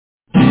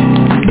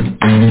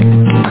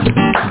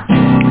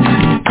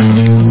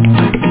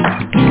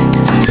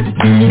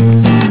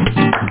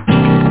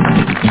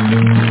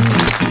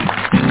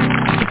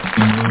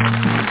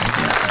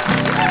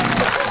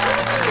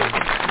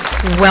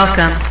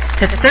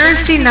to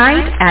Thursday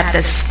night at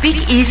the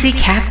SpeakEasy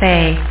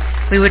Cafe.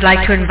 We would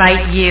like to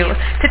invite you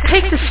to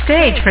take the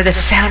stage for the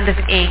Sound of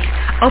Ink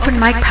Open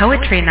Mic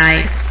Poetry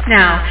Night.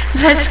 Now,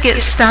 let's get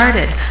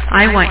started.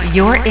 I want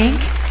your ink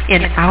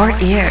in our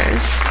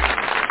ears.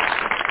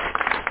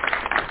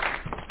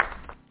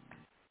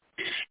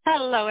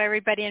 Hello,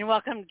 everybody, and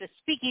welcome to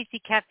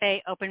SpeakEasy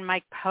Cafe Open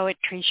Mic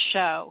Poetry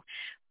Show.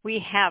 We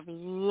have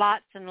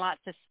lots and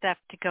lots of stuff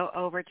to go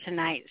over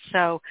tonight,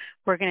 so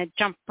we're going to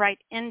jump right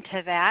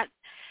into that.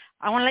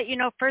 I want to let you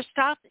know, first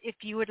off, if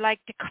you would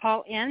like to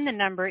call in, the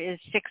number is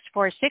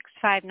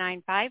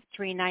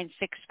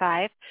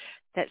 646-595-3965.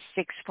 That's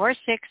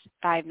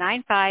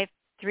 646-595-3965.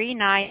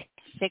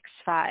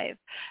 I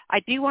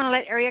do want to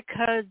let area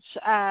codes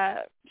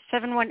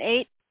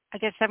 718, I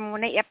guess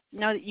 718, yep,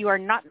 know that you are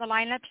not in the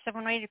lineup,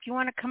 718. If you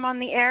want to come on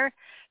the air,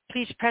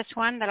 please press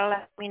 1. That'll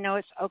let me know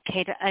it's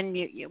okay to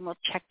unmute you. We'll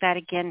check that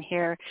again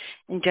here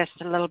in just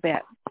a little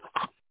bit.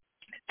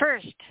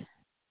 First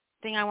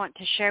thing I want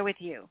to share with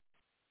you,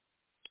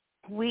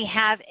 we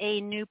have a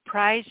new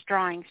prize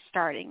drawing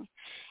starting,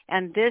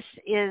 and this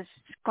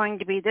one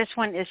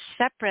is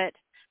separate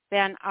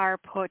than our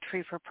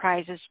Poetry for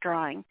Prizes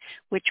drawing,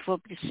 which will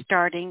be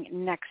starting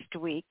next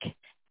week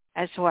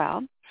as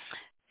well.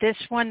 This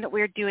one that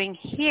we're doing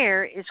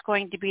here is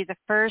going to be the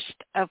first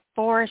of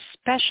 4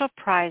 special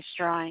prize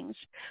drawings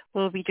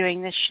we'll be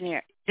doing this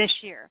year,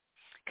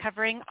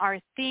 covering our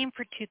theme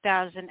for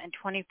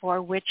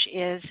 2024, which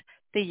is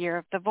the Year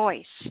of the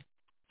Voice.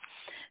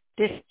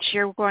 This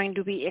year we're going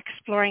to be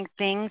exploring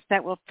things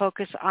that will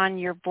focus on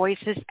your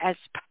voices as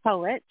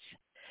poets,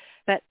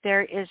 but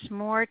there is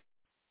more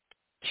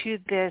to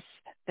this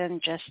than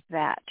just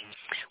that.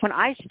 When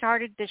I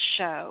started this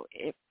show,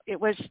 it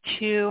was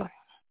to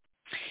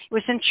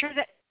ensure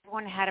that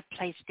everyone had a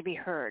place to be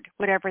heard,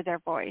 whatever their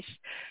voice.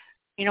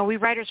 You know, we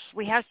writers,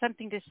 we have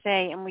something to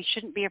say, and we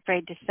shouldn't be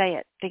afraid to say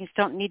it. Things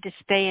don't need to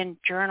stay in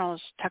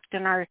journals tucked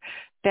in our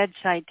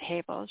bedside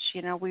tables.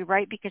 You know, we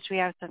write because we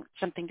have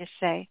something to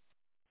say.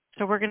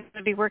 So we're going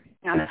to be working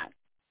on that.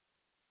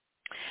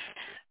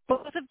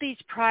 Both of these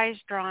prize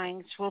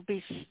drawings will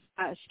be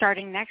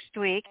starting next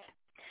week.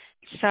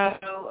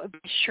 So be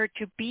sure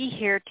to be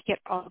here to get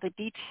all the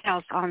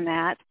details on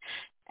that.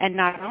 And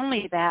not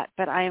only that,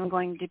 but I am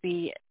going to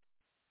be,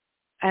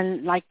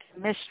 and like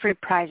mystery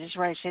prizes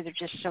where I say they're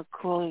just so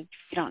cool. If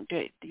you don't do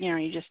it, you know,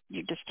 you're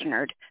just a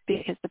nerd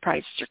because the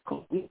prizes are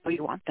cool. You know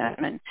you want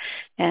them,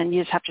 and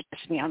you just have to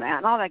trust me on that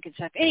and all that good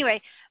stuff.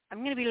 Anyway, I'm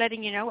going to be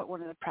letting you know what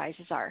one of the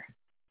prizes are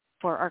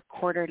for our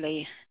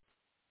quarterly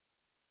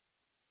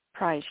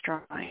prize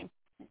drawing,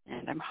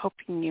 and I'm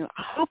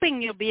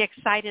hoping you'll be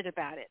excited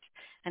about it,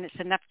 and it's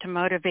enough to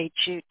motivate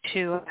you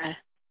to.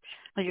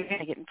 Well, you're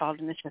going to get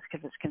involved in this just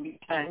because it's going to be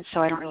fun,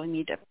 so I don't really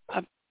need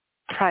a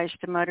prize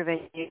to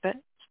motivate you, but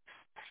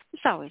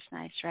it's always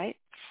nice, right?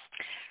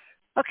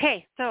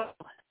 Okay, so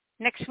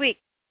next week,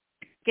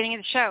 beginning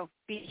of the show,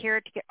 be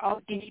here to get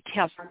all the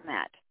details on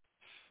that.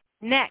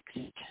 Next,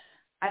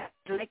 I'd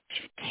like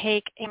to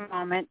take a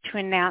moment to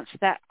announce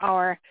that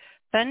our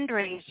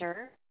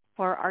fundraiser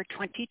for our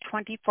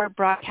 2024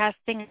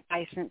 broadcasting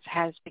license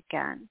has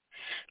begun.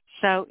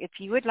 So if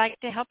you would like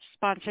to help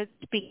sponsor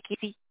the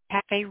SpeakEasy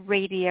Cafe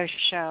radio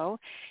show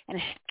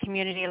and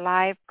community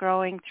alive,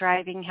 growing,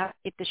 thriving, help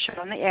keep the show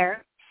on the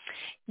air,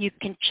 you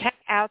can check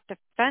out the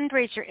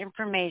fundraiser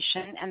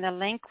information and the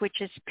link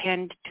which is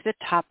pinned to the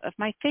top of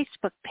my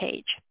Facebook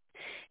page.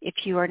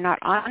 If you are not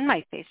on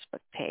my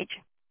Facebook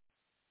page,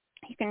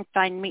 you can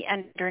find me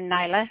under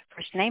Nyla,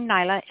 first name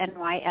Nyla,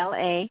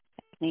 Nyla,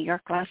 New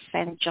York, Los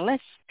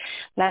Angeles.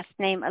 Last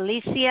name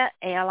Alisia,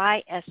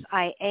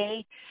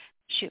 Alisia.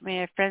 Shoot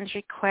me a friend's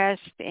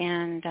request,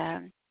 and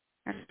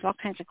there's all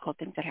kinds of cool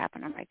things that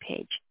happen on my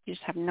page. You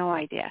just have no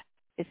idea.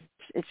 It's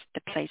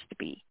the place to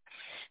be.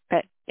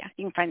 But, yeah,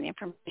 you can find the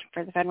information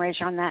for the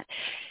fundraiser on that.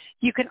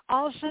 You can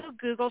also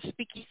Google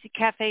SpeakEasy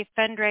Cafe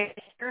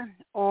fundraiser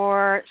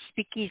or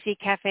SpeakEasy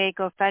Cafe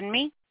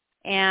GoFundMe.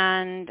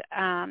 And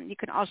you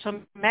can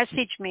also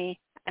message me,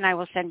 and I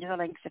will send you the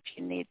links if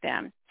you need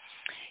them.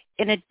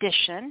 In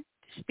addition,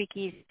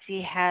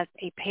 SpeakEasy has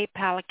a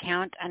PayPal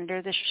account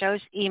under the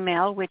show's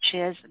email, which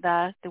is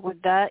the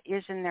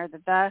is in there.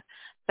 The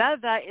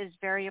is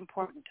very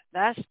important.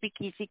 The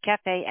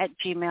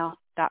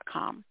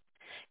SpeakEasyCafe@gmail.com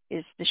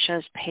is the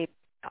show's PayPal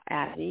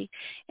ID.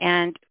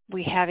 And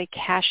we have a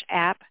Cash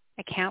App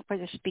account for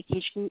the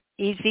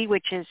SpeakEasy,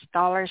 which is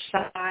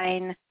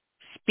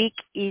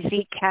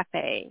 $SpeakEasy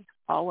Cafe,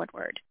 all one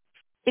word.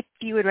 If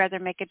you would rather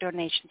make a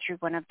donation through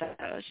one of those.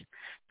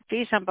 The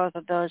fees on both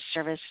of those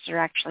services are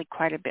actually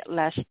quite a bit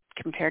less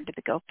compared to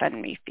the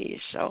GoFundMe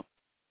fees, so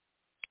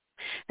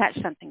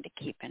that's something to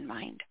keep in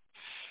mind.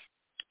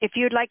 If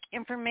you'd like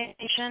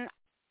information,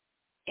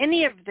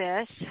 any of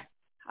this,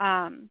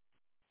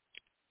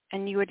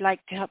 and you would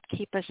like to help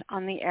keep us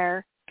on the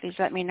air, please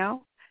let me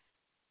know.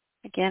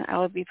 Again, I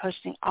will be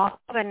posting all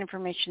that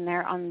information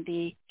there on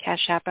the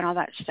Cash App and all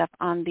that stuff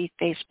on the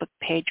Facebook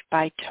page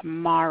by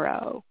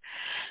tomorrow.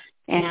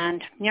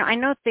 And, you know, I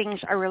know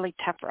things are really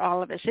tough for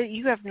all of us.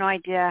 You have no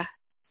idea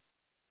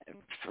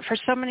for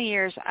so many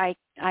years I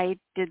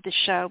did the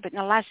show, but in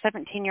the last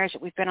 17 years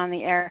that we've been on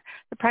the air,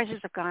 the prices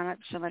have gone up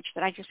so much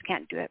that I just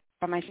can't do it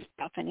by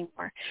myself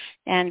anymore.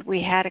 And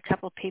we had a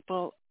couple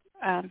people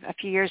a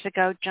few years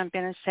ago jump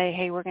in and say,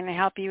 hey, we're going to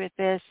help you with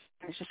this.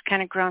 And it's just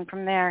kind of grown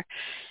from there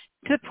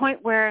to the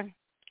point where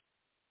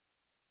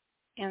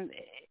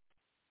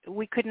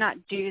we could not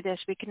do this.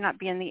 We could not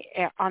be on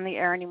the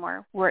air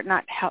anymore were it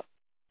not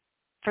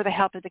for the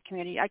help of the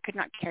community. I could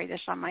not carry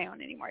this on my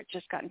own anymore. It's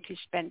just gotten too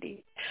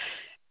spendy.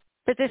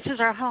 But this is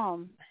our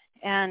home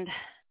and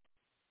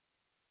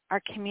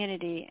our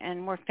community,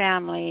 and we're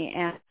family,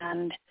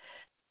 and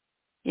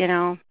you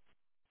know,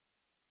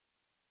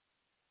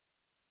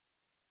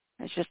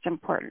 it's just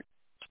important.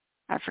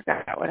 I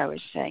forgot what I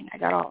was saying. I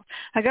got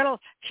all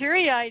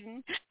teary-eyed.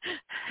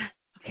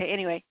 Okay,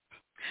 anyway.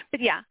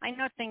 But yeah, I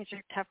know things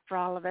are tough for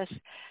all of us,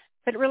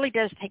 but it really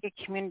does take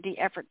a community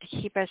effort to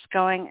keep us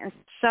going. And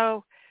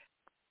so,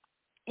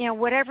 you know,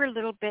 whatever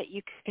little bit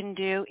you can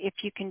do, if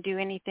you can do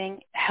anything,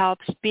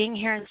 helps. Being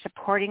here and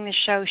supporting the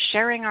show,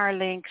 sharing our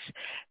links,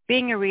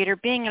 being a reader,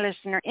 being a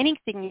listener,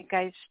 anything you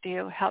guys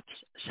do helps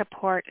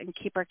support and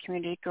keep our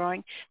community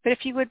growing. But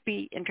if you would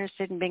be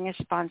interested in being a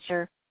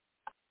sponsor,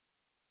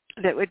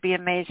 that would be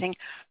amazing.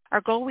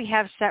 Our goal we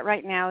have set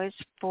right now is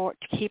to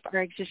keep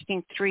our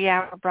existing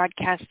 3-hour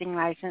broadcasting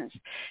license.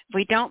 If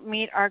we don't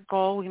meet our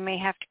goal, we may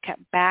have to cut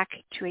back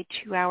to a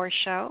 2-hour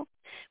show,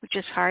 which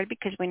is hard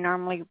because we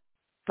normally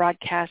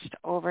broadcast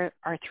over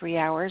our 3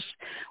 hours.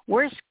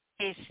 Worst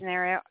case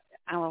scenario,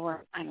 we're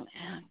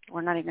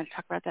not even going to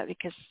talk about that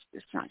because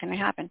it's not going to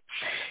happen.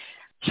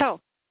 So,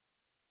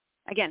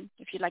 again,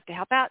 if you'd like to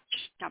help out,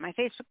 check out my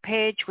Facebook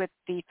page with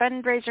the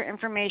fundraiser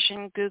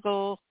information,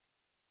 Google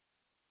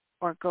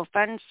or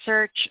GoFundMe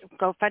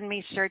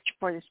search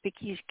for the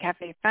SpeakEasy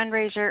Cafe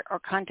fundraiser, or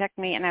contact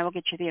me and I will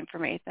get you the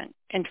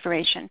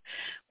information.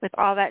 With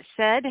all that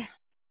said,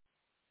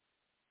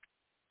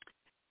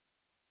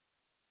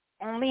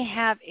 only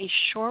have a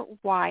short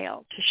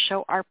while to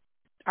show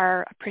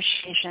our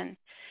appreciation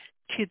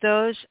to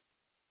those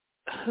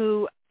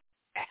who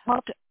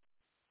helped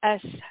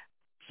us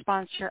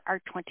sponsor our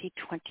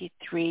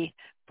 2023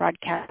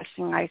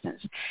 broadcasting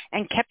license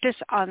and kept us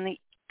on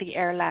the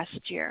air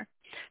last year.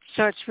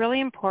 So it's really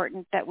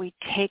important that we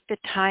take the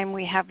time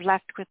we have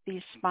left with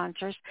these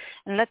sponsors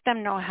and let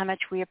them know how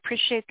much we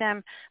appreciate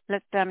them,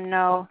 let them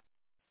know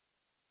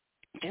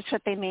just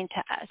what they mean to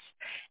us.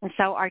 And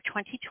so our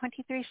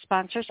 2023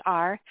 sponsors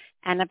are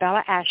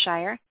Annabella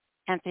Ashire,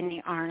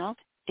 Anthony Arnold,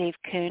 Dave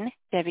Kuhn,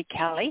 Debbie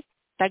Kelly,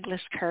 Douglas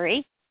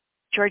Curry,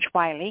 George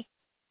Wiley,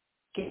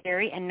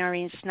 Gary and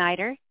Noreen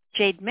Snyder,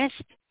 Jade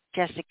Mist,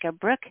 Jessica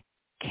Brooke,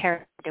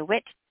 Kara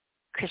DeWitt,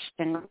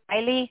 Kristen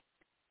Riley,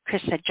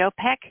 Krista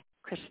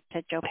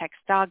Jopek's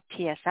dog,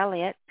 T.S.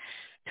 Eliot,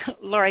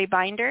 Lori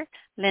Binder,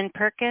 Lynn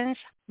Perkins,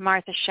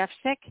 Martha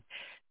Shefsick,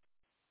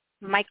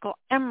 Michael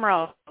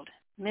Emerald,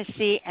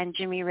 Missy and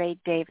Jimmy Ray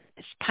Davis,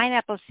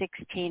 Pineapple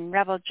 16,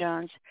 Rebel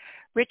Jones,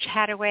 Rich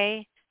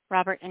Hadaway,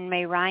 Robert and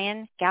May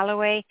Ryan,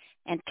 Galloway,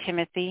 and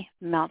Timothy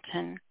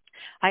Melton.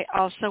 I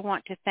also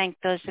want to thank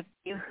those of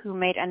you who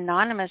made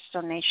anonymous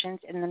donations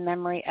in the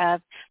memory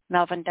of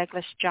Melvin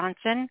Douglas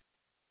Johnson,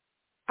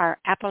 our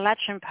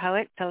Appalachian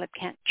poet, Philip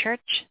Kent Church,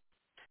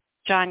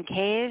 John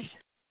Kays,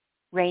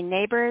 Ray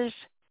Neighbors,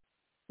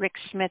 Rick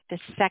Smith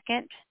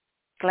II,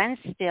 Glenn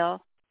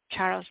Still,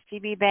 Charles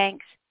C.B.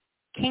 Banks,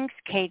 King's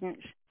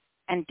Cadence,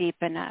 and Deep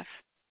Enough.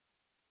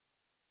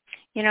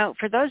 You know,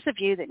 for those of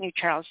you that knew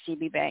Charles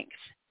C.B. Banks,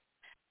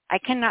 I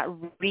cannot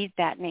read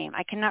that name.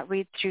 I cannot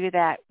read through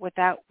that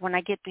without, when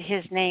I get to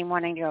his name,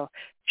 wanting to go,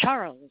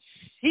 Charles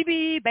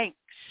C.B. Banks.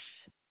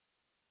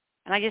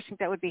 And I just think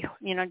that would be,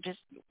 just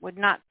would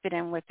not fit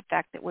in with the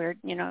fact that we're,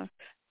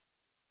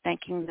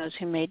 thanking those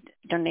who made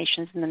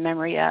donations in the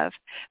memory of.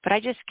 But I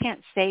just can't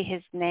say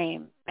his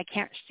name. I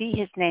can't see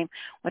his name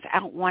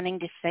without wanting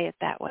to say it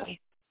that way.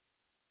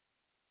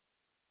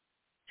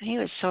 And he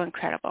was so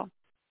incredible.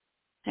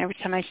 And every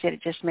time I say it,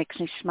 it just makes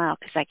me smile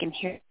because I can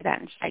hear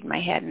that inside my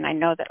head, and I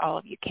know that all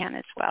of you can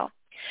as well.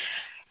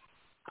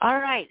 All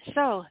right,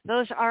 so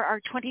those are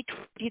our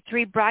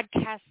 2023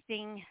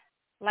 broadcasting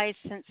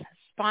license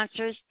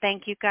sponsors.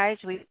 Thank you, guys.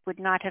 We would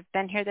not have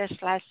been here this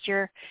last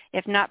year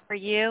if not for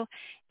you.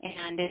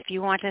 And if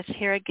you want us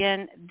here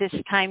again this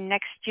time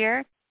next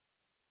year,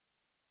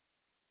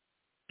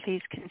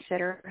 please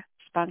consider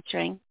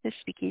sponsoring the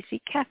SpeakEasy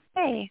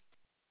Cafe.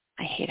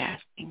 I hate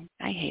asking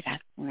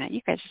that.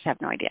 You guys just have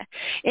no idea.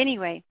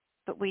 Anyway,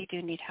 but we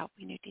do need help.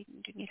 We do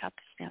need help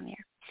to stay on the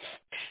air.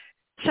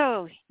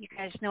 So you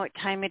guys know what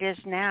time it is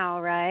now,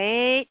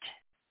 right?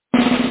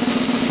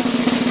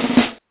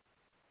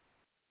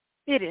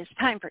 It is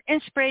time for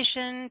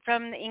inspiration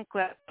from the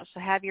inkwell. So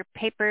have your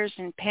papers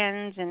and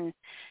pens and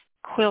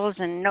quills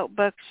and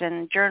notebooks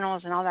and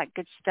journals and all that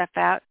good stuff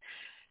out.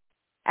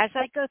 As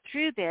I go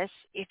through this,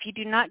 if you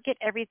do not get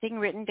everything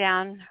written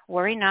down,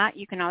 worry not.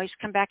 You can always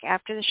come back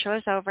after the show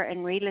is over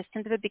and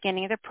re-listen to the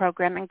beginning of the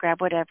program and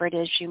grab whatever it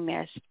is you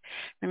missed.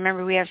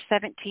 Remember, we have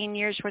 17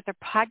 years worth of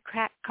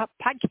podcasts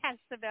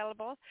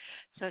available,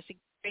 so it's a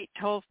great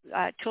tool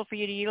for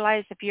you to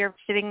utilize. If you're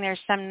sitting there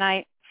some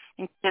night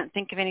and can't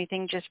think of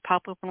anything, just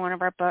pop open one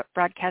of our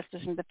broadcasts,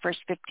 listen to the first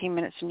 15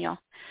 minutes, and you'll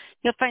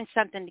find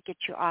something to get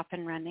you off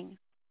and running.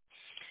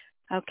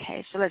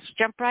 Okay, so let's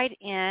jump right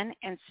in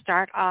and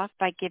start off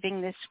by giving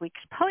this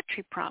week's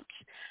poetry prompts.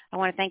 I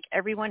want to thank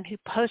everyone who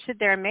posted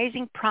their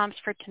amazing prompts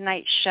for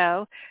tonight's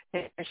show.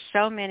 There's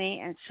so many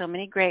and so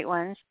many great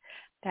ones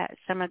that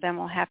some of them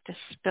will have to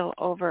spill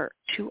over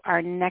to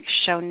our next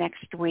show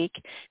next week.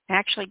 I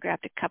actually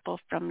grabbed a couple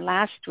from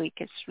last week.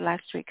 It's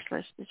last week's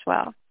list as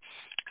well.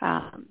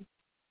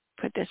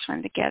 Put this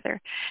one together.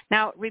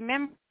 Now,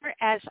 remember,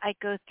 as I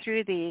go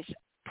through these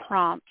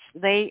prompts,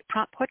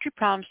 poetry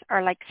prompts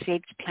are like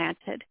seeds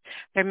planted.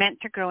 They're meant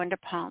to grow into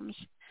poems.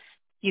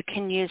 You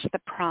can use the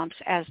prompts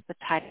as the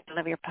title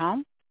of your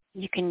poem.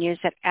 You can use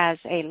it as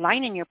a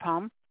line in your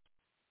poem,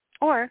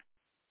 or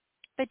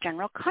the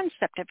general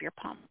concept of your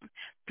poem.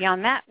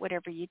 Beyond that,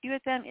 whatever you do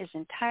with them is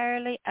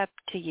entirely up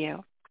to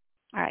you.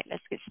 All right,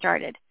 let's get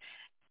started.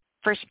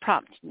 First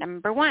prompt,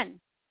 number 1.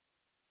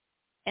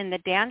 In the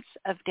dance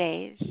of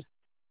days.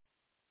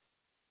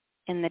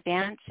 In the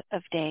dance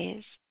of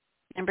days.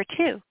 Number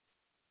 2,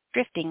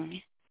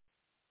 drifting.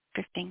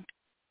 Drifting.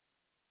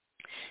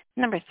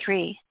 Number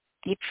 3,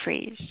 deep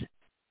freeze.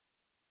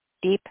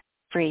 Deep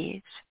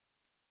freeze.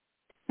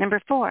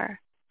 Number 4,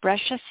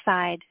 brush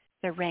aside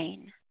the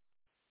rain.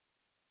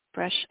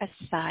 Brush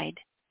aside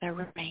the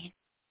rain.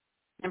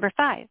 Number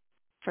 5,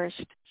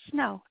 first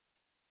snow.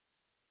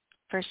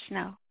 First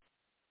snow.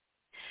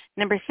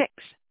 Number 6,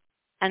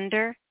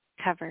 under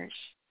covers.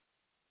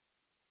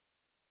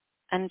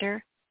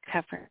 Under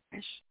covers.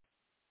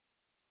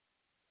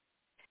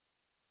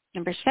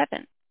 Number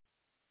 7,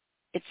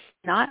 it's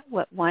not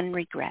what one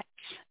regrets.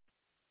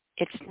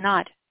 It's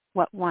not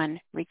what one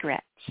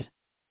regrets.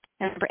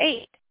 Number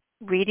 8,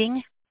 reading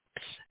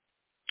lips.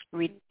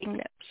 Reading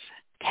lips.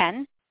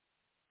 10,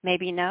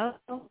 maybe no,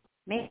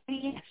 maybe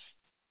yes.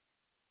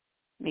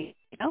 Maybe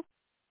no,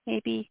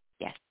 maybe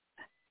yes.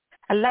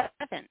 11,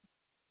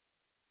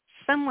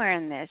 somewhere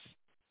in this,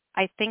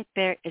 I think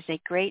there is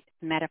a great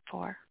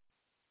metaphor.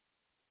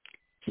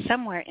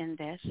 Somewhere in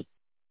this,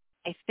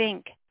 I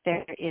think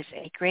there is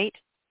a great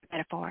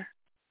metaphor.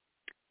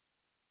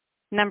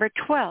 Number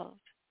 12,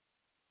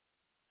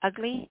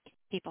 ugly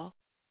people.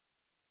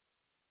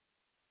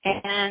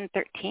 And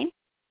 13,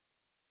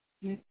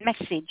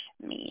 message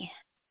me.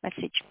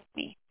 Message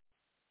me.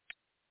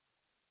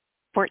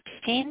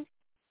 14,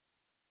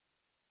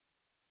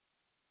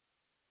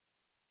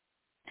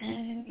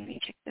 and let me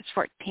check this.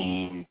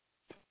 14.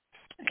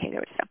 Okay, there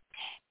we go.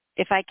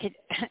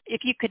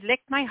 If you could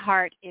lick my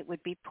heart, it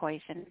would be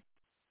poison.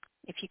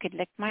 If you could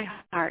lick my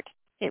heart,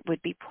 it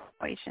would be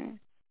poison.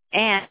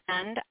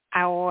 And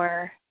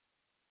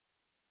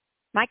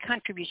my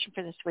contribution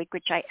for this week,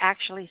 which I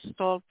actually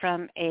stole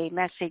from a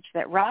message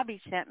that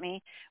Robbie sent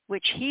me,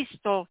 which he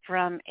stole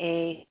from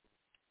a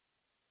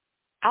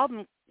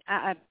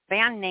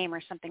band name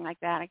or something like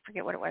that. I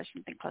forget what it was,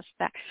 something close to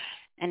that.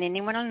 And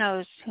anyone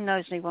who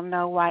knows me will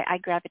know why I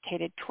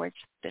gravitated towards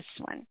this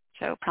one.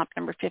 So prompt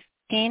number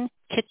 15,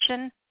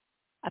 kitchen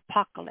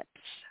apocalypse.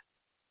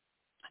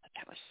 I thought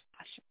that was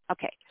awesome.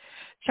 Okay.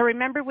 So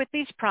remember, with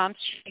these prompts,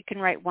 you can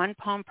write one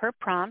poem per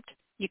prompt.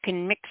 You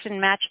can mix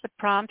and match the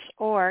prompts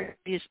or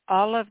use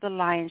all of the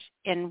lines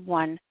in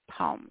one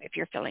poem if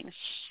you're feeling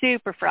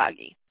super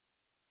froggy.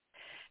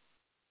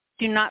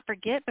 Do not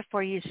forget,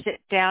 before you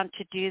sit down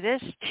to do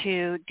this,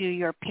 to do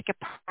your pick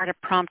apart a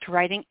prompt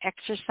writing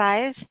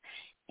exercise.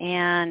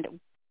 And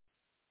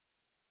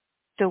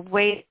the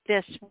way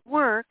this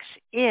works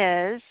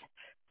is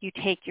you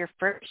take your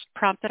first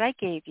prompt that I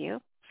gave you,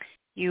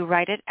 you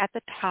write it at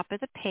the top of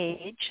the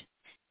page,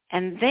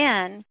 and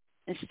then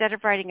instead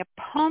of writing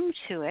a poem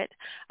to it,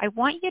 I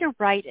want you to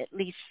write at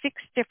least 6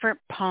 different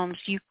poems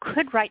you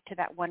could write to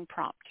that one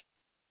prompt.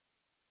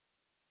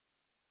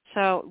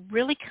 So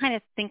really kind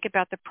of think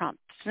about the prompt.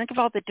 Think of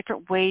all the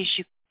different ways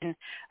you can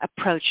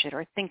approach it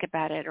or think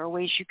about it, or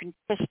ways you can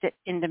twist it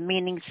into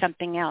meaning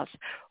something else.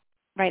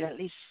 Write at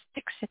least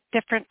 6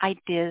 different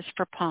ideas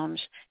for poems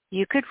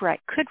you could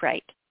write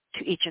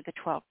to each of the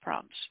 12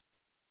 prompts.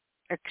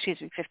 Or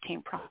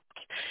 15 prompts.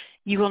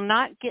 You will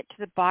not get to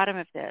the bottom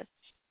of this.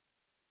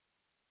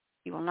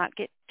 You will not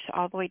get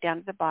all the way down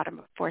to the bottom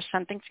before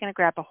something's going to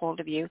grab a hold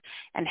of you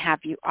and have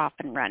you off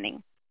and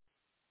running.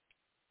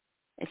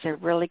 It's a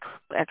really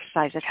cool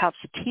exercise. It helps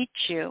teach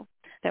you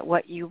that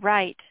what you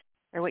write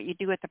or what you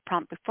do with the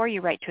prompt before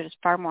you write to it is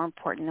far more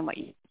important than what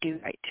you do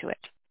write to it.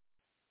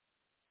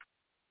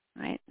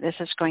 Right? This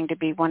is going to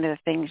be one of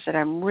the things that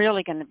I'm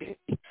really going to be,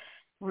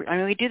 I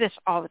mean, we do this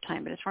all the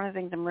time, but it's one of the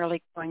things I'm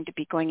really going to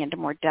be going into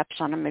more depths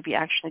on and maybe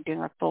actually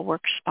doing a full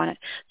workshop on it.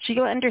 So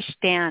you'll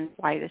understand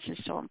why this is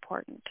so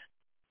important.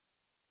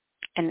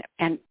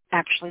 And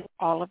actually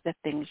all of the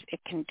things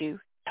it can do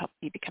to help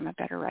you become a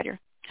better writer.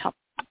 help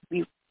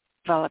you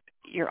develop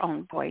your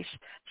own voice,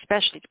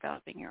 especially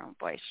developing your own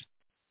voice.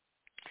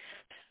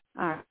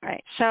 All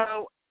right,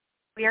 so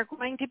we are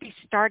going to be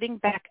starting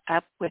back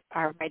up with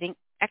our writing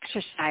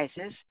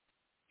exercises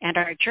and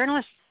our journal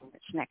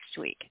assignments next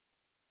week.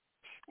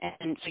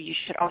 And so you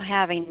should all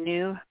have a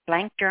new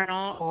blank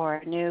journal or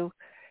a new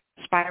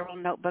spiral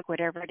notebook,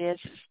 whatever it is,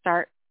 to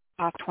start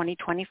off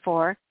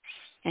 2024.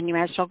 And you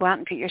might as well go out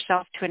and treat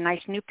yourself to a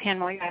nice new pen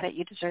while you're at it.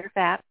 You deserve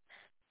that.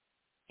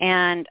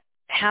 And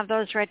have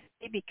those ready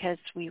because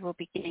we will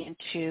be getting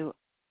into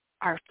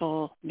our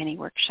full mini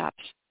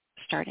workshops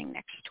starting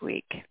next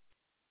week.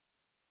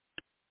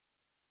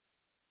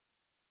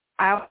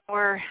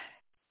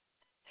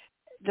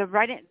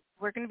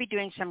 We're going to be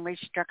doing some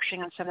restructuring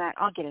on some of that.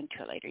 I'll get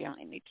into it later. You don't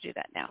need to do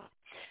that now.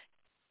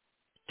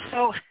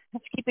 So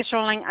let's keep this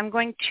rolling. I'm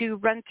going to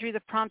run through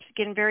the prompts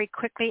again very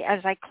quickly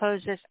as I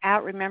close this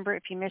out. Remember,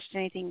 if you missed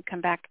anything,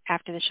 come back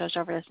after the show's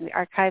over. Listen to the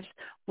archives.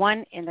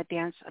 1, in the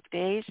dance of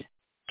days.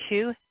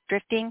 2,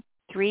 drifting.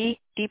 3,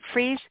 deep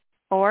freeze.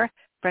 4,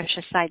 brush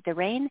aside the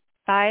rain.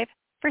 5,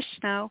 for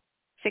snow.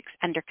 6,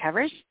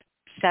 undercovers.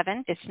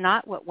 7, it's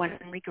not what one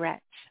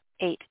regrets.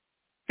 8,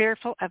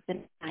 fearful of the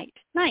night.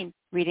 9,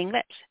 reading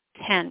lips.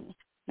 10,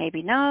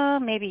 maybe no,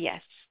 maybe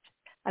yes.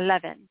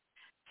 11,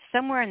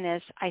 somewhere in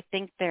this, I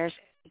think there's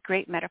a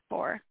great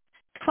metaphor.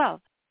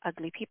 12,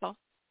 ugly people.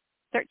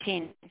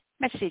 13,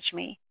 message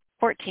me.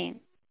 14,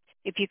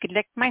 if you could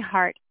lick my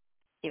heart,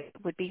 it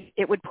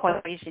would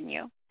poison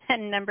you.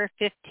 And number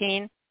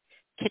 15,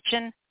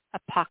 kitchen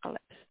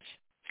apocalypse.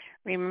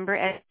 Remember,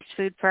 as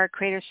food for our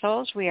creator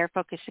souls, we are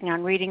focusing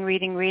on reading,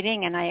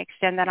 and I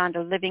extend that on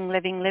to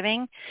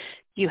living.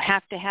 You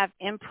have to have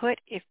input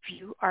if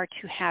you are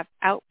to have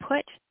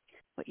output.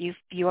 What you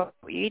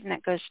eat, and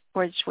that goes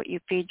towards what you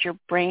feed your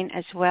brain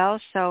as well.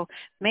 So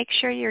make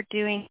sure you're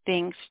doing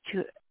things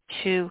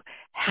to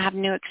have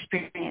new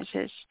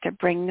experiences, to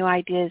bring new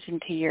ideas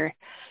into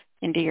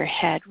your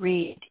head.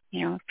 Read,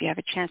 if you have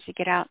a chance to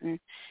get out and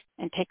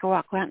take a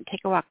walk, go out and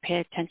take a walk.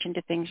 Pay attention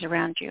to things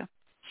around you.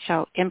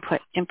 So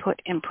input.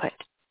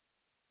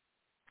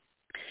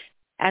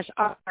 As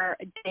our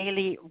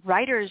daily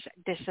writer's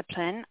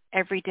discipline,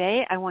 every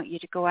day I want you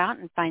to go out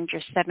and find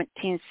your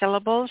 17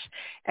 syllables.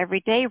 Every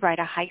day write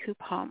a haiku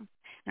poem.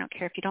 I don't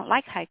care if you don't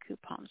like haiku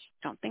poems.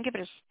 Don't think of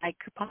it as a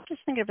haiku poem.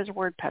 Just think of it as a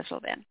word puzzle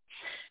then.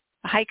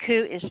 A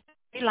haiku is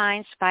 3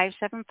 lines,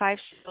 575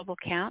 syllable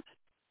count.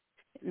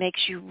 It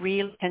makes you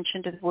real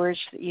attention to the words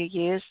that you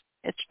use.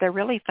 They're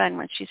really fun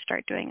once you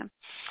start doing them.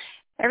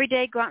 Every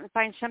day, go out and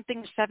find something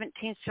with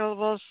 17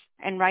 syllables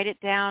and write it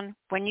down.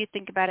 When you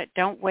think about it,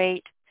 don't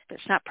wait. If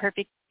it's not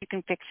perfect, you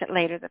can fix it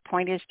later. The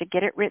point is to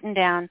get it written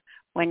down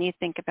when you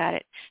think about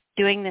it.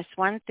 Doing this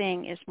one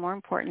thing is more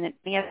important than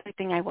any other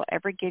thing I will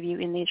ever give you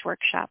in these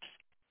workshops.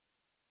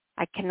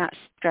 I cannot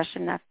stress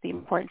enough the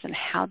importance and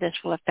how this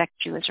will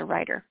affect you as a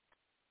writer.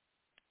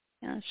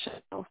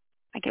 So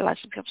I get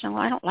lots of people saying,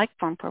 well, I don't like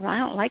poem. I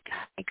don't like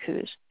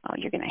haikus. Oh,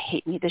 you're going to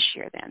hate me this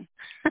year then.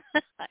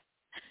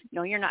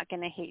 No, you're not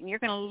going to hate me. You're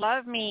going to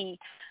love me.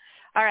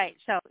 All right.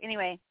 So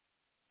anyway,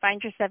 find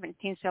your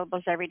 17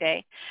 syllables every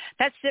day.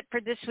 That's it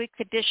for this week's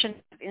edition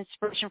of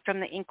Inspiration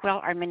from the Inkwell,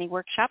 our mini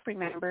workshop.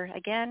 Remember,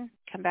 again,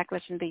 come back,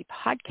 listen to the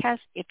podcast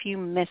if you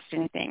missed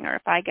anything or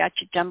if I got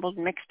you jumbled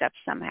and mixed up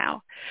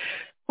somehow.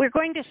 We're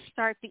going to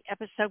start the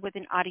episode with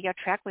an audio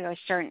track. We always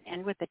start and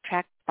end with a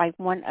track by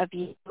one of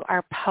you,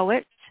 our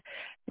poets.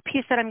 The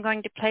piece that I'm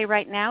going to play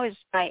right now is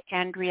by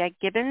Andrea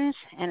Gibbons,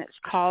 and it's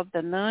called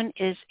The Moon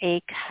is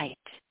a Kite.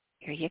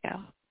 Here you go.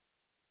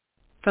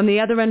 From the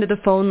other end of the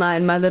phone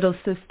line, my little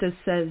sister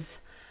says,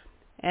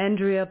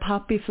 Andrea,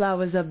 poppy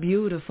flowers are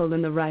beautiful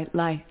in the right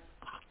light.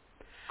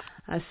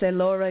 I say,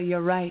 Laura,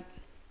 you're right.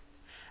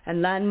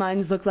 And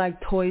landmines look like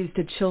toys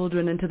to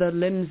children until their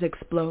limbs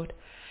explode.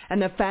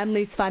 And their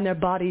families find their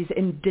bodies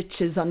in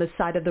ditches on the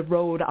side of the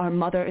road. Our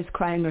mother is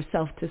crying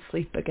herself to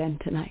sleep again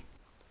tonight.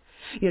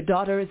 Your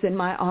daughter is in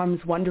my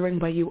arms wondering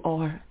where you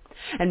are.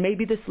 And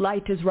maybe this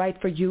light is right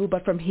for you,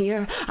 but from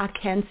here I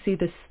can't see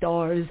the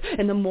stars.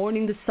 In the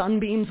morning the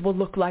sunbeams will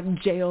look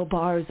like jail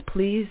bars.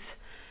 Please,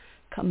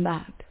 come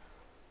back.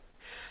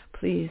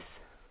 Please.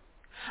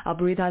 I'll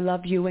breathe I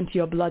love you into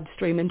your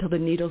bloodstream until the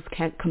needles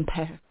can't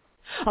compare.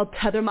 I'll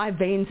tether my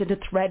veins into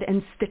thread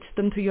and stitch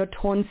them through your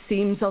torn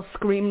seams. I'll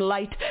scream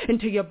light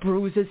into your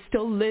bruises.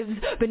 Still lives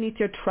beneath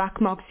your track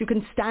marks. You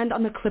can stand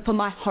on the cliff of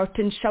my heart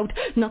and shout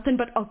nothing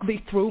but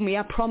ugly through me.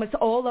 I promise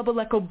all I will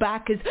echo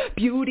back is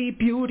beauty,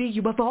 beauty.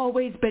 You have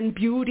always been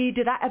beauty.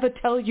 Did I ever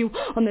tell you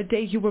on the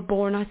day you were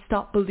born I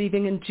stopped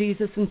believing in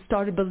Jesus and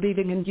started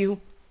believing in you?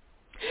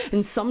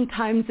 And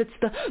sometimes it's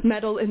the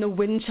metal in the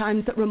wind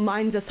chimes that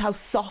reminds us how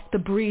soft the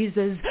breeze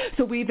is.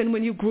 So even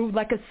when you grew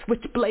like a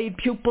switchblade,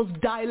 pupils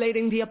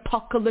dilating the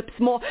apocalypse,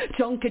 more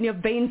junk in your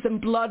veins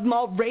and blood,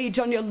 more rage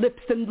on your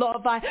lips than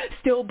love, I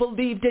still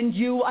believed in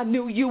you. I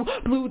knew you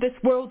blew this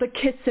world a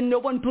kiss and no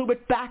one blew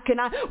it back.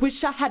 And I wish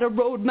I had a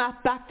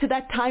roadmap back to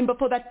that time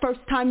before that first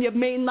time you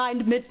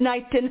mainlined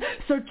midnight in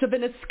search of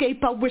an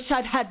escape. I wish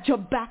I'd had your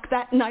back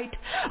that night.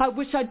 I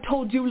wish I'd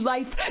told you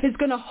life is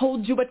gonna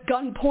hold you at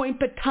gunpoint,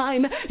 but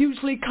time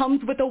usually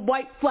comes with a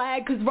white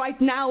flag, 'cause right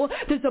now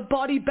there's a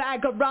body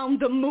bag around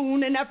the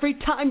moon, and every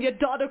time your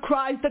daughter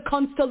cries the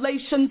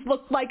constellations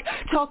look like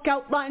chalk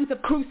outlines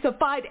of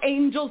crucified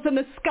angels in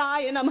the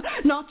sky, and I'm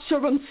not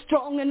sure I'm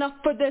strong enough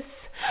for this.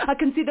 I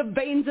can see the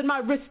veins in my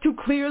wrist too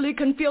clearly,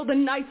 can feel the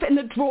knife in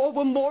the drawer.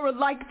 We're more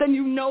alike than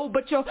you know,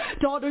 but your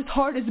daughter's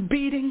heart is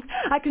beating.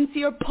 I can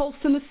see her pulse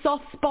in the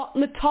soft spot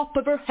on the top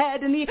of her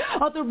head. In the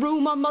other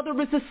room, our mother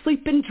is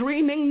asleep and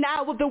dreaming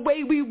now of the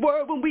way we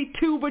were when we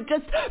two were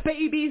just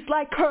babies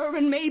like her,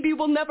 and maybe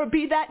we'll never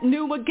be that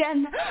new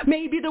again.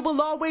 Maybe there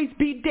will always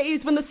be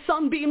days when the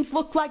sunbeams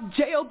look like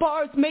jail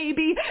bars.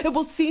 Maybe it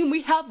will seem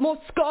we have more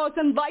scars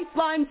and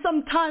lifelines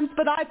sometimes,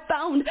 but I've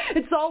found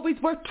it's always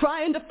worth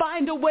trying to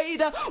find a way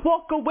to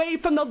walk away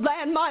from the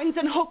landmines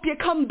and hope you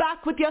come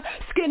back with your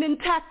skin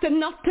intact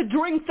enough to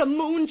drink some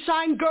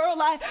moonshine.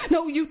 Girl, I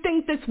know you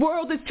think this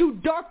world is too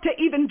dark to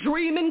even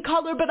dream in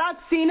color, but I've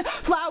seen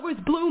flowers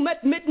bloom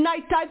at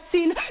midnight. I've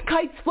seen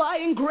kites fly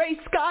in gray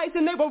skies,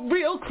 and they were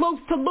real close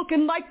to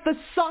looking like the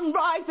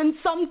sunrise. And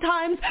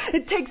sometimes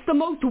it takes the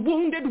most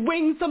wounded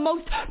wings, the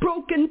most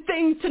broken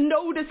things to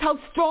notice how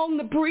strong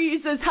the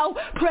breeze is, how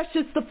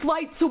precious the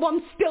flight. So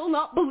I'm still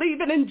not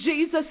believing in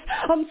Jesus.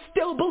 I'm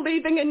still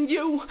believing in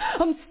you.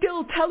 I'm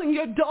still telling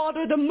your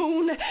daughter the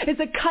moon is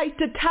a kite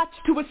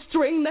attached to a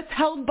string that's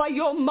held by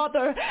your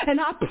mother, and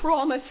I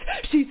promise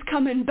she's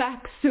coming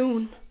back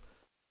soon.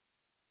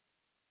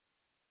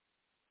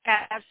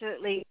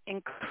 Absolutely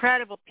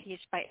incredible piece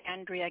by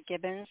Andrea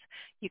Gibbons.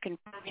 You can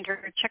find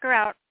her, check her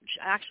out.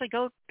 Actually,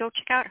 go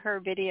check out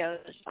her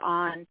videos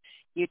on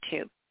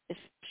YouTube. It's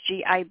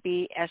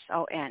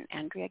Gibson,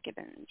 Andrea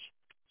Gibbons.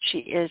 She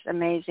is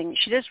amazing.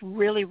 She does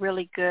really,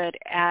 really good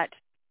at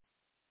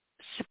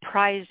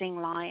surprising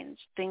lines,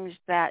 things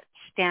that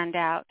stand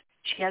out.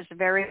 She has a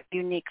very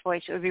unique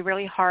voice. It would be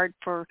really hard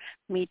for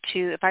me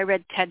to, if I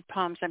read TED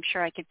poems, I'm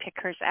sure I could pick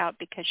hers out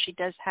because she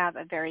does have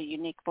a very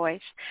unique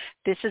voice.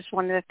 This is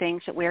one of the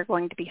things that we are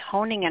going to be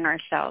honing in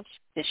ourselves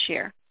this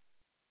year.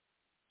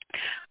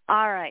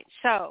 All right,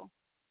 so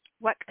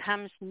what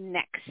comes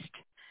next?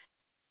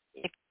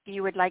 If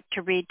you would like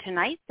to read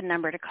tonight, the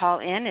number to call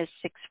in is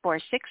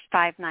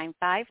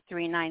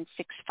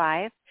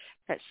 646-595-3965.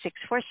 That's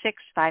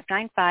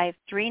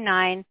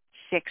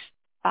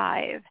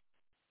 646-595-3965.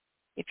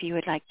 If you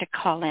would like to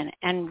call in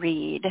and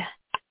read.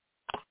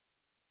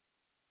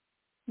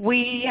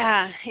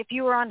 If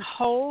you are on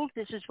hold,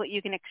 this is what you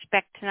can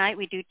expect tonight.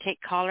 We do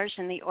take callers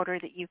in the order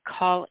that you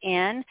call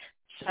in.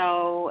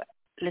 So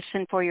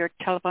listen for your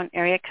telephone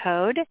area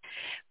code.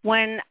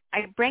 When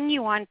I bring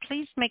you on,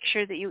 please make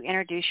sure that you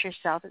introduce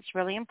yourself. It's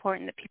really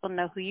important that people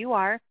know who you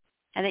are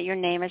and that your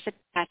name is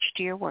attached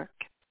to your work.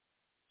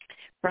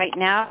 Right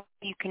now,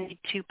 you can read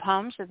 2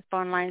 poems. If the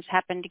phone lines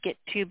happen to get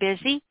too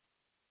busy,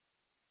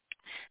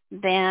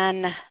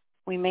 then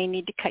we may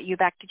need to cut you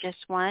back to just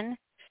 1,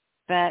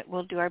 but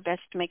we'll do our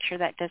best to make sure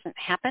that doesn't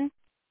happen.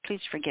 Please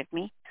forgive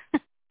me.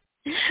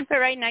 But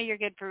right now you're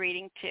good for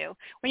reading too.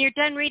 When you're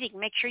done reading,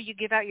 make sure you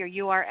give out your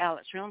URL.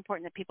 It's real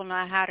important that people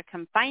know how to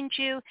come find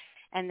you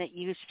and that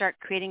you start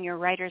creating your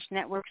writers'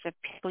 networks of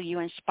people you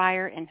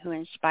inspire and who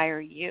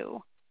inspire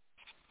you.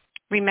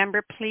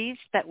 Remember, please,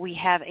 that we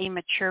have a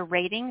mature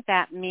rating.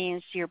 That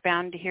means you're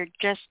bound to hear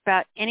just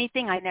about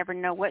anything. I never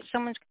know what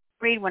someone's going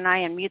to read when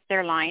I unmute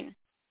their line.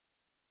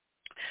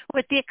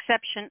 With the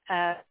exception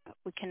of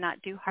we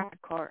cannot do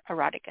hardcore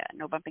erotica.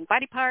 No bumping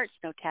body parts,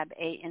 no tab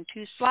A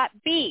into slot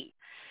B.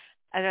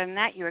 Other than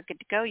that, you are good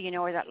to go. You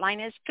know where that line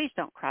is. Please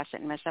don't cross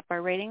it and mess up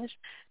our ratings.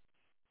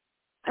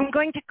 I'm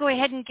going to go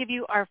ahead and give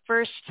you our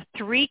first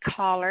 3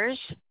 callers.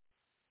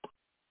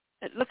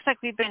 It looks like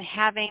we've been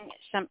having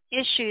some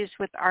issues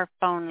with our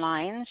phone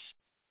lines.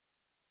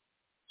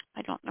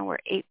 I don't know where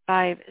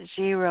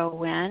 850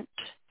 went.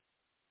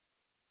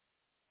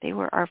 They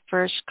were our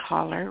first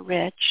caller,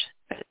 Rich.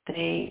 But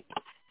if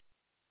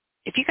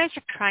you guys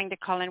are trying to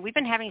call in, we've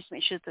been having some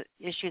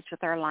issues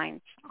with our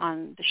lines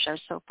on the show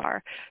so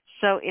far.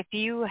 So if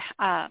you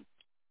are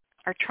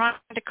trying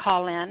to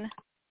call in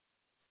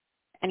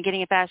and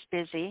getting it fast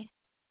busy,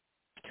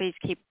 please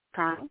keep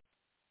trying.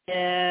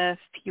 If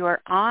you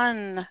are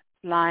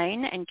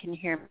online and can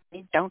hear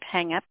me, don't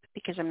hang up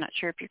because I'm not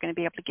sure if you're going to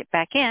be able to get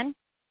back in.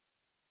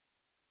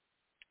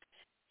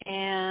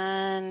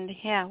 And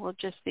yeah, we'll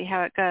just see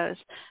how it goes.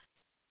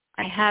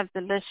 I have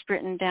the list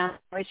written down. I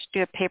always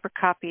do a paper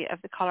copy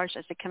of the callers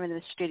as they come into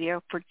the studio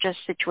for just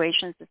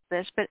situations like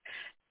this. But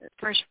the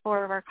first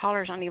 4 of our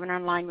callers aren't even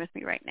online with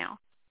me right now.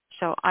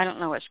 So I don't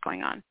know what's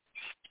going on.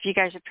 If you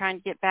guys are trying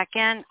to get back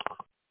in,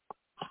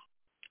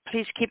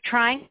 please keep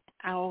trying.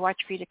 I will watch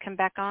for you to come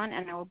back on,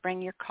 and I will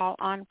bring your call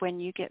on when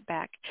you get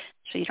back,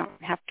 so you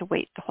don't have to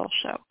wait the whole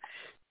show.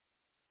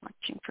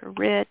 Watching for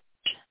Rich.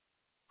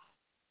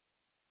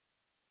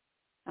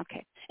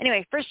 Okay.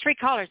 Anyway, first three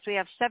callers. We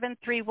have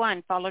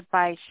 731 followed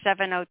by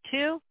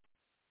 702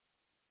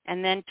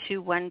 and then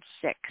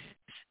 216.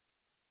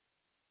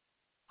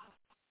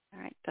 All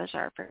right, those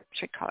are our first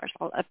three callers.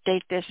 I'll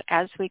update this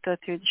as we go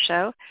through the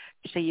show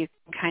so you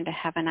can kind of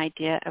have an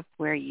idea of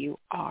where you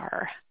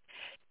are.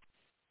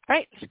 All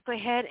right, let's go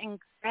ahead and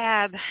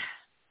grab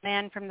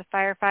Man from the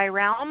Firefly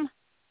Realm,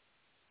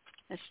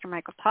 Mr.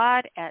 Michael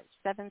Todd at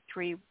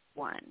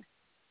 731.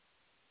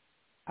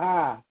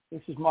 Hi,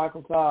 this is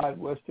Michael Todd,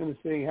 West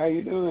Tennessee. How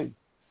you doing?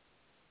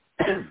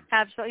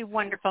 Absolutely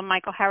wonderful,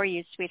 Michael. How are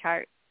you,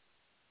 sweetheart?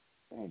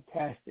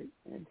 Fantastic.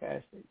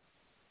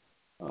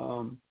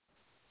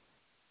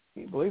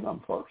 Can't believe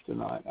I'm first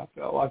tonight. I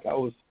felt like I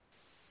was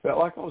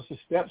a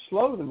step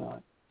slow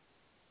tonight.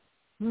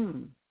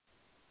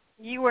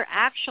 You were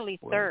actually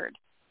third.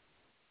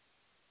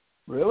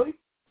 Really?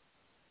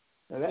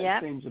 Now that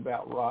Yep. seems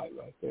about right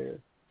there.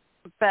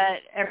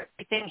 But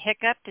everything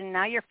hiccuped, and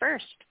now you're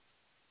first.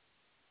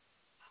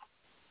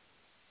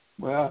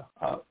 Well,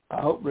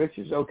 I hope Rich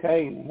is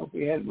okay, and I hope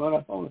he hadn't run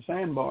up on a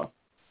sandbar.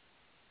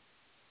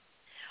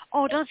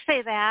 Oh, don't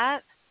say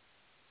that.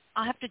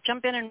 I'll have to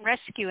jump in and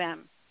rescue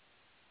him.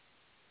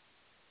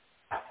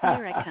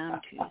 Here I come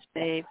to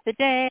save the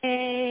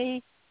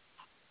day.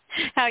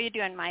 How are you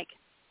doing, Mike?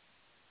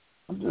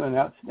 I'm doing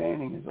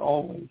outstanding as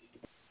always.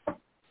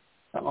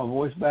 Got my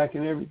voice back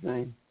and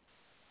everything.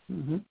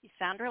 Mm-hmm. You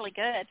sound really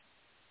good.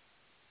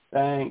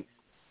 Thanks.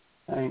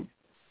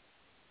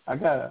 I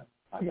got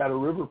a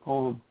river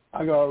poem.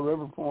 I got a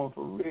river poem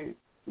for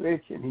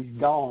Rich, and he's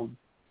gone.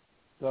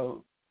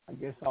 So I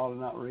guess I ought to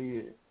not read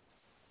it.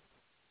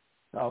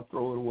 I'll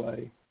throw it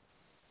away.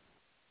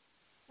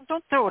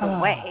 Don't throw it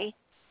away.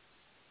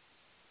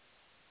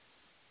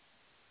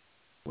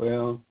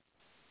 Well,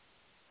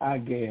 I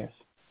guess.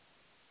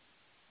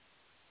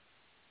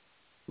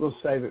 We'll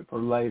save it for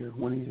later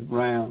when he's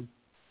around.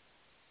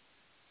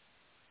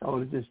 I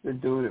would have just been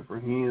doing it for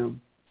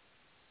him.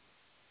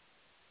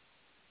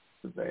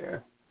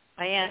 There.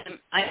 I am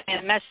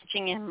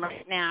messaging him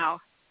right now,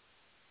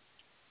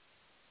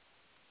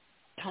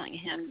 telling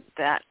him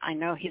that I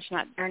know he's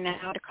not there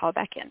now to call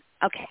back in.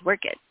 Okay, we're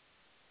good.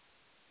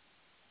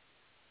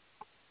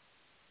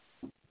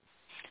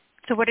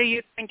 So what are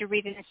you going to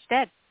read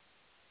instead?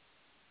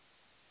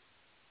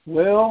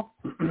 Well,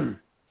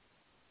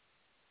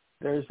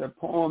 there's a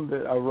poem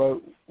that I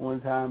wrote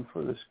one time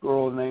for this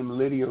girl named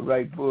Lydia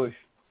Ray Bush.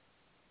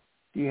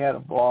 She had a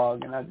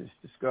blog, and I just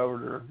discovered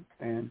her,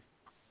 and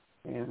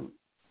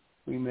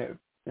we met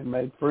and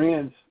made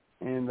friends.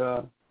 And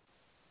I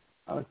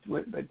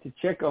went back to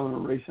check on her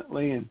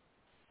recently, and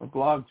her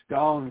blog's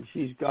gone, and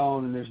she's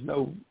gone, and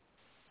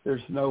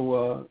there's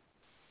no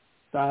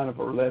sign of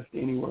her left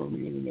anywhere on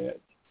the internet,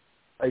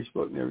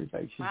 Facebook and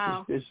everything. She's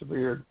Wow. just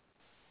disappeared.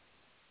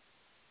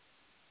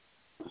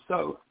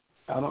 So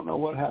I don't know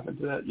what happened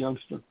to that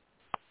youngster.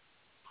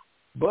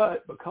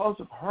 But because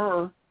of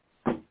her,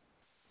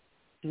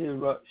 she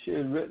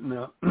had written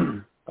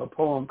a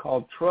poem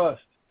called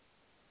Trust,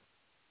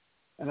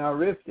 and I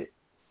riffed it.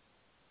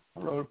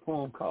 I wrote a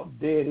poem called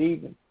Dead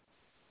Even.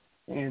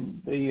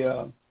 And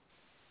the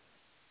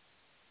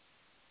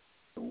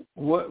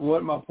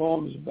what my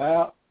poem is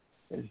about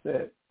is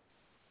that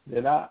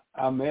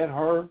I met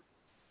her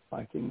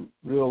like in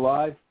real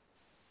life,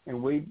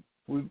 and we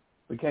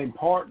became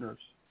partners.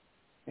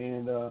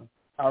 And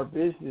our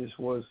business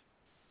was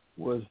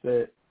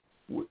that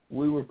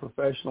we were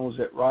professionals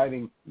at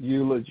writing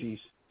eulogies.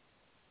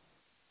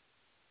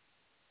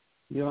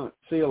 You don't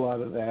see a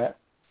lot of that.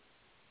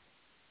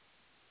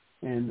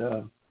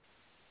 And,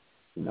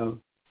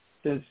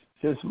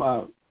 since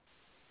my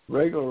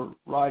regular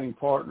writing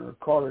partner,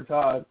 Carter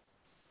Todd,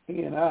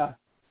 he and I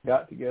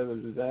got together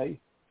today.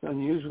 It's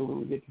unusual when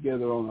we get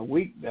together on a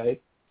weekday,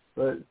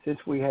 but since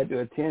we had to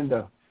attend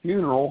a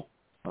funeral,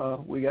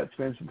 we got to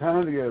spend some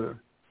time together.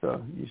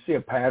 So you see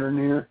a pattern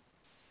here?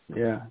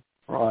 Yeah,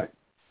 right.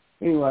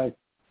 Anyway,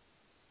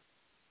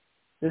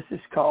 this is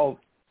called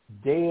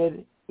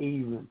Dead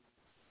Even,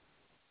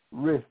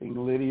 riffing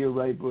Lydia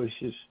Ray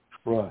Bush's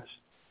Trust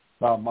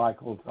by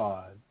Michael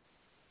Todd.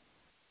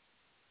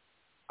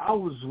 I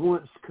was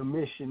once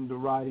commissioned to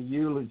write a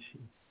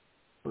eulogy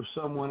for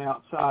someone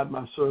outside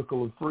my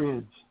circle of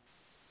friends,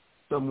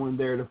 someone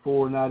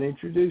theretofore not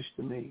introduced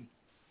to me.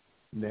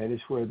 And that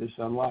is where this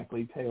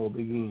unlikely tale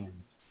begins.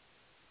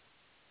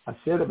 I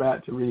set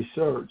about to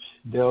research,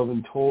 delve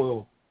and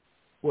toil,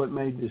 what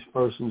made this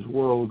person's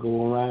world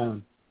go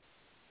around.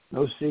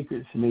 No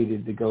secrets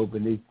needed to go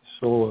beneath the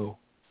soil.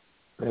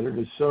 Better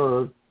to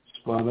serve,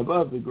 spun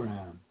above the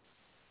ground.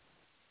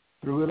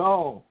 Through it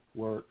all,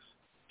 works,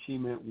 she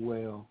meant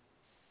well.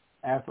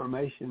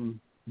 Affirmation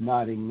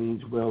nodding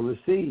means well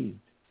received.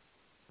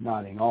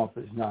 Nodding off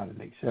is not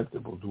an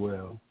acceptable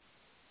dwell.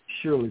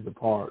 Surely the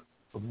part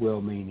of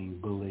well-meaning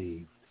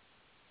believed.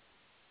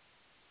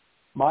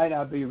 Might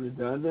I be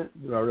redundant?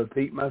 Do I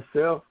repeat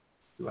myself?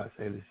 Do I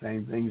say the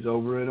same things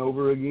over and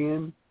over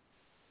again?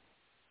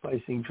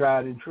 Placing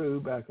tried and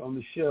true back on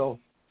the shelf.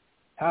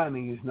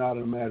 Timing is not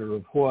a matter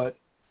of what,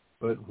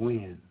 but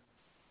when.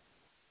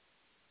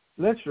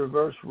 Let's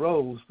reverse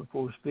roles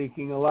before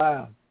speaking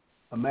aloud.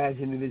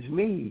 Imagine it is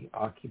me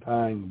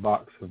occupying a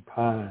box of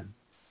pine.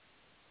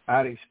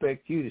 I'd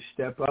expect you to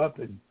step up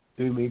and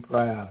do me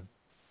proud.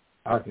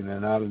 I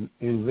cannot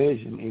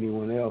envision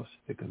anyone else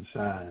to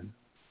consign.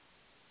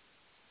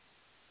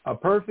 A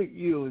perfect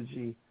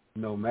eulogy,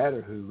 no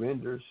matter who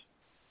renders,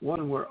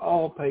 one where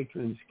all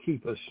patrons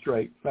keep a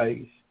straight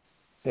face,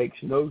 takes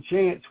no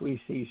chance we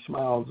see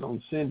smiles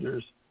on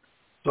cinders.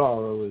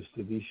 Sorrow is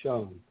to be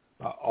shown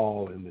by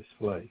all in this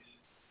place.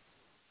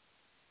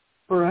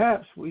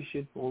 Perhaps we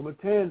should form a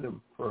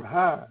tandem for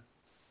hire,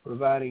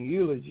 providing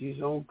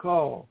eulogies on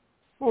call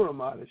for a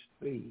modest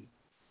fee.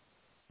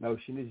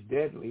 Notion is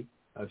deadly,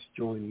 us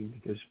joining to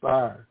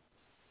conspire.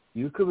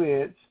 You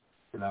commence,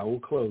 and I will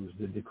close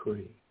the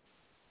decree.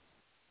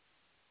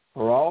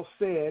 For all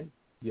said,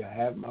 you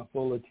have my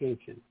full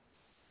attention.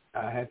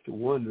 I have to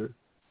wonder,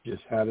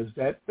 just how does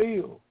that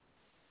feel?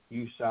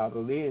 You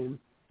sidled in,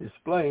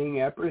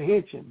 displaying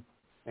apprehension,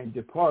 and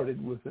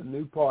departed with a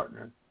new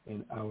partner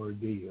in our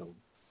deal.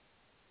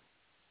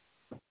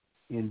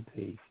 In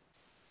peace.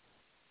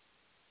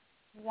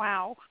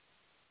 Wow.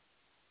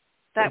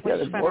 That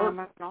was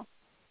phenomenal. Work?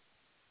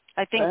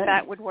 I think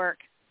that would work.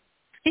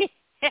 Yeah.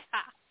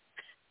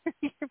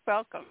 You're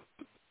welcome.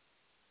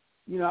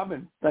 You know, I've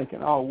been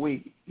thinking all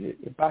week,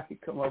 if I could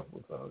come up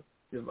with a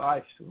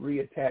device to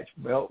reattach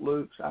belt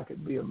loops, I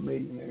could be a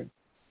millionaire.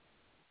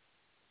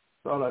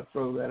 Thought I'd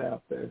throw that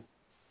out there.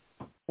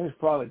 There's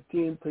probably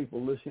 10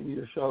 people listening to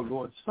your show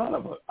going, son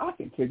of a, I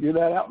can figure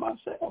that out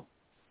myself.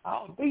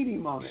 I'll beat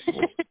him on it.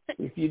 Well,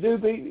 if you do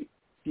beat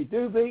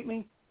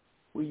me,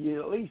 will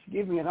you at least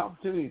give me an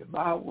opportunity to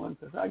buy one?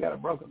 Because I got a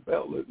broken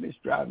belt loop and it's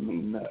driving me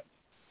nuts.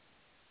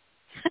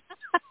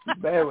 It's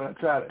bad when I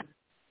try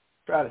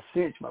to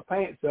cinch my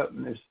pants up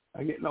and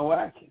I get no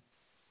action.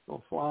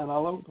 Go flying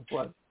all over the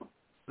place.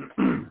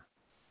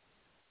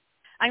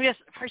 I'm just,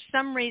 for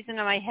some reason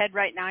in my head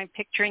right now, I'm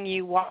picturing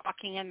you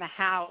walking in the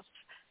house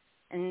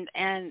and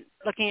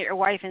looking at your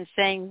wife and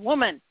saying,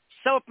 "Woman,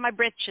 sew up my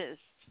britches."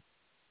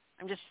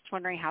 I'm just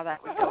wondering how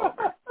that would go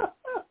over.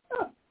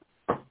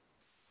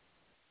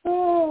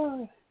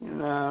 Oh,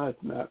 no,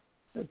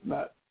 that's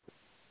not.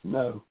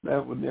 No,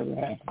 that would never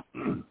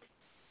happen.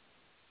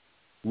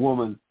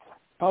 Woman,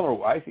 call her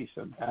wifey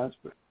sometimes,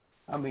 but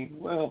I mean,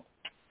 well.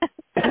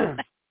 Hey,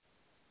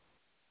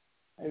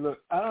 look,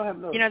 I don't have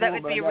no. You know, that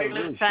would be a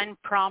really fun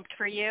prompt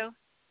for you.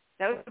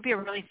 That would be a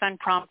really fun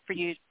prompt for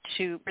you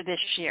for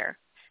this year,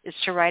 is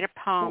to write a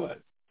poem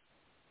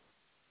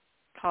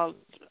called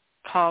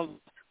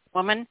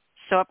 "Woman,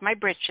 Sew Up My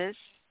Britches"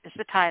 is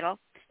the title,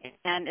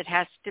 and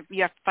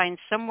you have to find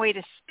some way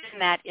to spin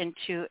that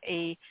into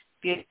a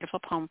beautiful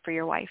poem for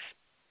your wife,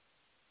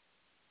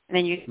 and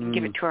then you can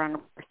give it to her on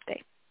her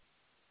birthday.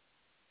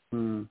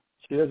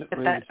 She doesn't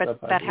read the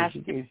stuff I that has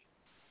to.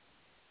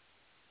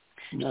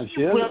 No,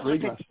 she doesn't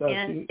read my stuff.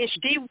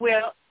 She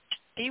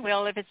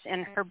will if it's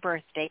in her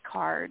birthday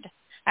card.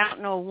 I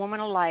don't know a woman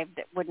alive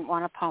that wouldn't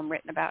want a poem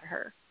written about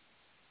her.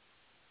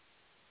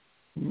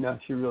 No,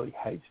 she really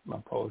hates my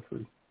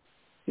poetry.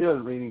 She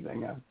doesn't read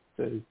anything I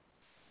do.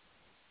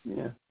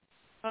 Yeah.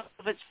 Well,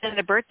 if it's in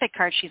the birthday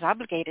card, she's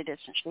obligated,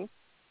 isn't she?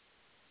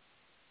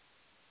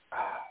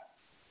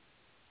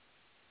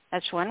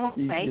 That's one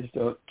way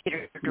to get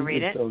her to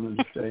read it. You don't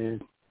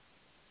understand.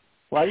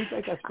 Why do you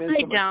think I spend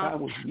so much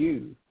time with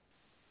you?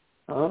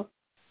 Huh?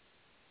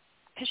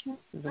 Because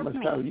so much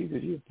time with you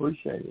because you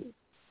appreciate it.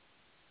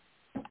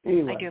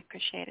 Anyway, I do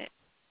appreciate it.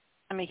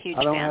 I'm a huge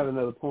fan. I don't have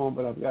another poem,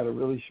 but I've got a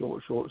really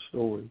short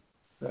story.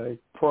 Okay?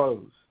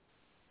 Prose.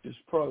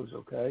 Just prose,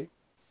 okay?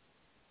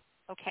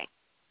 Okay.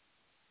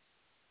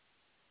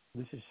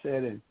 This is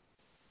set in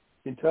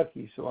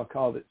Kentucky, so I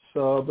called it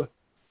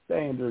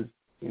Substandard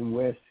in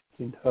West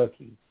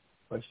Kentucky,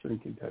 Western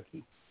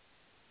Kentucky.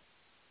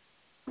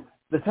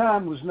 The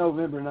time was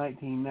November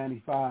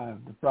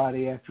 1995, the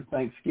Friday after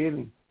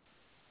Thanksgiving.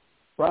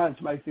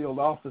 Brian's Mayfield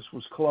office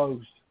was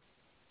closed.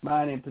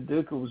 Mine in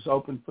Paducah was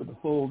open for the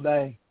full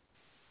day.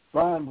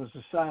 Brian was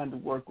assigned to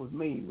work with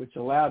me, which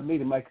allowed me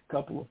to make a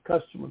couple of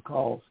customer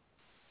calls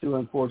to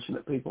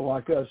unfortunate people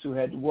like us who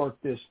had to work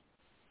this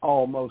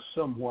almost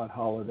somewhat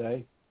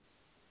holiday.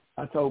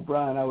 I told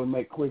Brian I would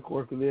make quick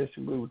work of this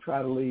and we would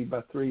try to leave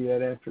by 3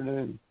 that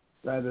afternoon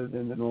rather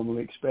than the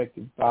normally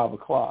expected 5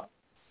 o'clock.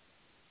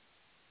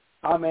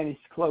 I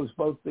managed to close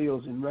both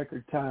deals in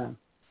record time.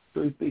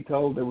 Truth be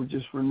told, they were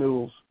just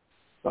renewals.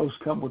 Those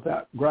come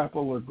without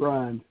grapple or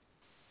grind.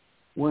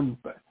 Once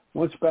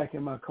back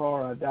in my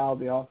car, I dialed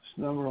the office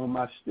number on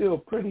my still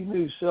pretty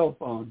new cell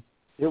phone.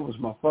 It was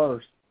my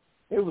first.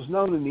 It was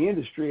known in the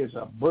industry as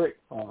a brick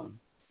phone.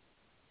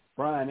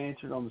 Brian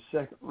answered on the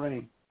second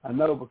ring. I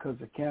know because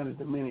I counted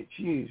the minutes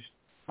used.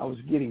 I was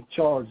getting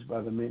charged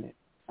by the minute.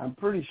 I'm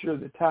pretty sure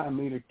the time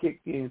meter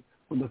kicked in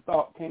when the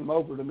thought came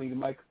over to me to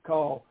make a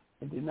call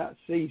and did not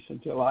cease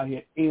until I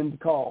hit end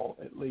call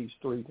at least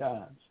 3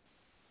 times.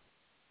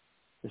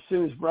 As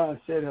soon as Brian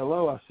said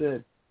hello, I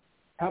said,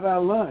 "How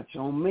about lunch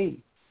on me?"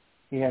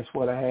 He asked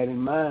what I had in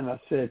mind. I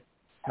said,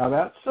 "How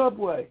about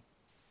Subway?"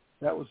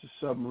 That was a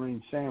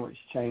submarine sandwich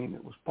chain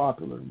that was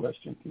popular in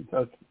Western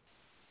Kentucky.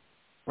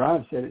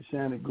 Brian said it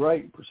sounded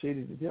great and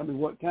proceeded to tell me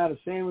what kind of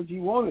sandwich he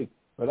wanted,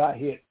 but I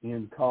hit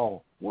end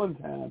call one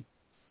time.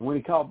 And when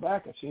he called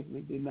back, I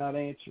simply did not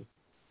answer.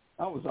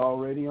 I was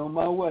already on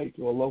my way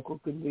to a local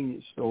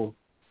convenience store.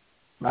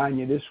 Mind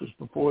you, this was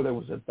before there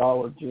was a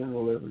Dollar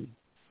General every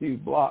few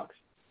blocks.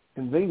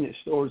 Convenience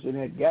stores that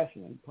had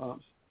gasoline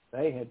pumps,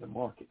 they had the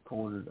market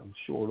cornered on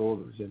short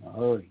orders in a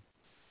hurry.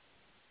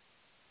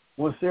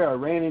 Once there, I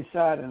ran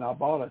inside and I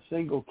bought a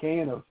single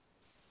can of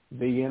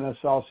Vienna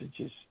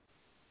sausages.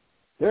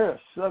 They're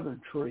a southern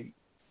treat.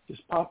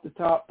 Just pop the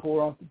top,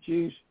 pour off the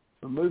juice,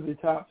 remove the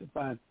top to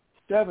find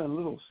 7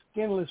 little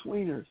skinless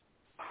wieners,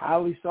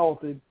 highly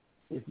salted,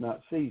 if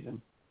not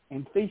seasoned,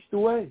 and feast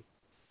away.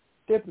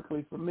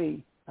 Typically for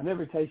me, I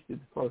never tasted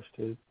the first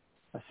 2.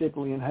 I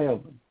simply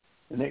inhaled them.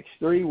 The next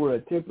 3 were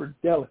a tempered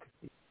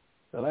delicacy.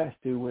 The last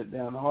 2 went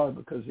down hard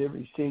because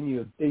every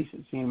sinew of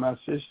decency in my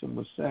system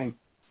was saying,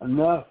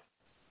 "Enough,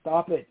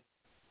 stop it."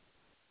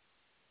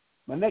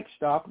 My next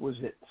stop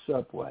was at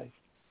Subway.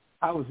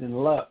 I was in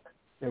luck.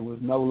 There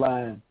was no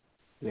line.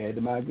 To add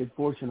to my good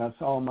fortune, I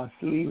saw on my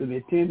sleeve of the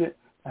attendant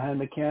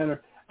behind the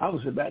counter, I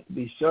was about to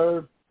be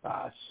served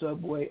by a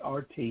Subway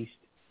artiste.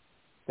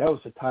 That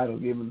was the title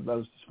given to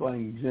those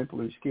displaying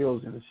exemplary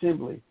skills in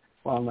assembly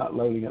while not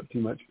loading up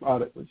too much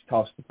product, which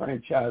cost the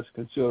franchise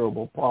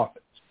considerable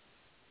profits.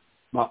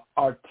 My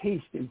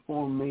artiste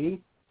informed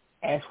me,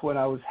 asked what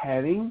I was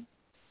having.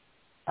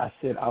 I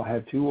said, "I'll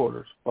have 2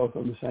 orders, both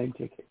on the same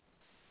ticket.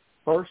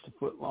 First, a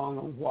foot long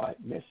on white."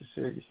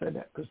 Necessary to say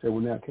that because they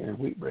were now carrying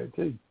wheat bread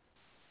too.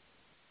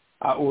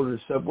 I ordered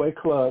a Subway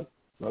Club,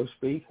 roast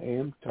beef,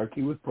 ham,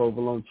 turkey with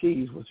provolone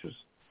cheese, which was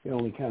the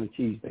only kind of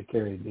cheese they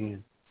carried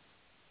then.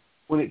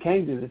 When it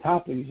came to the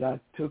toppings, I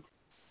took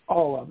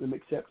all of them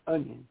except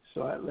onions,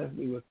 so that left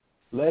me with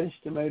lettuce,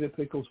 tomato,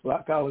 pickles,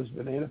 black olives,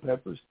 banana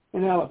peppers,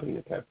 and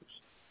jalapeno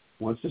peppers.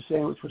 Once the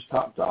sandwich was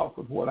topped off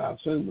with what I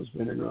assumed was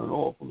vinegar and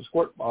oil from a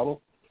squirt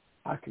bottle,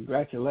 I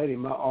congratulated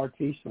my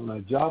artiste on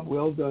a job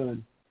well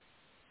done.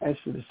 As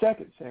for the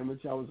second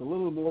sandwich, I was a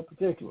little more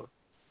particular.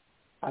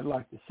 I'd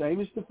like the same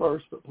as the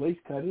first, but please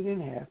cut it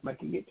in half,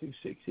 making it 2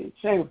 6-inch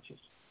sandwiches.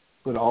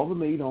 Put all the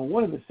meat on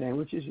one of the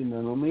sandwiches and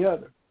none on the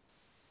other.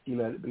 She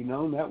let it be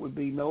known that would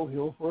be no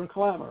hill for a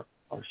climber,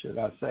 or should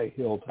I say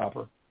hill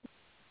topper.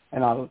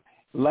 And I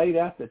laid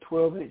out the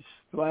 12-inch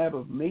slab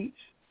of meats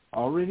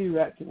already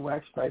wrapped in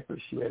wax paper.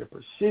 She made a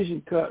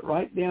precision cut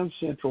right down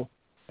central.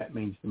 That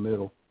means the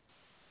middle.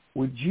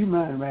 Would you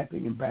mind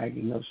wrapping and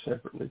bagging those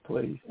separately,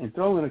 please? And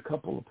throw in a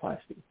couple of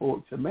plastic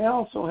forks. And may I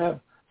also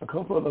have a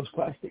couple of those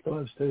plastic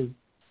gloves, too?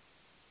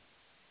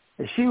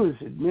 As she was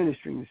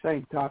administering the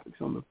same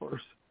topics on the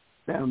first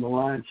down the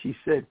line, she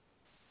said,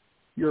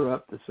 "You're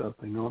up to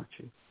something, aren't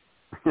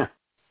you?"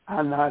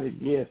 I nodded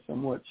yes,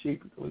 somewhat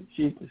sheepishly.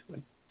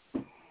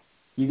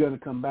 "You going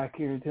to come back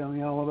here and tell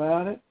me all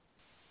about it?"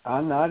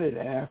 I nodded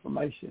an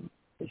affirmation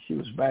as she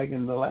was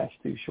bagging the last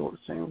 2 short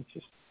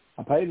sandwiches.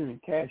 I paid her in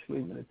cash,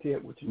 leaving a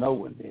tip, which no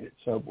one did at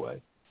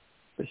Subway.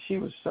 But she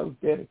was so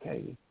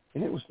dedicated,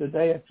 and it was the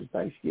day after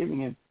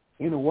Thanksgiving, and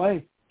in a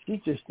way, she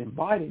just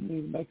invited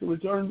me to make a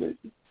return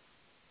visit.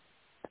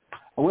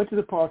 I went to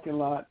the parking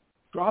lot,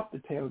 dropped the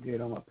tailgate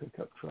on my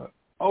pickup truck,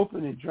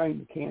 opened and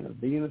drained the can of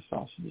Vienna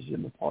sausages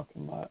in the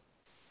parking lot,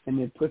 and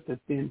then put the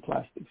thin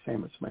plastic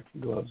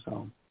sandwich-making gloves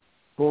on.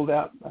 Pulled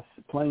out a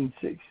plain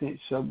 6-inch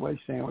Subway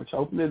sandwich,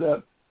 opened it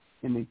up,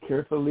 and then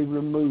carefully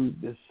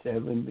removed the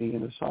 7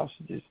 Vienna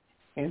sausages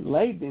and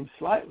laid them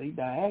slightly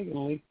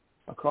diagonally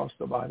across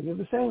the body of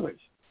the sandwich,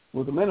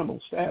 with a minimal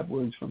stab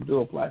wounds from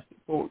dual plastic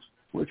forks,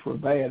 which were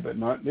bad, but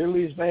not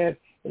nearly as bad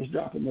as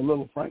dropping the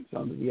little Franks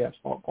onto the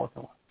asphalt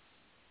parking lot.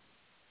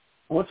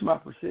 Once my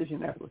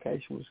precision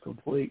application was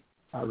complete,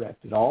 I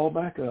wrapped it all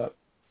back up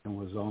and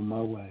was on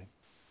my way.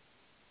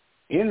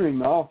 Entering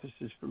my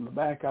offices from the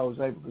back, I was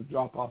able to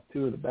drop off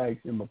 2 of the bags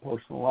in my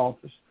personal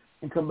office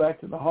and come back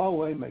to the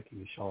hallway,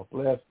 making a sharp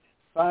left,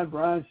 find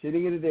Brian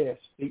sitting at a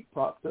desk, feet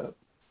propped up.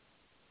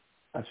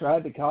 "I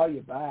tried to call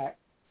you back."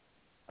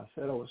 I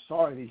said I was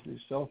sorry these new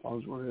cell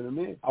phones weren't in a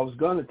minute. "I was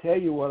going to tell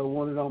you what I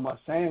wanted on my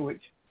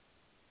sandwich."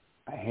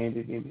 I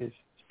handed him his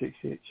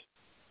 6-inch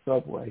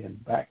Subway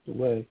and backed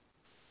away.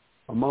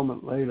 A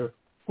moment later,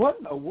 "What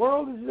in the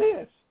world is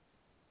this?"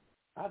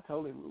 I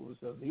told him it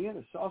was a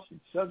Vienna sausage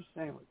sub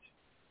sandwich.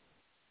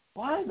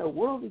 "Why in the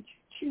world did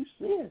you choose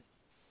this?"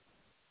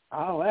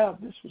 I allowed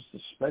this was the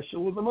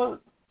special of the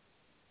month.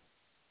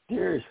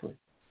 "Seriously,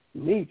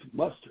 it needs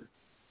mustard."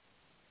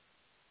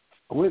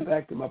 I went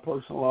back to my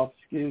personal office,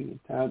 giving him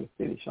time to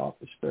finish off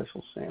the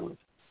special sandwich.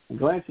 And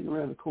glancing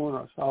around the corner,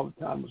 I saw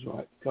the time was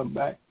right to come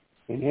back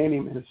and hand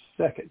him his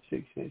second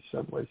 6-inch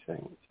Subway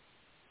sandwich.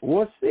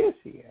 "What's this?"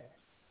 he asked.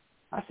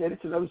 I said,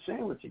 "It's another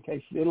sandwich in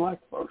case you didn't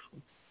like the first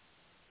one."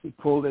 He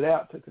pulled it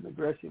out, took an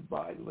aggressive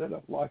bite, and lit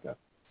up like a,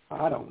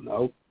 I don't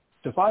know.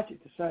 Suffice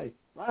it to say,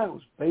 Ryan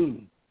was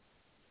beaming.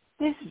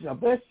 this is the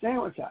best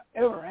sandwich I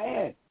ever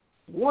had.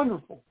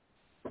 Wonderful.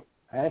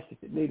 I asked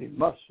if it needed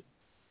mustard.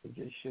 He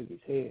just shook his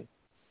head.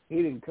 He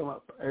didn't come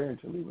up for air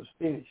until he was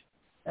finished.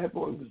 That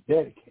boy was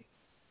dedicated.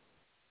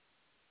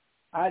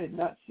 I did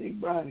not see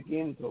Brian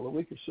again until a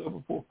week or so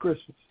before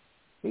Christmas.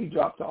 He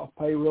dropped off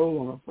payroll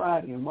on a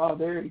Friday, and while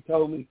there, he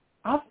told me,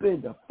 I've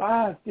been to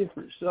 5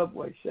 different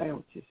Subway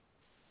sandwiches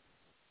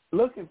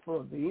looking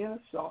for a Vienna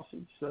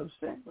sausage sub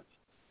sandwich,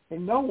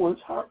 and no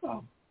one's heard of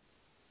them.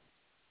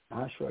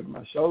 I shrugged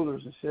my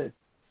shoulders and said,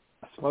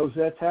 I suppose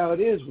that's how it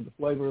is with the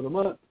flavor of the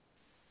month.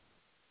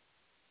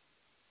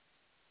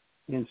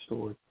 End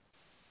story.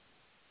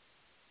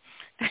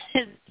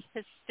 It's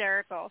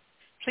hysterical.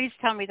 Please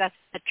tell me that's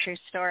a true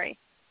story.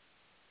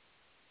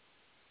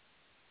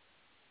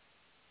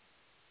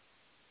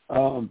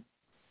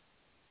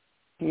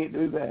 Can't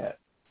do that.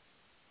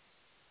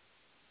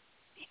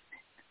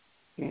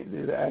 Can't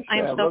do that.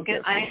 Actually, I'm so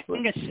good. I'm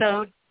gonna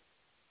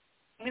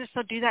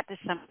so do that to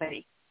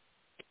somebody.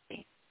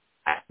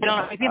 I don't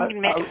know. Maybe I'm gonna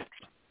make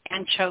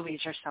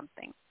anchovies or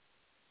something.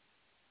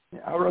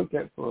 Yeah, I wrote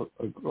that for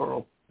a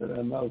girl that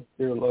I know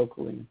here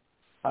locally.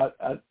 I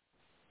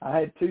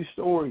had 2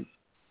 stories,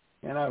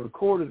 and I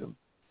recorded them,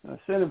 and I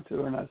sent them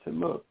to her, and I said,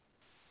 look,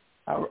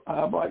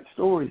 I write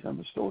stories.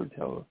 I'm a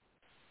storyteller.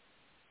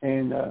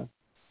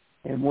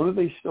 And one of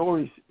these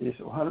stories is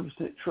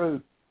 100%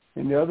 true,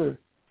 and the other,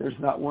 there's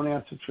not 1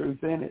 ounce of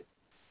truth in it.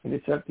 And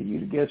it's up to you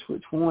to guess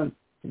which one.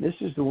 And this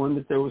is the one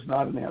that there was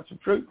not an ounce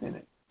of truth in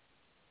it.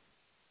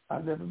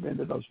 I've never been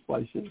to those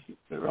places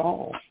at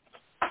all.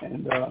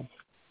 And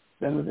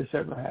none of this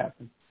ever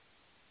happened.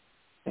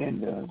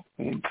 And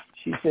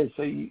she said,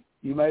 so you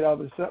made all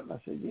this up? And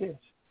I said, yes.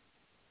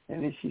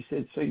 And then she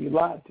said, so you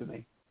lied to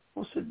me.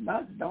 Well, I said,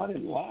 no, I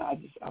didn't lie.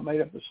 I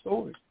made up a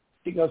story.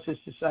 She goes, it's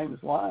the same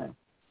as lying.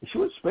 And she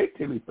wouldn't speak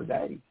to me for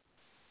days.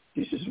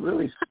 She just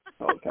really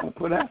kind of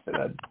put out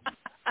that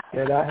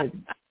I had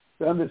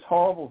done this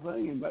horrible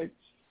thing. And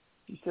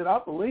she said, I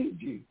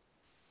believed you.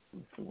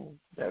 And so, well,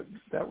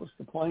 that was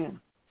the plan.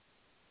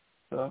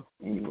 So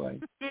anyway.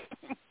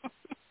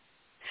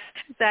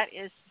 That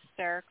is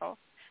hysterical.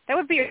 That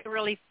would be a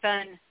really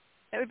fun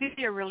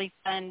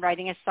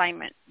writing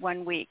assignment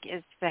one week,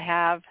 is to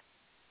have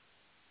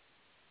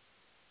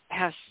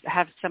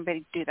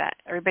somebody do that.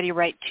 Everybody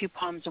write 2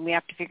 poems, and we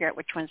have to figure out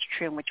which one's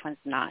true and which one's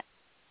not.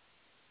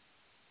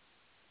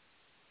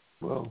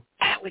 Well,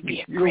 that would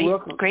be a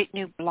great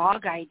new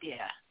blog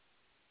idea.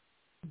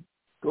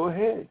 Go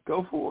ahead,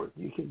 go for it.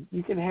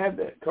 You can have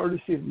that,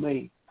 courtesy of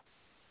me.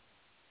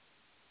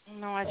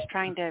 No, I was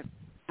trying to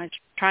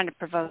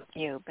provoke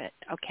you, but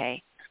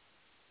okay.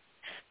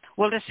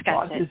 We'll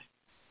discuss it.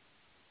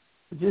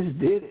 I just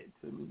did it.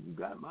 I mean, you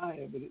got my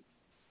evidence.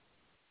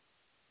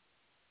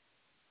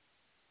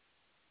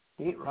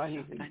 Can't write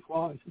anything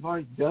twice. I've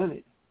already done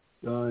it.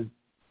 Done.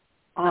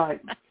 All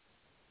right.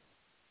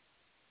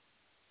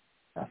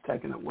 I've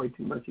taken up way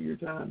too much of your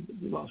time.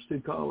 You lost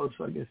 2 callers,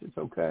 so I guess it's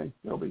okay.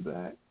 They'll be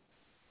back.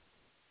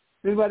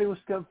 If anybody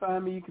wants to come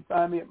find me, you can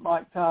find me at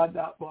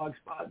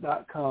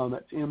miketodd.blogspot.com.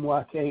 That's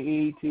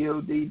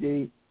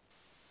MYKETODD.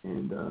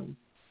 And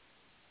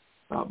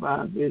stop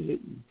by and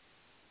visit. And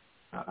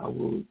I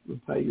will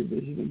repay your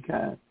visit in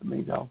kind. It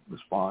means I'll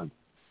respond.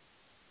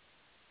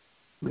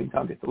 It means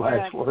I'll get the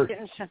last word.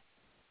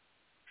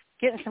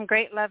 Getting some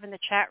great love in the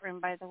chat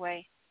room, by the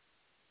way.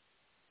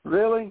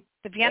 Really?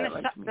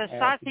 The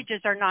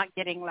sausages are not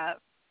getting love.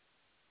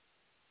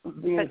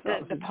 But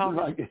the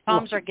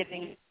poems are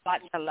getting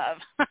lots of love.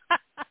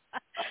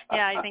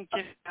 Yeah, I think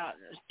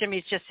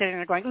Jimmy's just sitting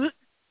there going, his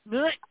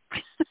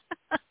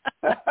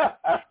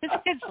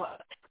kids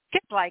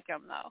like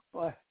him, though.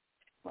 Well,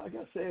 like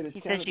I said,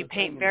 he says you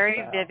paint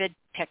very vivid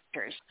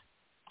pictures.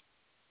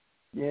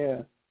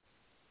 Yeah.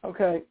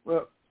 Okay,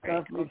 well,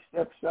 time for me to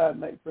step aside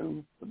and make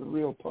room for the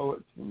real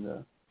poets,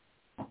 and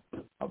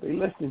I'll be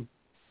listening.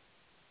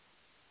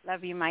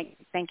 Love you, Mike.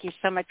 Thank you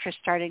so much for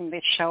starting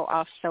this show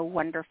off so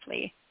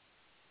wonderfully.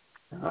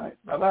 All right.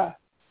 Bye-bye.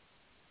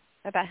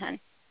 Bye-bye, hon.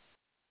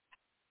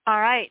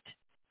 All right.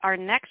 Our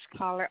next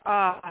caller,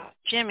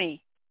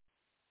 Jimmy.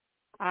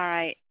 All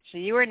right. So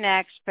you were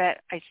next,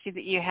 but I see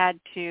that you had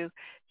to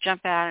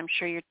jump out. I'm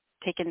sure you're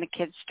taking the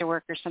kids to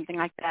work or something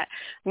like that.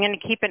 I'm going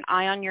to keep an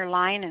eye on your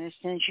line, and as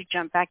soon as you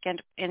jump back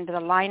into the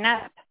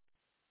lineup,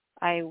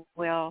 I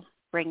will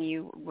bring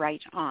you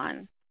right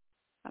on.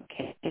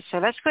 Okay, so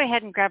let's go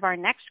ahead and grab our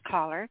next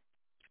caller,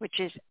 which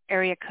is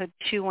area code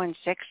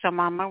 216. So,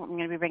 Mama, I'm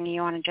going to be bringing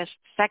you on in just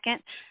a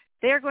second.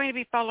 They're going to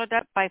be followed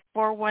up by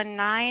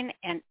 419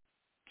 and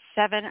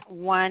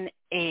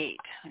 718.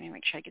 Let me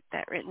make sure I get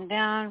that written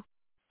down.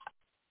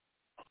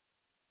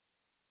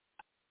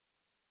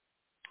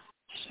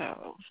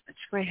 So let's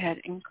go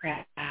ahead and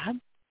grab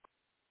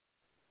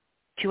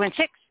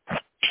 216.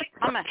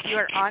 Mama, you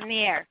are on the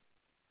air.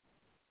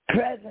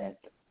 Present.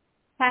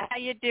 How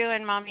you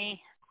doing,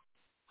 Mommy?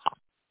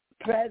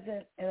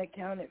 Present and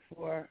accounted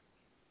for.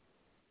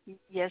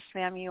 Yes,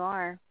 ma'am, you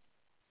are.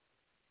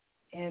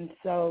 And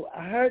so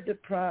I heard the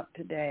prompt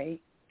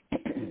today.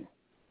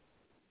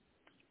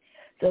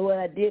 So what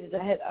I did is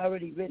I had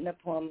already written a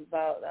poem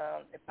about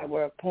if I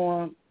were a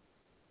poem.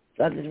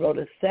 So I just wrote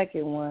a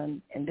second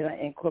one, and then I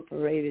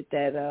incorporated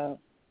that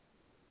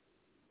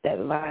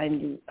line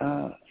you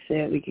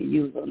said we could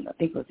use on, I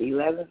think it was the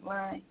 11th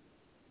line,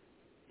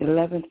 the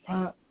 11th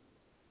prompt.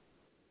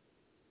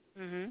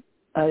 Mm-hmm.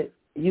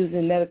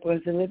 Using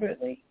metaphors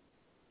deliberately.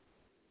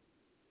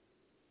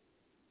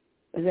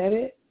 Is that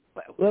it?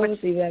 What was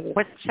the 11th?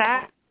 What's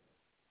that?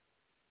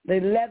 The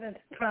 11th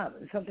prompt,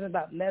 something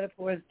about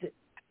metaphors.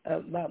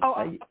 Let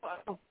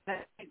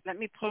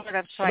me pull it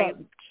up so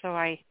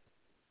I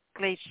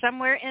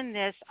somewhere in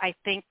this, I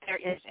think there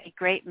is a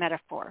great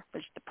metaphor,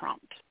 was the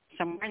prompt.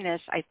 Somewhere in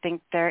this, I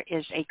think there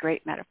is a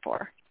great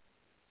metaphor.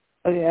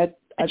 Okay,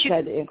 I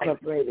tried to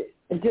incorporate it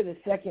into the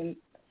second,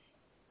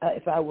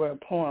 if I were a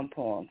poem.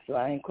 So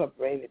I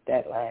incorporated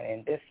that line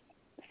in this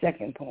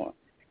second poem.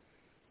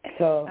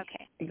 So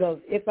It goes,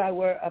 if I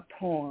were a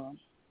poem,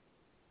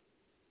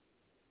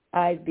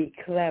 I'd be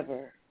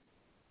clever,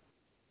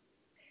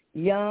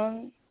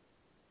 young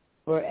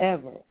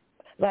forever.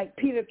 Like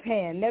Peter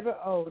Pan, never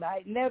old,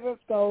 I'd never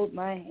fold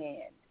my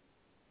hand.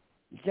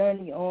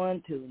 Journey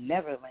on to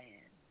Neverland.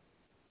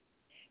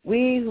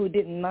 We who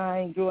didn't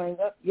mind growing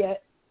up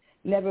yet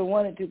never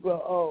wanted to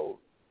grow old.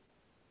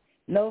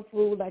 No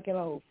fool like an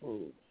old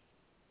fool.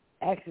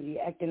 Actually,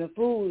 acting a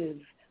fool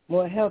is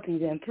more healthy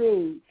than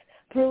prudes.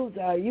 Prudes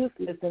are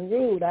useless and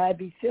rude. I'd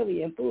be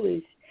silly and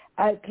foolish.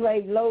 I'd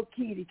play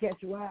low-key to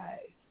catch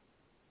wives.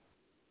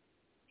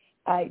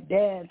 I'd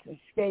dance and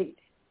skate,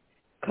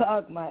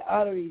 clog my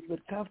arteries with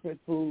the comfort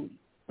food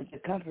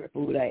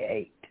I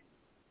ate.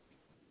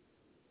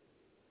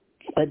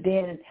 But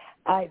then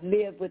I'd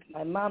live with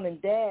my mom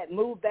and dad,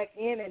 move back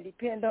in and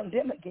depend on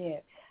them again.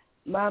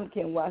 Mom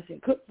can wash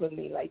and cook for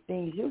me like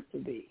things used to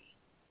be.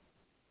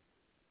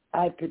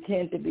 I'd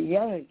pretend to be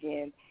young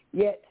again,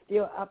 yet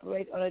still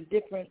operate on a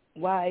different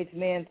wise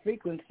man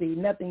frequency.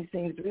 Nothing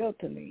seems real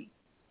to me.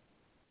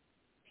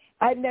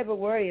 I'd never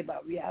worry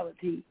about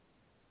reality.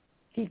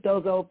 Keep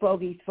those old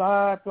fogies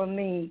far from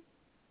me.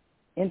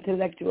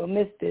 Intellectual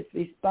misfits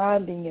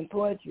responding in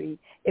poetry.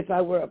 If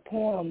I were a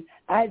poem,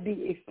 I'd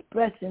be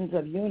expressions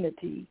of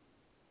unity,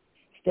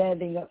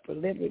 standing up for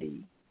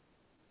liberty.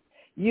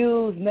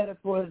 Use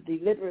metaphors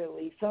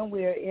deliberately.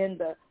 Somewhere in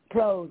the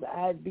prose,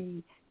 I'd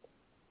be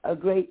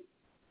great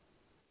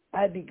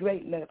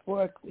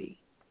metaphorically,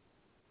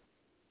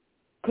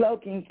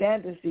 cloaking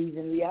fantasies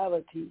in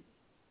reality.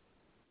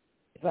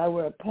 If I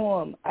were a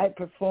poem, I'd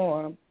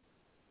perform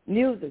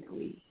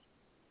musically,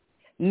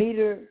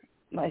 meter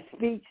my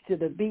speech to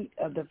the beat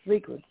of the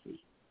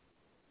frequency.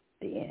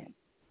 The end.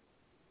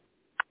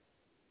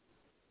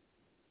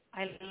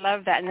 I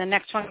love that. And the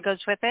next one goes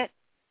with it?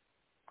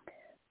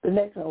 The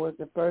next one was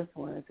the first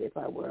one, is if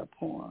I were a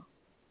poem.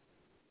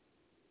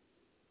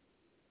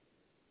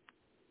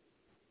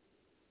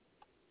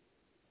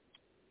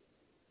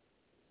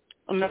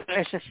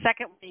 There's a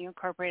second one you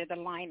incorporated the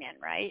line in,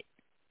 right?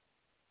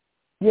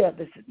 Yeah,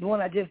 the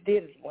one I just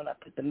did is when I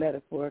put the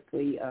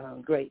metaphorically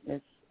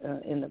greatness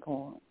in the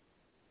poem.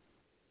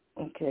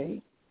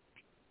 Okay.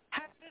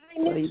 How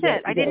did I miss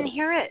it? I didn't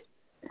hear it.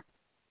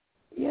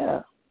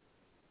 Yeah.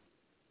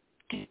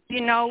 Do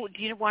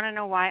you want to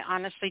know why?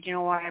 Honestly, do you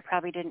know why I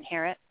probably didn't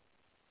hear it?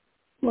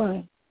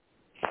 Why?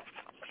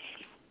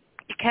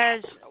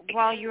 Because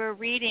while you were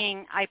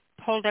reading, I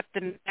pulled up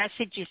the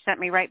message you sent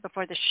me right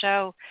before the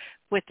show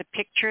with the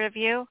picture of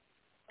you.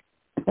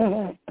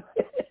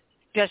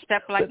 Dressed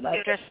up like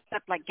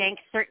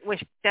gangster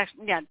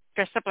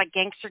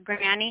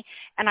granny,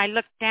 and I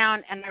looked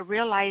down and I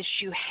realized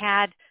you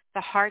had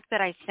the heart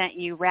that I sent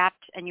you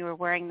wrapped, and you were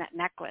wearing that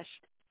necklace.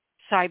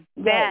 So I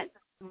bet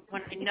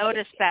when I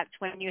noticed that's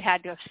when you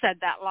had to have said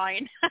that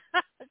line.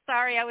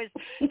 Sorry, I was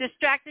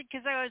distracted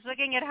because I was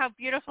looking at how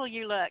beautiful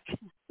you look.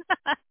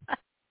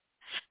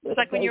 It's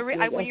like when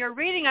you're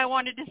reading, I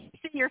wanted to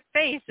see your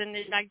face, and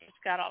then I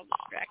just got all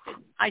distracted.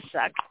 I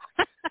suck.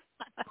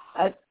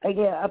 I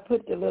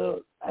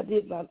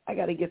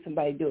got to get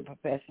somebody to do it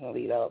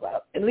professionally, though.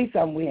 At least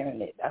I'm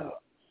wearing it. I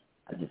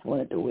just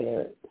wanted to wear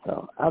it,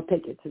 so I'll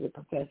take it to the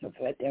professional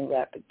so I can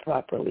wrap it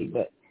properly.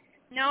 But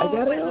no,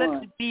 it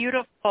looks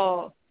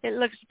beautiful. It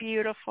looks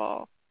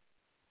beautiful.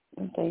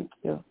 Thank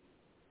you.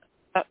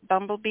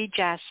 Bumblebee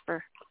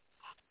Jasper.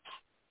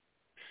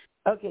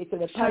 Okay, so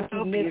the part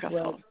you missed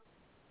was...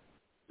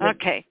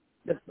 Okay,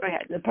 go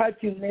ahead. The part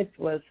you missed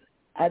was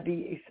I'd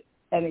be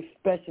an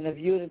expression of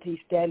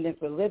unity, standing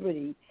for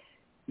liberty.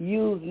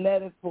 Use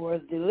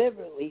metaphors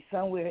deliberately.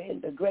 Somewhere in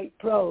the great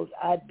prose,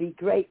 I'd be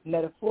great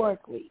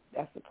metaphorically.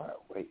 That's the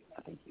part where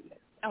I think you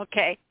missed.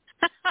 Okay.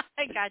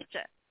 I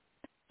gotcha.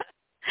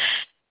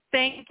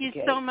 Thank you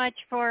so much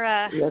for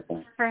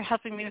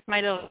helping me with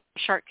my little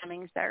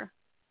shortcomings there.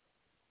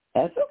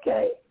 That's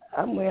okay.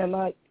 I'm wearing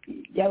my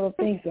yellow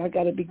thing, so I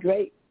got to be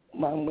great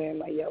while I'm wearing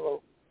my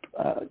yellow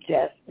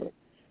jasper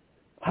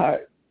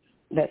heart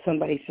that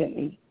somebody sent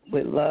me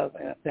with love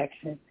and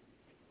affection.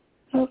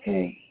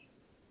 Okay.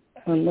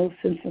 No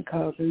sense in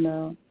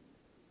causing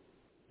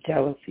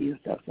jealousy and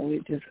stuff, so we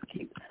just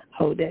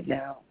hold that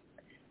down.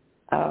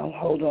 I'll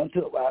hold on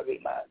to it while I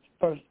read my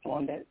first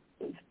poem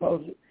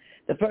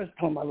the first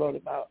poem I wrote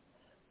about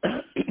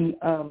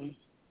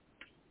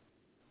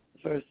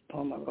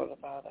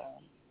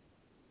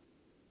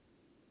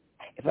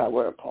if I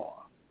were a poem.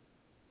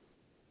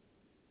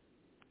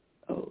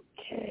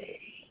 Okay.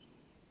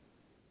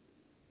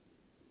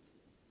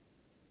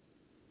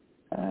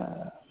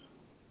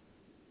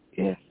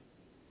 Yes.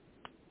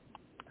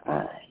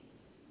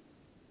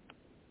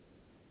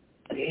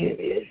 Here it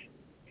is.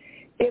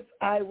 If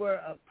I were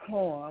a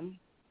poem,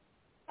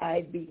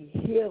 I'd be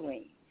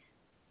healing.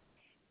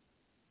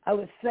 I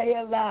would say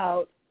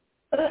aloud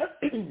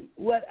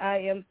what I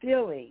am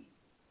feeling.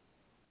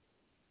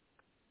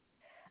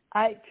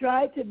 I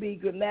try to be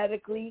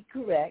grammatically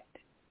correct,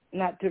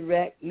 not to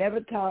wreck, never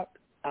talk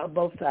out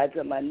both sides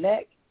of my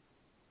neck.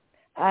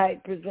 I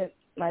present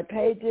my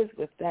pages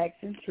with facts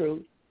and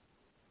truth.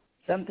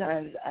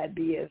 Sometimes I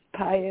be as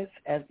pious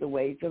as the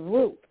ways of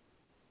Ruth.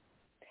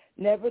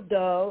 Never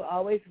dull,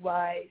 always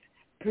wise,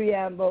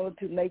 preamble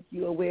to make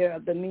you aware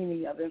of the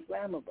meaning of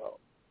inflammable.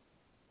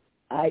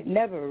 I'd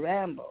never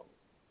ramble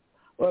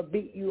or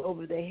beat you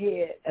over the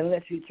head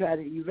unless you try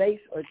to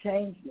erase or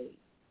change me,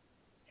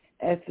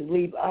 as to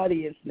leave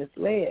audience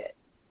misled.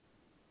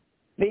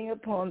 Being a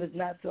poem is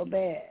not so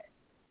bad,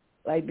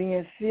 like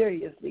being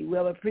seriously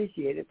well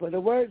appreciated for the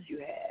words you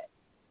had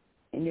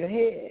in your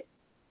head,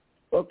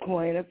 or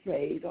coin a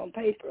phrase on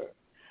paper,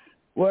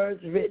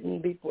 words written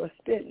before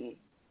spitting,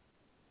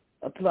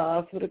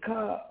 applause for the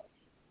cause.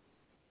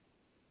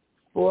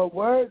 For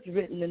words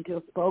written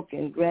until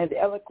spoken, grant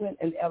eloquent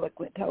and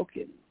eloquent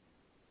tokens,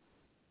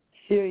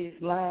 serious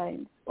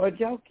lines or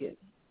joking,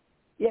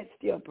 yet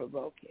still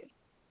provoking,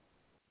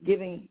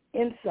 giving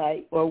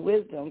insight or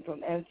wisdom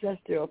from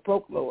ancestral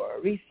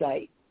folklore,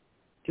 recite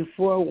to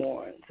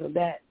forewarn, so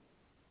that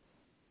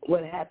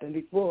what happened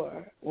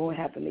before won't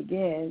happen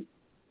again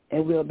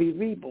and will be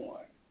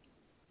reborn.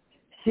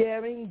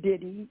 Sharing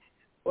ditties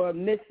or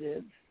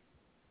missives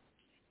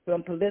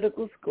from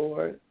political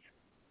scores.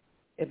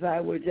 If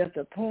I were just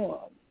a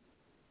poem,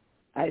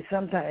 I'd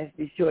sometimes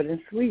be short and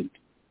sweet.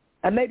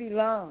 I may be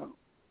long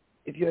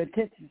if your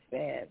attention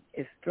span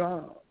is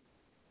strong.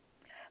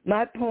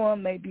 My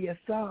poem may be a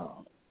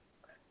song,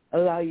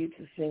 allow you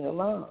to sing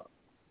along.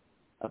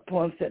 A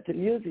poem set to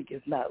music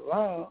is not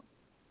wrong.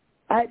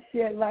 I'd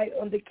shed light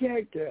on the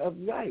character of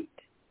right.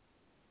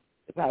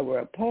 If I were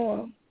a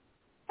poem,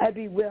 I'd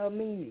be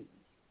well-meaning.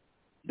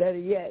 Better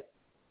yet,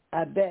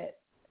 I bet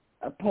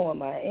a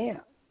poem I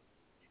am,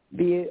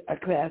 be it a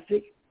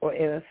classic or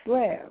in a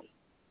slam.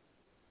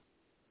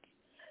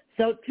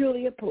 So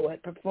truly a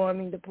poet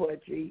performing the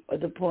poetry or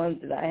the poems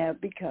that I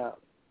have become.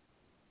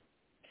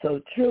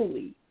 So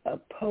truly a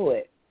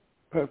poet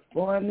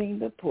performing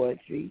the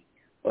poetry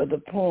or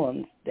the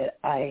poems that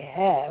I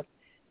have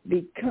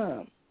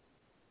become.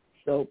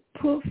 So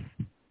poof,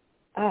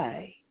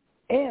 I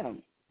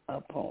am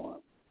a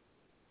poem.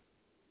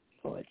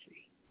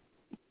 Poetry.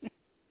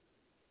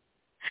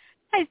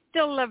 I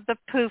still love the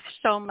poof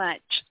so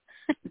much.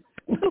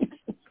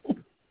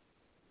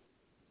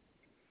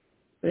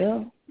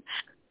 Well,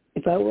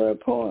 if I were a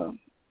poem,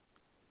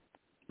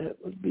 that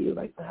would be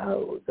like how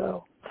it would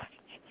go.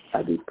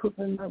 I'd be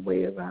poofing my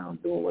way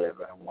around doing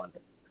whatever I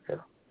wanted. So.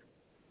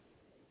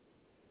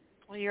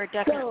 Well, you're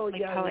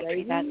definitely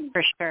poetry, that's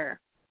for sure.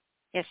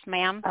 Yes,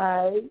 ma'am.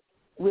 I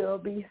will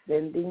be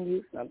sending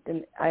you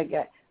something. I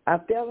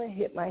fell and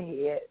hit my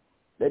head.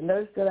 The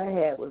nurse that I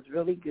had was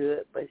really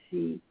good, but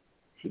she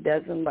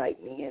doesn't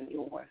like me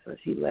anymore, so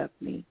she left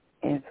me.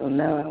 And so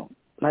now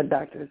my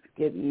doctor's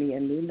giving me a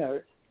new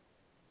nurse.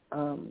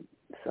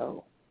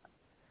 So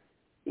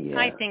yeah.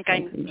 I think I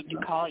need to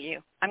call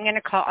you. I'm going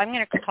to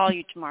call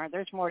you tomorrow.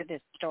 There's more to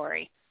this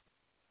story.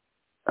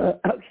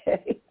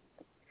 Okay.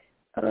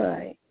 All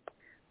right.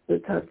 We'll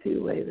talk to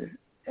you later.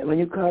 And when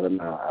you call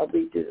tomorrow, I'll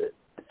read you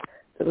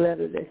the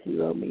letter that she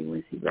wrote me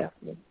when she left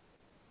me.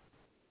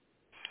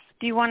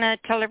 Do you want to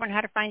tell everyone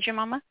how to find you,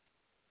 Mama?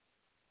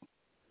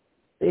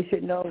 They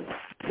should know.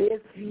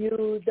 If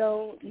you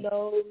don't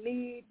know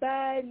me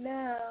by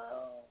now.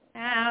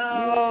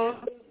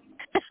 Ow.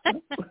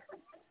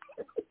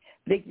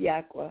 Vicky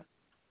Aqua.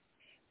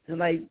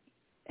 Somebody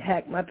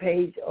hacked my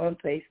page on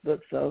Facebook,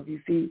 so if you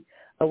see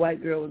a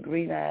white girl with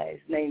green eyes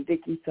named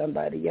Vicky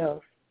somebody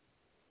else,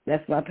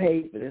 that's my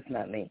page, but it's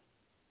not me.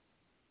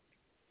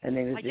 Her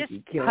name is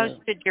Vicky Killer. I just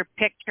posted your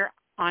picture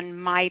on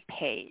my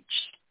page,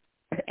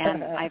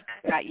 and I've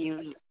got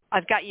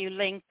you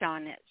linked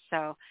on it.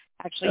 So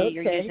actually, okay.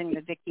 You're using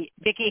the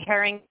Vicky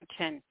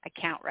Harrington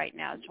account right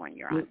now. Is one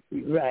you're on.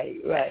 Right.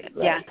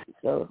 Yeah.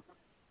 So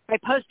I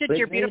posted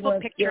your beautiful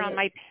picture on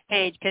my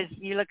page because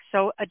you look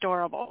so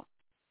adorable.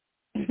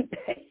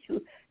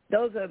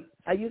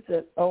 I used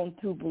to own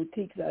 2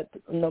 boutiques.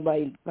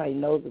 Nobody probably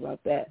knows about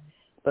that.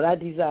 But I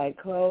design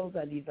clothes,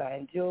 I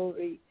design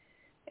jewelry,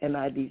 and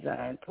I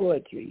design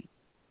poetry,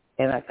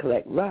 and I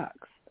collect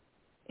rocks.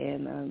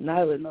 And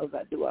Nyla knows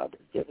I do all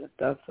this different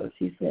stuff, so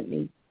she sent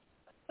me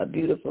a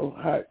beautiful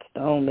heart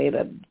stone made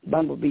of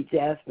bumblebee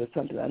jasper,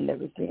 something I've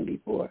never seen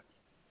before.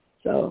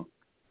 So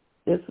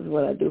this is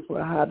what I do for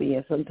a hobby,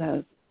 and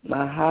sometimes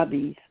my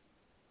hobbies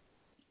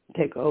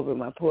take over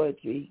my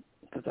poetry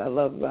because I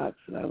love rocks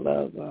and I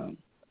love,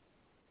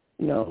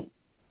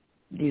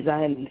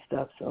 designing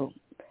stuff. So,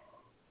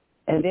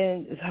 and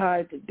then it's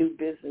hard to do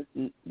business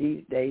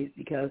these days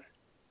because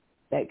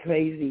that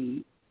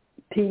crazy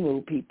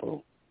Temu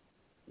people,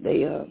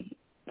 they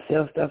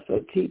sell stuff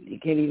so cheap you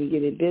can't even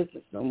get in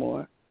business no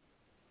more.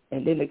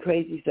 And then the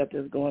crazy stuff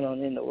that's going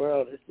on in the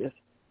world is just,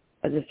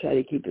 I just try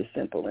to keep it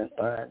simple and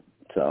fun.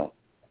 So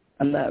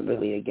I'm not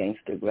really a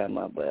gangster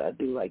grandma, but I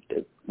do like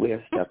to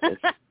wear stuff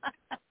that's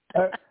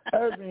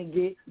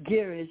urban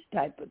gearish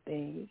type of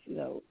things,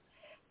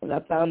 When I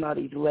found all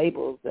these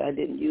labels that I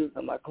didn't use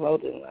on my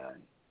clothing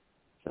line.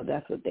 So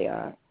that's what they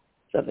are.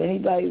 So if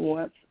anybody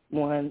wants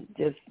one,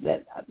 just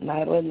let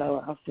Nyla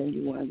know. I'll send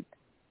you one,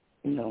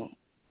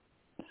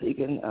 so you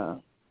can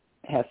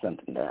have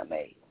something that I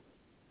made.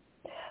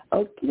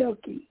 Okie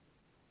dokie.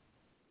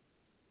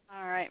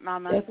 All right,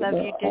 Mama. Love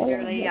you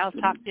dearly. I'll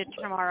talk to you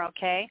tomorrow,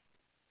 okay?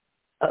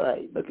 All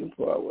right. Looking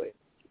forward.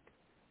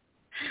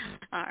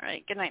 All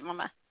right. Good night,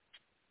 Mama.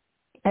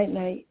 Night,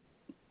 night.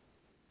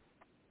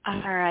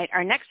 All right.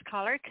 Our next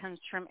caller comes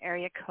from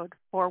area code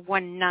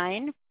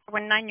 419.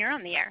 419, you're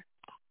on the air.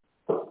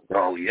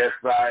 Oh, yes,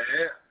 I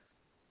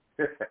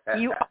am.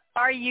 You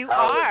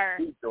are.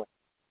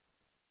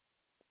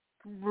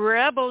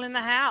 Rebel in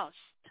the house.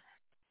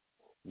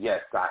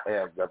 Yes, I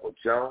am, Rebel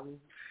Jones.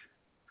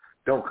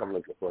 Don't come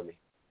looking for me.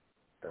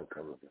 Don't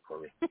come looking for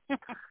me.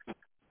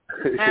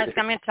 I'm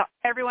going to tell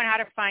everyone how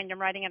to find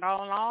him, writing it all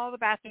on all the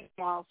bathroom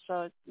walls.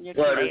 So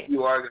but if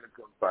you are going to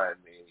come find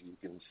me, you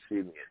can see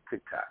me at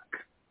TikTok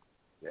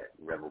at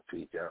Rebel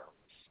P. Jones.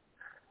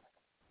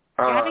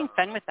 You're having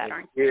fun with that,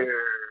 aren't you? Here,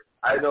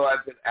 I know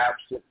I've been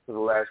absent for the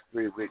last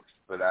 3 weeks,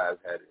 but I've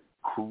had a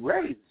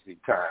crazy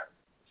time.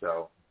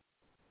 So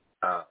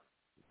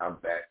I'm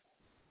back.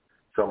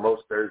 So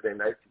most Thursday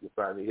nights you can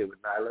find me here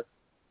with Nyla.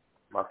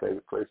 My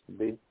favorite place to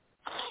be.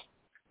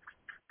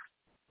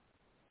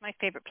 My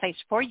favorite place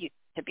for you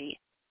to be.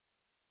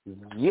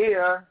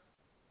 Yeah.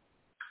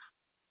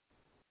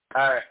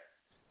 All right.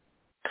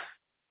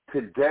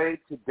 Today,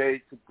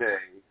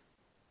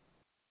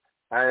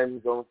 I am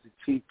going to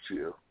teach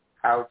you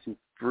how to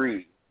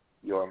free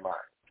your mind.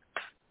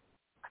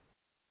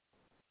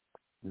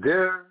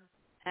 There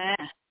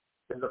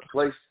is a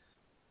place.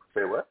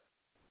 Say what?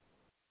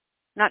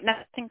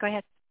 Nothing. Go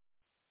ahead.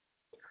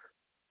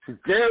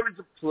 There is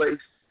a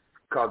place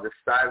called the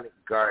Silent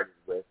Garden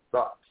where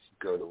thoughts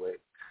go to waste.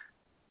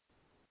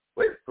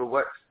 Wait for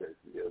what, says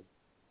you?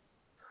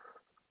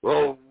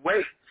 Well,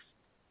 wait.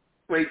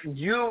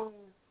 You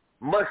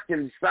must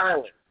in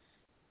silence.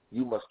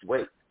 You must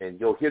wait, and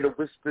you'll hear the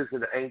whispers of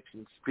the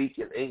ancients speak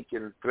in ink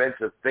and threads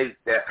of fate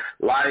that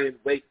lie in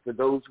wait for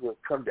those who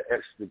have come to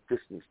extra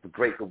distance to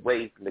break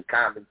away from the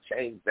common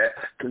chains that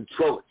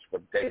control us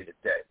from day to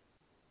day.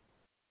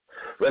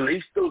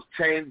 Release those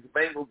chains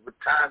mangled with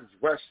time's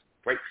rush,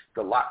 breaks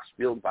the locks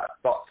filled by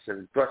thoughts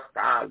and thrust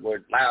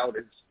onward loud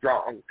and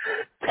strong.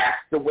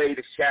 Cast away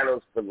the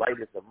shadows, for light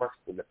is a must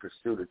in the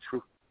pursuit of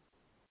truth.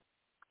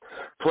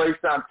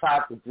 Placed on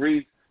top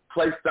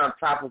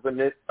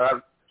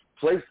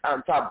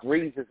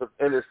breezes of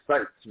inner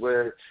sights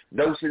where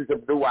notions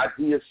of new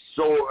ideas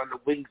soar on the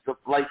wings of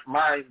light,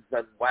 minds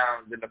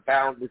unwound in a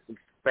boundless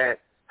expanse,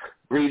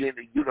 breeding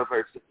the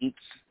universe of each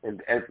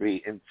and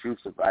every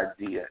intrusive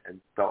idea and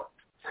thought.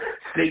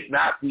 Seek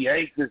not the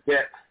anchors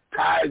that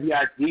tie the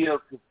idea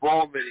of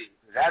conformity.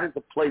 That is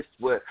a place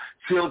where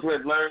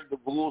children learn the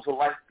rules of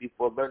life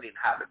before learning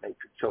how to make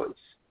a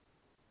choice.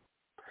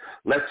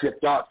 Let your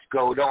thoughts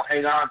go. Don't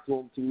hang on to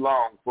them too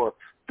long, for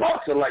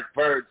thoughts are like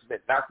birds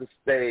meant not to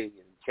stay in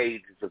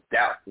cages of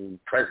doubt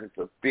and presence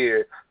of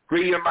fear.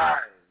 Free your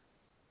mind,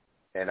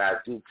 and I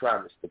do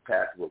promise the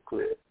path will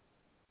clear.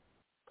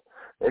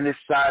 In this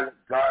silent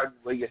garden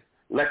where you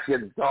let your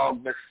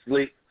dogma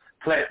sleep,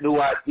 plant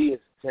new ideas,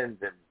 tend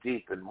them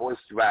deep, and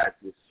moisturize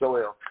your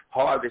soil.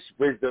 Harvest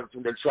wisdom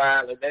from the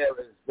trial and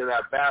errors that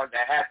are bound to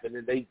happen,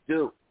 and they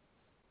do,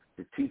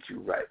 to teach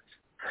you right.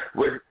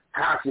 When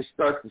conscious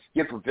starts to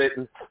skip a bit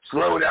and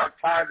slow down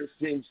time, it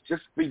seems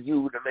just for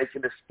you to make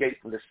an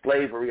escape from the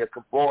slavery of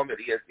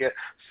conformity as your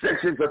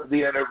sections of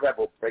the inner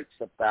rebel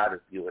breaks up out of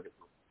you, and it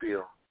will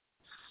feel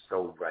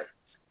so right.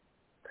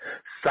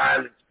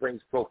 Silence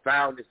brings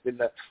profoundness in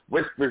the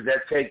whispers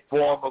that take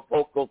form of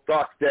vocal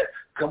thoughts that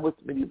come with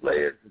many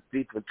layers of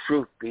deeper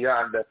truth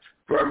beyond the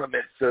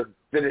firmaments of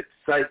finite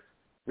sight.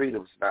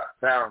 Freedom's not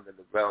found in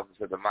the realms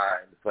of the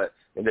mind, but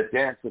in the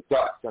dance of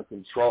thoughts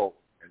uncontrolled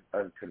and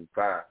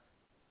unconfined.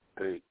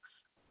 Thanks.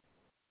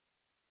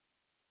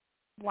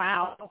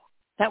 Wow.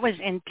 That was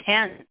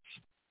intense.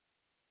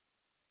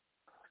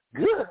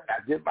 Good.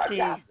 I did my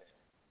job.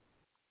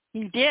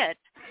 You did.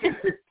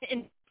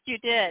 You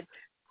did.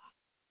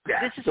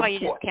 That's this is why you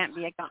just can't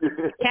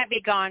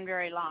be gone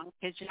very long,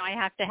 because I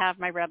have to have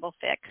my rebel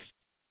fix.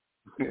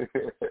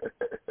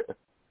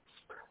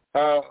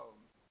 I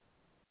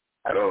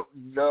don't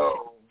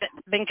know.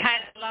 Been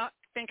kind of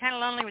been kind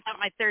of lonely without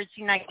my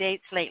Thursday night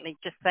dates lately,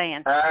 just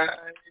saying. I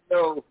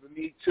know,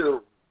 me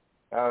too.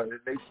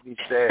 It makes me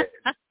sad.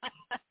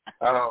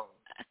 I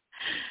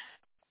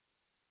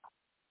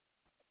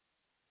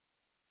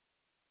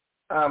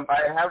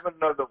have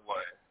another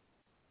one.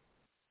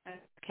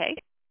 Okay.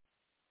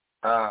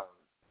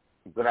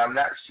 But I'm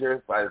not sure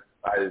if I've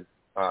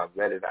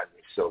read it on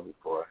your show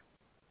before.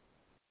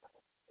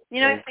 You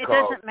know, it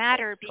doesn't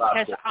matter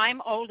because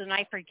I'm old and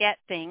I forget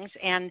things,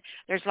 and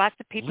there's lots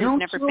of people who've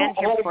never been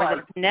here before that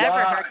have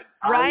never heard.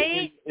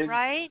 Right,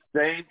 right.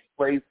 Same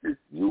places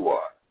you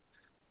are.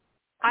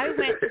 I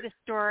went to the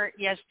store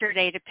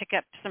yesterday to pick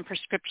up some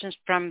prescriptions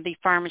from the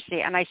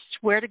pharmacy, and I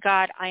swear to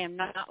God, I am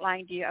not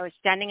lying to you. I was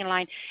standing in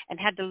line and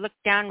had to look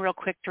down real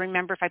quick to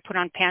remember if I put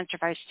on pants or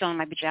if I was still in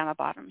my pajama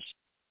bottoms.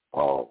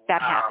 Oh,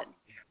 that happened.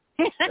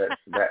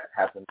 that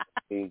happened to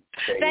me.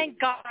 Thank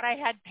God I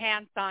had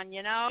pants on,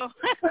 you know.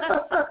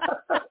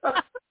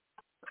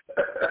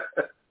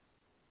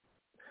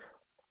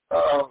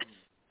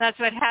 That's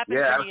what happens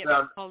when you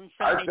get pulled in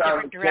so many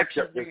different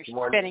directions and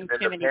you're spinning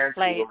too many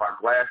plates. With my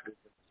glasses and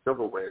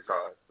silverwares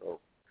on, so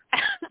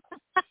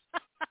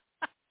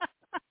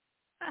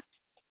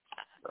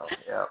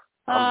yeah,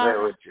 I'm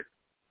there with you.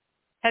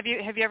 Have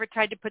you ever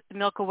tried to put the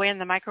milk away in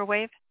the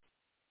microwave?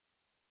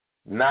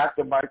 Not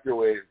the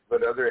microwave,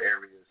 but other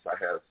areas I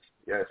have.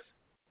 Yes,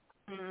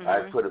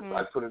 I put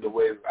it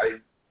away. I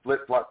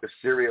flip-flopped the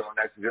cereal and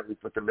accidentally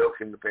put the milk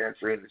in the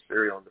pantry and the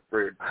cereal in the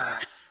fridge.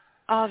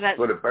 Oh, that's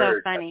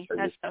so funny.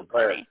 That's so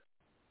funny.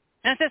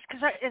 And it's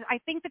because I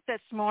think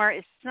that's more.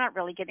 It's not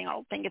really getting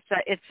old thing.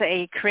 It's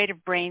a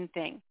creative brain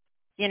thing.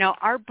 You know,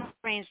 our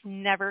brains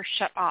never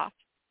shut off.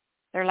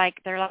 They're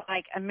like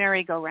a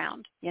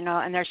merry-go-round, you know,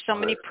 and there's so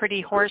many pretty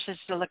horses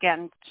to look at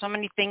and so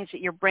many things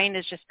that your brain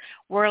is just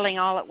whirling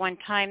all at one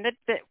time that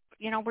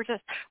you know, we're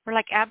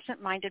like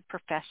absent-minded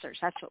professors.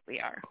 That's what we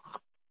are.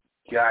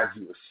 God,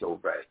 you were so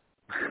right.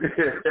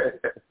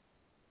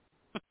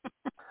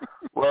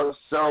 Well,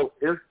 so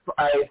if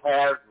I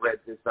have read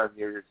this on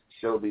your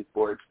show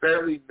before, it's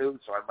fairly new,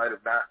 so I might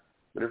have not,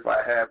 but if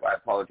I have, I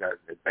apologize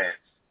in advance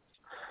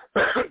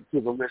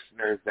to the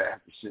listeners that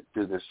have to sit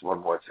through this one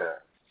more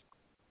time.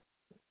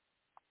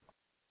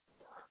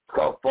 It's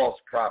called False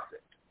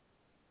Prophet.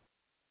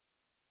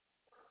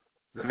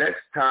 The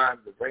next time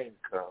the rain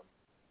comes,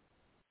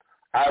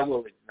 I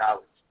will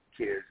acknowledge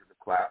the cares of the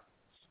clouds.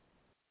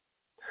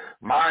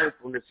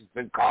 Mindfulness has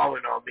been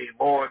calling on me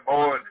more and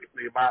more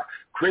lately. My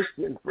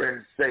Christian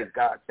friends say,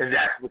 God, and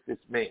that's what this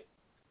means.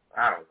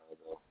 I don't know,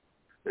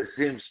 though. It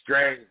seems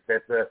strange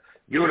that the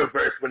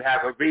universe would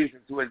have a reason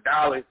to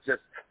acknowledge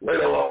just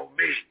little old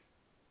me.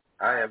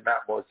 I am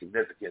not more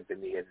significant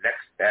than the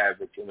next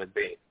average human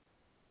being.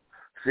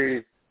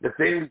 See, the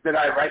things that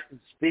I write and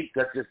speak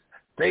are just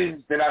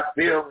things that I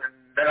feel and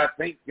that I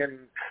think, and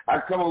I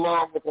come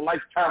along with a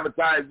lifetime of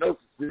diagnosis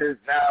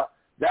now.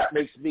 That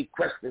makes me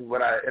question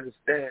what I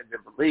understand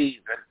and believe,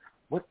 and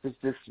what does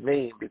this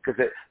mean? Because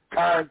at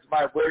times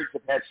my words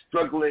have had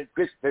struggling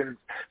Christians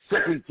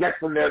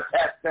second-guessing their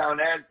passed-down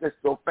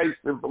ancestral faith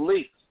and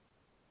beliefs.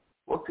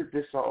 What could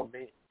this all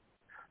mean?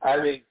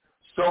 I mean,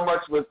 so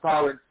much we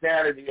call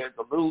insanity and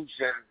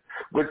delusion,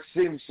 which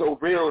seems so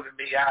real to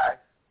me. I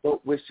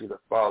don't wish you to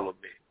follow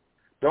me.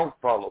 Don't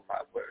follow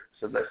my words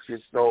unless your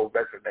soul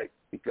resonates,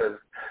 because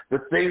the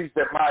things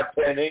that my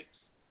pen inks,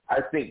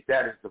 I think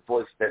that is the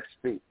voice that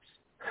speaks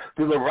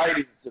through the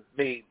writings of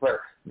me. But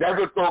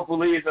never go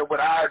believe in what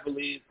I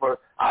believe, for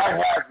I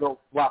have no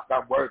flock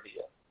I'm worthy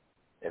of.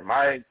 And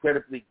my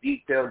incredibly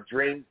detailed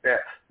dreams that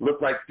look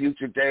like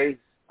future days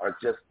are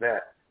just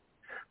that.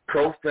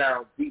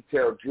 Profound,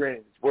 detailed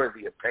dreams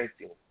worthy of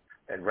painting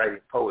and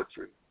writing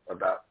poetry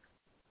about.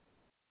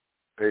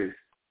 Peace.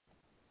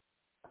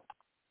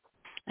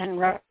 And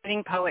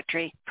writing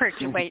poetry.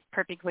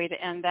 Perfect way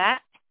to end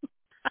that.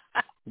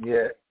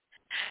 Yeah.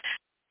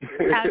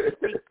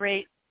 Absolutely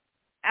great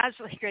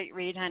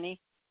read, honey.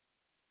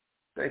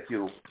 Thank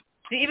you.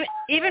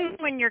 Even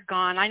when you're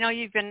gone, I know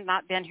you've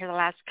not been here the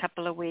last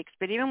couple of weeks,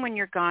 but even when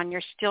you're gone,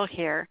 you're still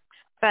here.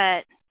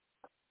 But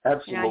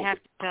absolutely, you know, I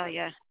have to tell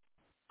you,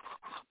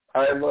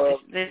 I love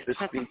the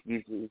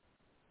SpeakEasy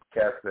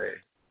Cafe.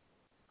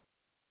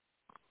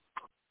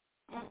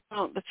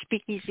 Oh, the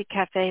SpeakEasy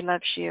Cafe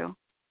loves you.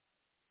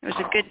 It was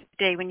a good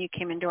day when you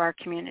came into our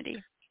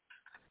community.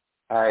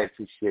 I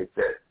appreciate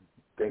that.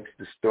 Thanks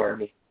to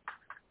Stormy.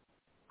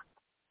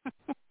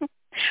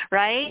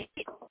 Right?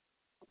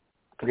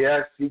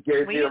 Yeah, she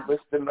gave me a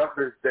list of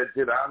numbers that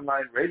did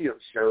online radio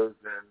shows,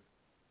 and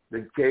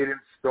the Cadence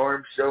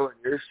Storm show and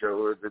your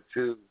show are the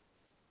two.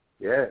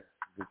 Yeah.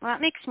 Well,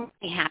 it makes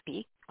me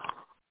happy.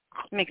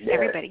 It makes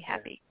everybody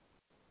happy.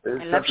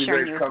 There's I love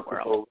sharing you with the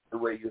comfortable world. The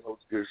way you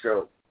host your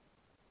show.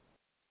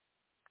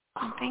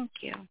 Oh, thank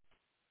you.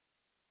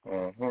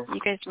 Mm-hmm. You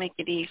guys make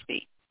it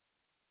easy.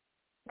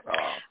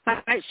 All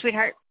right,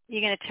 sweetheart,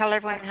 you going to tell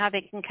everyone how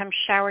they can come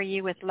shower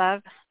you with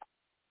love?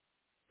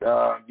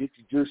 You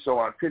can do so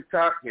on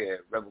TikTok,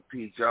 Rebel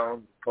P.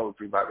 Jones,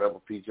 poetry by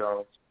Rebel P.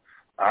 Jones.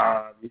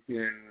 You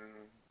can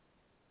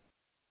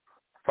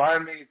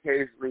Find me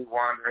occasionally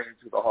wandering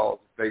through the halls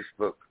of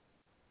Facebook.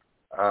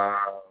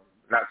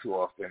 Not too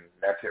often.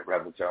 That's at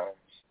Rebel Jones.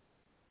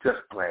 Just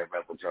playing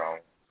Rebel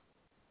Jones.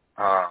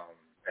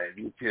 And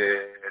you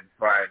can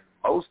find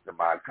most of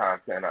my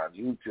content on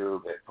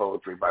YouTube at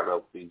Poetry by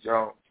Rebel B.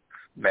 Jones,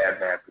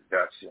 Madman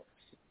Productions.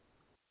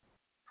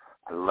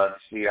 I'd love to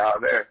see y'all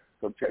there.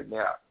 So check me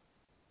out.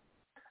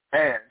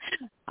 And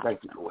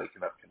thank you for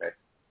waking up today.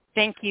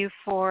 Thank you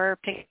for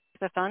picking up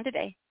the phone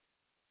today.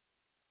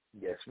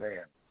 Yes,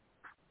 ma'am.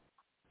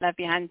 Love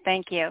you, hon.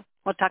 Thank you.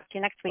 We'll talk to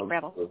you next week,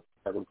 Rebel.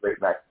 Have a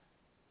great night.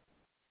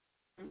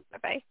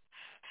 Bye-bye.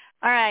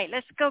 All right,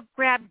 let's go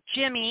grab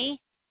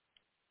Jimmy.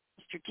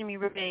 Mr. Jimmy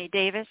Ray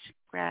Davis.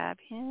 Grab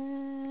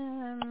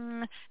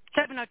him.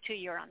 702,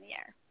 you're on the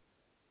air.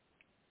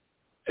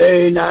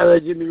 Hey,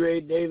 Nyla, Jimmy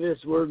Ray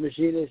Davis, word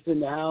machinist in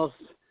the house.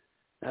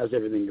 How's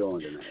everything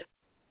going tonight?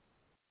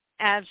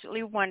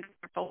 Absolutely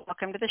wonderful.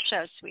 Welcome to the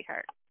show,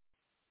 sweetheart.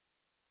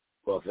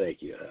 Well,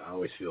 thank you. I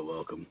always feel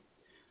welcome.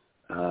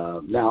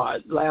 Now,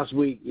 last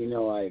week, you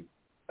know, I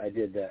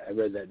did that. I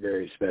read that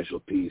very special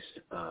piece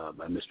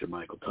by Mr.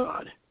 Michael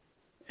Todd,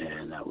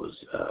 and that was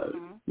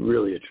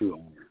really a true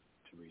honor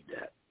to read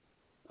that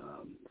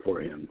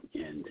for him,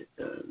 and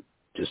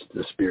just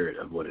the spirit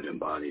of what it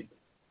embodied.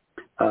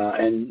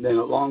 And then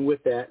along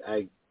with that,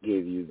 I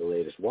gave you the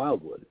latest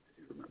Wildwood, if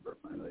you remember.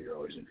 I know you're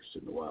always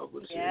interested in the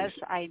Wildwood series. Yes,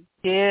 I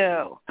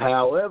do.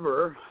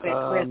 However,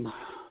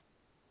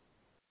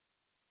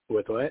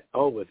 with what?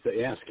 Oh, with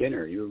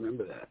Skinner. You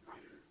remember that.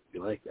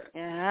 You like that.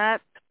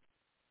 Yep.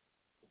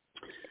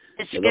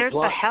 It scares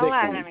the hell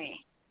out of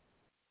me.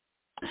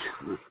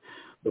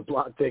 The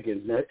plot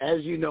thickens. Now,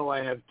 as you know,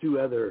 I have two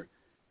other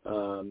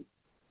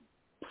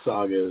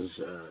sagas,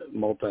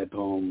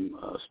 multi-poem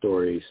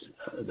stories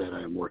that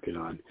I'm working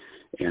on,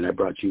 and I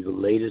brought you the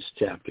latest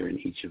chapter in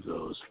each of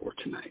those for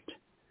tonight.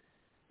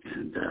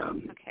 And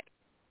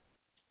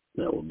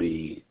that will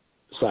be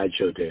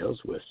Sideshow Tales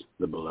with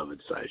the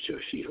beloved Sideshow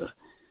Sheila,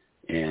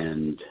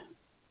 and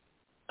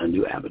a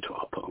new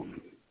Abattoir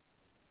poem.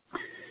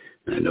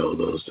 And I know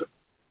those are,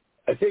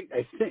 I think,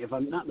 if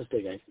I'm not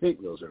mistaken, I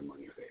think those are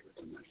among your favorites.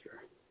 I'm not sure.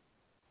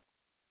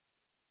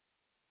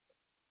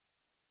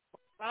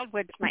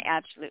 Wildwood's my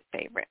absolute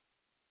favorite.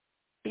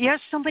 But you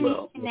have so many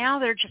now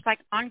that are just like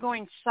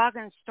ongoing saga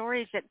and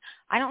stories that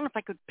I don't know if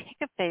I could pick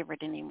a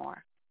favorite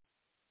anymore.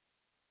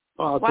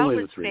 Well, it's Wildwood's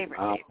only the three.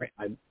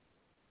 Favorite.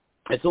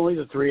 It's only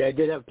the three. I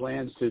did have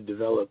plans to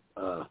develop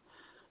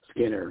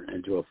Skinner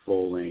into a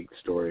full-length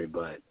story,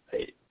 but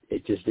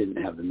it just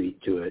didn't have the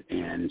meat to it,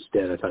 and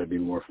instead I thought it'd be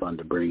more fun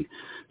to bring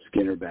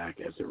Skinner back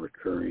as a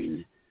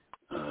recurring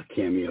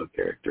cameo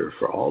character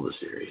for all the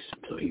series,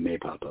 so he may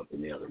pop up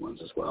in the other ones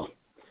as well.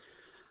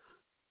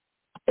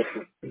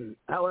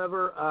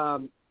 However,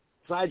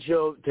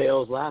 Sideshow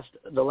Tales,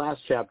 the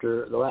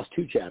last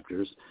two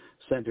chapters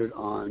centered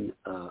on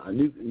a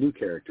new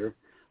character,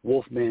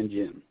 Wolfman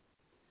Jim,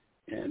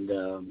 and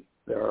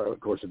there are, of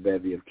course, a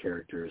bevy of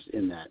characters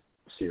in that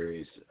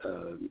series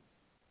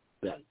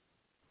that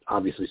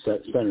obviously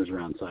centers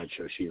around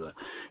Sideshow Sheila.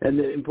 And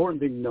the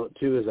important thing to note,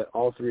 too, is that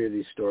all three of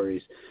these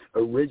stories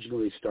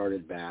originally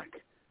started back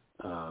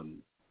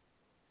in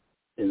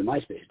the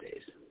MySpace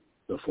days,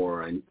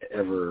 before I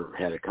ever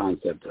had a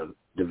concept of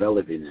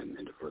developing them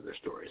into further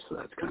stories. So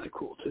that's kind of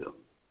cool, too.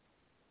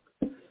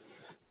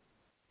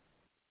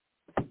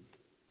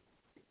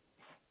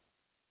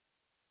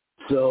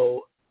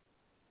 So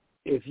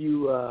if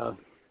you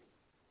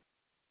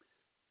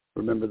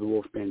remember the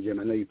Wolfman Jim,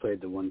 I know you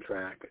played the one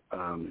track.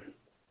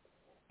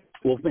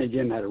 Wolfman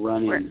Jim had a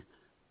run-in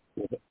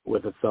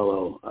with a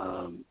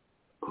fellow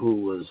who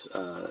was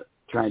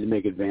trying to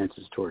make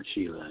advances towards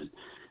Sheila, and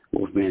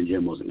Wolfman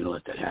Jim wasn't going to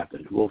let that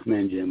happen.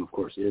 Wolfman Jim, of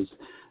course, is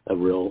a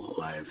real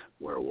live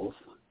werewolf,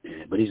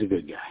 but he's a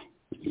good guy.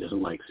 He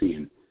doesn't like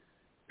seeing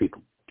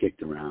people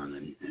kicked around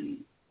and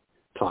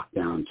talked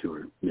down to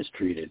or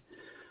mistreated.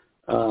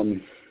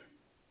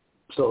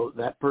 So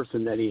that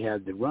person that he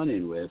had the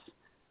run-in with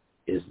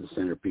is the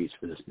centerpiece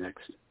for this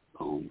next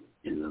poem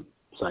in the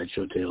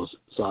Sideshow Tales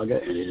saga,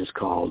 and it is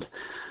called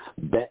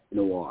Bête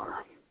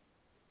Noire.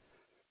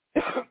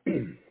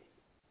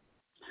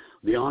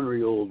 The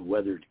ornery old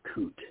weathered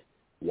coot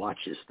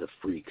watches the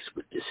freaks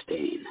with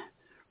disdain,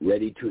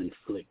 ready to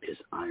inflict his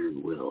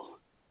iron will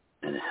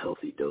and a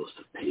healthy dose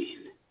of pain.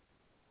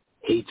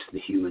 Hates the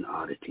human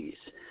oddities,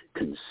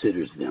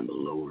 considers them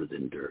lower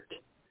than dirt,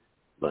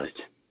 but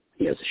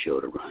he has a show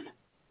to run,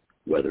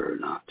 whether or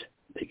not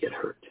they get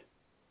hurt.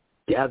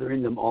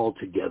 Gathering them all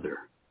together,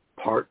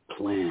 part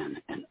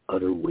plan and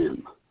utter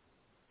whim,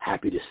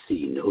 happy to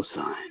see no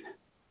sign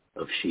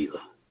of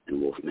Sheila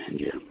and Wolfman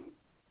Jim.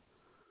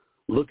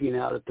 Looking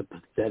out at the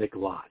pathetic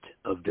lot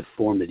of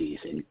deformities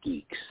and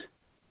geeks,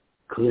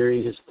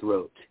 clearing his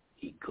throat,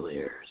 he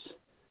glares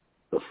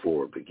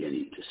before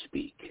beginning to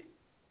speak.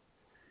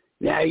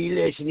 Now you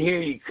listen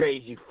here, you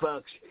crazy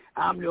fucks.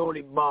 I'm the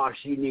only boss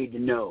you need to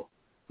know.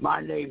 My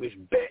name is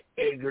Bête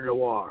Edgar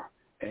Noir,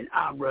 and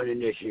I'm running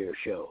this here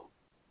show.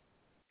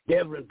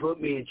 Devlin put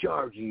me in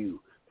charge of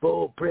you,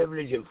 full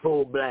privilege and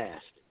full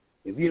blast.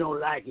 If you don't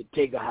like it,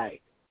 take a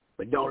hike,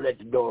 but don't let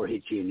the door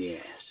hit you in the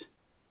ass.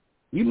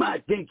 You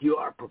might think you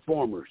are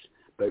performers,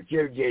 but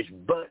you're just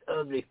butt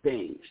ugly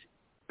things.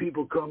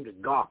 People come to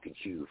gawk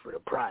at you for the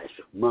price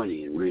of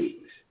money and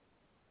rings.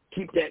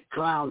 Keep that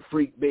clown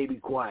freak baby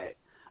quiet.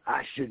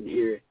 I shouldn't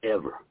hear it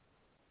ever.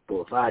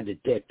 For if I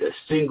detect a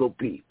single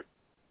peep,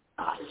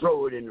 I'll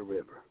throw it in the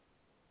river.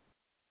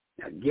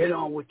 Now get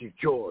on with your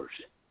chores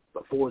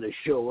before the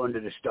show under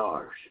the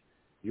stars.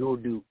 You'll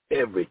do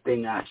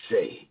everything I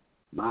say.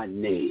 My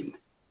name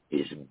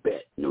is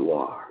Bet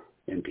Noir.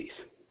 In peace.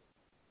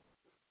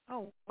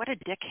 Oh, what a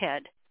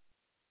dickhead.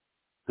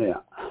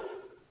 Yeah.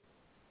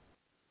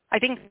 I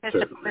think that's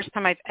the first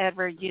time I've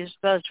ever used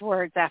those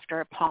words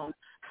after a poem.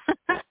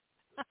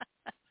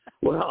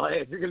 Well,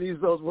 if you're going to use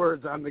those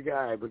words, I'm the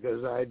guy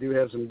because I do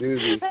have some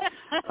doozies.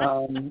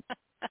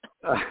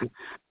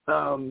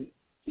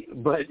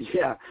 But,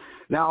 yeah.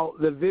 Now,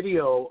 the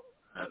video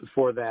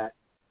for that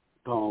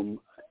poem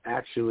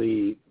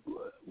actually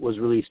was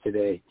released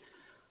today.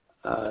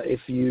 If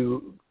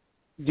you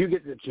do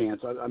get the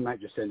chance, I might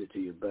just send it to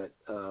you, but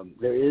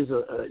there is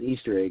an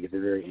Easter egg at the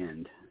very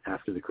end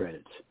after the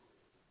credits.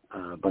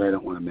 But I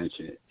don't want to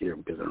mention it here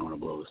because I don't want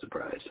to blow the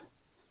surprise.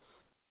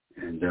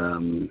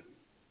 And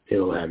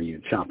it'll have you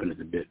chomping at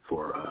the bit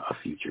for a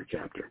future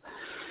chapter.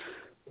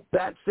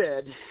 That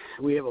said,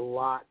 we have a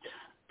lot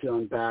to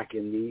unpack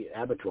in the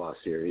Abattoir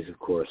series. Of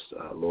course,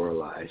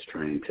 Lorelei is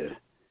trying to,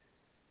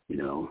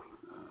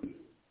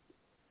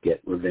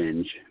 get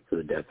revenge for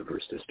the death of her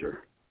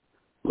sister,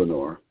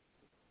 Lenore.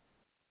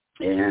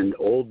 And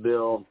Old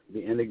Bill,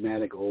 the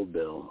enigmatic Old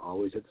Bill,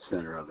 always at the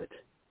center of it,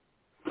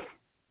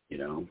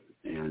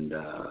 And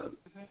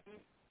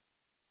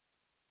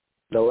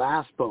the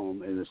last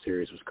poem in the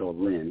series was called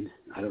Lynn.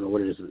 I don't know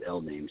what it is with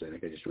L names. I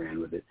think I just ran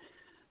with it,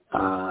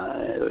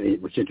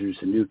 which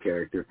introduced a new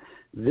character.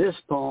 This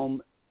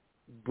poem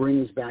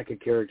brings back a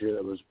character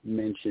that was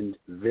mentioned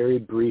very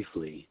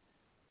briefly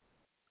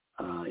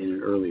in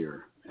an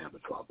earlier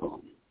Abattoir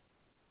poem.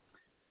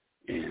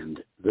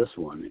 And this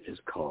one is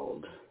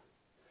called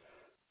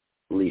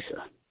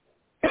Lisa.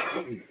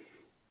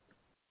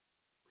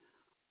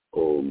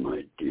 Oh,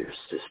 my dear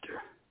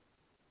sister,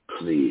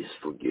 please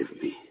forgive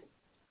me.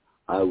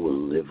 I will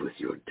live with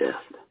your death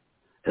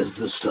as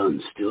the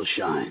sun still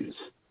shines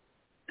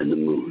and the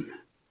moon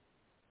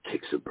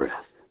takes a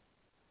breath.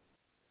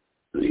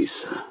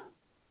 Lisa,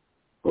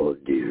 oh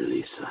dear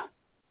Lisa,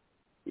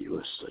 you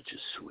are such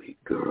a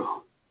sweet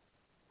girl.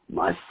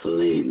 My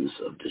flames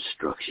of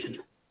destruction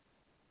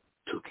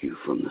took you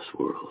from this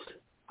world.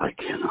 I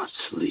cannot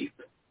sleep,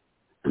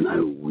 and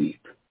I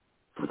weep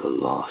for the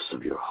loss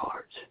of your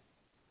heart.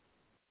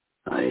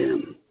 I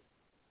am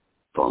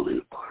falling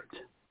apart.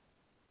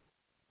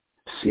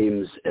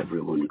 Seems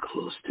everyone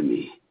close to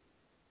me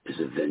is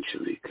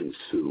eventually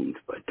consumed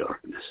by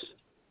darkness.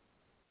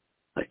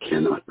 I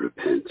cannot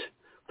repent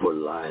for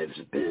lives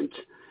bent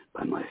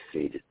by my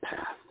faded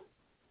path.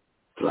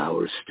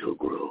 Flowers still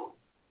grow,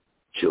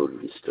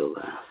 children still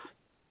laugh,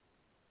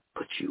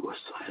 but you are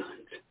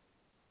silent,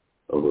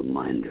 a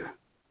reminder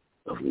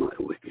of my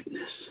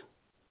wickedness.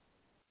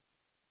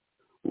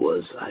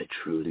 Was I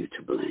truly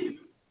to blame?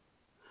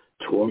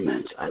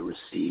 Torment I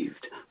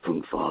received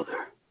from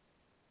Father,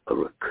 a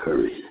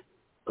recurring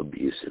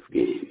abusive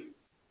game.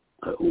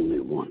 I only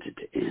wanted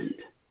to end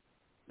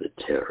the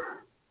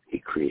terror he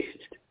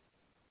created.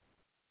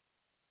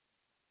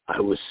 I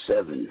was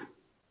 7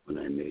 when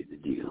I made the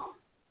deal,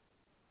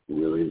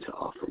 willing to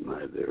offer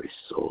my very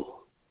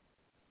soul.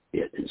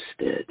 Yet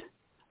instead,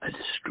 I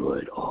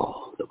destroyed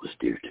all that was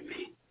dear to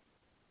me.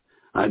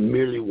 I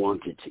merely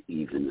wanted to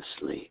even the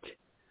slate,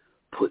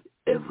 put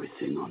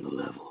everything on the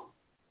level.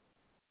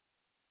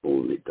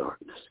 Only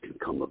darkness can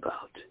come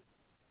about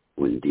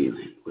when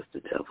dealing with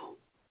the devil.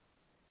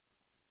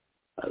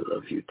 I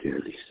love you, dear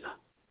Lisa.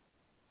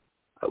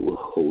 I will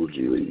hold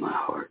you in my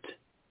heart,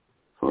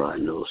 for I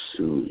know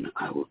soon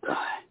I will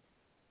die,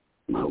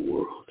 my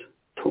world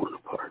torn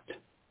apart.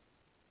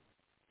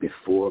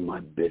 Before my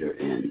bitter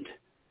end,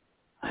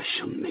 I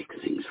shall make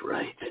things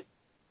right,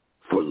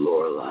 for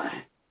Lorelei,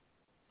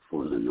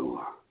 for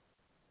Lenore,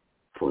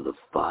 for the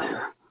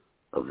fire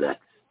of that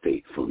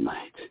fateful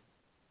night.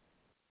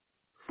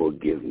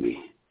 Forgive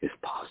me, if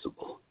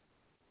possible,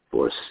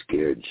 for a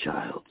scared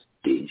child's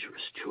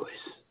dangerous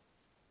choice.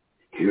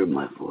 Hear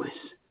my voice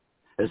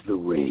as the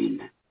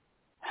rain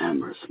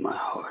hammers my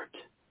heart.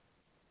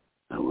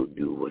 I will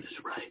do what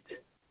is right.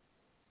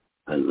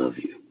 I love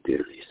you,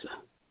 dear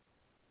Lisa.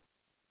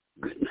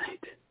 Good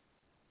night.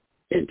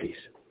 In peace.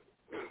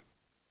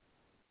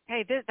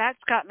 Hey, that's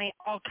got me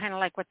all kind of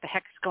like, what the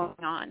heck's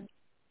going on?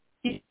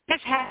 You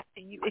just have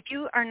to, if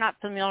you are not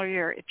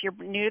familiar, if you're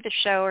new to the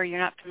show or you're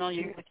not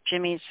familiar with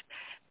Jimmy's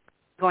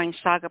going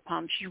saga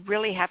poems, you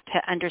really have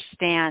to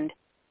understand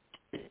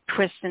the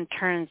twists and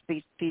turns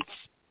these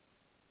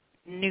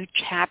new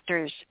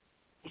chapters,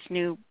 these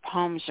new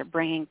poems are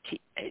bringing to,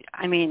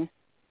 I mean,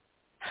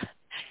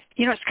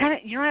 it's kind of,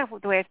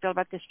 the way I feel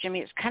about this, Jimmy,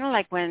 it's kind of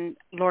like when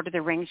Lord of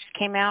the Rings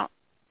came out,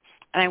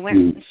 And I went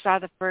and saw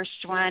the first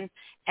one,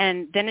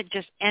 and then it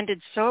just ended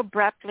so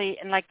abruptly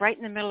and like right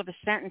in the middle of a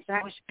sentence, and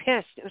I was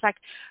pissed. It was like,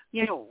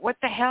 what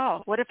the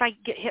hell? What if I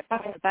get hit by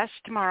a bus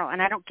tomorrow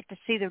and I don't get to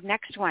see the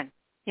next one?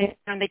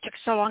 And they took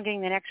so long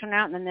getting the next one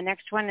out, and then the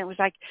next one, it was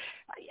like,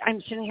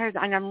 I'm sitting here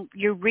and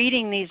you're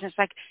reading these, and it's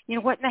like,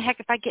 what in the heck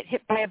if I get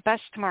hit by a bus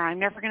tomorrow? I'm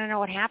never going to know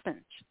what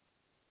happens.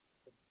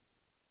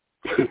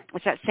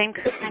 It's that same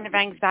kind of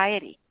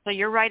anxiety. So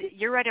you're right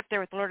up there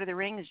with Lord of the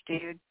Rings,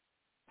 dude.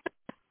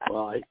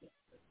 Well,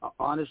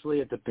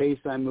 honestly, at the pace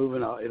I'm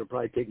moving, it'll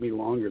probably take me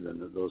longer than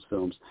those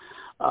films.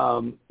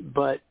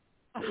 But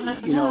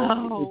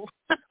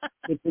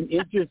it's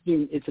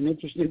an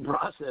interesting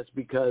process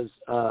because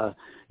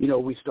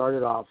we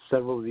started off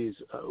several of these.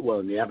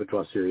 In the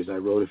Abattoir series, I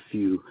wrote a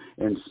few,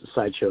 and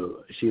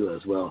Sideshow Sheila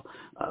as well,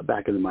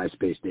 back in the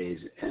MySpace days,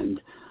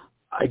 and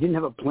I didn't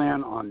have a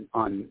plan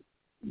on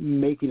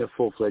making a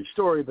full-fledged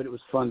story, but it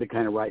was fun to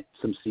kind of write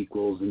some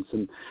sequels and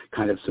some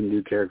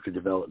new character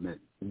development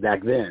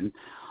back then.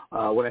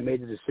 When I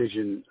made the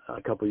decision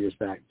a couple of years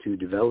back to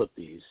develop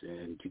these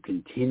and to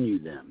continue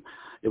them,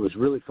 it was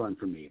really fun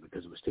for me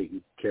because it was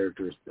taking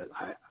characters that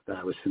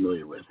I was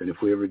familiar with. And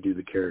if we ever do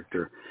the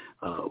character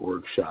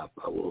workshop,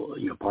 I will,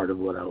 part of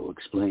what I will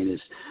explain is,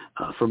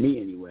 for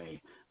me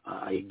anyway,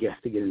 I guess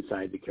to get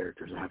inside the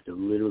characters, I have to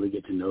literally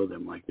get to know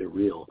them like they're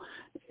real.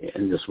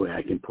 And this way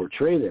I can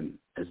portray them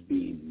as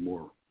being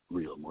more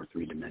real, more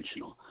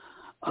three-dimensional.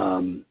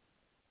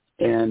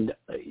 And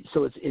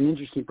so it's an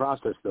interesting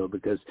process, though,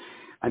 because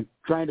I'm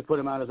trying to put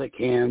them out as I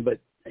can, but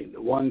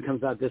one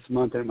comes out this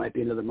month, and it might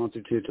be another month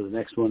or two to the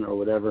next one or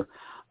whatever.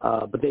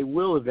 But they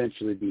will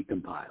eventually be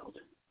compiled.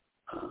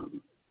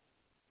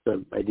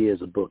 The idea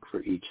is a book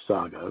for each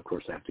saga. Of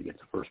course, I have to get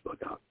the first book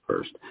out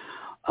first.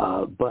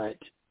 But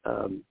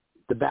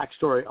the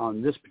backstory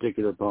on this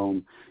particular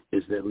poem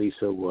is that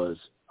Lisa was,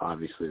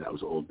 obviously that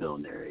was Old Bill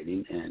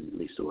narrating, and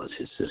Lisa was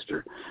his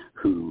sister,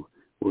 who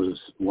was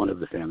one of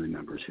the family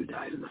members who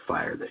died in the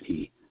fire that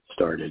he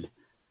started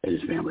at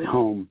his family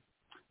home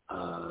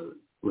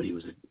when he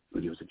was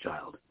a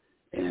child,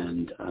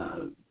 and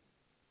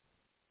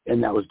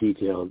that was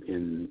detailed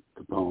in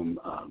the poem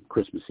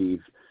Christmas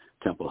Eve,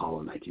 Temple Hall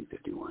in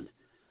 1951.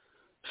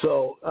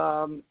 So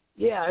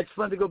it's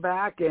fun to go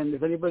back, and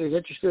if anybody's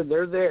interested,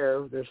 they're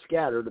there. They're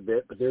scattered a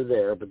bit, but they're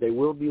there. But they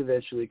will be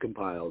eventually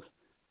compiled,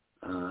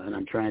 and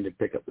I'm trying to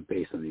pick up the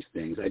pace on these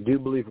things. I do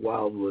believe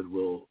Wildwood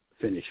will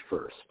finish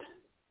first.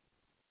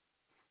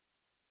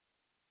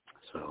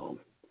 So,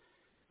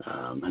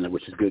 and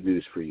which is good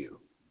news for you.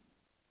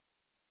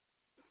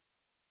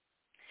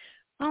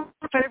 Well,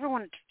 if I ever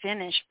wanted to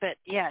finish, but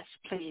yes,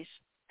 please.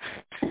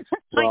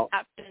 Well, I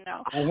have to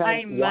know.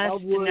 I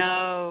must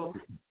know.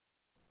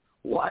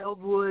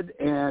 Wildwood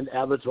and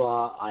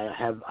Abattoir,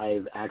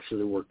 I've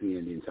actually worked the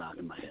endings out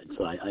in my head,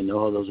 so I know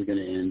how those are going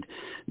to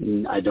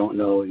end. I don't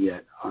know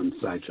yet on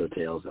Sideshow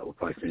Tales. That will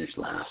probably finish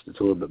last. It's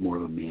a little bit more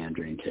of a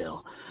meandering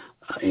tale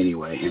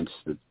anyway, hence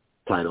the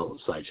title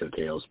Sideshow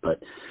Tales.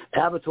 But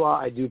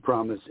Abattoir, I do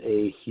promise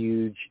a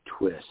huge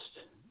twist.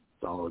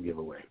 That's all I'll give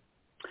away.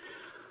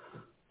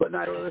 But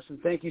Nyla, listen,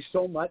 thank you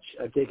so much.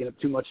 I've taken up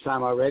too much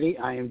time already.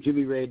 I am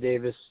Jimmy Ray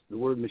Davis, the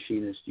Word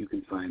Machinist. You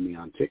can find me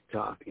on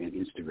TikTok and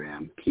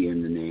Instagram. Key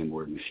in the name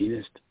Word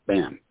Machinist.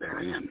 Bam, there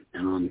I am.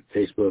 And on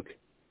Facebook,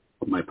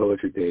 my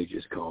poetry page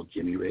is called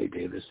Jimmy Ray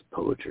Davis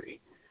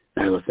Poetry.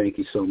 Nyla, thank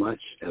you so much.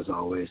 As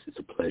always, it's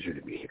a pleasure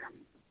to be here.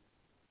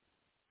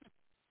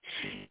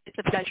 It's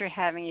a pleasure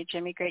having you,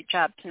 Jimmy. Great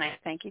job tonight.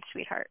 Thank you,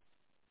 sweetheart.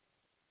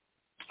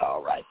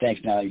 All right.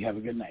 Thanks, Nyla. You have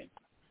a good night.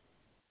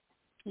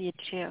 You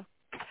too.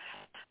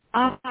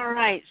 All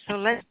right, so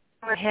let's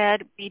go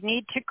ahead. We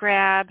need to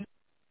grab,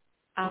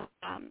 I'm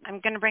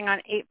going to bring on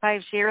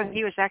 850.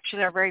 He was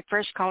actually our very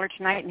first caller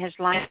tonight, and his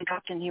line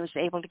dropped, and he was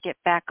able to get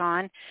back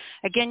on.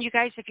 Again, you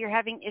guys, if you're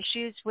having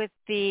issues with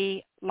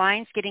the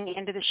lines getting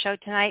into the show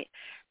tonight,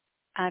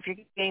 if you're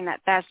getting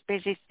that fast,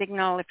 busy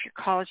signal, if your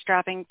call is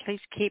dropping,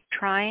 please keep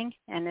trying,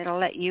 and it'll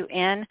let you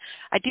in.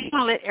 I do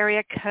want to let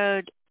area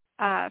code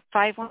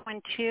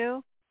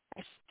 5112.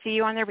 I see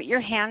you on there, but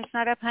your hand's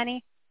not up,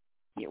 honey.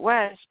 It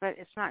was, but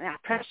it's not now.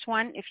 Press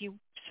 1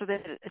 so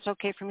that it's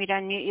okay for me to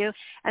unmute you.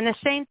 And the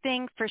same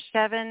thing for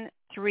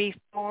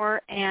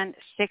 734 and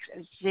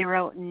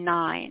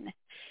 609.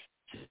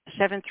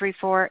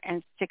 734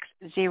 and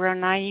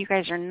 609. You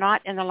guys are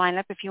not in the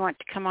lineup. If you want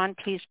to come on,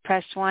 please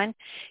press 1.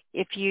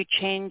 If you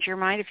change your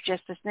mind, if you're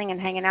just listening and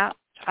hanging out,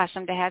 it's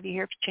awesome to have you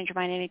here. If you change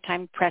your mind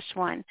anytime, press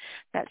 1.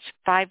 That's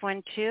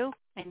 512.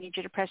 I need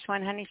you to press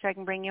 1, honey, so I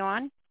can bring you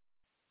on.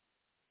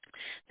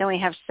 Then we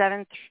have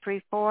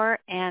 734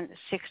 and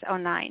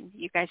 609.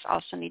 You guys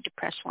also need to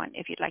press 1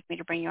 if you'd like me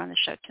to bring you on the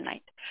show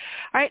tonight.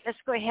 All right, let's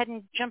go ahead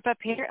and jump up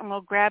here, and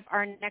we'll grab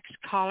our next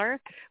caller,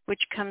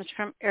 which comes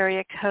from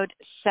area code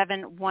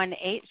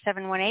 718.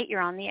 718, you're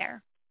on the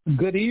air.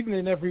 Good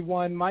evening,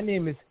 everyone. My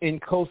name is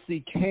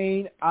Nkosi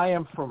Kane. I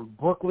am from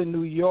Brooklyn,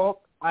 New York.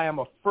 I am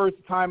a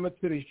first-timer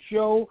to the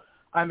show.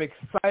 I'm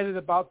excited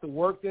about the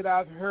work that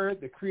I've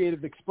heard, the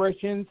creative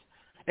expressions.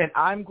 And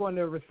I'm going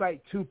to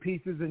recite 2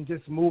 pieces and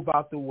just move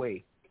out the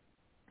way.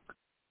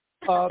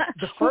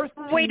 The first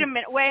Wait piece, a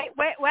minute. Wait.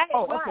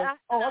 Oh,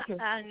 okay.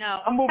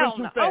 No. I'm moving hell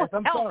too no. fast.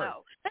 I'm hell sorry.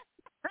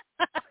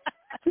 No.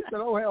 She said,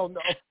 oh, hell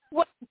no.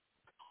 What?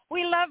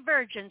 We love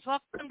virgins.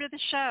 Welcome to the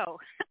show.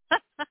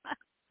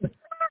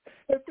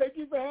 And thank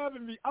you for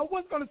having me. I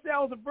was going to say I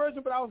was a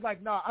virgin, but I was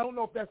like, nah, I don't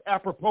know if that's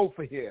apropos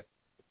for here.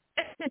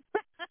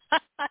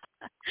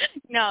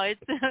 No,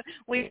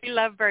 we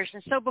love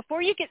virgins. So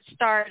before you get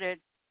started,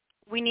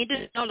 we need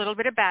to know a little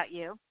bit about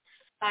you,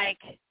 like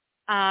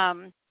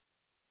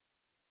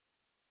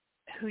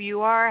who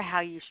you are,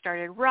 how you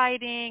started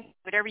writing,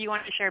 whatever you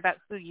want to share about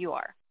who you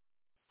are.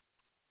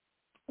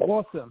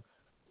 Awesome.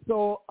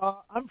 So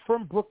I'm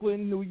from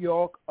Brooklyn, New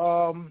York.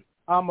 I'm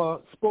a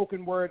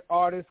spoken word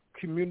artist,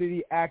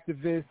 community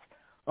activist,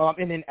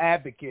 and an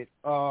advocate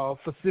for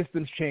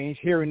systems change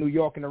here in New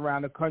York and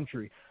around the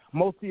country,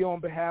 mostly on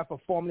behalf of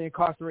formerly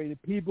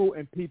incarcerated people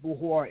and people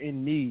who are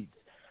in need.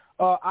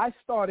 I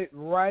started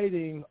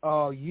writing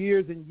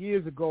years and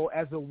years ago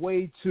as a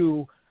way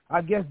to,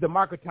 I guess,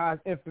 democratize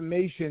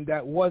information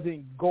that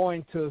wasn't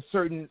going to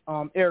certain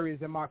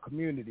areas in my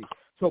community.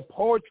 So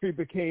poetry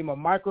became a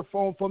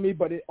microphone for me,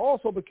 but it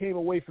also became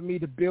a way for me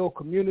to build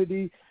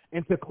community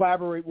and to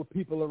collaborate with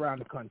people around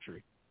the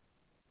country.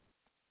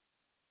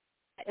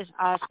 That is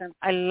awesome.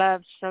 I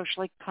love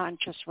socially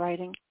conscious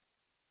writing.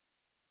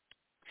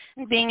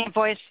 And being a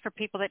voice for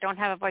people that don't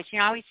have a voice. I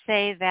always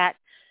say that,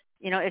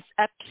 it's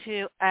up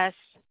to us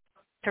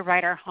to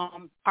write our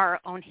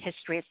own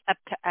history. It's up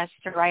to us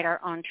to write our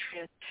own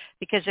truth.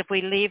 Because if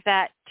we leave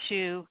that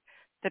to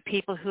the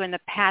people who in the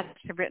past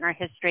have written our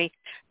history,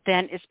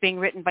 then it's being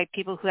written by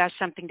people who have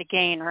something to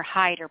gain or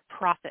hide or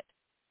profit,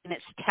 and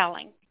it's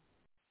telling.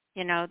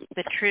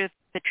 The truth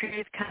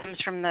comes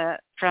from the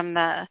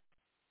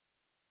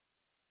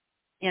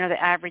the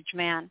average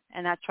man,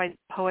 and that's why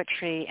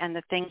poetry and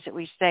the things that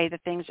we say, the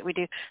things that we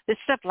do, this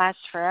stuff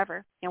lasts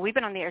forever. We've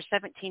been on the air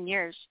 17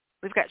 years.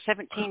 We've got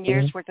 17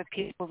 years worth of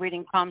people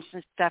reading poems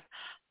and stuff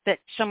that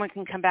someone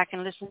can come back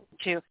and listen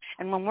to.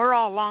 And when we're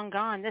all long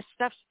gone, this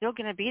stuff's still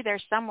going to be there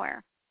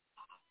somewhere.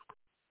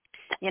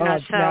 Now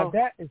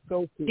that is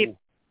so cool.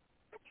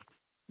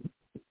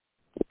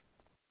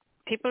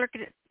 People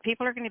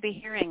are going to be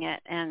hearing it,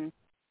 and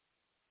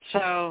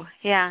so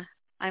yeah,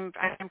 I'm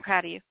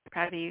proud of you.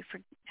 Proud of you for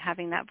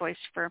having that voice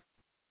for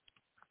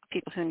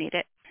people who need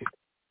it.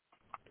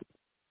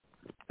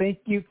 Thank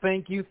you,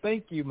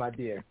 my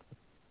dear.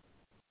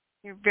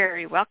 You're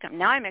very welcome.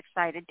 Now I'm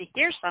excited to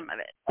hear some of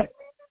it.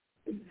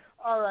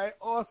 All right,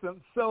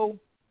 awesome. So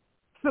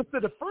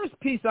the first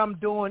piece I'm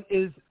doing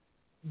is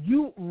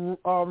you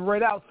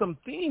read out some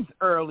themes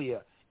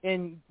earlier,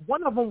 and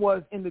one of them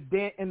was in the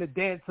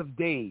Dance of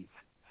Days,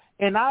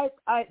 and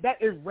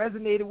it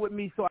resonated with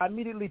me. So I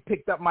immediately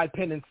picked up my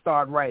pen and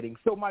started writing.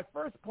 So my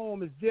first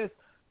poem is just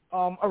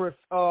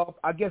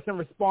I guess in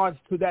response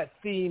to that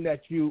theme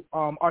that you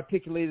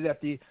articulated at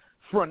the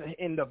front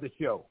end of the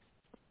show.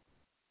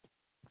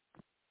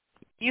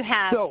 You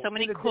have so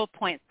many cool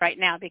points right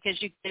now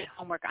because you did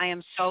homework. I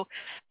am so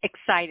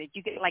excited.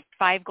 You get like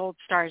 5 gold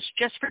stars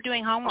just for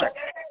doing homework.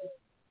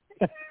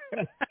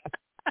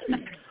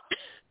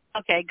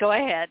 Okay, go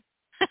ahead.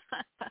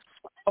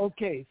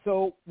 Okay,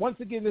 so once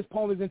again, this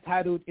poem is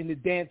entitled In the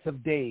Dance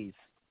of Days.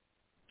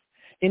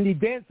 In the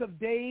dance of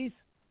days,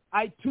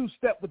 I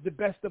two-step with the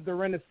best of the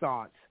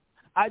Renaissance.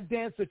 I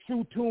dance a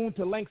true tune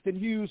to Langston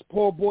Hughes'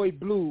 Poor Boy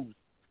Blues.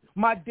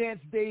 My dance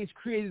days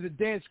created a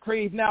dance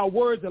crave. Now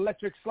words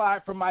electric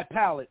slide from my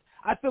palate.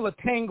 I feel a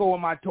tango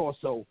in my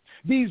torso.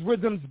 These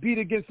rhythms beat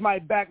against my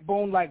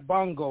backbone like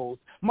bongos.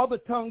 Mother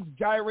tongues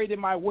gyrate in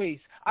my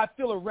waist. I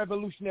feel a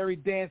revolutionary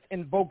dance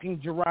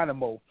invoking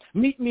Geronimo.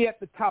 Meet me at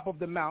the top of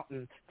the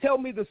mountain. Tell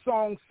me the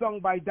song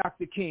sung by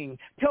Dr. King.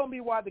 Tell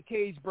me why the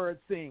cage bird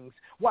sings.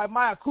 Why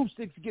my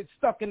acoustics get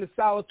stuck in the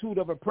solitude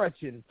of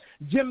oppression.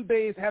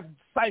 Djembes have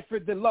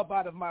ciphered the love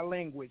out of my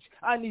language.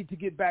 I need to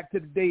get back to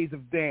the days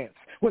of dance,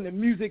 when the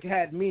music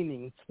had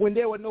meaning, when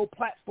there were no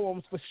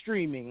platforms for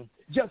streaming,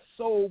 just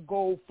soul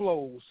gold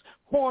flows.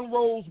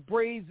 Cornrow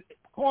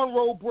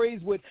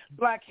braids with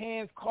black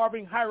hands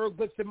carving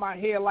hieroglyphs in my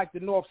hair like the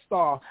North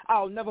Star.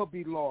 I'll never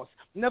be lost,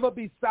 never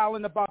be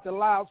silent about the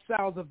loud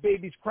sounds of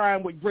babies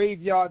crying with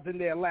graveyards in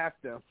their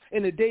laughter.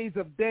 In the days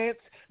of dance,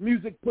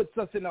 music puts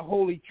us in a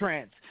holy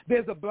trance.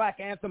 There's a black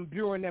anthem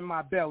brewing in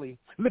my belly,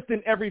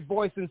 lifting every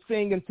voice and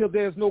sing until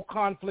there's no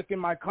conflict in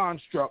my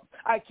construct.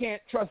 I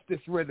can't trust this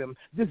rhythm,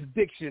 this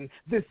diction,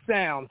 this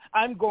sound.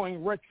 I'm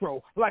going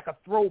retro like a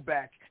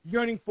throwback,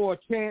 yearning for a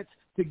chance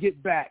to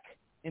get back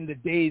in the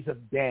days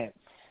of dance.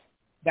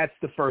 That's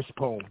the first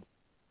poem.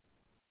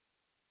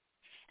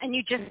 And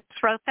you just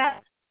wrote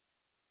that?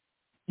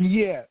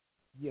 Yeah,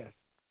 yes.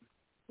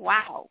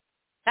 Wow.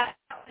 That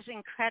was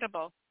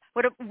incredible.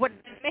 What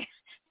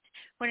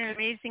an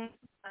amazing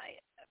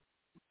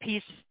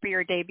piece for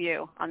your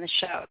debut on the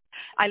show.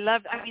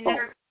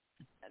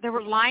 There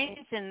were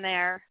lines in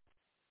there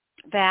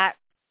that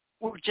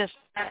were just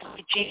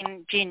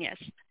genius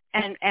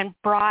and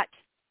brought,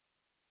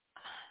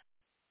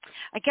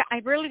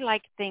 I really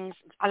like things,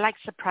 I like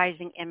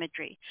surprising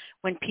imagery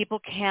when people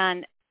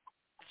can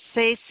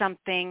say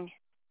something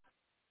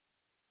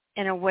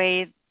in a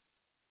way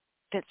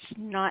that's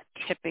not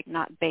typical,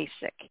 not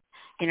basic.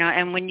 You know,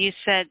 and when you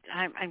said,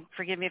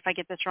 forgive me if I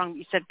get this wrong,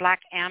 you said black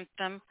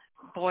anthem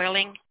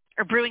boiling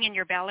or brewing in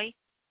your belly.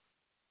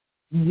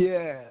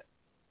 Yeah.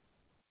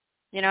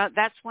 You know,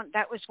 that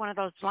was one of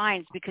those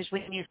lines, because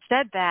when you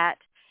said that,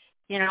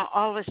 you know,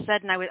 all of a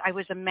sudden I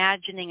was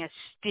imagining a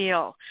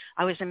steel.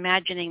 I was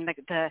imagining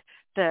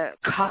the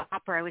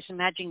copper. I was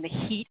imagining the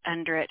heat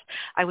under it.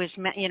 I was,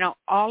 you know,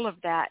 all of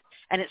that.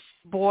 And it's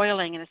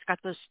boiling, and it's got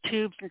those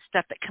tubes and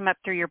stuff that come up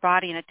through your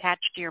body and attach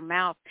to your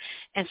mouth.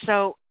 And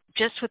so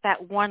just with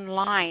that one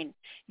line,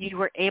 you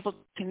were able to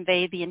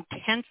convey the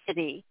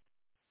intensity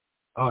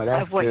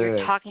of what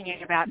you're talking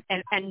about,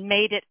 and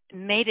made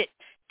it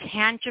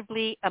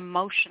tangibly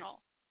emotional,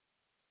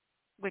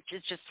 which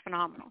is just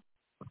phenomenal.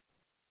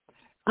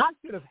 I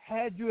should have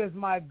had you as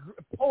my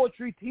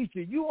poetry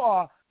teacher. You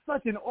are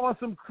such an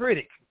awesome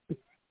critic.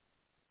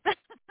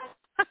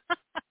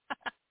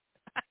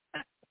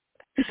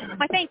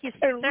 Well, thank you,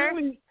 sir.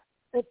 Really,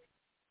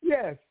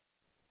 yes.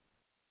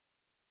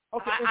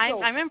 Okay,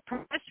 I'm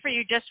impressed for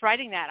you just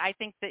writing that. I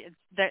think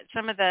that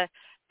some of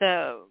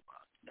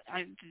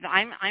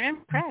I'm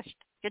impressed.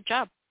 Good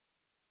job.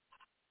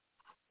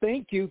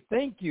 Thank you.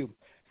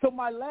 So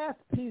my last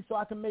piece, so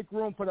I can make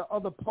room for the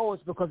other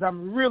poets, because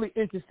I'm really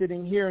interested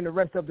in hearing the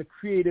rest of the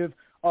creative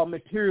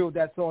material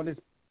that's on this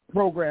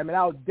program, and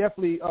I'll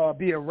definitely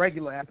be a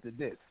regular after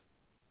this.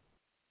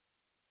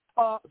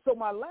 So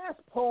my last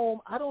poem,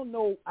 I don't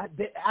know,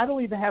 I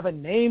don't even have a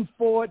name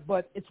for it,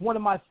 but it's one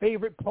of my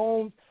favorite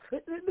poems.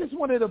 This is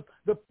one of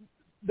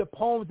the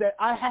poems that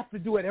I have to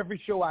do at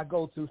every show I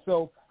go to,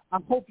 so I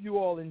hope you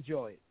all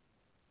enjoy it.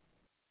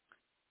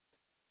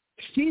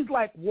 She's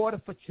like water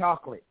for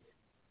chocolate.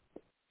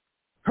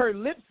 Her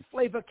lips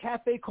flavor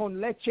cafe con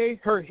leche.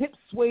 Her hips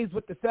sways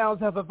with the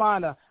sounds of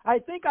Havana. I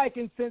think I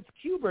can sense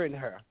Cuba in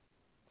her.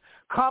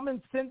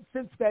 Common sense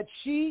that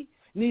she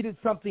needed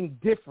something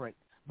different,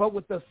 but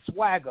with a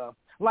swagger.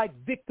 Like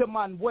Victor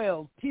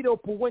Manuel, Tito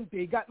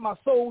Puente, got my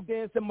soul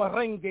dancing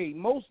merengue.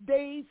 Most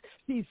days,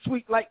 she's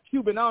sweet like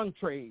Cuban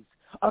entrees.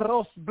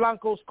 Arroz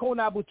blancos con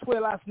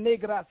habichuelas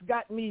negras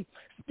got me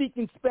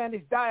speaking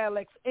Spanish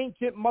dialects,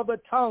 ancient mother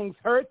tongues.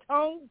 Her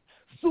tongue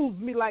soothes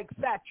me like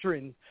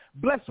Satrin.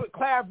 Blessed with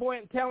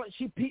clairvoyant talent,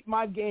 she peeped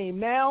my game.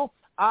 Now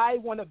I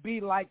want to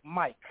be like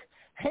Mike.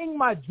 Hang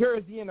my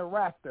jersey in a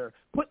rafter.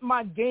 Put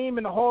my game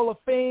in the Hall of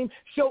Fame.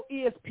 Show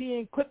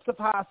ESPN clips of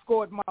how I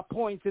scored my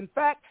points. In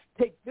fact,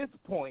 take this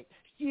point.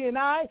 She and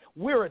I,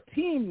 we're a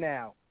team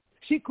now.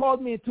 She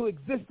called me into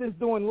existence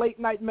doing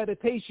late-night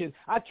meditation.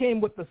 I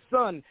came with the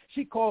sun.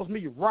 She calls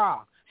me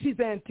Ra. She's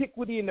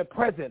antiquity in the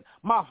present,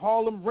 my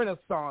Harlem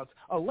Renaissance,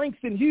 a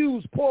Langston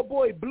Hughes, poor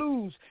boy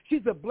blues.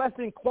 She's a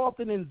blessing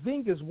Clawson and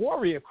Zinga's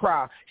warrior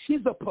cry.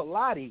 She's a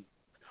Pilates.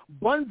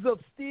 Buns of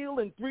steel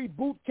and 3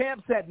 boot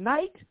camps at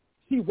night.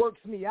 She works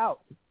me out,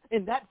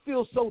 and that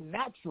feels so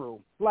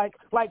natural, like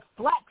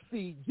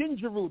flaxseed,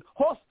 ginger root,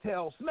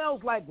 horsetail,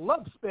 smells like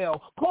love spell.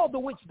 Call the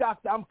witch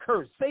doctor, I'm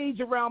cursed. Sage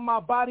around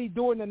my body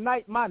during the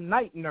night, my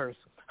night nurse.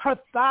 Her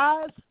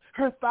thighs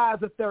are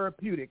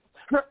therapeutic.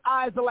 Her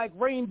eyes are like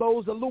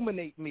rainbows,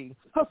 illuminate me.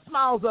 Her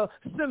smile's a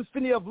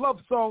symphony of love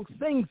songs,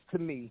 sings to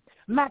me.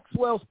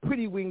 Maxwell's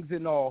pretty wings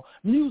and all,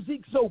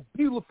 music so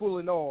beautiful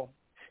and all.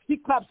 She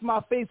claps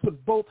my face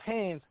with both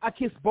hands, I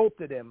kiss both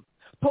of them.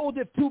 Told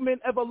if 2 men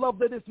ever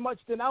loved her this much,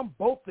 then I'm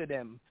both of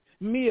them.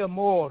 Mi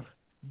amor,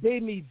 de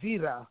mi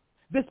vida.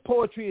 This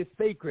poetry is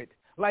sacred,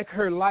 like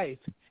her life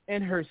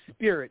and her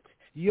spirit.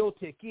 Yo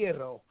te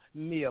quiero,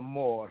 mi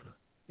amor.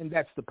 And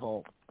that's the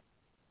poem.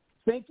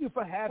 Thank you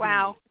for having me.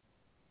 Wow.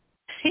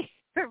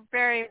 You're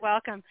very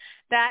welcome.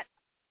 That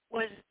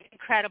was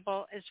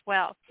incredible as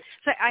well.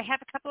 So I have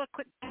a couple of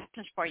quick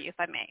questions for you, if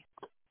I may.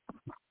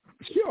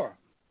 Sure.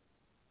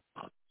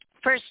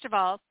 First of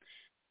all,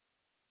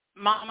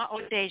 Mama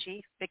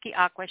Odeji, Vicky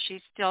Aqua,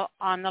 she's still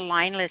on the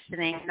line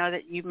listening. I know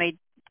that you made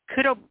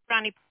kudo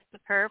brownie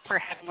with her for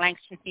having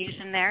Langston Hughes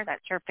in there.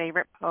 That's her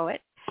favorite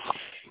poet.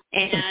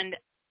 And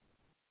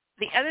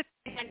the other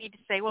thing I need to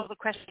say, well, the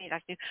question I need to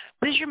ask you,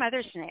 what is your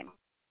mother's name?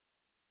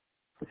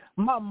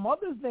 My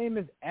mother's name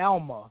is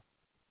Alma.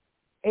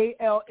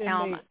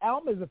 A-L-M-A.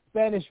 Alma is a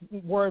Spanish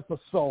word for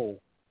soul.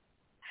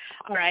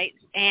 All right.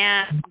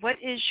 And what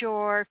is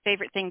your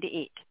favorite thing to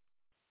eat?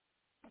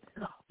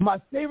 My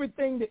favorite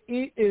thing to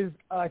eat is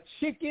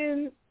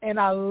chicken, and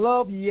I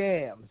love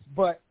yams,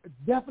 but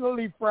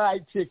definitely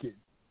fried chicken.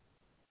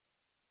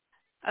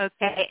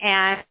 Okay,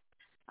 and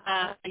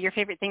your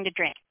favorite thing to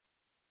drink?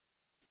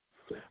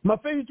 My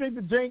favorite drink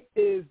to drink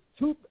is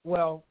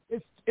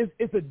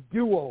it's a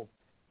duo.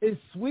 It's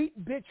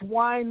Sweet Bitch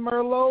Wine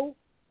Merlot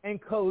and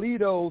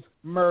Carlito's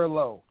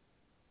Merlot.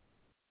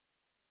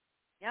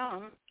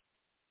 Yum.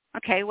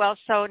 Okay, well,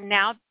 so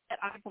now that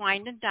I've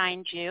wined and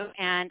dined you,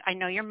 and I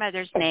know your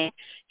mother's name,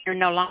 you're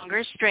no longer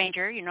a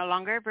stranger. You're no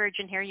longer a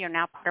virgin here. You're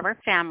now part of our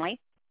family.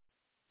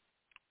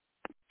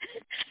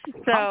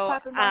 So,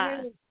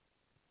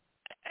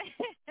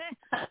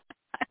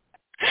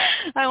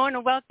 I want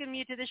to welcome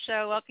you to the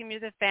show, welcome you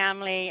to the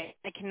family.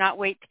 I cannot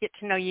wait to get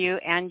to know you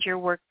and your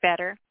work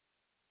better.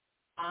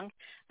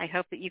 I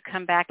hope that you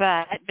come back,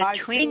 but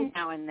between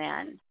now and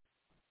then,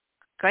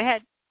 go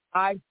ahead.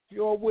 I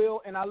sure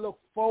will, and I look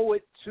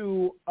forward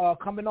to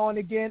coming on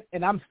again,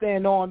 and I'm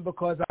staying on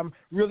because I'm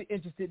really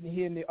interested in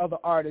hearing the other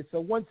artists. So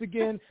once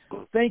again,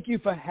 thank you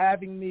for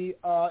having me,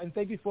 and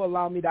thank you for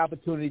allowing me the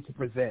opportunity to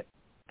present.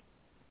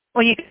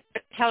 Well, you can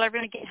tell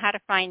everyone again how to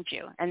find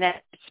you, and then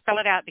spell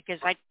it out because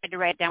I tried to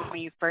write it down when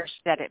you first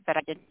said it, but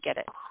I didn't get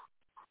it.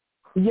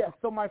 Yes,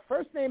 so my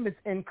first name is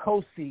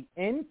Nkosi,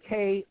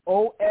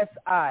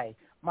 Nkosi.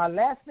 My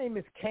last name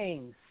is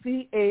Cain,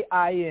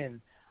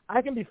 Cain.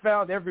 I can be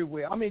found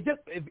everywhere. I mean,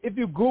 just if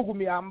you Google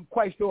me, I'm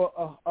quite sure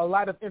a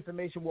lot of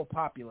information will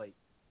populate.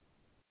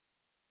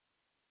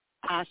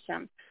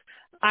 Awesome.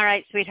 All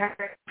right, sweetheart.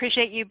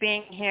 Appreciate you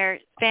being here.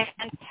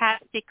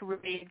 Fantastic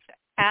reads.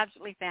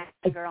 Absolutely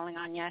fangirling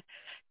on you.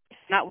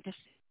 Not with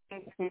the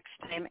next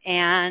time,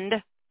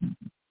 and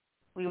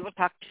we will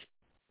talk.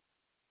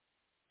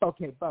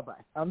 Okay, bye-bye.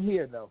 I'm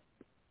here, though.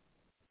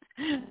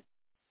 I'm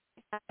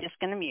just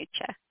going to mute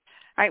you.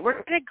 All right, we're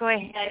going to go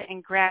ahead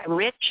and grab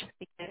Rich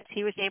because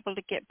he was able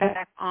to get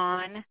back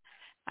on.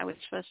 I was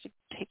supposed to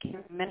take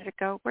him a minute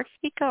ago. Where did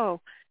he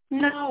go?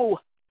 No.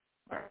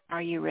 Where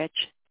are you, Rich?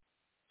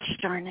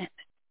 Darn it.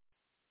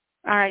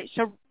 All right,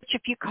 so Rich,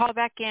 if you call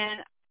back in,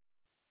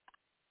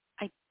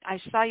 I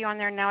saw you on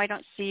there. Now I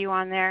don't see you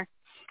on there.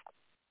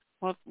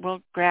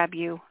 We'll grab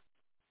you.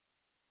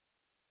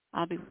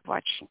 I'll be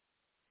watching.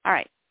 All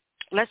right,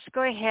 let's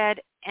go ahead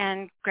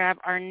and grab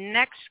our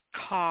next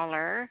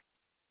caller.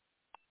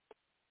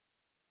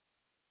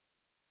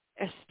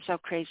 It's so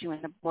crazy when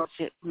the boards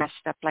get messed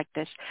up like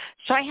this.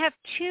 So I have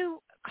two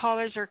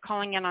callers who are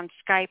calling in on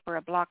Skype or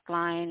a block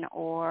line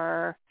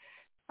or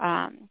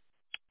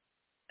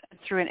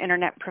through an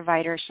internet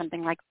provider or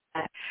something like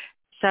that.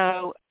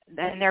 So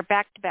then they're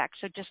back to back.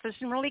 So just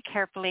listen really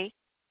carefully.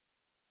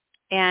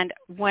 And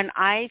when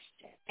I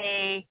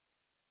say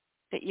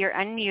that you're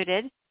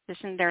unmuted,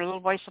 listen, their little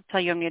voice will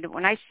tell you unmuted.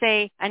 When I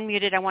say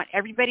unmuted, I want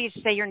everybody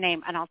to say your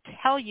name, and I'll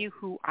tell you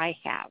who I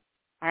have.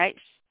 All right?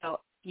 So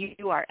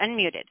you are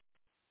unmuted.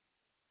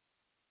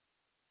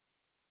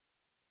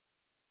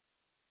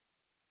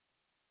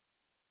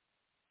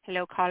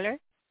 Hello, caller.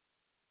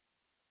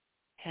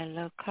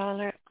 Hello,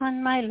 caller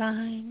on my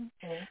line.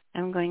 Hello.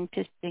 I'm going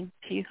to sing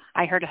to you.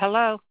 I heard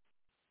hello.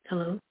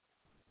 Hello.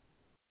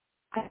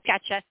 I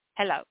gotcha.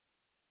 Hello.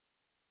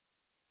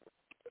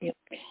 Yep.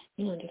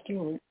 Just a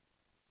moment.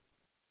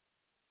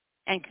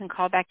 And can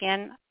call back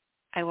in.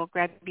 I will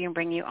grab you and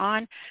bring you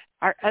on.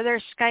 Our other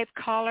Skype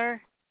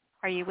caller,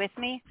 are you with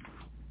me?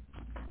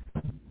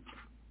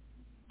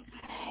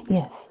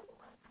 Yes.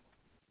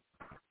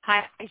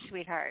 Hi,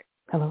 sweetheart.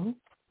 Hello.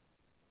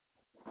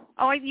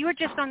 Oh, you were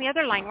just on the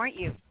other line, weren't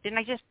you? Didn't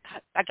I just?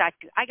 I got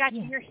you. I got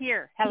you. You're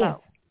here.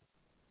 Hello.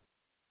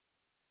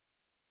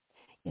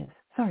 Yes.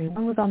 Sorry,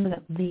 one was on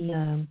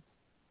the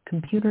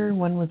computer,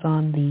 one was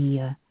on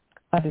the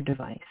other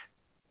device.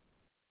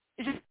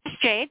 Is this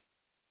Jade?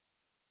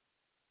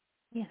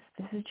 Yes,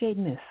 this is Jade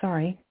Miss.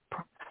 Sorry.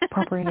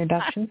 Proper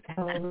introductions.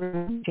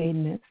 Hello, Jade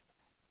Miss.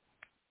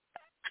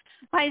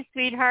 Hi,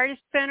 sweetheart.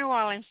 It's been a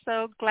while. I'm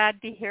so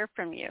glad to hear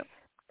from you.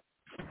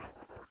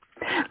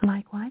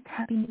 Likewise.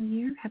 Happy New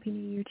Year. Happy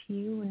New Year to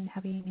you, and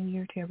Happy New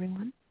Year to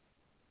everyone.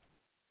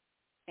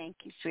 Thank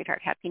you,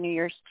 sweetheart. Happy New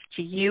Year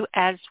to you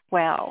as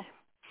well.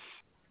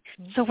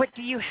 So what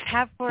do you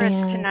have for us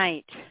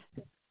tonight?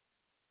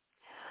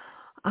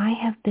 I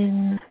have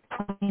been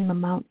climbing the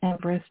Mount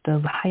Everest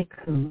of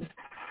haikus.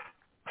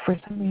 For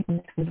some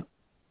reason, this is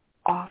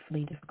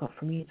awfully difficult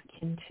for me. It's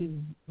akin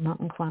to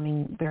mountain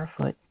climbing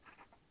barefoot.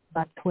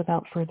 But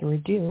without further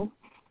ado,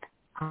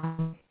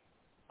 I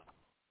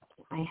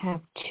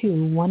have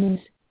two. One is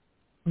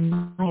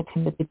my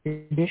attempt at the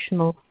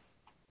traditional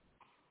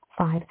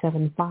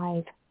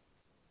 575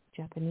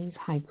 Japanese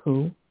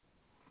haiku,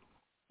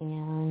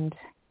 and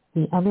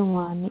the other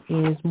one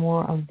is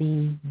more of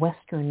the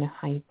Western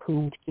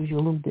haiku, which gives you a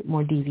little bit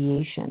more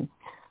deviation.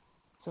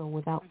 So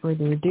without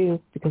further ado,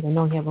 because I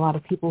know you have a lot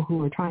of people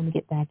who are trying to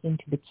get back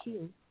into the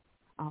queue,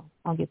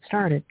 I'll get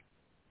started.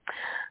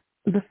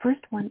 The first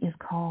one is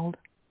called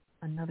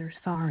Another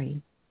Sorry.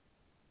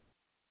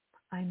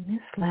 I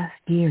missed last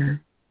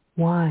year.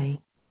 Why?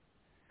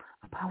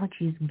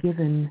 Apologies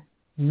given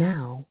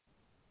now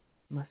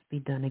must be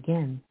done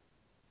again.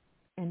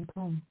 And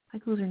boom.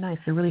 Haikus are nice.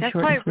 They're really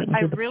short and sweet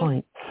and to the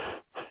point.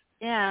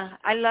 Yeah,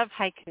 I love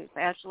haikus.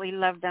 I absolutely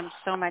love them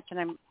so much, and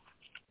I'm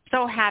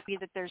so happy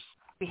that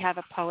we have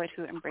a poet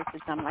who embraces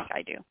them like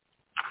I do.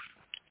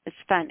 It's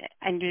fun,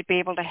 and to be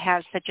able to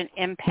have such an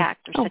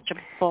impact or such a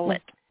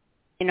bullet,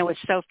 with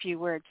so few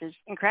words is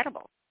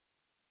incredible.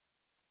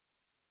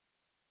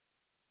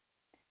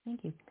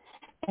 Thank you.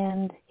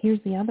 And here's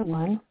the other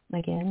one,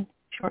 again,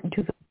 short and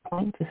to the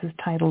point. This is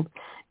titled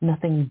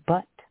Nothing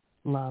But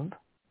Love.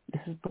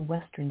 This is the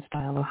Western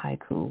style of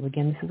haiku.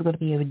 Again, this is going to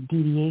be a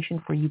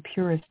deviation for you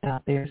purists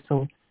out there,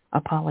 so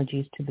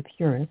apologies to the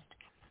purist.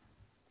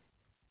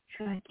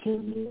 Should I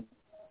kill you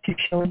to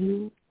show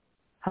you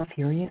how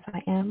furious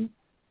I am?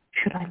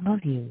 Should I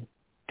love you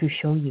to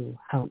show you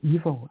how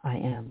evil I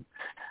am?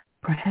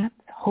 Perhaps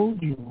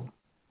hold you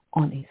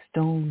on a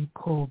stone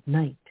cold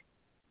night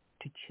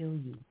to chill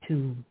you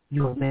to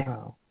your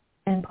marrow.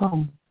 And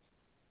poem.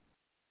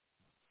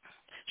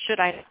 Should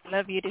I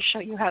love you to show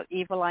you how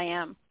evil I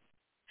am?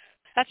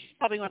 That's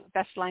probably one of the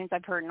best lines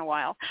I've heard in a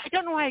while. I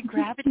don't know why I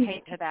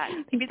gravitate to that.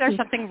 Maybe there's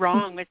something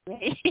wrong with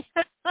me.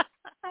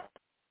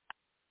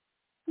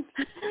 You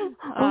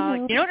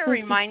know what it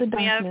reminds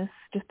me of?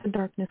 Just the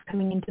darkness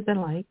coming into the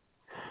light.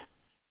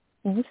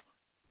 Yes.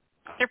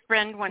 A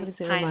friend one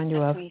time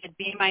asked me to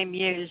be my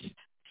muse.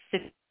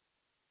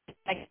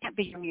 I can't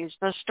be your muse.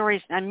 Those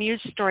stories, a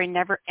muse story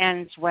never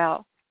ends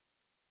well.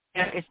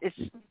 You know,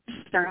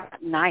 they're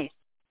not nice.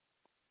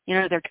 You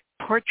know, they're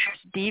torturous,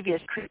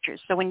 devious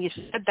creatures. So when you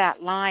said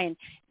that line,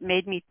 it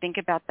made me think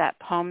about that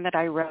poem that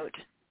I wrote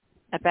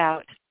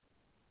about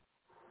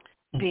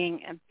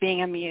being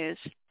a muse.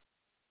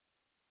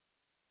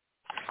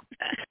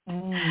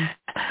 That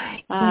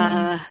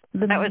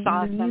was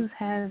awesome. The muse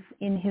has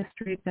in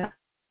history that.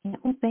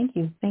 Oh, thank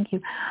you.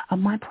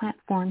 My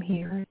platform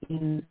here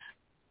is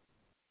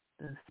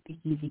the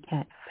SpeakEasy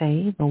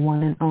Cafe, the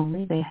one and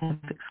only. They have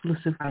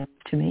exclusive rights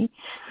to me.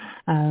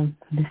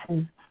 This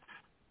is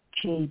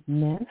Jade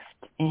Nest,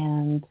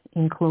 and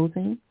in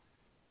closing,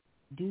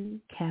 do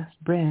cast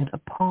bread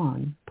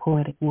upon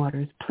poetic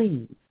waters,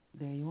 please.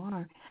 There you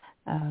are.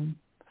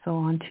 So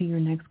on to your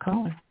next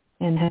caller,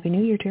 and Happy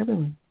New Year to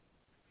everyone.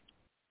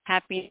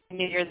 Happy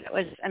New Year. That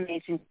was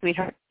amazing,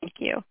 sweetheart. Thank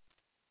you.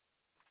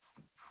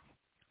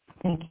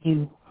 Thank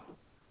you.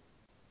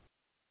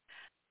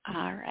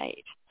 All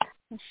right.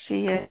 Let's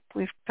see if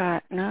we've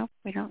got, no,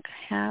 we don't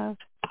have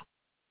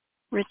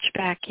Rich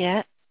back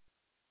yet.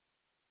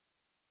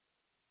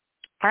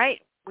 All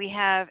right. We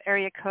have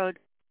area code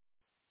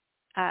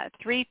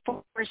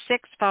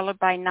 346 followed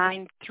by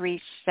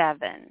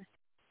 937.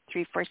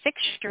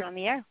 346, you're on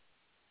the air.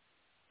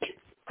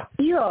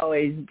 You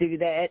always do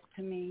that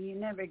to me. You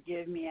never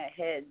give me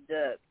a heads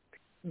up.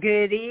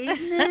 Good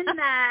evening,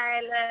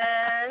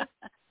 Nyla.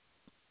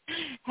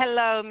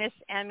 Hello, Miss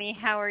Emmy.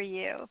 How are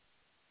you?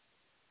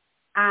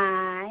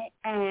 I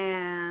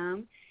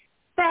am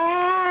fabulous.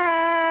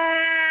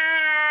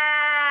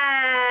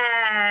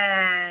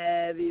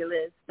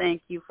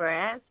 Thank you for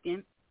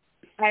asking.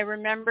 I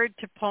remembered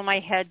to pull my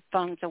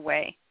headphones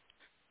away.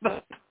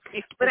 But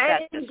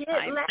I didn't get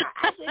loud.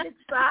 I did it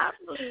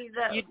softly,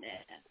 though.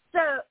 So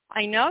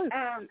I know.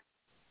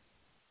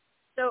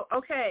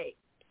 Okay.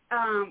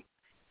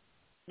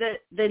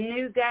 The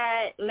new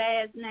guy,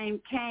 last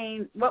name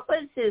Kane, what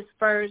was his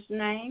first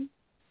name?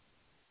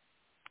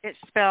 It's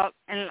spelled,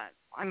 and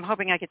I'm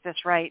hoping I get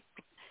this right,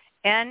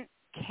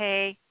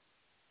 Nkosi.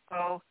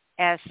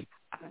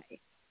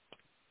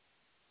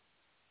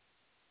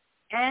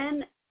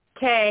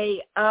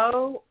 Nkos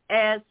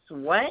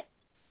what?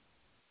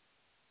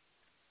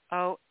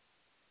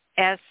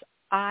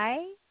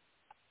 O-S-I?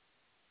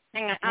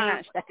 Hang on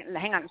a second.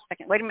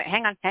 Wait a minute.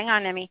 Hang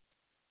on, Emmy.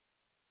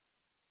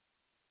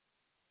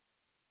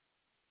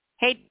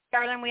 Hey,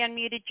 darling, we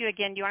unmuted you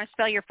again. Do you want to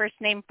spell your first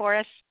name for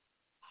us?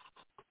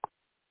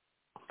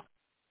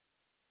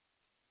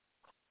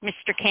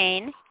 Mr.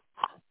 Kane?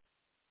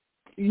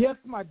 Yes,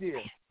 my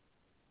dear.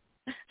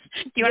 Do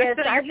you want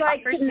to spell your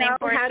first name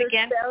for us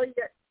again?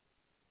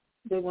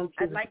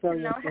 I'd like to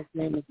know how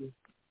name again.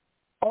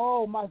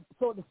 Oh,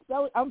 so the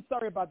spelling, I'm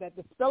sorry about that.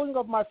 The spelling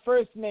of my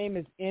first name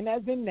is N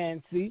as in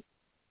Nancy,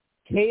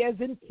 K as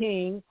in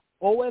King,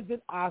 O as in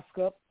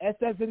Oscar, S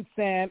as in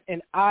Sam,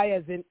 and I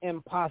as in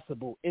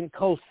Impossible,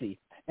 Nkosi.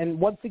 And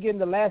once again,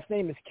 the last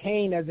name is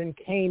Cain as in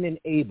Cain and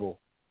Abel.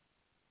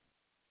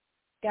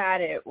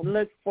 Got it.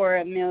 Look for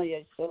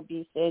Amelia. She'll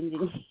be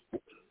sending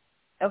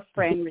a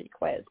friend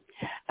request.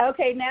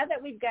 Okay, now that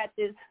we've got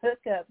this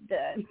hookup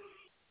done.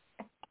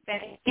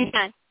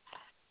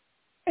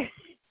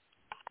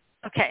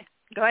 Okay,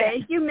 go ahead.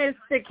 Thank you,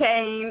 Mr.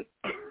 Kane.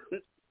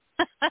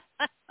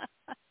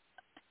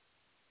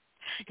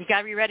 You got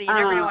to be ready. You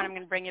never know when I'm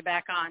going to bring you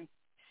back on.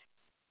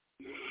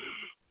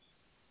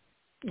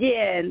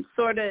 Yeah, and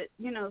sort of,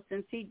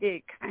 since he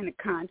did kind of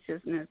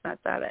consciousness, I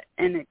thought,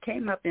 and it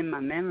came up in my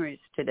memories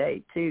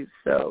today, too.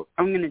 So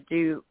I'm going to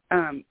do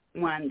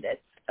one that's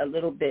a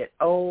little bit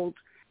old,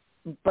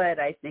 but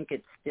I think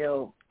it's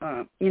still,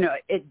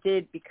 it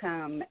did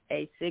become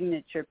a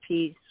signature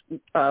piece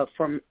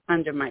from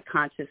under my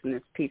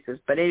consciousness pieces.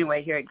 But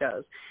anyway, here it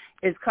goes.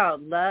 It's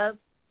called Love,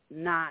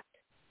 Not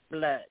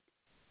Blood.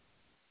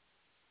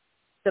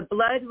 The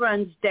blood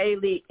runs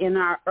daily in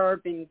our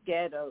urban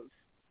ghettos,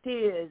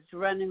 tears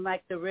running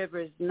like the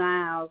river's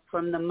Nile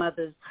from the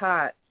mother's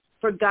heart.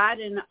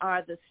 Forgotten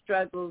are the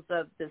struggles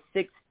of the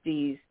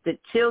 60s, the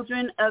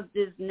children of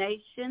this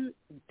nation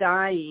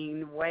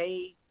dying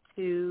way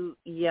too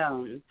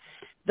young.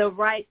 The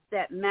rights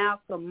that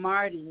Malcolm,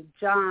 Martin,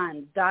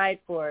 John died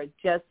for are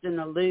just an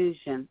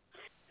illusion.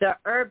 The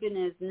urban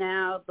is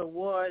now the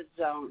war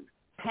zone,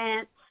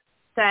 pants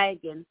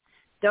sagging.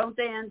 Don't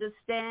they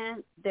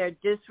understand they're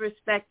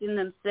disrespecting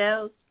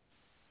themselves?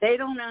 They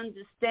don't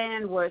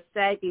understand where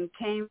sagging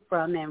came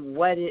from and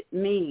what it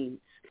means.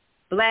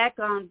 Black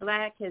on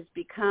black has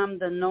become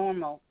the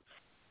normal.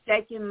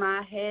 Shaking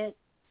my head,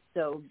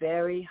 so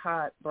very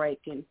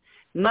heartbreaking.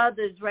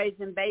 Mothers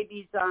raising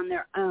babies on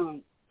their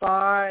own,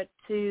 far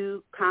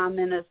too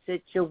common a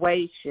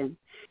situation.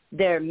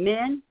 Their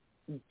men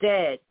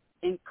dead,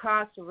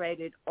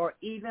 incarcerated, or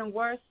even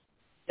worse,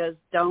 just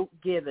don't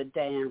give a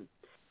damn.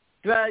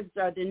 Drugs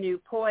are the new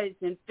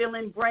poison,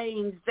 filling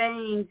brains,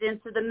 veins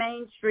into the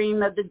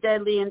mainstream of the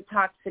deadly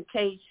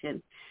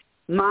intoxication.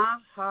 My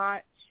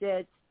heart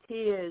sheds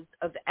tears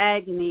of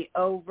agony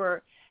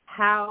over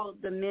how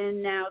the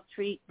men now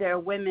treat their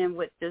women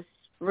with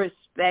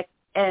disrespect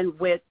and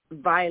with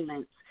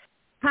violence.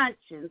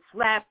 Punching,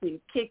 slapping,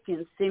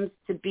 kicking seems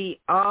to be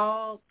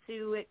all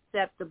too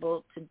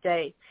acceptable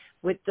today,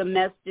 with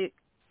domestic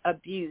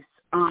abuse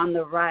on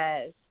the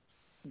rise.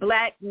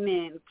 Black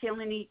men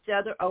killing each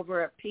other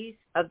over a piece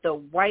of the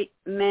white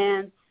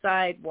man's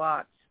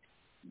sidewalks.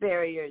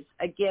 Barriers,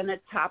 again a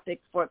topic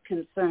for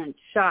concern,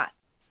 shot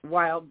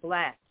while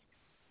black.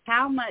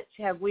 How much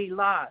have we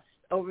lost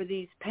over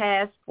these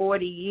past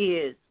 40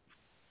 years?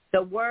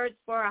 The words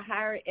for a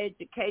higher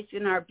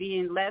education are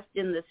being left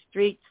in the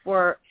streets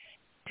for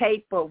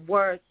paper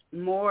worth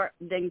more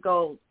than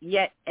gold,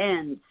 yet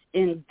ends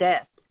in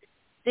death.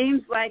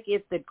 Seems like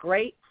if the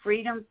great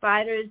freedom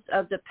fighters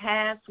of the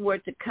past were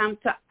to come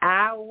to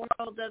our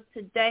world of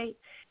today,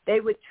 they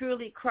would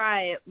truly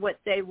cry at what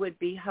they would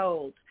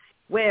behold.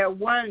 Where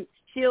once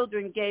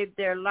children gave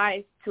their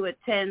life to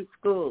attend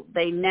school,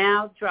 they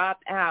now drop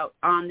out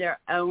on their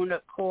own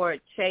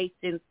accord,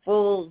 chasing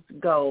fool's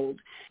gold.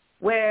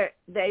 Where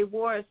they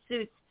wore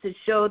suits to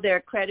show their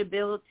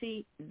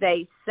credibility,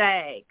 they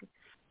sag.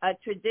 A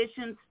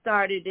tradition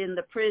started in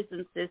the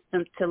prison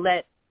system to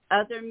let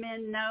other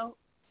men know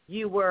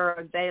you were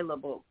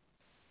available.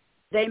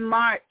 They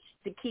marched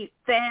to keep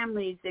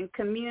families and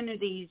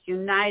communities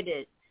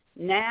united.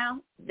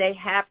 Now they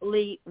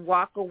happily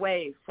walk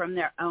away from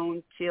their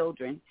own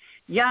children.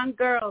 Young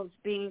girls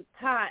being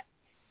taught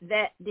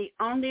that the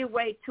only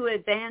way to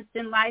advance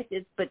in life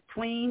is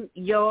between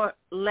your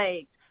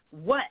legs.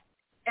 What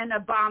an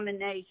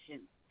abomination.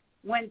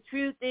 When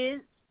truth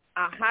is,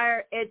 a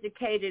higher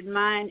educated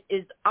mind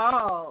is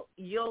all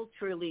you'll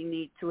truly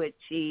need to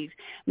achieve.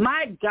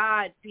 My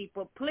God,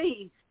 people,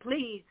 please,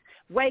 please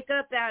wake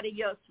up out of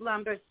your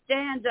slumber.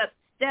 Stand up,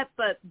 step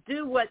up,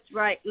 do what's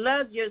right.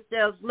 Love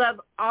yourselves.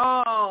 Love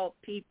all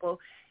people,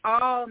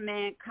 all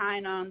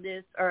mankind on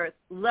this earth.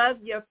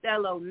 Love your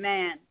fellow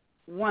man,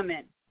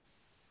 woman.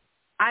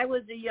 I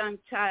was a young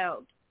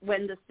child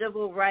when the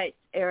civil rights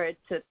era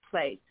took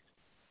place.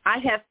 I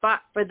have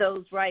fought for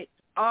those rights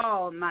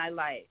all my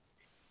life.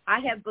 I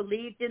have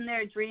believed in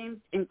their dreams,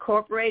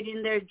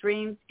 incorporating their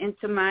dreams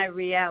into my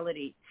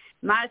reality.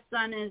 My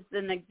son is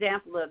an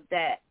example of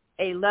that,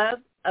 a love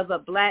of a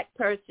black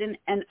person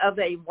and of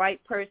a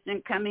white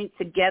person coming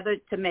together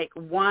to make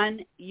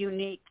one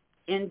unique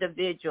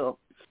individual.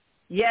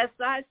 Yes,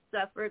 I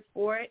suffered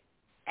for it,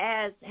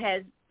 as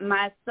has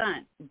my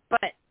son,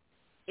 but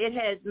it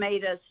has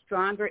made us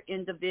stronger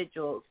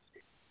individuals.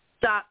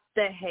 Stop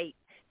the hate.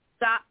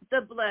 Stop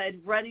the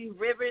blood running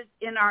rivers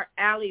in our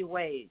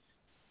alleyways.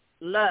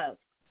 Love,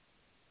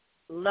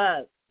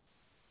 love,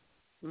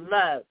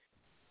 love,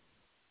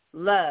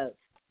 love,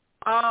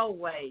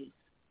 always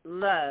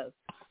love.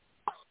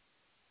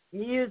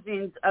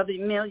 Musings of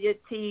Amelia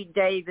T.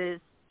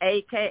 Davis,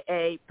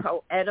 a.k.a.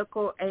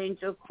 Poetical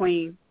Angel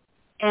Queen,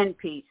 and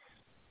peace.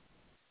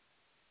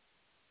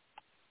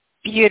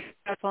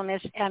 Beautiful,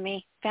 Miss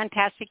Emmy.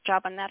 Fantastic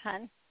job on that,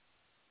 hon.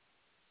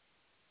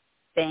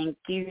 Thank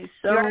you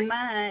so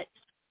much.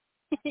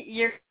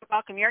 You're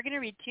welcome. You're going to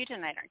read two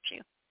tonight, aren't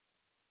you?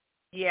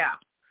 Yeah.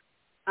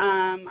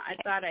 I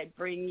thought I'd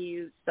bring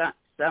you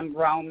some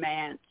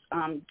romance.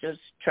 I'm just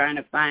trying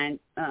to find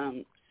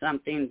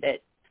something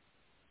that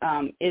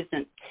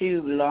isn't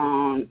too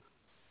long.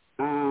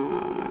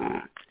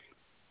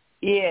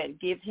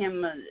 Give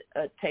him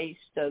a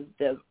taste of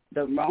the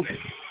romance.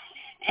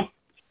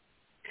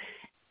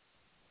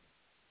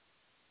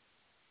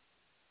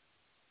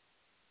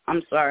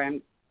 I'm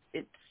sorry.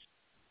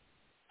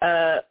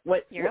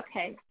 You're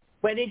okay.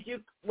 What did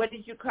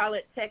you call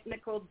it?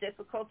 Technical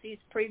difficulties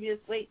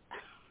previously?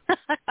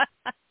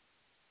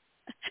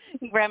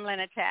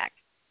 Gremlin attack.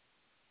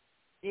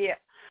 Yeah.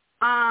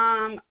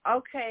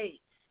 Okay.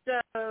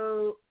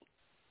 So,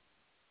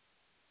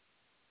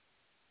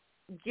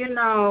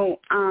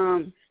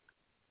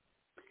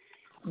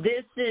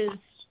 this is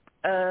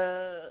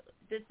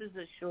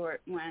a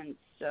short one.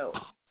 So,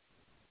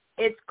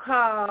 it's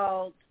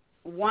called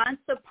Once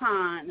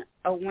Upon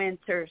a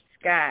Winter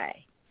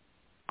Sky.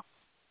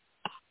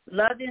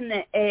 Love in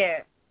the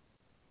air,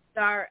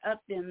 star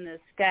up in the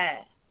sky.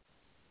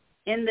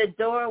 In the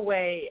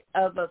doorway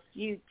of a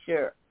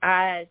future,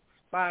 eyes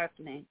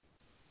sparkling.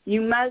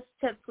 You must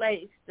have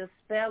placed a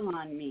spell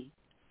on me,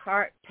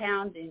 heart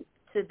pounding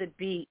to the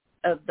beat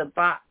of the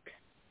box.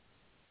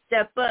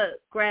 Step up,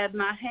 grab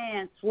my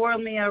hand, swirl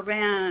me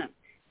around,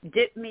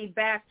 dip me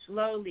back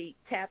slowly,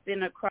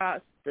 tapping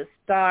across the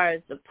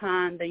stars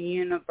upon the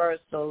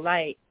universal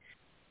light.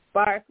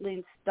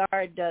 Sparkling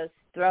stardust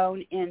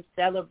thrown in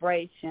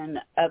celebration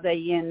of a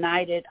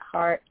united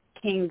heart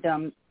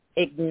kingdom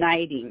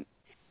igniting.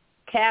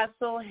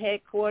 Castle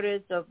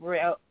headquarters of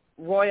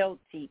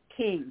royalty,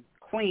 king,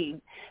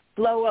 queen,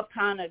 flow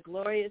upon a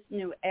glorious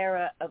new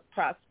era of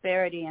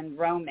prosperity and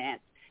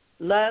romance.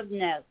 Love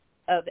nest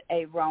of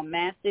a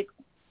romantic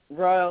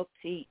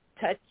royalty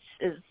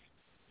touches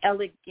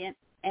elegant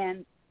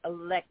and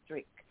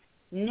electric.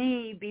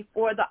 Knee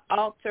before the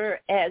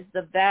altar as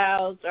the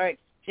vows are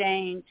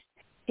exchanged.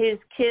 His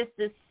kiss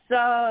is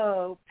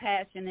so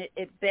passionate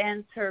it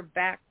bends her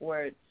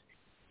backwards.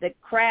 The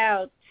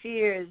crowd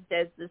cheers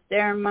as the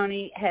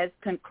ceremony has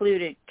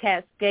concluded,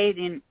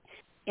 cascading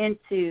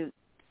into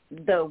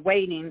the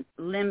waiting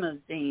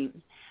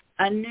limousine.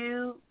 A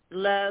new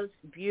love's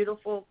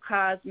beautiful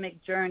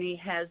cosmic journey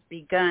has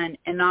begun,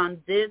 and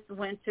on this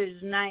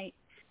winter's night,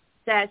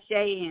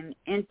 sashaying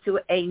into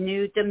a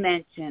new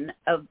dimension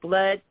of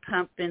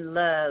blood-pumping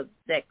love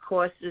that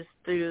courses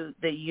through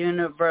the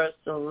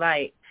universal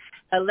light.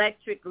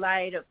 Electric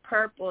light of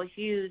purple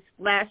hues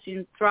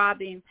flashing,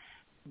 throbbing,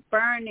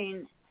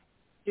 burning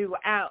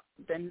throughout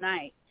the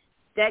night.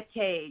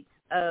 Decades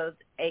of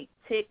a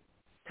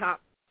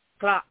tick-tock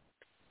clock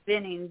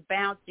spinning,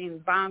 bouncing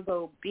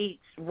bongo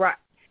beats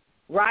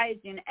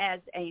rising as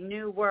a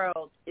new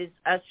world is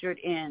ushered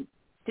in.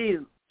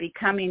 Two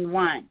becoming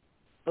one.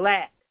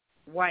 Black,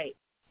 white,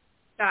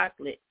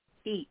 chocolate,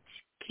 peach,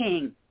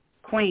 king,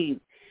 queen,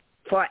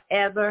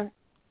 forever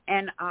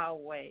and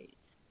always.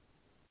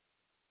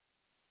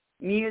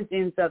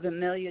 Musings of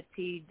Amelia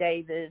T.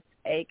 Davis,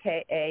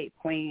 a.k.a.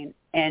 Queen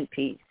and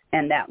Peace.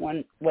 And that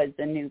one was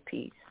the new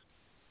piece.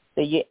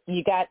 So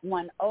you got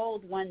one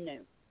old, one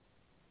new.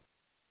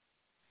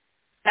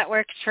 That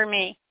works for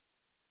me.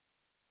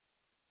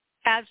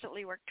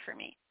 Absolutely worked for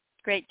me.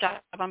 Great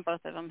job on both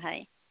of them,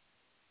 honey.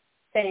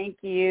 Thank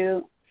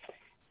you.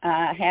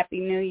 Happy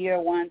New Year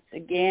once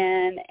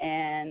again.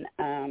 And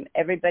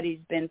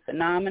everybody's been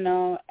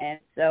phenomenal.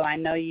 And so I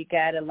know you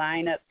got a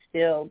lineup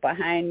still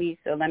behind me,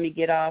 so let me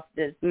get off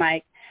this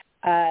mic.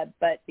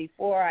 But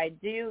before I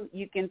do,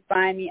 you can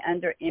find me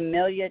under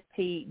Emilia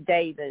T.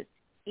 Davis,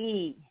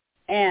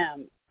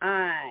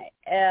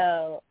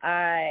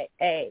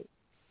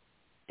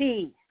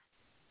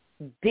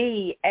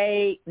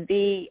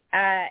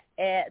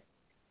 EMILIATDAVIS,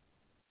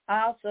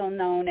 also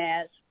known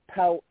as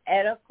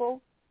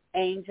Poetical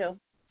Angel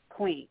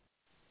Queen.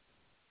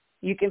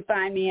 You can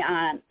find me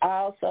on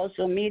all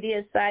social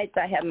media sites.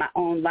 I have my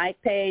own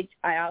like page.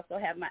 I also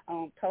have my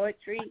own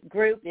poetry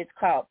group. It's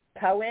called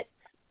Poets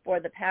for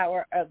the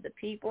Power of the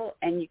People,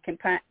 and you can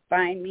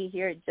find me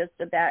here just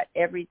about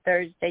every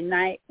Thursday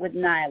night with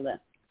Nyla.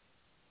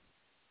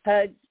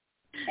 Hugs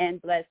and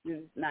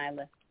blessings,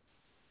 Nyla.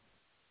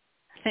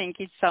 Thank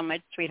you so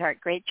much, sweetheart.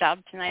 Great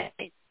job tonight.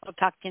 We'll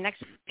talk to you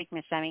next week,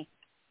 Miss Emmy.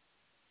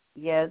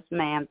 Yes,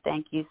 ma'am.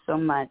 Thank you so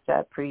much. I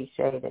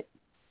appreciate it.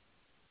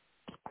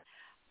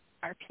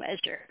 Our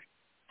pleasure.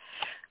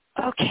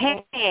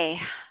 Okay.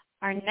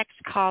 Our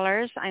next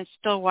callers, I'm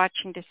still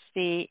watching to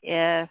see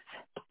if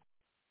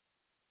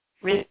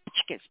Rich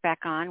gets back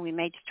on. We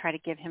may just try to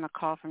give him a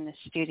call from the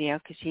studio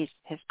because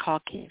his call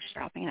keeps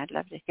dropping, and I'd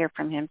love to hear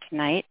from him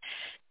tonight.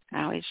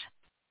 It's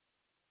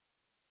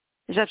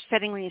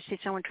upsetting when you see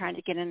someone trying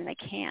to get in and they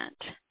can't.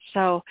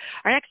 So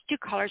our next two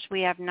callers,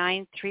 we have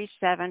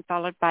 937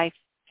 followed by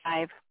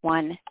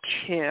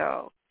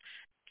 512.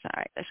 All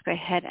right, let's go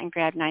ahead and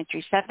grab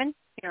 937.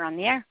 You're on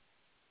the air.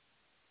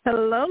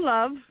 Hello,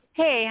 love.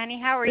 Hey, honey,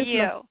 how are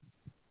you?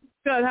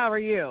 Good, how are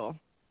you?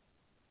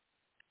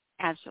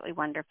 Absolutely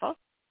wonderful.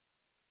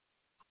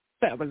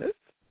 Fabulous.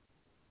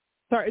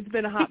 Sorry, it's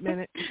been a hot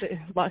minute.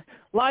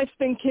 Life's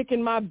been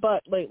kicking my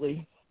butt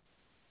lately.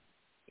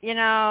 You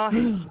know,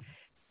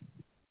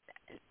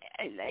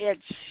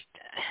 it's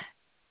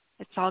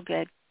all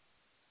good.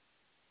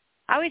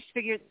 I always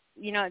figure,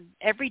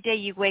 every day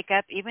you wake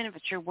up, even if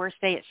it's your worst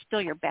day, it's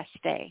still your best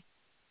day.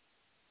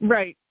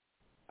 Right.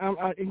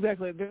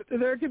 Exactly.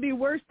 There could be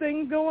worse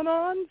things going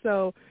on,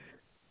 so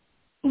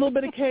a little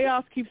bit of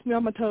chaos keeps me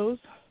on my toes.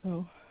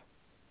 So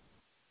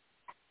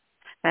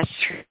that's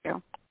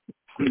true.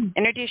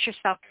 Introduce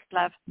yourself,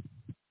 love.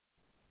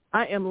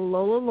 I am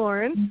Lola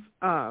Lawrence.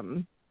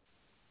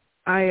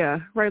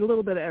 I write a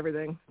little bit of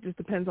everything. It just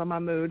depends on my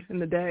mood in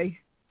the day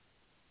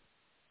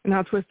and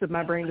how twisted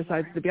my brain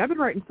decides to be. I've been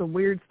writing some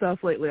weird stuff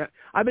lately.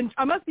 I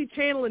must be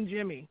channeling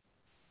Jimmy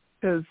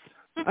because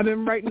I've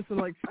been writing some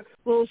like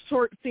little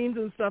short scenes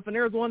and stuff, and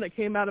there was one that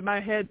came out of my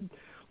head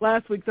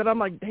last week that I'm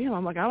like,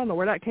 damn, I don't know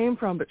where that came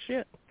from, but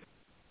shit.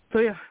 So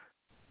yeah,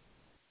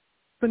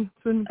 it's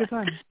been a good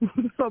time.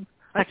 So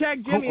I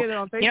tagged Jimmy in it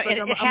on Facebook.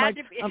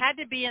 It had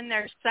to be in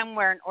there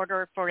somewhere in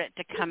order for it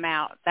to come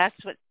out. That's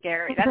what's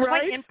scary. That's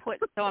why input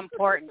is so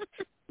important.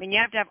 I mean, you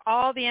have to have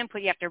all the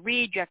input. You have to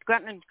read. You have to go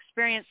out and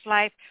experience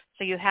life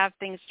so you have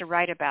things to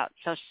write about.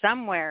 So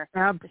somewhere,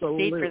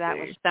 absolutely, the seed for that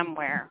was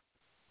somewhere.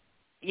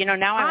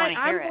 Now I want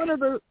to hear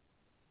it.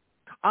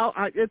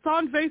 It's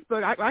on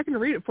Facebook. I can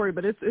read it for you,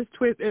 but it's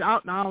twisted. I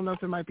don't know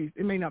if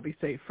it may not be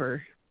safe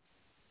for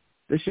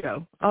the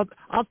show.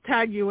 I'll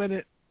tag you in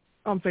it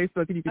on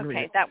Facebook and you can read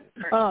it. Okay,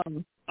 that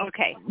works.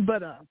 Okay.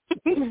 But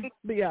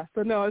yeah,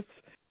 so no,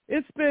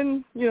 it's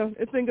been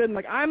it's been good. And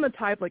like I'm the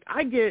type, like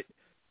I get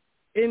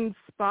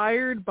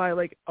inspired by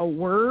like a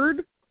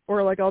word,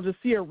 or like I'll just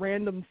see a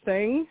random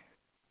thing,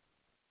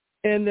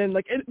 and then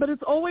but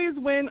it's always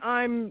when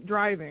I'm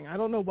driving. I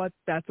don't know what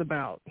that's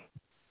about.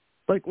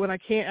 Like when I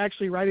can't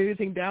actually write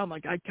anything down,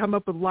 like I come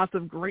up with lots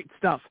of great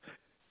stuff.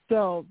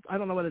 So I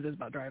don't know what it is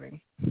about driving.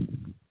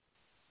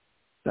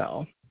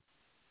 So,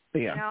 but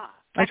yeah,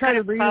 I try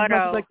to read as much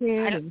as I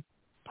can. I don't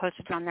post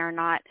it on there or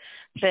not,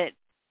 but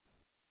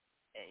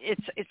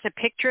it's a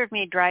picture of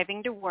me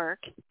driving to work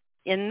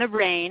in the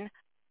rain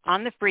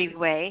on the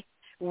freeway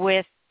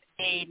with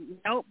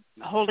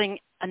holding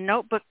a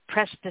notebook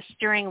pressed to the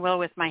steering wheel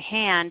with my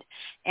hand,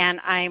 and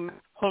I'm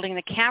holding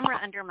the camera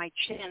under my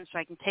chin so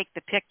I can take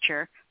the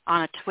picture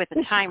with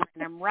a timer,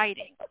 and I'm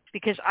writing,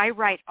 because I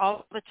write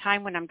all the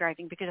time when I'm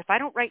driving, because if I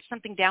don't write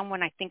something down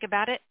when I think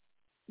about it,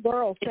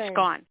 it's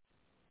gone.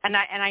 And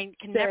I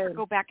can never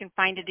go back and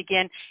find it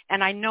again.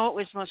 And I know it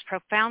was the most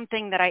profound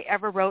thing that I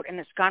ever wrote, and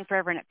it's gone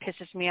forever, and it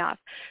pisses me off.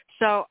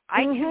 So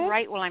I can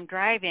write while I'm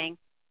driving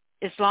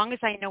as long as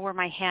I know where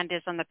my hand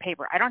is on the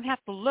paper. I don't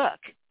have to look,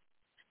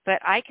 but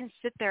I can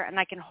sit there and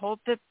I can hold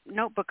the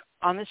notebook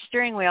on the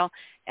steering wheel,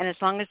 and as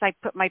long as I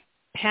put my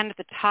pen at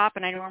the top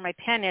and I know where my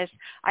pen is,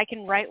 I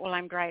can write while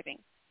I'm driving.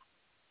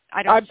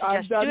 I don't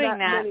suggest doing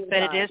that,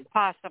 but it is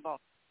possible.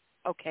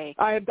 Okay.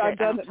 I've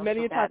done it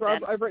many times.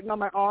 I've written on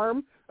my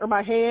arm or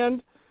my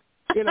hand,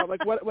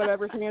 like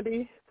whatever's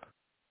handy.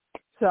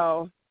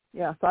 So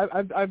yeah, so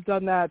I've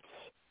done that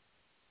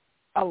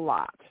a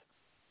lot.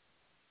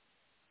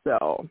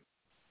 So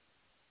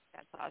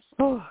that's awesome.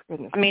 Oh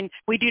goodness. I mean,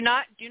 we do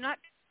not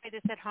try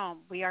this at home.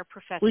 We are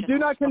professionals. We do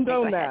not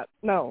condone that.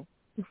 No.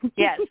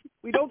 Yes.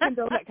 We don't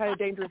condone that kind of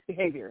dangerous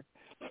behavior.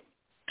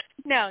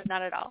 No,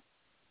 not at all.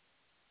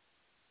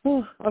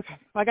 Okay,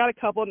 I got a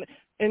couple,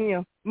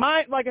 and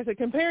mine, like I said,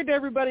 compared to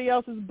everybody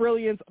else's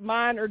brilliance,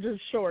 mine are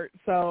just short.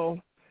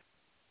 So,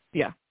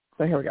 yeah.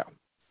 So here we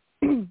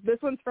go. This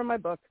one's from my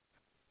book,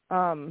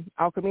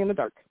 Alchemy in the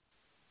Dark.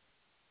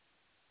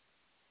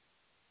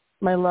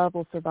 My love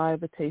will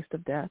survive the taste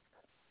of death,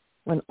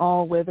 when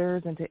all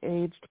withers into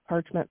aged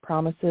parchment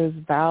promises,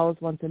 vows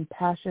once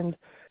impassioned,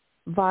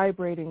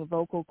 vibrating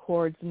vocal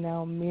cords,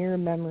 now mere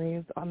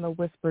memories on the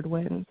whispered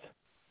winds.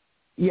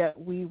 Yet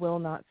we will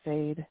not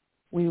fade.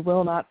 We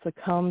will not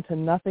succumb to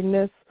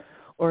nothingness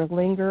or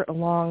linger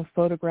along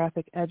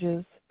photographic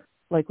edges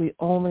like we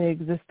only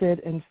existed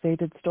in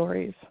faded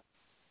stories.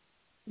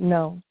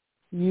 No,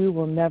 you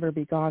will never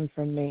be gone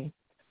from me.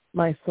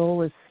 My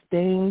soul is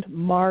stained,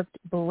 marked,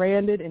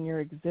 branded in your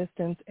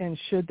existence, and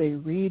should they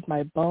read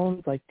my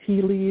bones like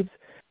tea leaves,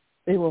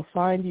 they will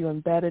find you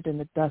embedded in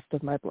the dust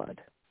of my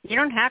blood. You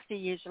don't have to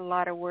use a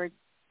lot of words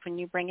when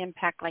you bring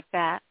impact like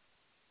that.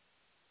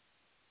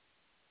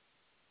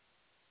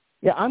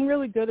 Yeah, I'm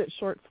really good at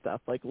short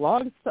stuff, like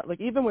long stuff, like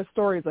even with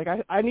stories. Like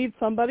I need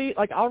somebody,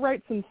 like I'll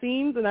write some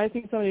scenes and I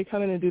need somebody to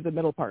come in and do the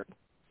middle part.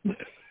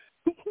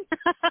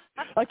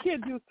 I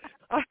can't do,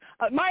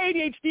 my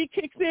ADHD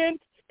kicks in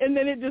and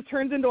then it just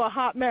turns into a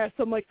hot mess.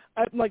 I'm like,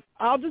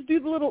 I'll just do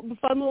the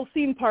fun little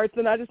scene parts,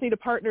 and I just need a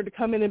partner to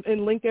come in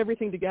and link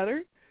everything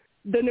together.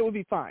 Then it would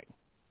be fine.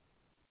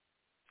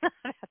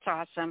 That's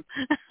awesome.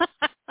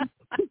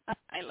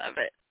 I love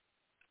it.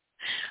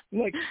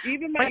 Like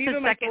even my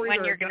second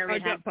one you're going to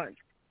read? Punch.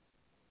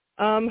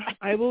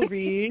 I will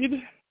read.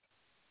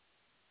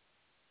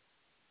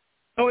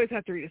 I always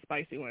have to read a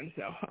spicy one,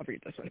 so I'll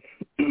read this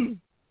one.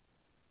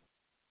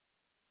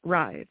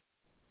 Ride,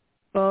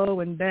 bow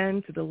and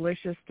bend to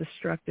delicious,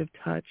 destructive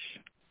touch,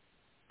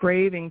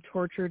 craving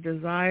tortured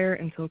desire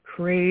until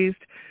crazed,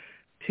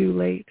 too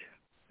late,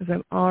 as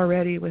I'm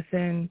already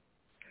within.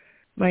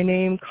 My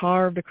name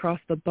carved across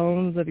the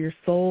bones of your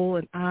soul,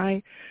 and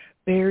I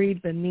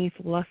buried beneath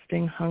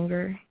lusting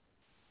hunger,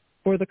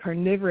 for the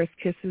carnivorous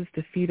kisses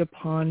to feed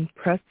upon,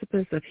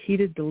 precipice of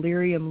heated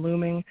delirium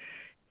looming,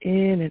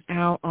 in and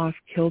out off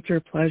kilter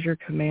pleasure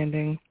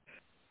commanding,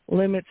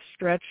 limits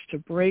stretched to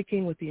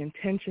breaking with the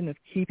intention of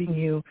keeping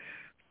you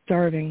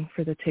starving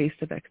for the taste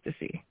of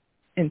ecstasy.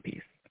 In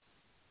peace.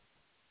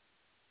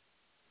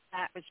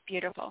 That was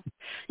beautiful.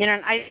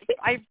 And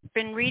I've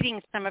been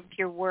reading some of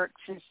your work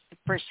since you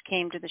first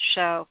came to the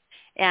show,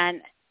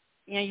 and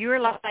you're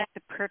like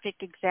the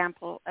perfect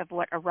example of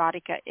what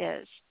erotica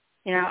is.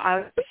 I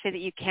would say that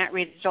you can't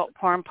read adult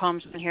porn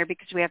poems in here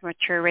because we have a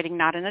mature rating,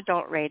 not an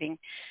adult rating.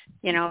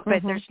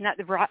 But there's not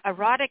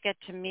erotica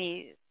to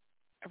me.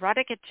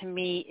 Erotica to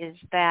me is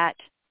that,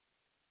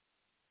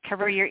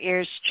 cover your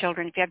ears,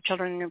 children. If you have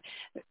children in the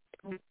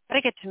room,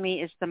 erotica to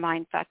me is the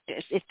mind fuck.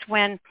 It's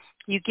when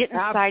you get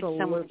inside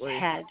someone's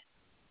head.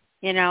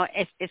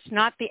 It's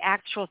not the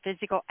actual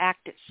physical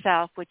act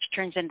itself, which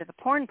turns into the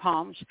porn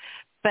poems,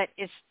 but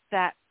it's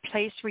that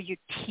place where you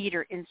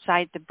teeter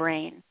inside the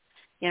brain.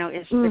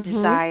 It's the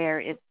desire,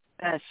 it's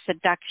the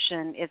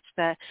seduction. It's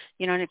the,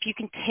 and if you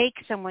can take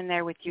someone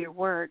there with your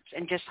words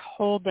and just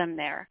hold them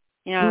there,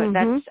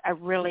 that's a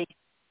really,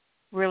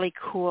 really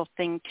cool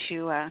thing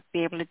to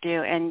be able to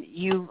do. And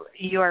you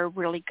are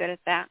really good at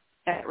that,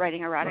 at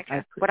writing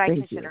erotica, what I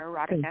consider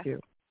erotica.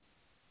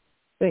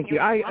 Thank you.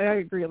 I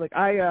agree.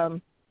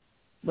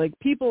 Like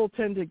people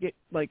tend to get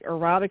like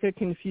erotica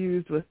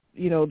confused with,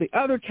 the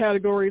other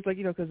categories, like,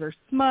 because there's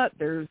smut,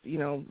 there's,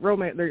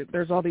 romance,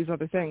 there's all these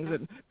other things.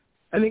 And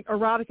I think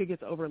erotica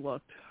gets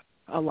overlooked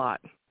a lot.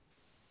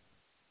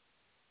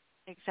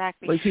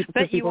 Exactly. Like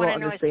but you want to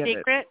know a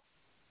secret?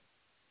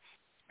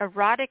 It.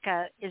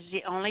 Erotica is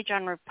the only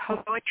genre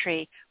of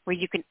poetry where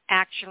you can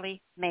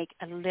actually make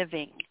a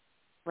living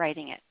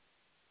writing it.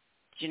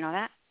 Did you know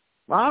that?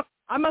 Well,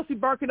 I must be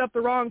barking up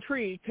the wrong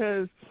tree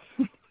because...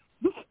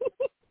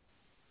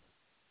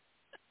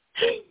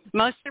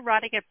 Most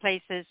erotica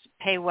places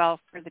pay well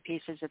for the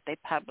pieces that they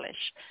publish.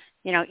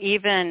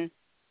 Even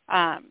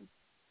oh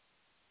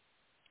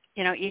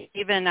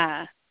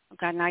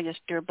God, now I just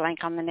drew a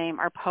blank on the name.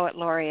 Our poet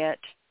laureate.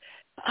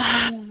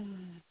 I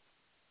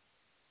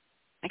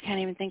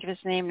can't even think of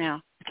his name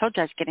now. I told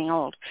you I was getting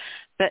old.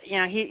 But,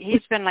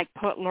 he's been like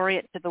poet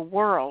laureate to the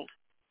world.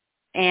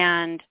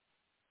 And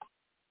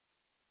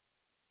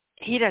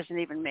he doesn't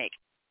even make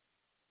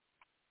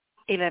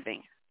a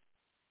living.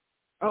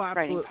 Oh,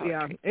 absolutely.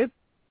 Yeah. It's,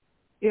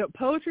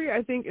 poetry,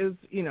 I think, is,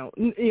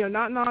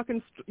 not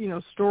knocking,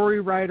 story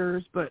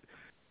writers, but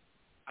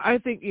I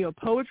think,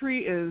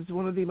 poetry is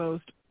one of the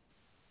most,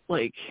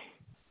 like,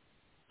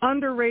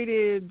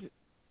 underrated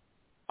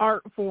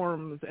art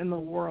forms in the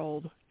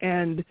world.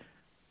 And,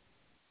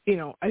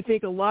 I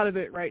think a lot of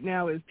it right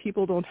now is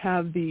people don't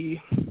have the,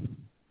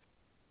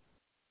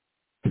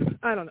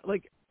 I don't know,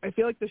 like, I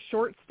feel like the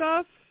short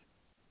stuff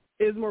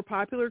is more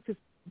popular because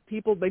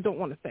people, they don't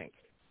want to think.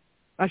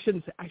 I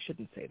shouldn't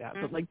say that,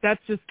 but like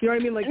that's just, you know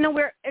what I mean? Like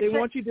they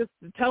want you just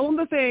to tell them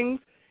the things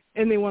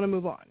and they want to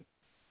move on.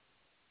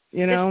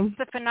 It's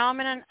the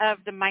phenomenon of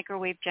the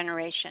microwave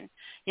generation.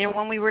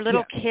 When we were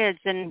little kids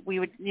and we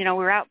would, we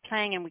were out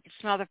playing and we could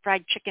smell the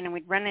fried chicken and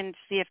we'd run in to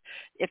see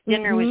if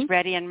dinner was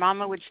ready and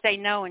Mama would say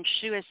no and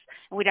shoo us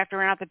and we'd have to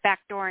run out the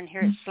back door and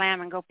hear it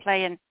slam and go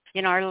play and,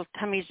 our little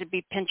tummies would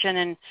be pinching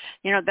and,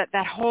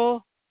 the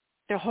whole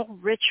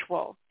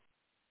ritual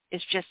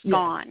is just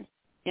gone.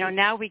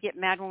 Now we get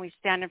mad when we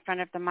stand in front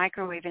of the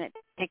microwave and it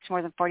takes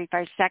more than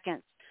 45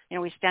 seconds.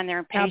 We stand there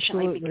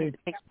impatiently because it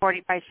takes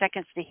 45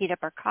 seconds to heat up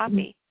our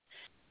coffee.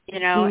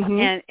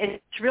 And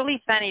it's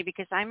really funny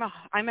because I'm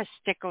a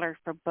stickler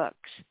for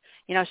books.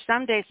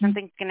 Someday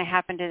something's going to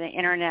happen to the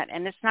internet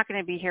and it's not going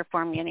to be here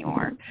for me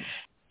anymore.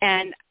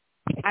 And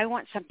I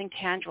want something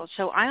tangible.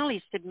 So I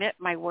only submit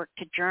my work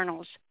to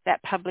journals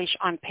that publish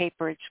on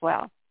paper as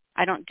well.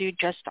 I don't do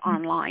just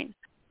online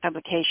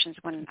publications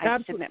when I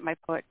submit my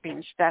poetry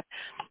and stuff.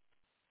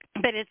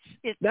 But it's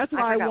that's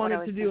why I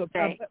wanted to do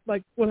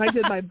like when I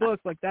did my book,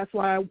 like that's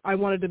why I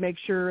wanted to make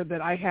sure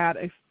that I had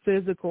a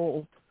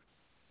physical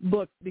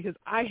book because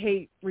I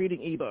hate reading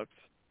ebooks.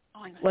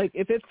 Like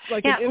if it's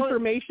like an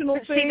informational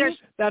thing,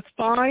 that's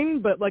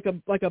fine, but like a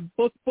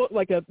book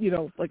like a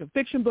like a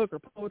fiction book or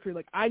poetry,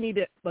 like I need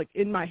it like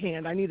in my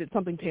hand. I needed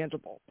something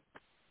tangible.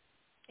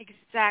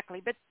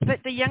 Exactly. But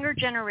the younger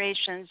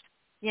generations,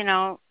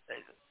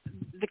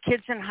 the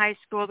kids in high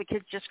school, the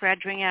kids just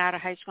graduating out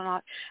of high school, and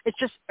all, it's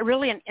just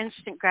really an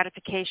instant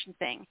gratification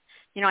thing.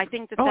 I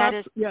think that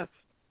is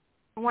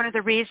one of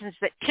the reasons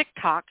that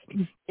TikTok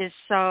is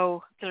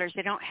so popular.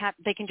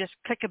 They can just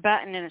click a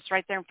button and it's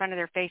right there in front of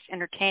their face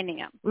entertaining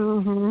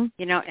them.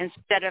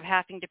 Instead of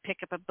having to pick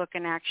up a book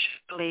and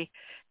actually,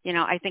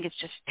 I think it's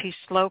just too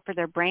slow for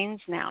their brains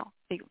now.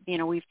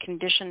 We've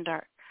conditioned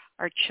our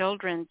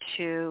children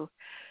to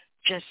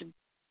just,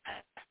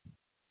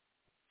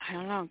 I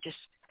don't know, just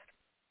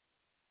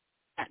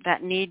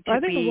that need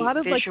to be a lot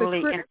of, visually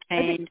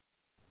entertained.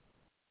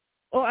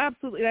 Oh,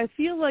 absolutely. I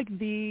feel like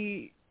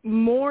the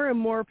more and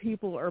more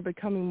people are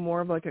becoming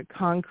more of like a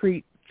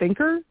concrete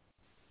thinker,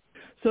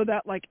 so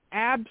that like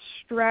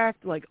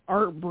abstract like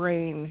art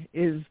brain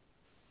is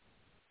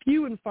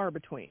few and far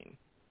between.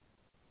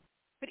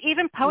 But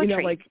even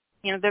poetry,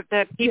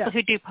 the people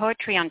who do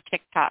poetry on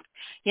TikTok,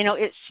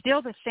 it's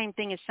still the same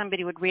thing as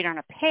somebody would read on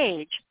a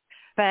page,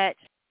 but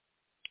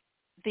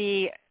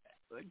the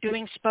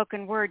doing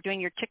spoken word, doing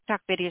your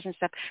TikTok videos and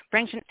stuff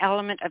brings an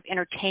element of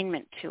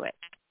entertainment to it.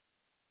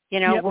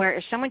 Where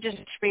if someone just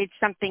reads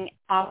something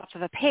off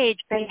of a page,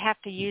 they have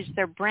to use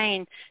their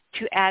brain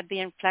to add the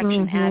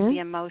inflection, add the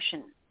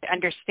emotion, to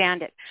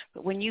understand it.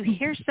 But when you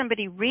hear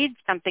somebody read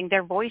something,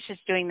 their voice is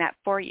doing that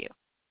for you.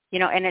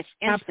 And it's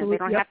instant. Absolutely. They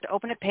don't have to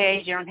open a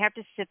page. You don't have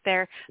to sit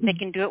there. They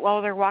can do it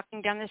while they're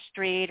walking down the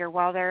street or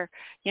while they're,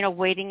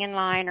 waiting in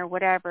line or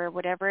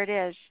whatever it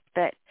is.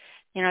 But,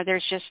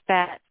 there's just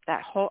that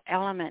whole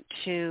element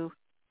to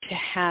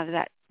have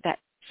that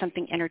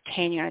something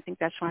entertaining. I think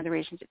that's one of the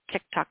reasons that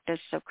TikTok does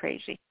so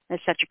crazy.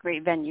 It's such a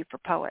great venue for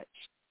poets.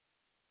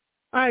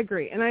 I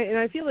agree. And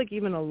I feel like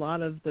even a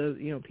lot of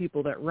the,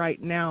 people that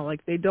write now,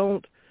 like they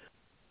don't,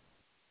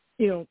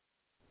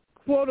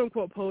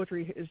 quote-unquote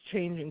poetry is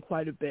changing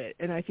quite a bit,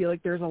 and I feel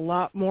like there's a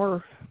lot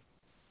more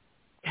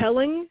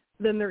telling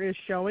than there is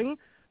showing,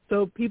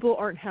 so people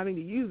aren't having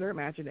to use their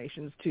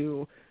imaginations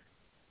to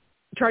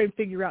try and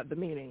figure out the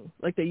meaning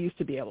like they used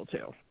to be able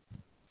to.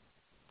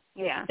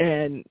 Yeah.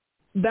 And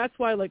that's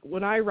why, like,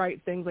 when I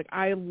write things, like,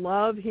 I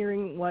love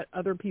hearing what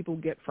other people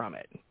get from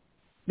it,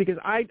 because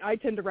I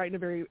tend to write in a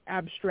very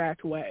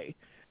abstract way,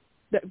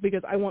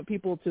 because I want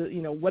people to,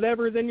 you know,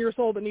 whatever's in your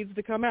soul that needs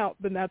to come out,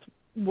 then that's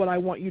what I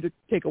want you to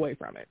take away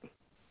from it.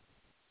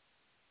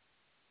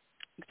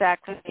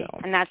 Exactly. So.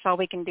 And that's all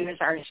we can do as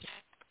artists.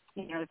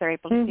 You know, they're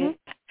able to do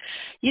that.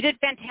 You did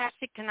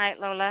fantastic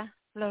tonight, Lola.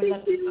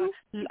 Lola.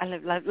 I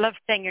love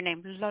saying your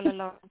name, Lola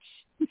Lawrence.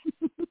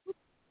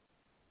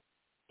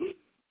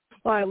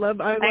 Well, I love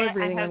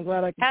reading. I'm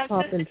glad I could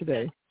pop in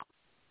today.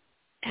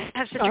 I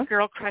have such a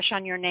girl crush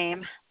on your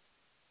name.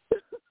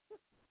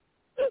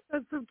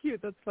 That's so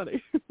cute. That's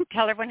funny.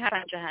 Tell everyone how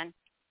to find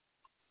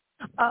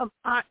you,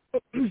 hon.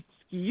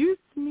 Excuse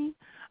me.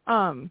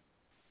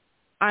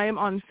 I am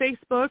on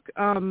Facebook.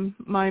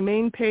 My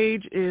main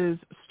page is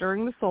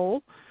Stirring the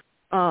Soul.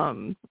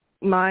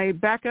 My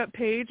backup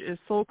page is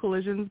Soul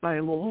Collisions by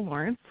Lola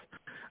Lawrence.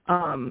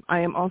 I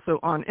am also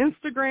on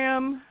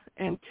Instagram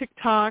and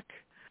TikTok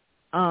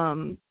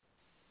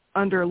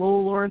under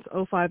Lola Lawrence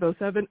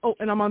 0507. Oh,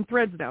 and I'm on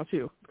Threads now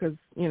too, because,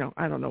 you know,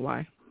 I don't know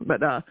why.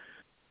 But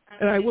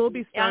and I will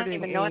be starting. I don't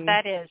even know what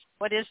that is.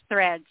 What is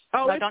Threads?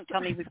 Oh, no, don't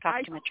tell me we've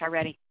talked too much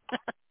already.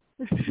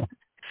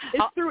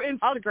 It's through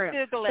Instagram. I'll Google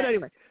it. But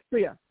anyway, so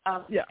yeah.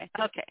 Okay.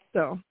 Okay.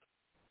 So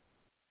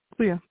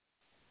yeah.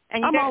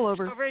 And I'm all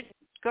over.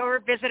 Go over,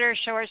 visit her,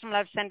 show her some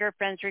love, send her a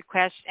friend's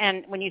request,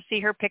 and when you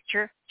see her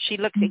picture, she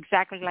looks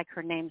exactly like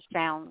her name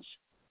sounds.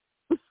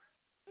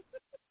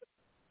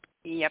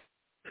 Yep.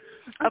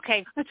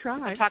 Okay. I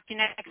tried. I'll talk to you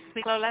next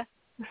week, Lola.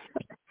 All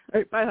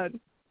right, bye, hon.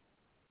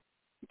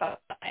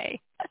 Bye.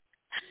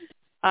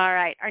 All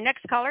right. Our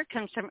next caller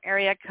comes from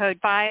area code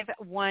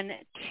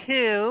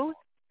 512.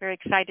 Very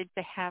excited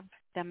to have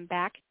them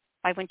back.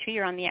 512,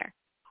 you're on the air.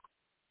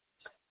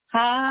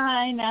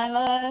 Hi,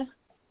 Nyla.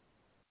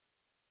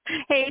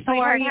 Hey,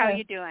 sweetheart, how are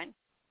you doing?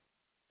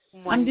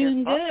 Wonderful. I'm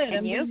doing good.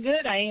 And you? Doing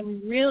good. I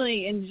am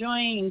really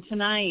enjoying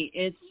tonight.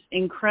 It's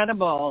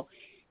incredible.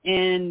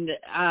 And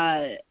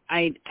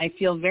I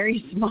feel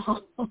very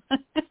small.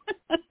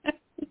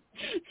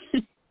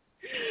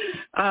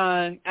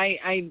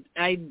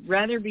 I'd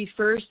rather be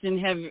first and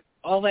have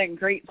all that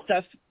great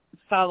stuff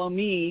follow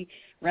me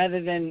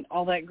rather than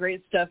all that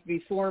great stuff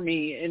before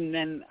me, and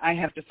then I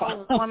have to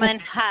follow. Oh, woman,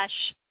 hush.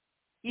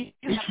 You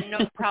have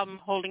no problem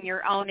holding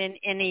your own in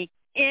any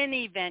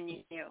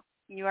venue.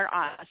 You are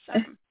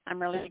awesome.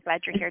 I'm really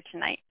glad you're here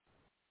tonight.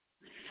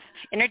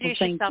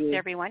 Introduce yourself to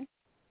everyone.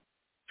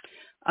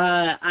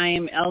 I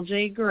am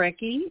LJ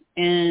Gorecki,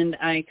 and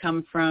I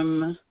come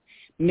from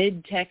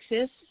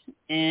mid-Texas,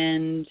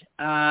 and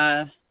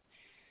that's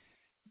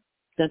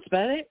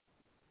about it.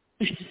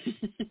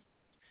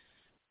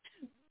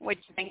 What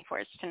do you think for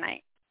us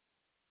tonight?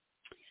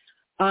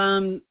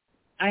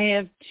 I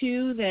have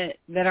two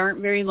that aren't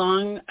very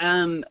long.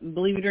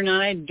 Believe it or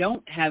not, I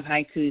don't have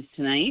haikus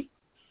tonight.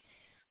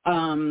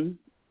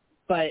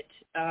 But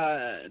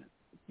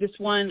this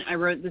one I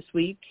wrote this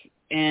week,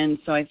 and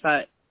so I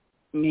thought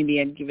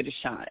maybe I'd give it a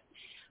shot.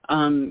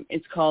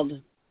 It's called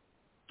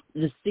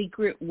The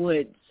Secret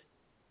Woods.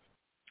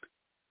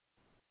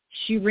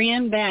 She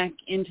ran back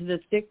into the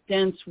thick,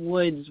 dense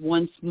woods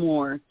once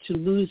more to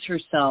lose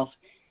herself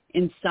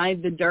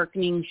inside the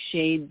darkening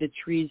shade the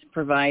trees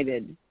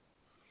provided.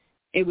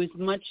 It was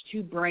much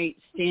too bright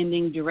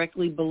standing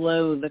directly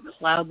below the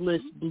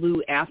cloudless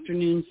blue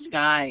afternoon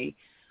sky,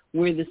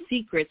 where the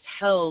secrets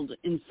held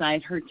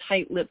inside her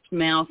tight-lipped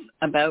mouth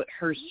about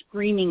her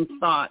screaming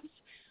thoughts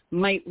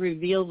might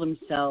reveal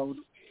themselves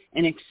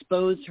and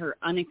expose her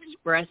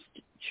unexpressed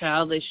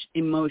childish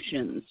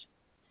emotions.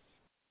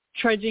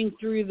 Trudging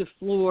through the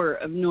floor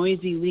of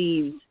noisy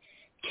leaves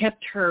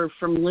kept her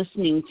from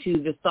listening to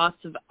the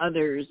thoughts of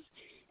others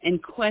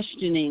and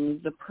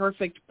questioning the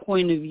perfect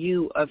point of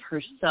view of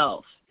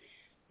herself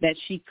that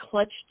she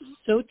clutched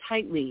so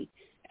tightly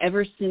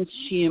ever since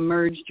she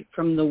emerged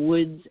from the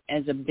woods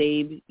as a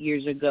babe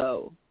years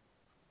ago.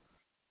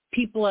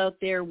 People out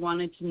there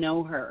wanted to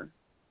know her,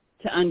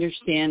 to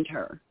understand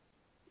her,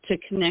 to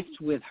connect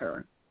with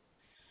her.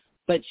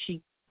 But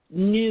she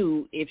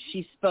knew if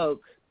she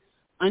spoke,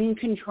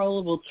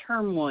 uncontrollable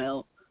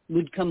turmoil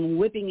would come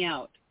whipping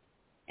out,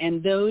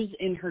 and those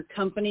in her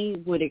company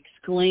would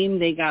exclaim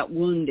they got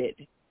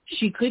wounded.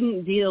 She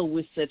couldn't deal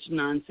with such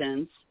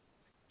nonsense,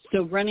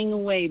 so running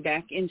away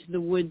back into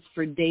the woods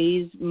for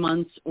days,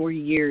 months, or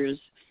years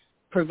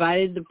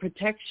provided the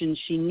protection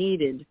she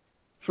needed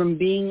from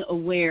being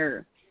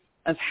aware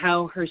of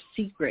how her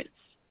secrets,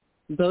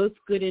 both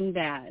good and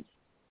bad,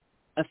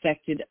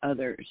 affected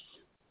others.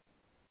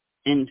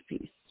 End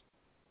piece.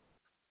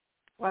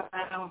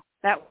 Wow,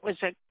 that was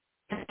a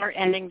killer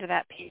ending to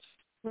that piece.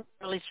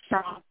 Really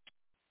strong.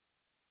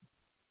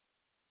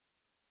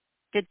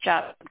 Good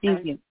job.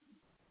 Thank you.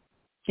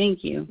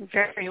 Thank you.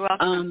 Very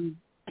welcome.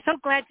 So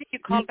glad that you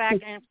called back,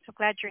 and I'm so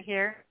glad you're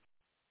here.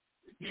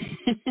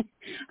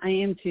 I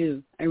am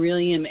too. I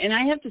really am. And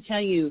I have to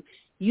tell you,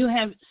 you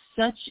have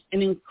such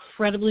an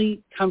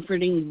incredibly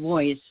comforting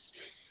voice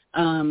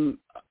online.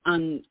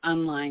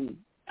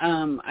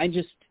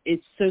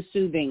 It's so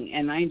soothing,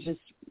 and I just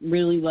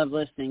really love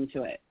listening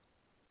to it.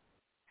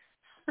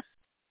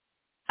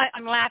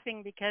 I'm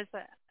laughing because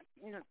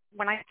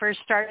when I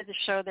first started the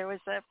show, there was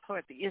a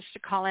poet that used to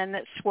call in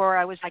that swore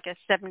I was like a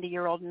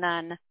 70-year-old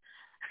nun.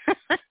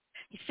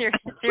 He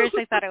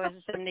seriously thought I was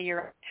a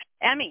 70-year-old.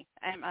 Emmy,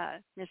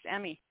 Miss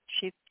Emmy,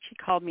 she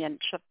called me and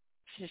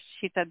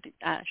she said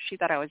she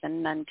thought I was a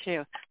nun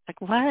too. Like,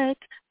 what?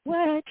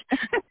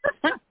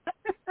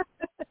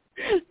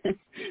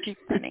 She's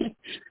funny.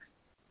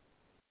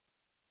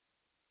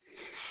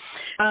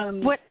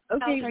 What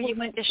else are you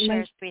going to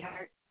share,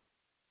 sweetheart?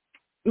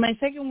 My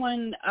second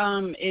one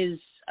is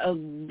a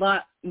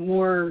lot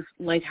more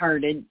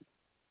lighthearted.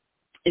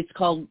 It's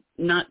called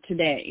Not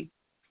Today.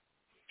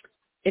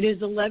 It is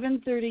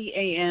 11:30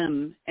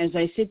 a.m. as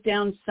I sit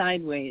down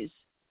sideways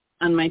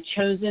on my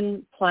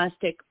chosen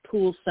plastic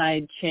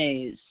poolside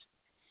chaise.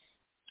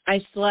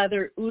 I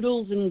slather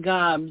oodles and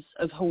gobs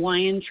of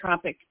Hawaiian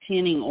tropic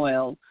tanning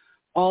oil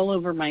all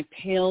over my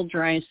pale,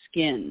 dry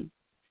skin.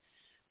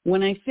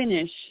 When I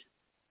finish,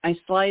 I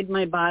slide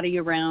my body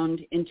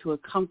around into a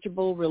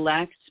comfortable,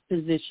 relaxed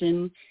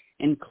position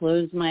and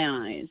close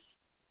my eyes.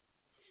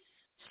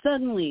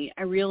 Suddenly,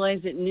 I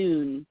realize at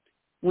noon,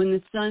 when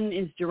the sun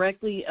is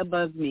directly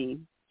above me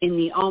in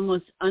the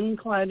almost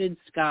unclouded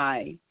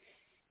sky,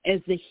 as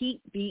the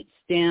heat beats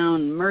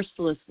down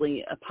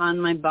mercilessly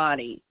upon my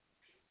body,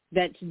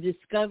 that to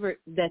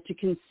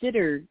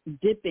consider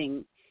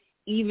dipping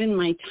even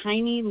my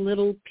tiny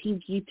little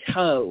pinky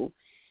toe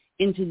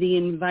into the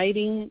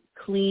inviting,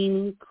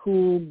 clean,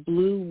 cool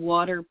blue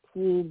water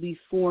pool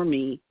before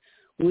me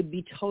would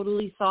be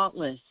totally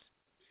thoughtless.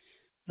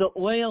 The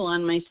oil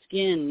on my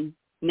skin,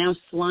 now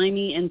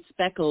slimy and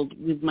speckled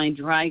with my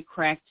dry,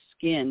 cracked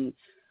skin,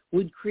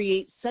 would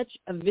create such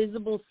a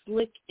visible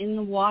slick in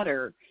the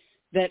water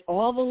that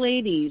all the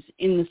ladies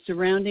in the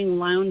surrounding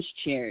lounge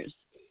chairs,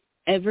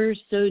 ever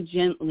so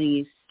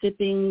gently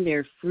sipping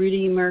their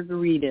fruity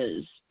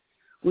margaritas,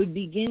 would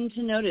begin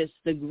to notice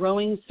the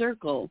growing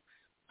circle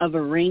of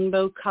a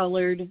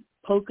rainbow-colored,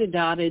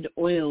 polka-dotted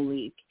oil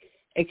leak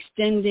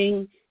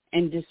extending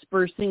and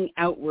dispersing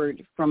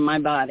outward from my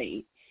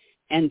body,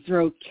 and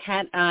throw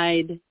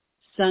cat-eyed,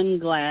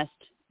 sunglassed,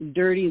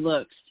 dirty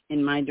looks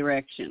in my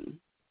direction.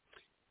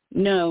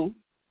 No,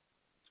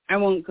 I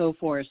won't go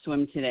for a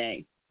swim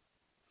today.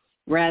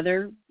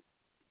 Rather,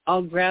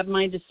 I'll grab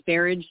my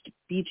disparaged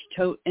beach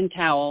tote and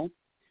towel,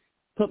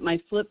 put my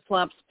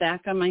flip-flops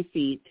back on my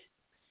feet,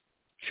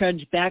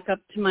 trudge back up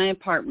to my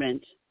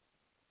apartment,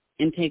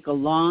 and take a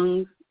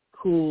long,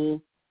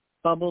 cool,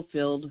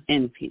 bubble-filled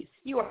end piece.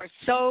 You are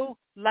so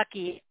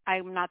lucky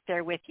I'm not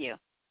there with you,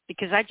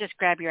 because I'd just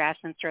grab your ass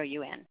and throw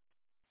you in.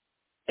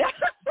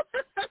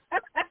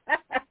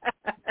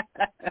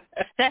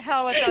 The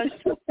hell with those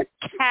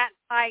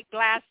cat-eye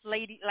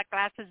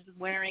glasses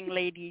wearing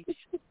ladies.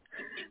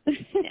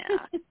 Yeah,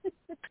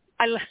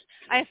 I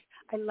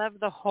love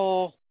the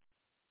whole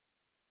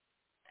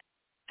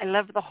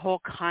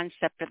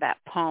concept of that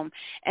poem,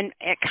 and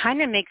it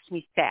kind of makes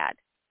me sad.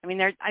 I mean,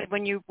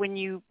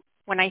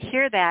 when I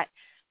hear that,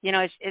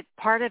 it's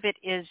part of it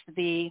is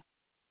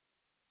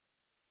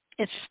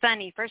it's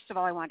funny. First of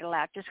all, I wanted to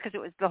laugh just because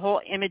it was the whole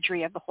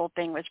imagery of the whole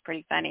thing was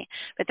pretty funny.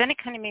 But then it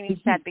kind of made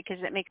me sad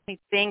because it makes me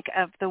think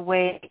of the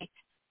way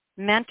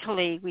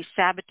mentally we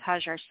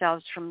sabotage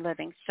ourselves from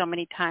living so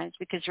many times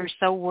because we're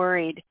so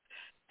worried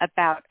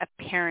about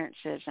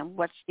appearances and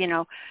what's,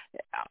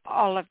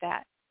 all of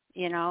that,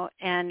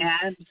 and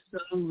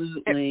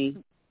absolutely.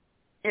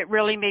 It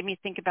really made me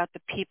think about the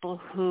people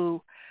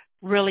who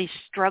really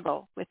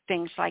struggle with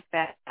things like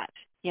that,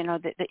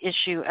 the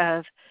issue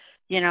of,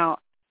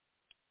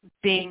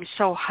 being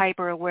so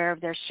hyper aware of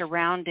their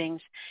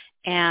surroundings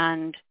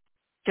and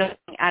feeling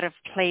out of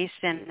place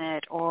in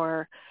it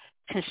or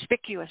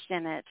conspicuous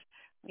in it,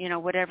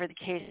 whatever the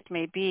case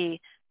may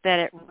be, that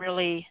it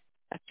really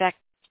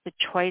affects the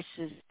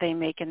choices they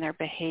make in their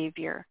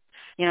behavior.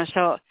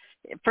 So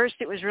at first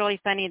it was really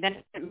funny, then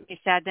it made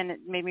me sad, then it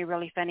made me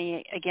really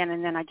funny again,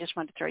 and then I just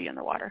wanted to throw you in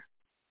the water.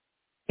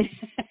 so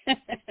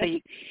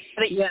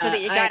that you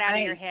got out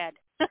of your head.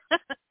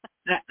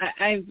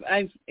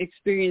 I've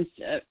experienced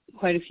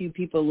quite a few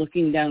people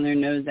looking down their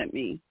nose at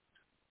me,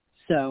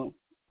 so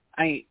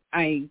that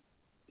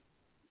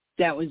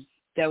was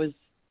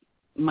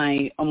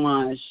my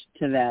homage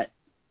to that.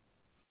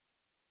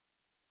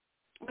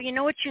 Well, you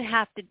know what you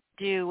have to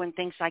do when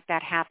things like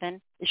that happen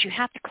is you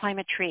have to climb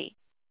a tree,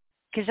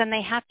 because then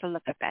they have to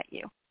look up at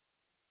you.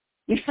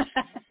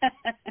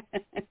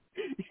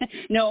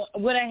 No,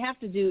 what I have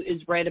to do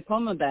is write a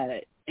poem about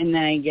it, and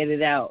then I get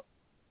it out.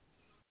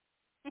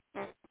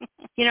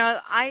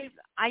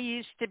 I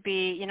used to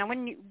be,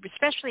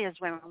 especially as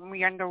women, when we were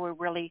younger, we're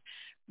really,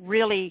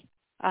 really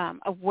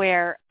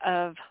aware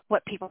of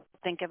what people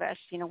think of us.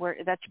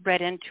 That's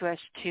bred into us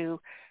to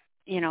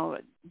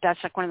that's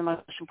like one of the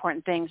most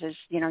important things is,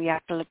 you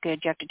have to look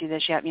good, you have to do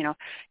this,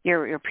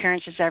 your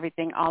appearance is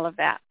everything, all of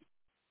that.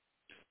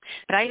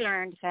 But I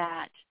learned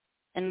that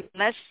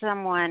unless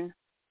someone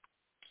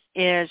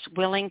is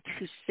willing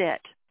to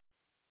sit,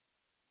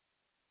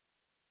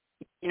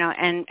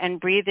 and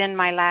breathe in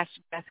my last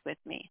breath with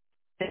me,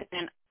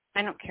 then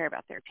I don't care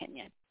about their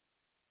opinion.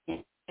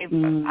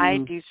 I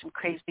do some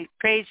crazy,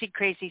 crazy,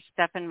 crazy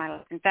stuff in my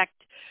life. In fact,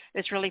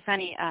 it's really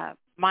funny.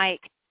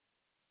 Mike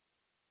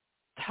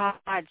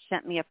Todd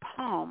sent me a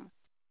poem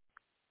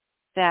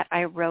that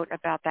I wrote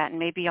about that, and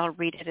maybe I'll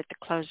read it at the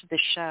close of the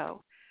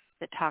show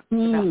that talks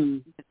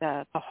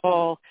about the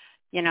whole,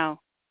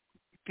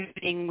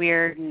 being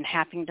weird and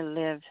having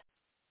to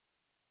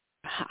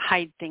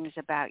hide things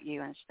about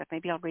you and stuff.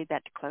 Maybe I'll read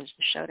that to close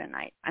the show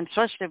tonight. I'm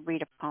supposed to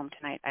read a poem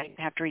tonight. I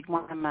have to read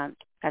one a month.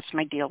 That's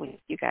my deal with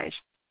you guys.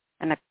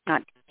 And I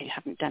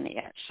haven't done it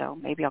yet, so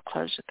maybe I'll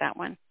close with that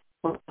one.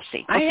 We'll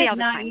see. I have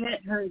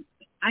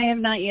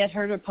not yet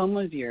heard a poem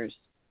of yours.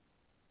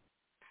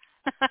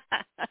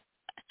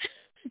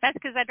 That's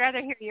because I'd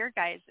rather hear your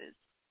guys's.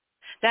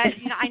 That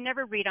I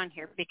never read on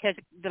here because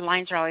the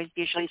lines are always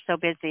usually so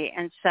busy,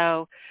 and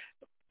so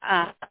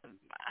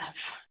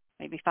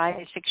maybe 5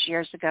 or 6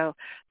 years ago,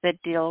 the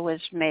deal was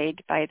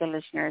made by the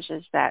listeners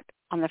is that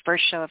on the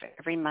first show of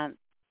every month,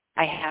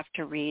 I have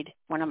to read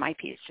one of my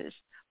pieces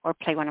or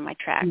play one of my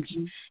tracks.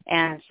 Mm-hmm.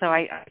 And so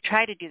I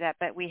try to do that,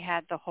 but we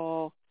had the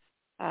whole,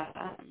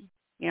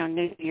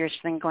 New Year's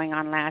thing going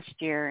on last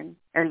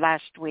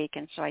week,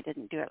 and so I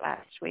didn't do it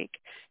last week.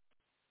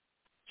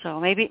 So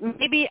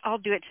maybe I'll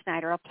do it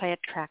tonight, or I'll play a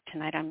track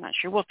tonight. I'm not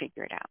sure. We'll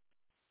figure it out.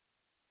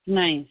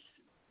 Nice.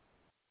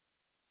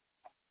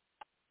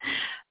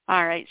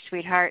 All right,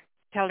 sweetheart.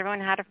 Tell everyone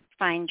how to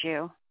find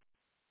you.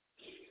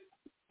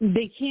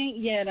 They can't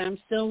yet. I'm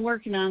still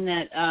working on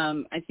that.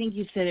 I think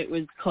you said it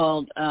was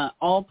called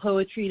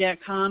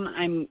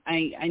allpoetry.com.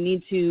 I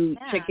need to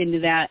check into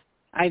that.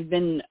 I've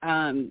been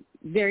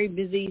very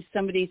busy.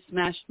 Somebody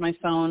smashed my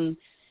phone,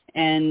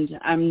 and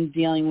I'm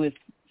dealing with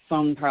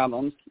phone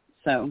problems.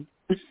 So.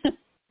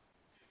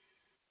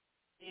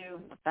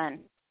 Fun.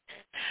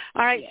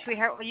 All right,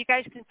 sweetheart. Well, you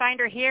guys can find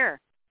her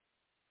here.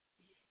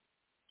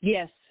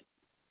 Yes.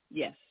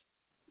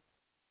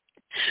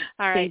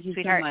 All right,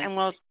 sweetheart. So and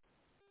we'll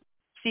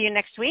see you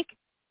next week?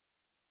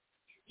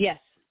 Yes.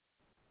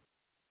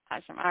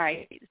 Awesome. All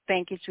right.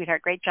 Thank you,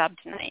 sweetheart. Great job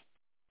tonight.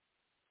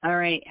 All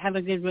right. Have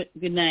a good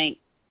night.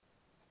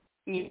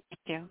 You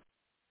too.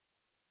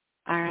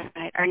 All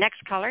right. Our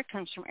next caller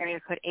comes from area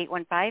code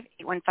 815.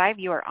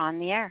 815, you are on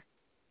the air.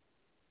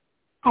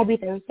 Happy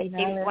Thursday,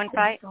 Nyla.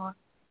 815.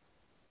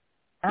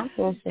 I'm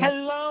Thursday.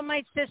 Hello,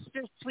 my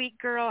sister, sweet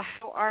girl.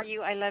 How are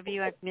you? I love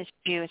you. I've missed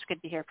you. It's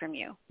good to hear from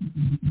you.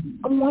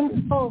 I'm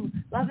wonderful.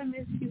 Love and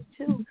miss you,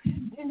 too.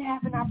 Didn't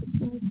have an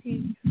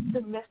opportunity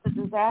to miss the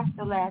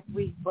disaster last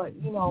week, but,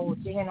 Jay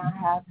and I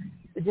have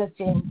the Just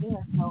Jay and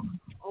Gina show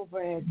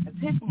over at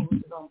Epiphany,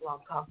 which is on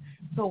Blog Talk.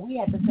 So we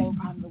had the same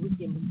problem the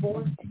weekend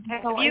before.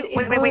 So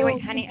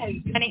wait,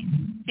 honey,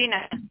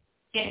 Gina,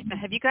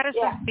 have you got us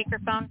on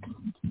speakerphone?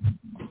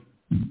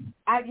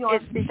 I have you on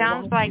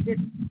speakerphone.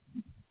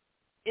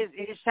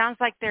 It sounds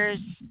like there's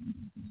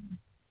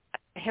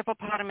a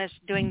hippopotamus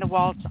doing the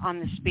waltz on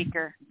the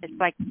speaker. It's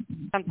like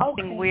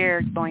something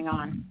weird going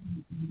on.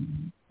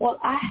 Well,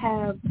 I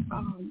have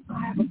a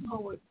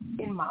poet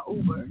in my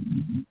Uber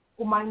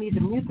who might need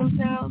to mute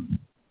themselves.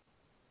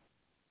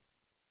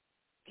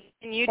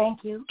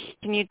 Thank you.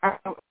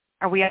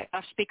 Are we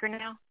off speaker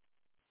now?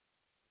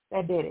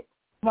 That did it.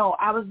 No,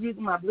 I was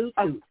using my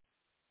Bluetooth.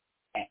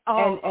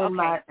 And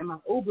my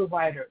Uber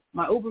rider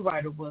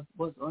was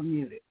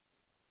unmuted.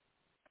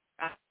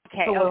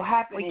 Okay. So what'll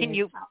happen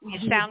you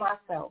sound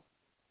myself.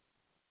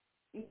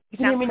 You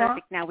sound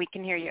perfect now. We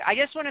can hear you. I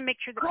just want to make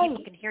sure that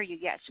people can hear you.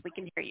 Yes, we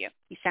can hear you.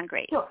 You sound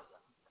great. Sure.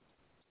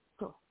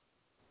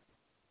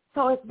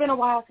 So it's been a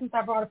while since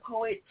I brought a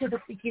poet to the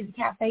SpeakEasy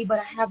Cafe, but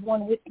I have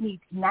one with me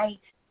tonight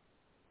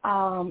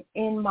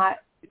in my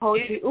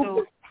poetry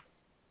Uber.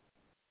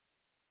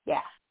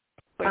 Yeah.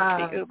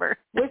 Poetry Uber.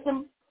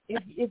 Listen,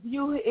 if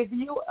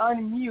you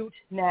unmute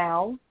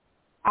now,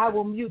 I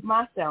will mute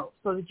myself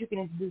so that you can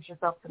introduce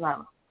yourself to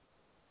Nyla.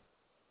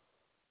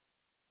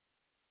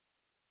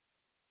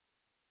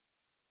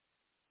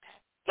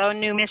 Hello,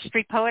 new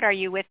mystery poet. Are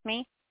you with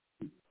me?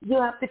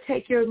 You'll have to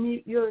take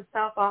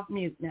yourself off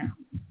mute now.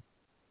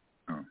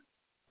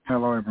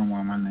 Hello,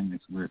 everyone. My name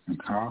is Wilson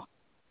Carl.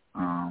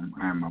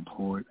 I'm a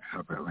poet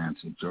out of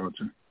Atlanta,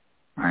 Georgia.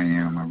 I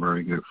am a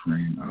very good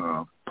friend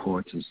of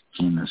poetess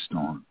Gina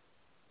Storm.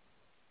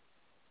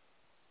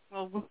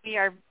 Well, we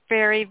are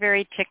very,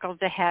 very tickled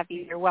to have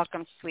you. You're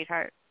welcome,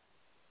 sweetheart.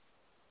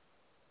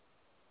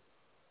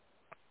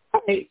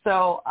 Okay,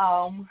 so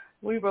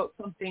we wrote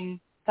something,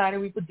 decided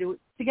we would do it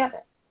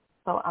together.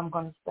 So I'm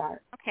going to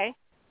start. Okay.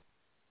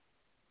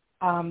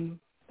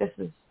 This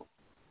is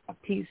a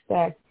piece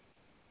that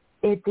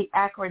is the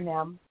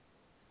acronym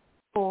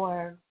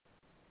for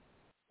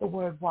the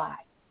word why.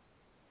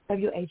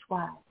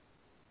 WHY.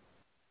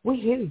 We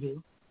hear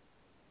you.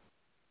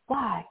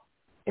 Why?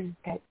 is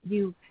that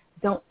you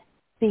don't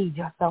see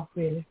yourself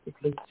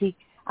realistically. See,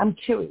 I'm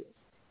curious.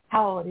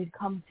 How did it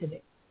come to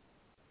this?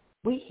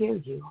 We hear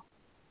you.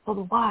 So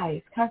the why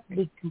is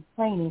constantly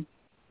complaining,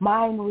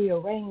 mind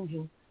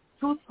rearranging,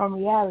 truth from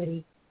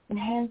reality,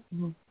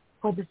 enhancing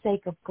for the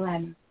sake of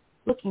glamour,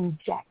 looking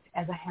jacked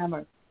as a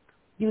hammer.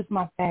 Use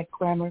my bad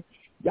grammar.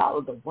 Y'all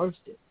are the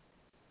worstest.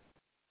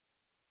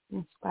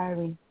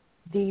 Inspiring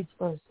these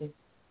verses.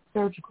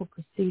 Surgical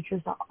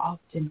procedures are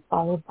often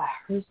followed by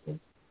hearses.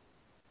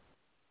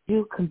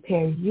 You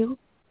compare you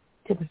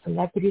to the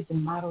celebrities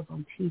and models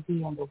on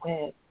TV and the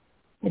web.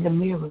 In the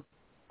mirror,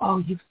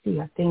 all you see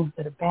are things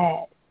that are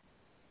bad.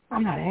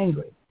 I'm not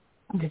angry.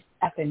 I'm just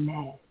effing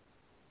mad.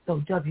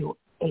 So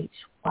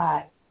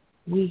WHY,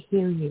 we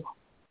hear you.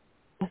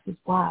 This is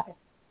why.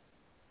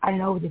 I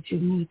know that you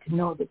need to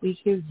know that we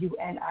hear you,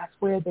 and I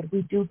swear that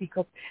we do,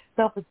 because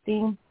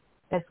self-esteem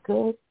that's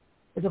good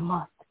is a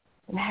must,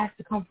 and it has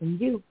to come from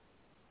you.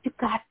 You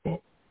got this.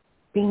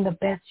 Being the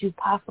best you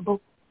possible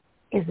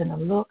isn't a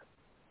look,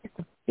 it's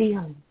a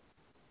feeling.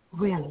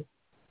 Really.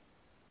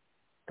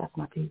 That's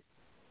my piece.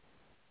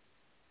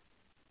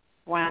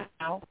 Wow.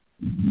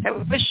 That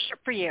was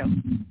for you.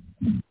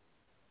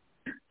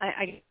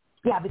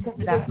 Yeah, because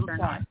that's or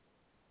not.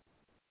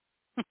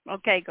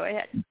 Okay, go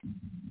ahead.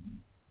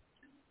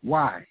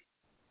 Why?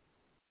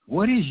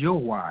 What is your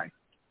why?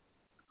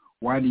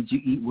 Why did you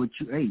eat what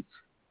you ate?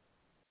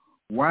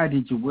 Why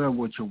did you wear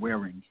what you're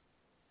wearing?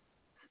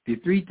 The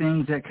three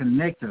things that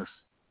connect us: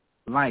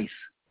 life,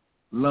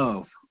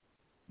 love,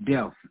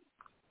 death.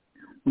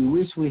 We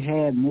wish we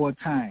had more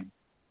time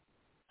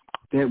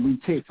that we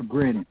take for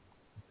granted.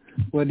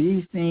 For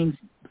these things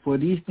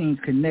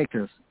connect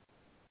us.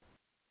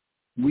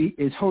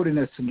 It's holding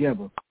us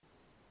together.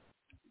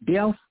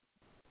 Death,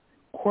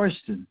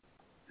 question,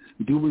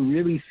 do we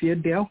really fear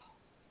death?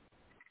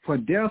 For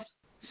death,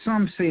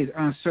 some say it's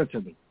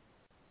unsearchable.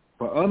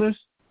 For others,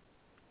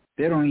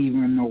 they don't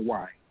even know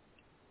why.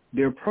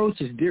 Their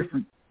approach is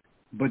different,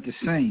 but the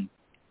same.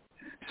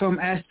 So I'm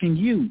asking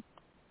you,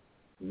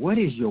 what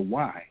is your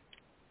why?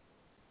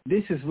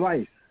 This is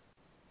life.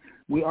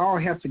 We all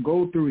have to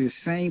go through the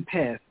same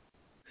path,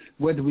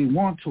 whether we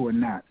want to or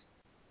not.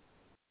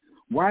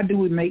 Why do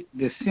we make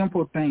the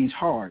simple things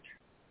hard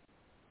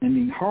and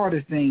the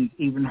harder things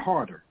even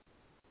harder?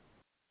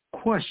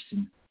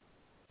 Question,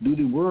 do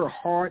the word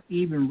hard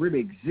even really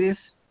exist?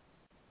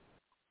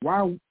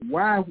 Why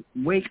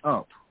wake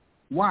up?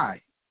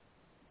 Why?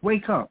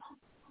 Wake up.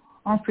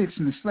 I'm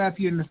fixing to slap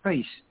you in the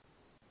face.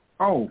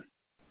 Oh,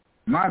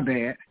 my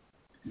bad.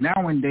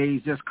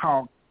 Nowadays, just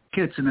called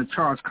catching a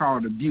charge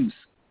called abuse.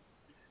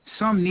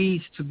 Some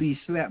needs to be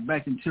slapped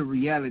back into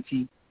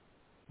reality,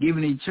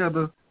 giving each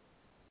other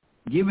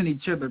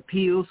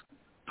pills,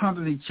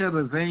 pumping each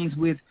other's veins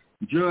with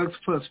drugs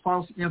plus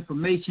false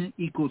information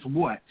equals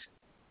what?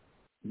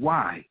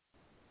 Why?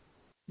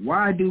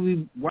 Why do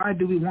we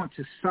want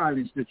to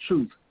silence the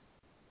truth,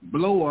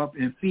 blow up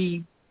and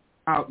feed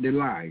out the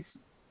lies?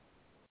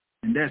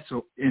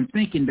 And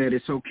thinking that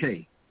it's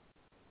okay.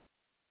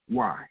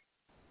 Why?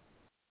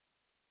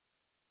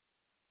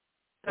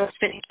 Those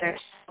fitting there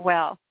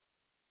well.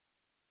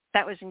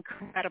 That was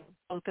incredible,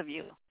 both of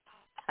you.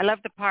 I love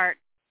the part.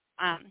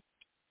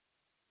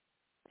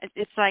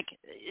 It's like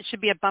it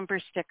should be a bumper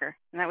sticker,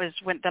 and that was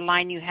the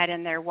line you had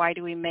in there. Why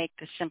do we make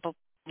the simple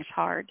things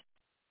hard?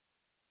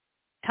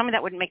 Tell me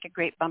that wouldn't make a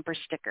great bumper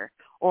sticker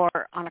or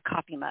on a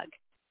coffee mug.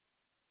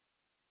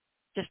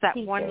 Just that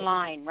one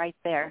line right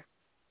there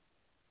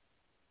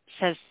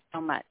says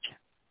so much.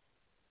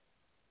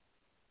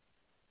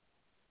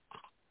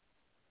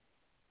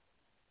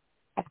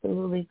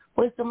 Absolutely.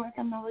 Wisdom,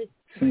 Emily.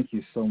 Thank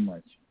you so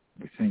much.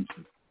 Thank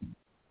you.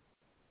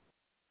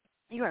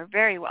 You are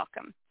very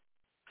welcome.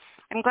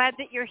 I'm glad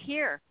that you're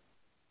here.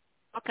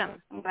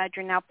 Welcome. I'm glad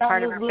you're now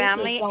part of our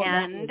family,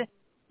 and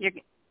you're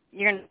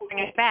going to bring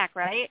it back,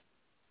 right?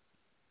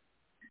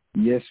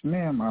 Yes,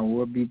 ma'am. I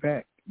will be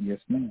back. Yes,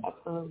 ma'am.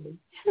 Absolutely.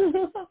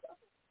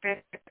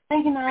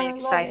 Thank you,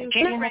 Nyla.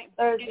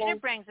 Gina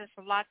brings us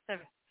lots of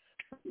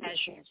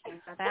measures,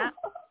 things like that.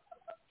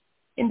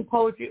 In the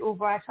poetry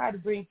Uber, I try to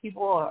bring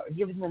people or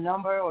give them the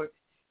number or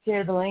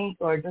share the link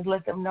or just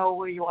let them know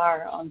where you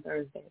are on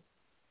Thursday.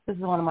 This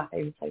is one of my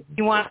favorite places.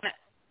 Do you want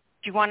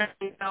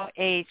to know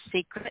a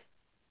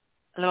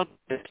little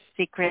bit of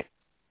secret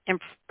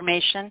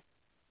information?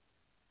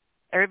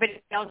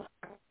 Everybody else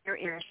your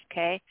ears,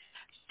 okay?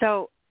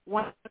 So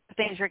one of the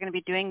things we're going to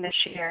be doing this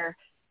year,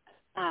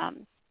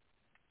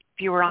 if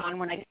you were on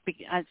when I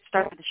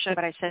started the show,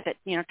 but I said that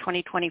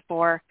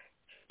 2024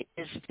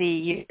 is the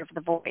year of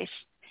the voice,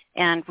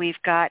 and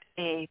we've got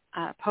a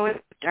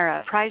poet or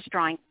a prize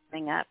drawing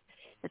coming up.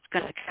 It's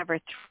going to cover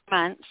 3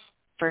 months,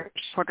 first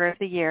quarter of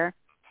the year,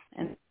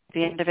 and at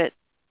the end of it,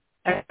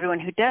 everyone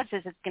who does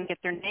this is going to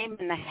get their name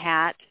in the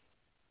hat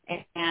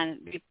and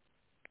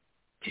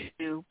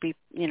be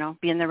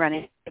in the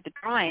running for the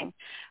drawing.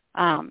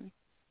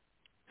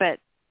 But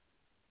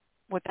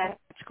what that's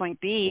going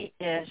to be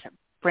is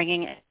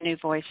bringing a new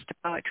voice to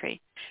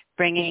poetry,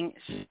 bringing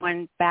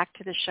someone back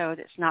to the show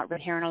that's not been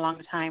here in a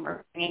long time,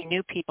 or bringing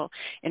new people,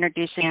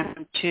 introducing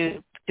them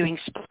to doing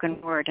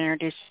spoken word,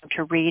 introducing them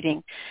to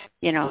reading,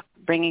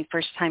 bringing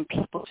first-time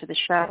people to the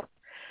show.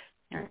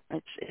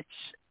 It's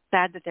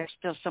sad that there's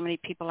still so many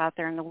people out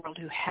there in the world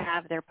who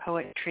have their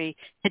poetry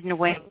hidden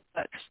away in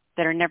books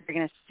that are never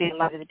going to see the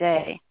light of the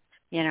day.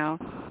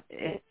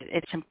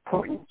 It's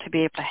important to be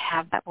able to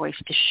have that voice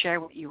to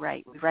share what you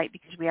write. We write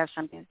because we have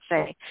something to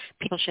say.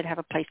 People should have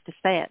a place to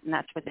say it, and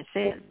that's what this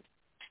is.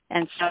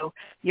 And so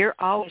you're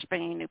always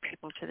bringing new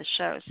people to the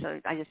show.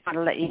 So I just want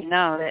to let you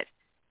know that,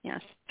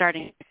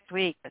 starting next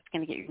week, that's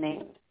going to get your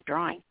name in the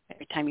drawing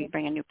every time you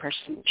bring a new person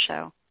to the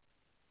show.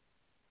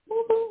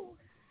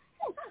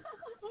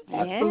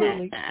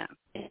 Absolutely.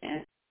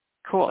 Yeah.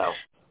 Cool.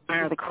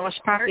 So, the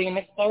coolest part,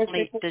 not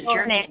only does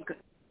your name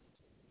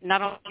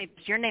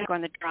go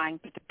in the drawing,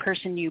 but the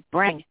person you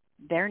bring,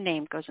 their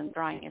name goes in the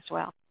drawing as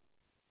well.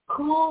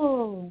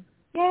 Cool.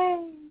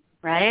 Yay.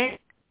 Right?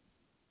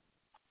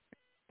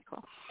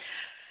 Cool.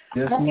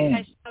 Yes, ma'am. ma'am.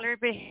 Guys, are you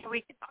going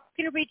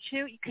to read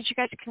two? Because you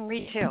guys can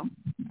read two.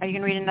 Are you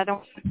going to read another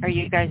one? Or are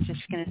you guys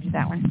just going to do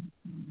that one?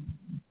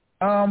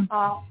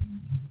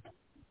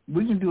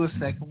 We can do a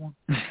second one.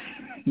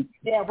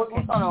 Yeah, we're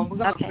going to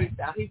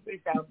freestyle. He's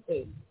freestyle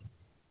too.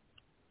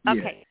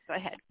 Okay, go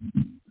ahead.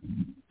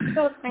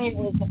 So,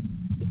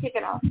 kick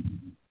it off.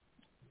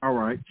 All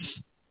right.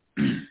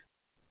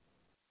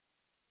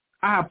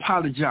 I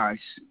apologize.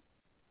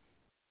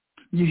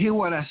 You hear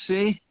what I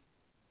say?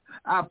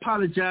 I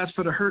apologize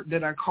for the hurt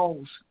that I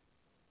caused.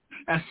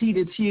 I see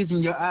the tears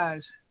in your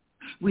eyes.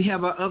 We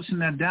have our ups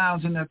and our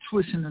downs and our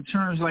twists and our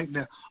turns like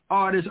the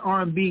artist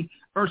R&B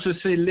Ursa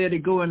say, let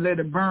it go and let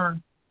it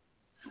burn.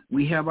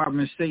 We have our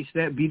mistakes,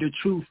 that be the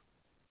truth.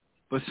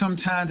 But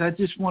sometimes I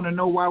just want to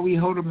know why we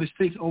hold our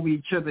mistakes over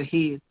each other's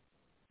head.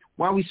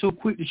 Why we so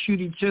quick to shoot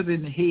each other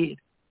in the head.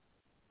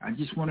 I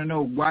just want to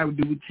know, why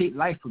do we take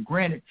life for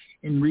granted?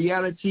 In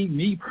reality,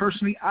 me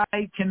personally,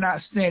 I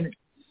cannot stand it.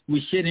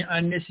 We're shedding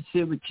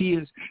unnecessary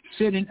tears,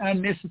 shedding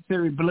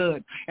unnecessary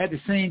blood. At the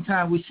same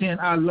time, we're saying,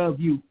 I love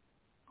you.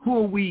 Who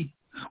are we?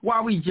 Why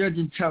are we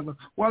judging each other?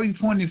 Why are we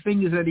pointing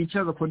fingers at each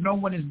other? For no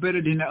one is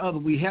better than the other.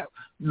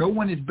 No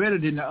one is better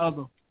than the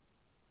other.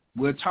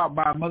 We're taught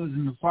by our mothers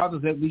and the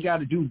fathers that we got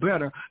to do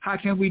better. How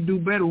can we do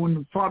better when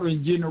the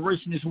following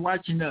generation is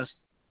watching us?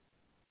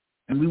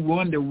 And we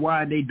wonder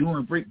why they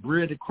doing break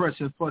bread and crush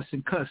and fuss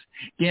and cuss,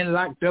 getting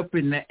locked up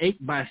in the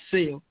 8x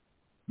cell,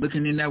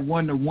 looking in that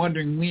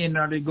wondering when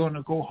are they going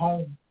to go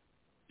home.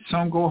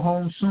 Some go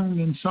home soon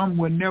and some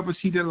will never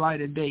see the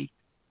light of day.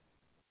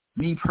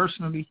 Me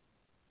personally,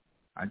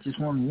 I just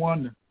want to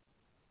wonder,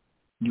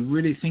 you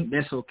really think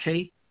that's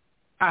okay?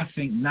 I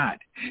think not.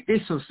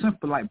 It's so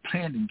simple like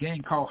playing a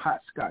game called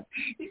hopscotch.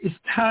 It's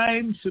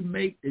time to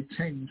make a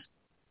change.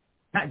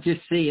 Not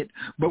just say it,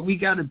 but we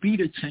got to be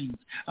the change.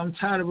 I'm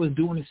tired of us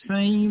doing the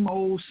same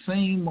old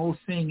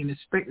thing and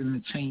expecting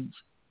to change.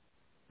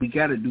 We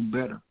got to do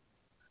better.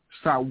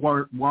 Start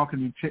rolling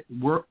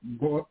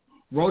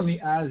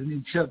the eyes at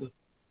each other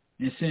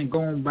and saying,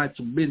 go on about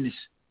your business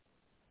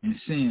and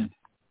saying,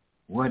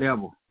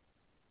 whatever.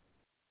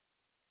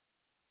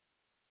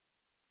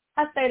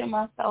 I say to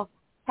myself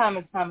time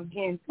and time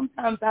again,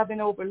 sometimes I've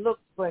been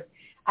overlooked, but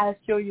I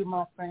assure you,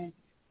 my friend,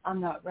 I'm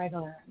not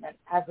regular. I'm not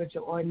average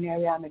or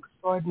ordinary. I'm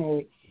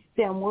extraordinary.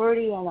 See, I'm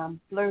wordy and I'm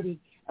flirty.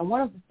 And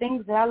one of the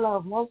things that I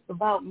love most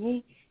about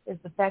me is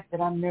the fact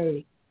that I'm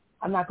nerdy.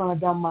 I'm not going to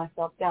dumb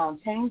myself down.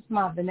 Change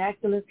my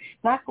vernacular.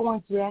 Not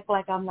going to act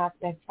like I'm not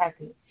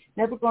spectacular.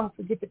 Never going to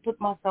forget to put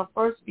myself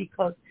first,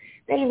 because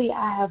daily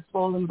I have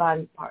swollen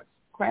body parts,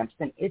 cramps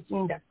and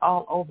itching that's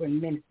all over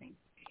and menacing.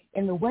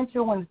 In the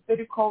winter, when it's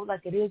pretty cold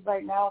like it is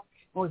right now,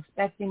 we're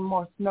expecting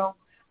more snow,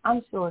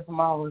 I'm sure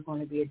tomorrow is going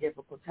to be a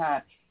difficult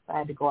time if I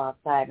had to go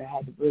outside or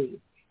had to breathe.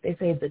 They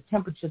say the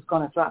temperature's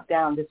going to drop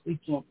down this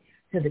weekend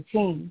to the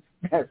teens.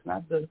 That's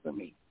not good for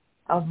me.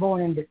 I was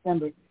born in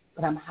December,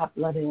 but I'm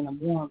hot-blooded and I'm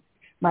warm.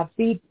 My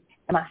feet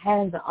and my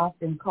hands are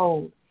often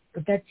cold,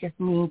 but that just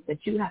means that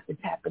you have to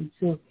tap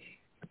into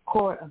the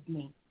core of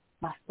me,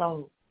 my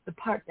soul, the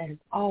part that is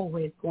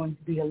always going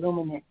to be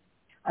illuminate.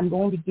 I'm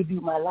going to give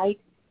you my light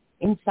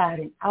inside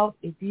and out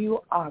if you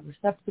are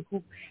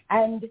receptacle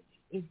and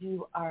if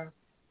you are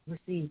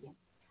receiving.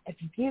 If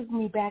you give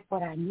me back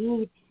what I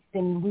need,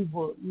 then we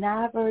will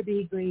never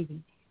be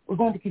grieving. We're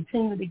going to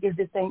continue to give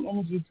the same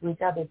energy to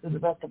each other through the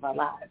rest of our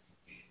lives.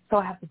 So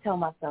I have to tell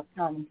myself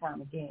time and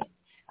time again,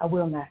 I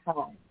will not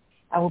hide.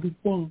 I will be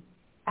seen.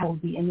 I will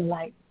be in the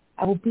light.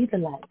 I will be the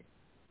light.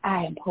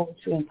 I am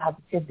poetry and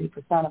positivity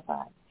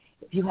personified.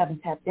 If you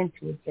haven't tapped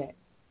into it yet,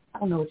 I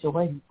don't know what you're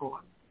waiting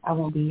for. I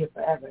won't be here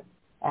forever.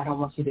 I don't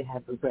want you to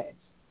have regrets.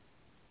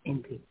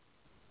 In peace.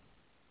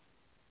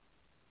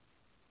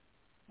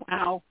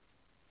 Wow.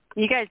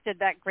 You guys did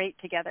that great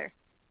together.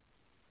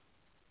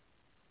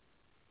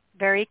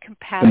 Very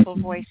compatible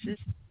voices.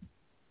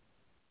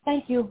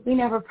 Thank you. We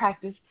never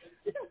practiced.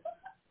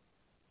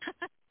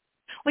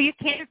 Well, you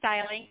can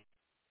styling.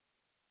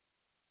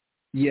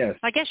 Yes.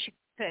 I guess you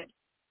could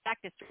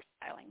practice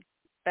styling.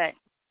 But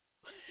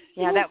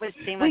yeah, that was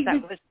seamless.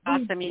 That was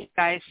awesome, you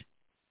guys.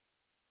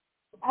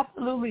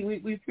 Absolutely.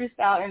 We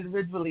freestyle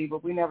individually,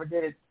 but we never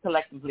did it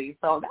collectively.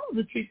 So that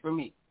was a treat for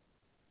me.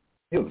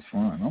 It was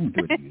fun. I'm going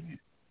to do it again.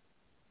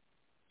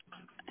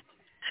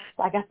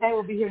 Like I said,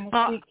 we'll be here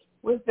next week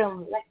with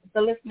them. Let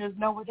the listeners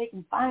know where they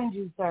can find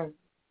you, sir.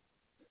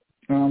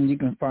 You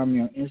can find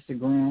me on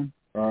Instagram,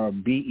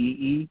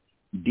 BEEDARIGHTER.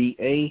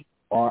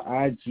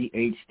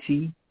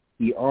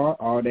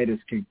 All that is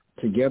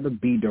together,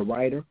 Be the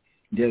Writer.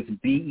 Just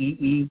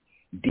BEEDARIGHTER.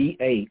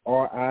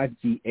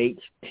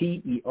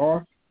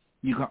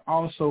 You can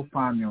also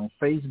find me on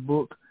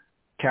Facebook,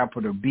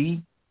 capital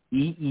B,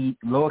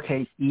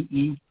 lowercase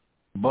e,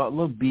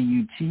 Butler,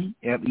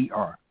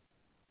 BUTLER.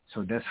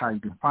 So that's how you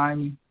can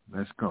find me.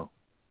 Let's go.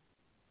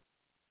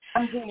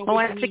 Well,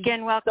 once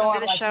again, welcome to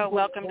the show.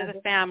 Welcome to the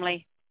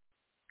family.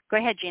 Go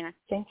ahead, Gina.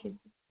 Thank you.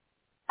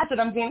 I said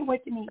I'm Gina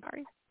with the knee.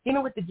 Sorry.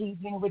 Gina with the G,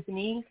 Gina with the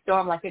knee.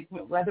 Storm like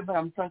inclement weather, but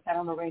I'm sunshine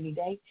on a rainy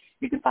day.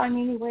 You can find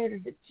me anywhere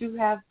that you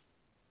have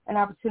an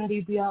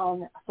opportunity to be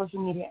on social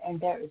media, and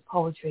there is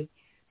poetry.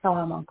 So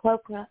I'm on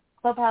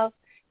Clubhouse,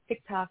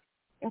 TikTok,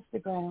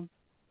 Instagram,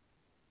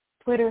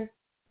 Twitter,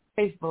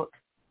 Facebook,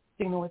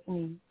 Gina with the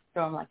knee.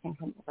 Storm like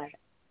inclement weather.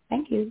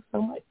 Thank you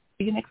so much.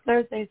 See you next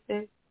Thursday,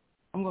 sis.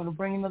 I'm going to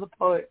bring another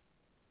poet.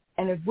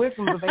 And if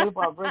Wisdom's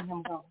available, I'll bring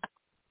him home.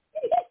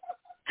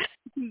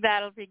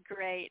 That'll be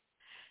great.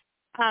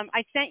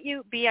 I sent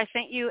you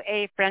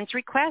a friend's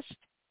request.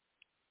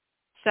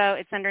 So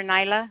it's under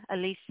Nyla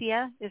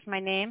Alisia is my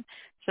name.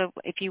 So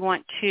if you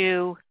want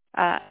to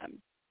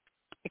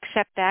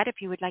accept that,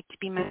 if you would like to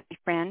be my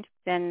friend,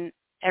 then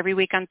every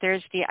week on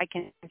Thursday I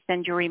can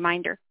send you a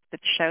reminder that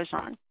the show's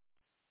on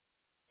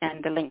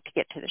and the link to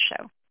get to the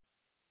show.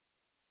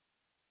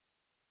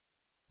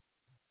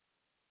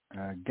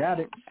 Got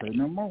it. Say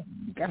no more.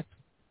 You got it.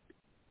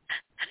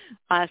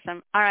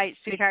 Awesome. All right,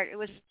 sweetheart. It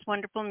was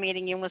wonderful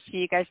meeting you, and we'll see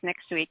you guys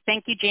next week.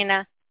 Thank you,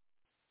 Gina.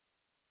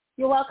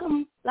 You're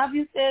welcome. Love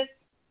you, sis.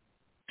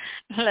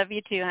 Love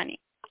you too, honey.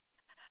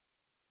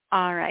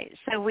 All right.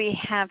 So we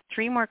have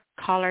 3 more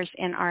callers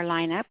in our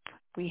lineup.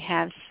 We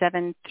have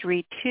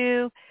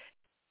 732,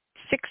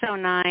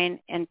 609,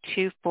 and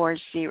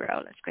 240.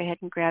 Let's go ahead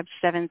and grab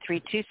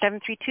 732.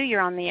 732, you're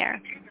on the air.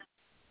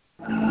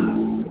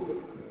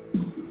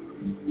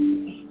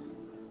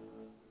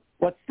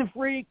 What's the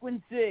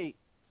frequency?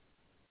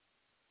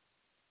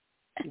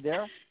 You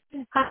there?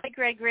 Hi,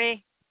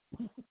 Gregory.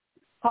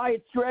 Hi,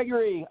 it's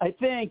Gregory, I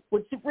think.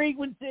 What's the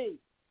frequency?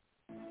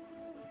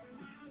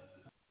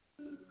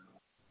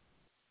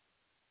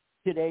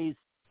 Today's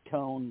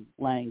tone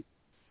length.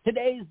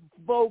 Today's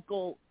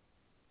vocal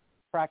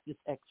practice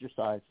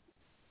exercise.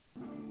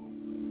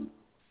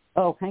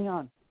 Oh, hang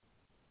on.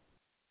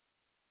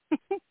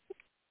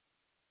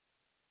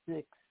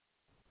 6,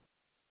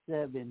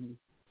 7,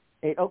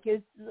 8.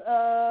 Okay,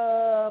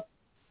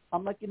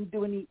 I'm not going to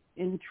do any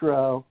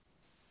intro.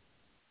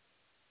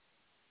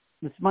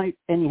 This might,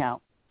 anyhow,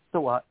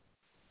 so what?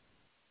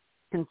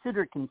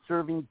 Consider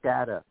conserving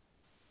data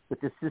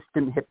with the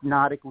system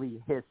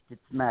hypnotically hissed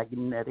its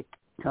magnetic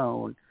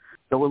tone,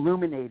 though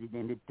illuminated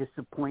in a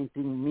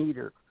disappointing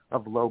meter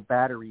of low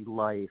battery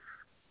life,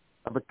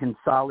 of a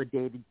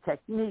consolidated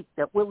technique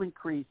that will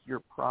increase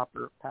your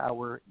proper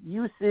power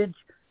usage,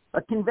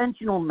 a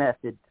conventional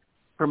method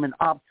from an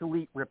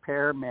obsolete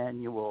repair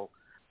manual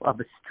of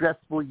a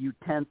stressful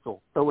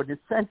utensil, though an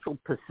essential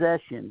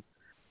possession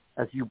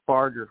as you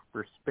barter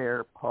for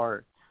spare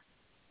parts.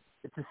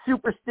 It's a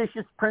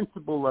superstitious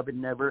principle of a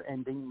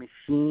never-ending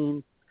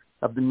machine,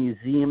 of the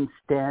museum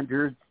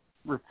standards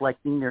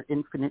reflecting their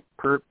infinite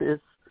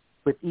purpose,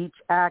 with each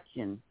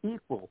action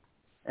equal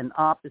and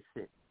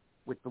opposite,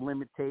 with the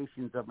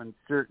limitations of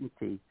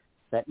uncertainty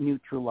that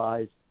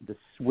neutralize the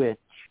switch.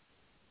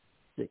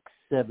 6,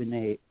 7,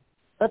 8.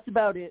 That's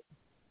about it.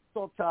 It's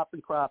all chop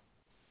and crop.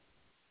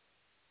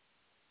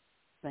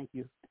 Thank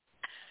you.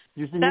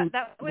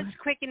 That was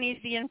quick and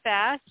easy and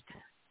fast.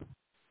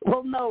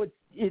 Well, no,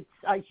 it's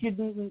I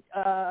shouldn't.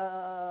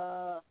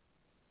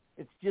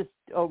 It's just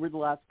over the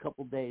last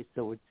couple of days,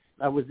 so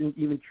I wasn't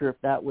even sure if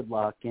that would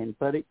lock in,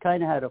 but it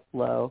kind of had a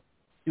flow.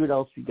 See what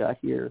else we got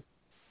here.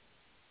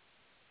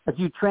 As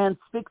you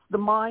transfix the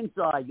mind's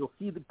eye, you'll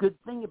see the good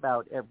thing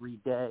about every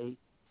day.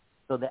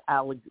 So the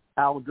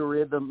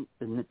algorithm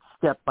and its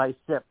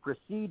step-by-step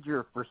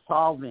procedure for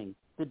solving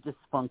the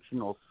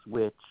dysfunctional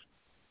switch.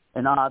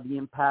 And the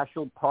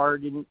impartial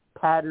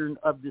pattern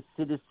of the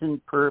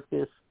citizen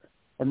purpose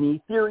and the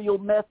ethereal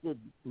method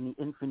in the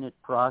infinite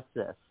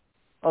process.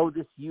 Oh,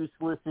 this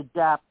useless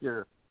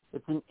adapter.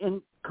 It's an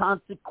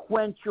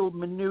inconsequential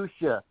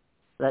minutia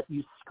that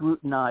you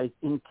scrutinize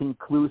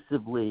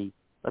inconclusively,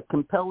 a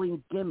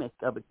compelling gimmick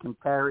of a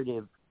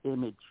comparative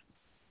image.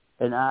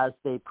 And as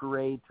they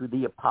parade through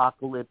the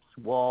apocalypse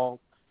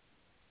waltz,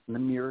 and the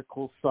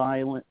miracle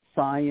science,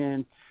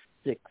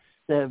 6,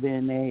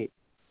 7, 8.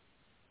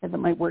 And that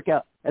might work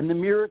out. And the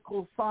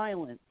miracle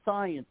science,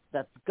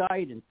 that's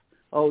guidance.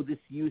 Oh, this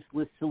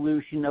useless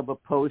solution of a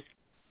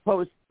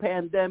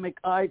post-pandemic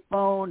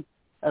iPhone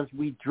as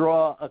we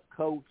draw a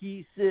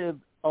cohesive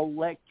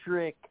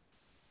electric.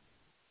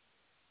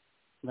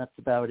 That's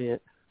about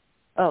it.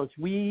 Oh,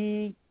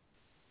 it's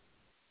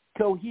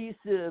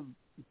cohesive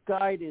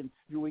guidance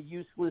through a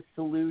useless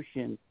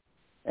solution,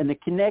 and the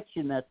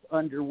connection that's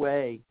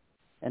underway,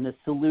 and a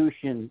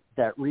solution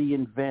that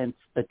reinvents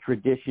a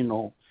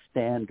traditional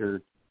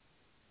standard.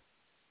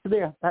 So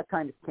there, that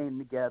kind of came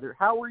together.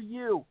 How are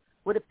you?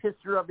 What a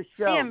pisser of a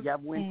show. I am you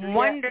have winter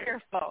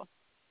wonderful.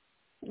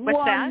 Yet? What's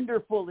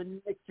Wonderful.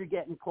 And Nick, you're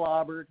getting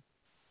clobbered.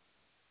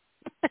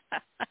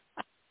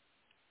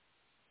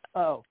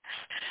 Oh,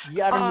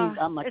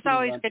 I'm not. It's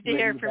always good to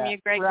hear from you,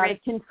 Gregory. We're out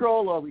of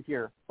control over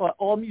here.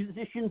 All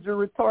musicians are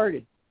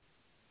retarded.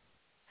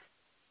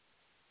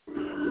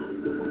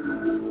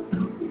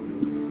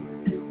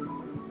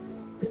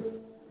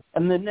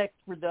 And the next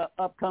for the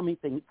upcoming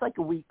thing, it's like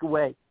a week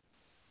away,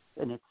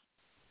 and it's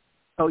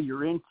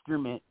your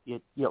instrument.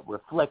 It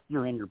reflects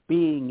your inner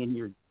being, and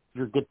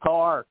your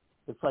guitar.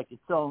 It's like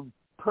its own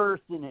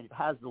person, and it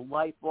has a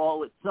life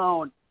all its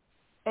own.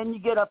 And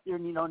you get up there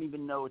and you don't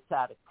even know it's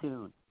out of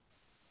tune.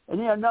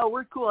 And no,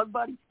 we're cool.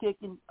 Everybody's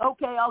kicking.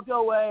 Okay, I'll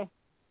go away.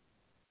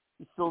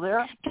 You still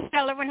there?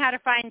 Tell everyone how to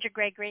find you,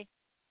 Gregory.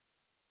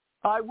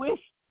 I wish,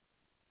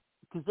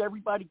 because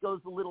everybody goes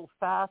a little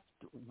fast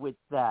with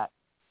that.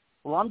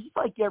 Well, I'm just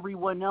like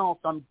everyone else.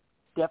 I'm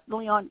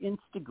definitely on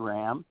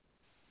Instagram,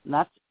 and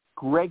that's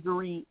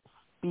Gregory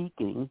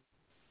Speaking,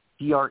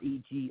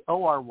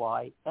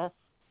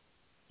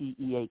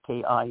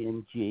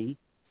 GREGORYSPEAKING.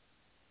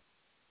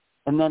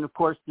 And then, of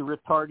course, the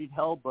Retarded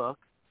Hell book.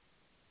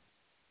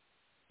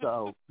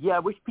 So, yeah, I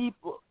wish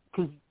people,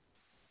 because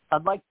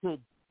I'd like to,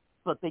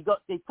 but they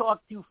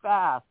talk too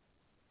fast,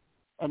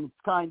 and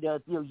it's kind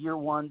of, year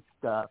one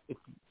stuff. If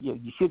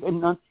you should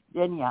enunciate,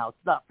 anyhow,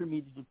 it's not for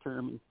me to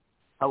determine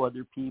how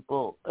other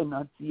people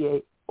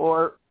enunciate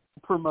or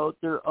promote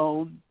their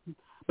own.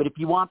 But if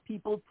you want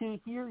people to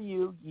hear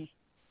you, you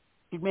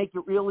should make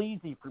it real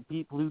easy for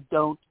people who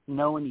don't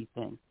know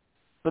anything.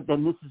 But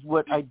then this is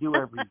what I do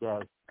every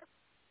day.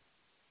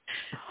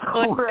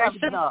 Well, if there's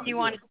something you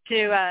wanted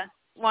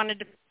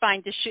to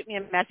find, just shoot me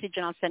a message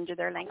and I'll send you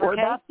their link. Or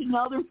okay? That's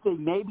another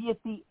thing. Maybe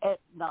at the end,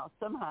 now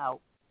somehow,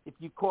 if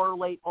you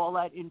correlate all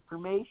that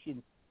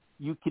information,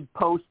 you could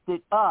post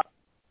it up,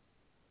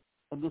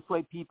 and this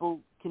way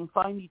people can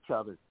find each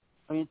other.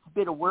 I mean, it's a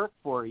bit of work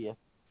for you,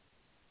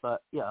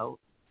 but still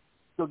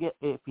get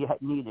if you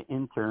need an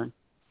intern.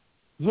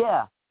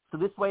 Yeah. So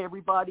this way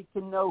everybody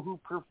can know who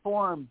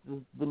performed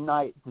the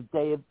night of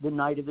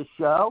the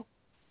show.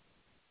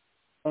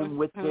 And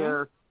with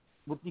their,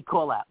 what do you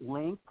call that,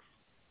 links,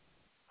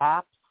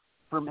 apps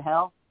from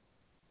hell?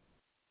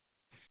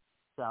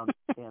 Sounds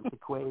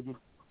antiquated.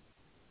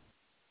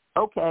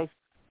 Okay,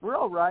 we're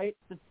all right.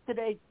 So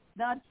today,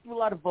 not just a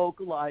lot of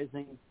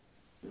vocalizing.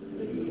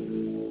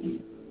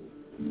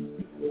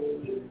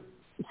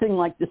 Sing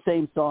like the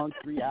same song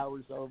 3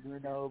 hours over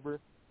and over.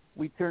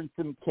 We turned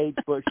some Kate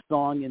Bush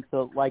song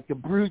into like a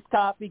Bruce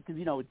copy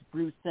because, it's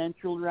Bruce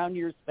Central around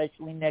here,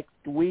 especially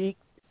next week.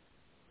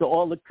 So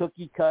all the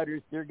cookie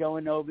cutters, they're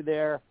going over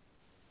there.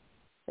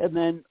 And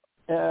then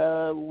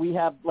we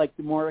have like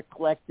the more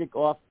eclectic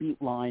offbeat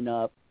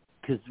lineup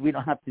because we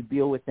don't have to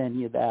deal with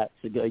any of that.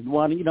 So you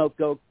want to,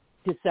 go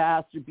to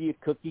SAS or be a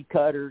cookie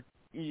cutter,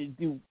 you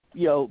do,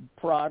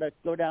 product,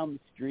 go down the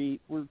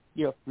street. We're,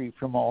 free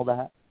from all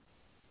that.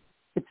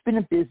 It's been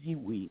a busy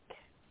week.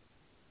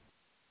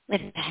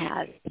 It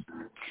has.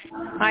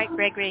 All right,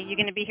 Gregory, you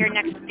going to be here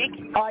next week?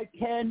 I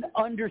can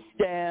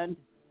understand.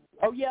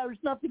 Oh, yeah, there's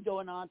nothing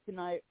going on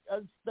tonight.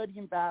 I'm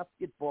studying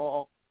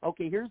basketball.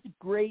 Okay, here's a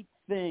great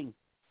thing.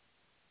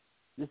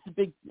 This is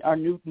our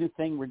new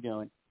thing we're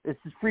doing. This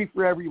is free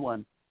for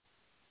everyone.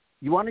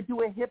 You want to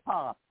do a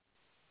hip-hop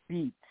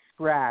beat,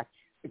 scratch,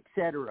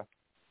 etc.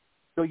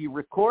 So you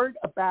record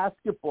a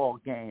basketball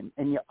game,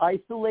 and you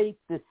isolate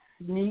the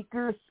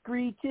sneaker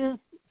screeches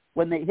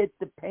when they hit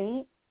the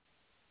paint,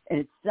 and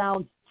it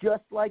sounds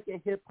just like a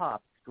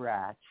hip-hop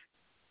scratch.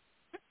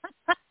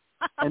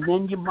 And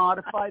then you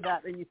modify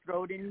that, and you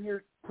throw it in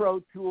your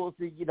Pro Tools,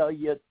 or,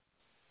 you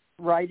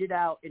write it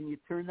out, and you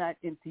turn that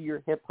into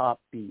your hip-hop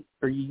beat,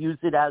 or you use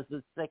it as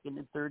a second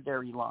and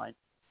tertiary line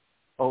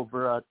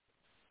over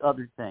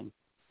other things.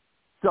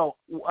 So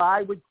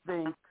I would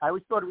think, I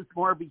always thought it was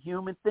more of a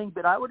human thing,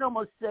 but I would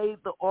almost say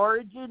the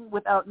origin,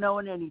 without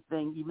knowing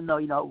anything, even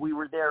though, we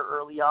were there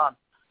early on,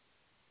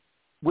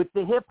 with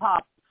the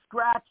hip-hop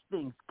scratch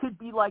things, could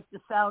be like the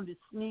sound of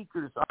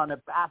sneakers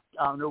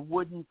on a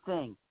wooden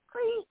thing.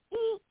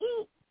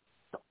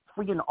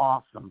 Freaking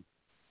awesome.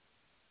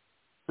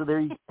 So there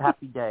you go.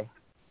 Happy day.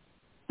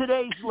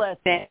 Today's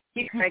lesson.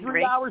 Do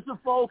 3 hours of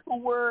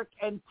vocal work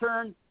and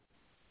turn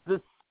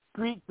the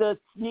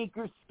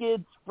sneaker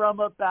skids from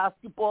a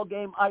basketball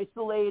game,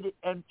 isolate it,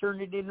 and turn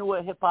it into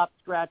a hip-hop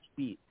scratch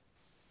beat.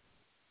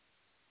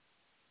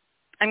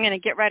 I'm going to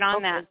get right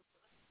on that.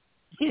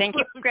 Thank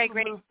you,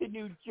 Gregory. Move to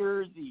New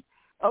Jersey.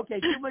 Okay,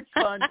 too much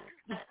fun.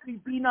 Just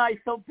be nice.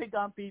 Don't pick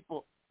on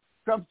people.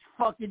 Trump's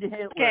fucking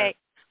Hitler. Okay.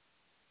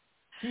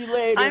 See you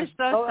later. I'm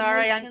so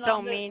sorry. I'm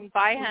so mean.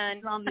 Bye,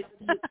 hun. On the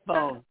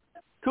phone.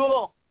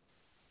 Cool.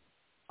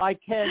 I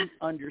can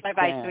understand.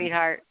 Bye-bye,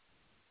 sweetheart.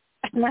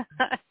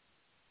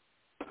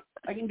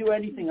 I can do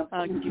anything.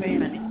 I'm too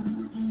funny.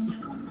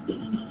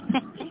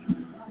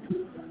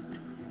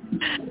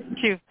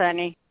 Too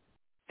funny.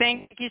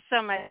 Thank you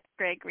so much,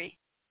 Gregory.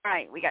 All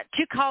right, we got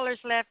 2 callers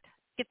left.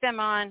 Get them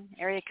on.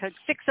 Area code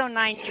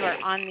 609. You are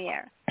on the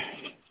air.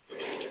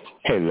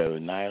 Hello,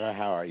 Nyla.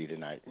 How are you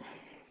tonight?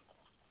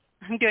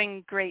 I'm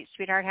doing great,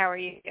 sweetheart. How are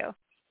you?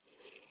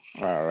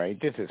 All right.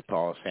 This is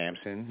Paul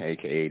Sampson,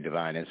 a.k.a.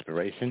 Divine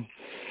Inspiration.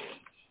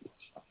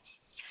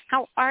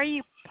 How are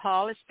you,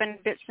 Paul? It's been a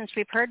bit since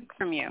we've heard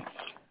from you.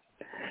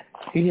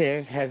 Yeah,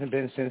 it hasn't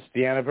been since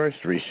the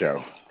anniversary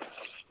show.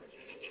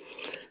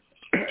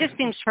 It just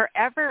seems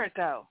forever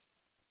ago.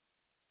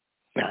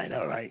 I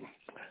know, right?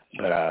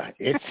 But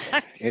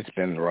it's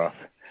been rough.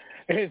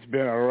 It's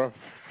been a rough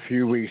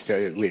few weeks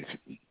with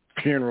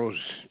funerals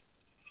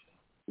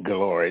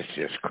galore. It's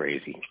just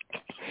crazy.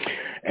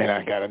 And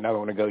I got another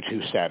one to go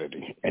to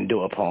Saturday and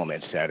do a poem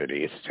at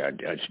Saturday.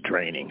 It's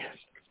draining.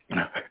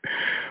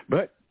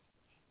 But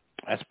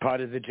that's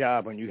part of the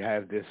job when you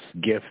have this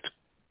gift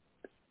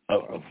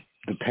of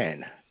the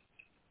pen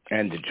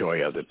and the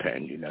joy of the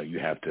pen. You know, you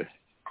have to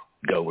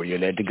go where you're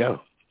led to go.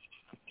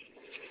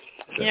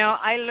 So. You know,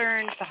 I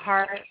learned the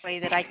hard way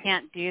that I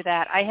can't do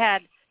that. I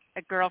had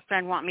a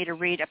girlfriend want me to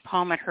read a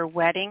poem at her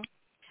wedding,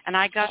 and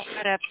I got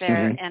up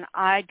there, and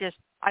I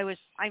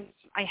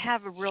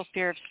have a real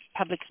fear of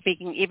public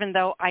speaking, even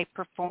though I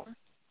perform.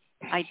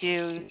 I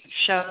do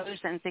shows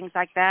and things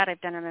like that.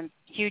 I've done them in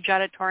huge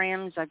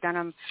auditoriums. I've done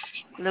them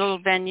little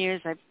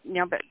venues.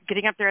 But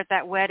getting up there at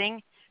that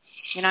wedding,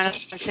 I'm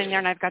sitting there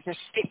and I've got this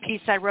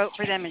piece I wrote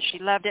for them, and she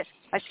loved it.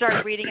 I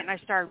started reading it and I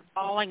started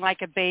bawling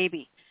like a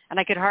baby, and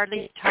I could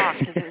hardly talk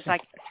because it was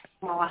like,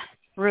 well, I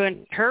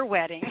ruined her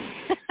wedding.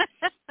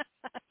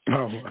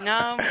 No more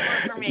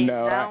for me.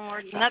 No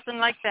more, nothing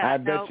like that. I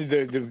bet you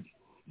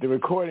the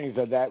recordings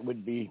of that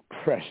would be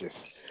precious,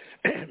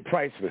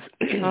 priceless.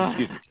 Excuse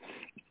me.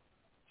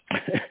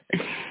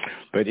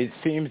 But it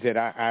seems that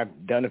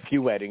I've done a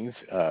few weddings,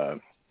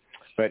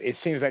 but it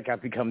seems like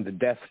I've become the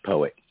death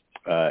poet.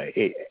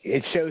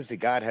 It shows that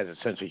God has a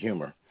sense of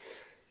humor.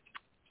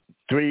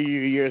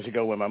 3 years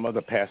ago when my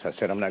mother passed, I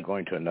said, I'm not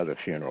going to another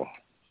funeral.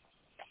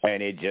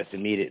 And it just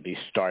immediately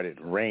started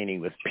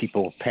raining with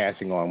people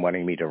passing on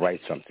wanting me to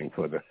write something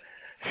for the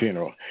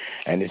funeral.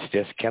 And it's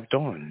just kept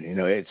on.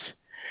 It's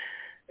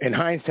in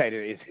hindsight,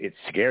 it's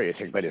scary,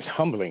 but it's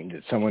humbling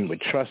that someone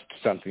would trust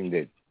something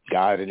that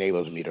God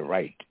enables me to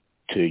write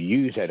to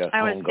use at a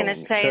I was going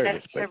to say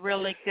service. That's a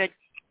really good,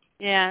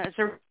 it's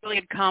a really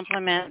good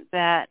compliment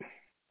that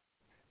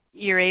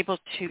you're able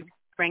to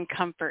bring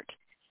comfort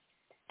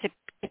to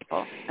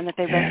people and that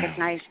they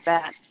recognize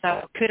that.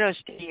 So kudos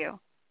to you.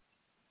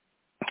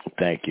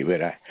 Thank you,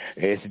 but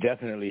it's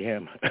definitely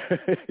him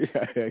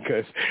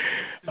because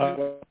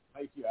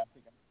like you, I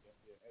think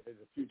there's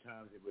a few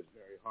times it was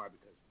very hard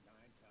because 9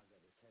 times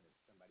out of 10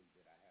 it's somebody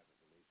that I have a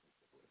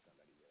relationship with,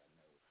 somebody that I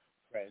know,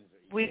 friends.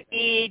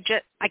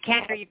 I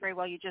can't hear you very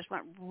well. You just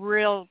went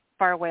real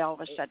far away all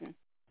of a sudden.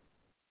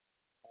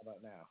 How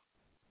about now?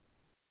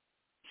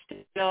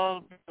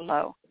 Still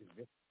low.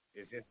 Is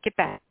this? Get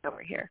back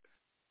over here.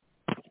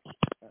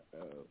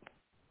 Uh-oh.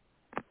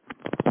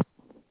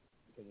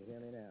 Can you hear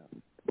me now?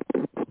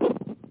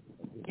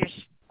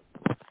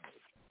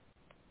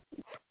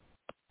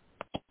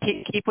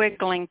 Keep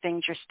wiggling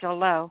things. You're still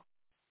low.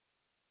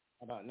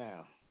 How about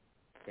now?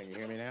 Can you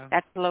hear me now?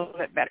 That's a little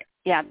bit better.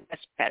 Yeah,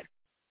 that's better.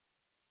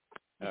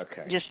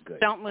 Okay. Just good.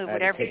 Don't move.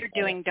 Whatever you're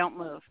doing, don't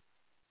move.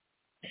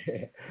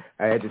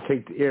 I had to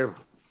take the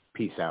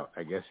earpiece out.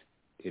 I guess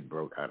it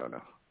broke. I don't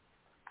know.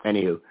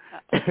 Anywho,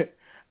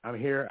 I'm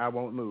here. I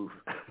won't move.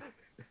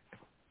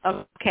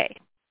 Okay.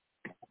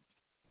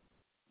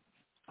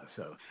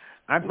 So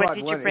I brought what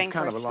did one. You bring it's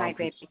kind for of a long tonight,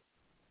 piece. baby?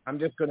 I'm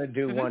just going to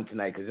do one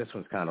tonight because this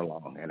one's kind of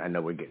long, and I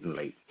know we're getting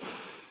late.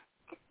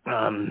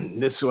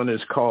 This one is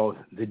called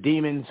 "The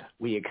Demons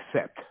We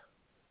Accept."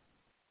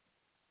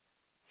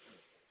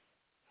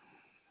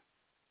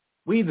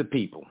 We the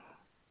people,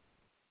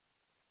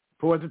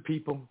 for the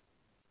people,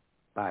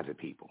 by the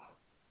people.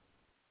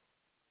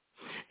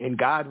 In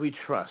God we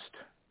trust,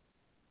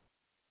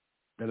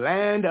 the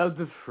land of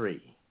the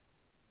free.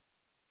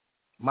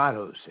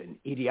 Mottos and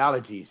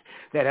ideologies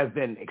that have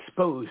been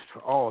exposed for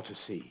all to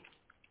see.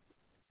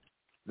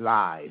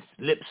 Lies,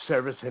 lip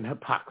service, and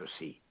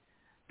hypocrisy.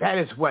 That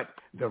is what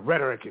the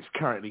rhetoric is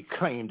currently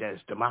claimed as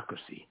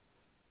democracy.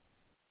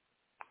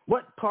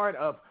 What part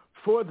of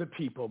for the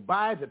people,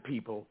 by the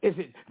people, is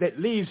it that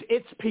leaves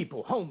its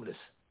people homeless,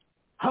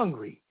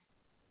 hungry,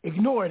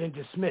 ignored and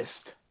dismissed?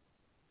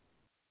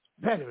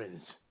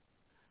 Veterans,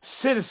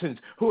 citizens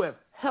who have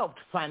helped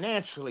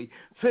financially,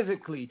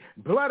 physically,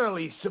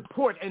 bloodily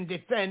support and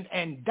defend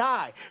and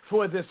die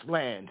for this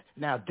land,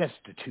 now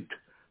destitute,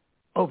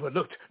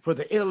 overlooked for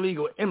the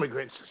illegal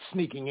immigrants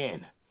sneaking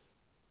in.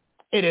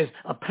 It is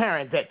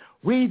apparent that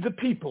we the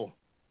people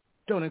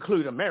don't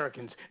include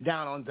Americans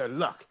down on their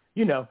luck.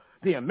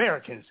 The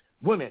Americans,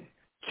 women,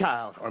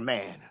 child, or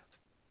man.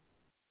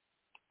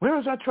 Where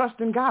is our trust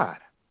in God?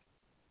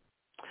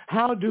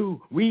 How do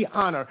we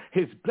honor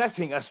his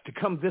blessing us to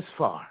come this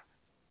far?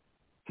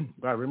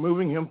 By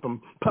removing him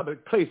from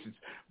public places,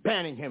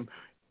 banning him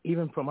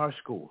even from our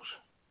schools,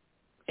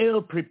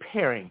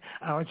 ill-preparing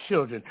our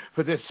children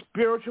for this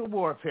spiritual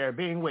warfare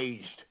being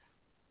waged,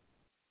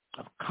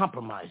 of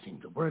compromising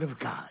the word of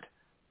God,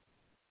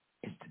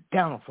 is the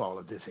downfall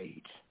of this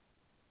age.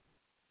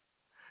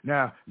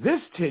 Now,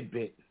 this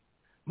tidbit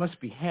must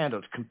be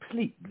handled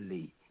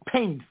completely,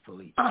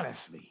 painfully,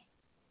 honestly.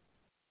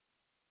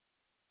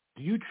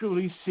 Do you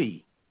truly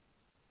see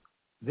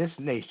this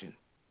nation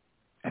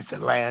as the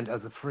land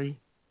of the free?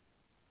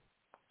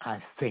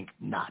 I think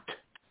not.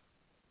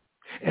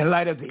 In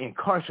light of the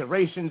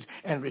incarcerations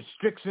and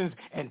restrictions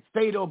and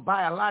fatal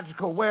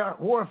biological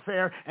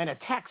warfare and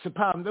attacks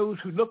upon those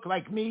who look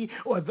like me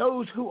or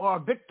those who are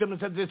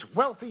victims of this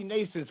wealthy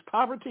nation's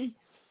poverty,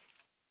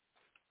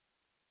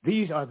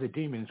 these are the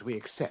demons we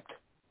accept.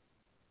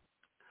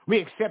 We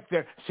accept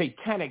their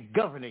satanic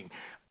governing,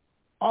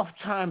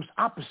 oft-times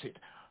opposite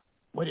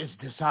what is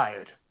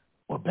desired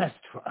or best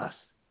for us.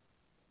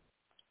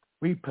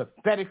 We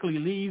pathetically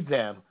leave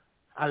them,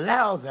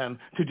 allow them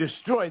to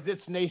destroy this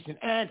nation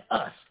and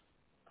us,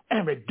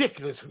 and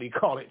ridiculously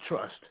call it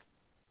trust.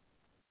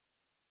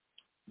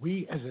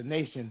 We as a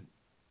nation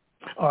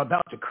are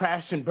about to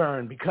crash and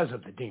burn because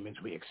of the demons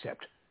we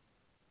accept.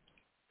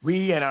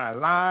 We and our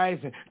lies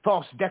and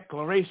false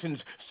declarations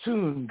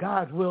soon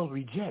God will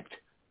reject.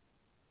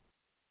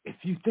 If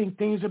you think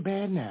things are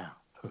bad now,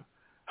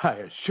 I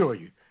assure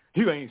you,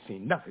 you ain't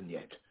seen nothing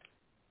yet.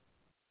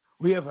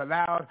 We have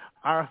allowed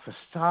our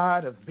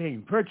facade of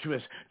being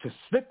virtuous to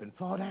slip and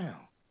fall down.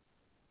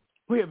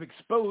 We have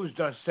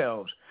exposed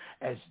ourselves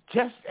as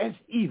just as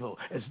evil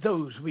as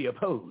those we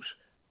oppose.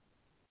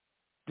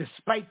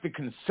 Despite the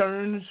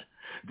concerns,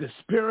 the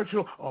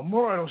spiritual or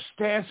moral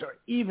stance, or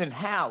even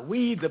how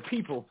we, the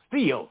people,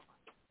 feel,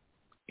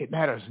 it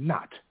matters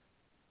not.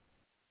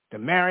 The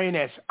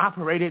marionettes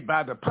operated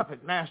by the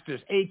puppet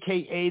masters,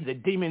 a.k.a. the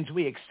demons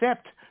we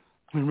accept,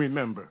 and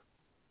remember,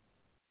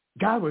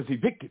 God was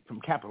evicted from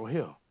Capitol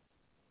Hill.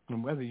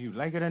 And whether you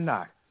like it or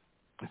not,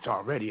 it's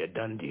already a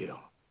done deal.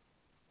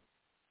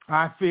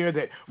 I fear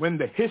that when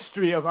the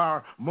history of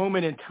our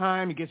moment in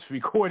time gets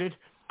recorded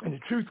and the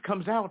truth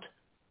comes out,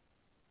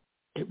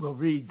 it will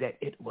read that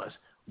it was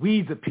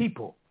we the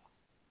people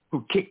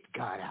who kicked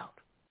God out,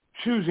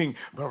 choosing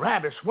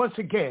Barabbas once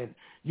again,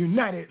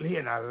 unitedly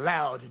in a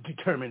loud,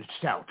 determined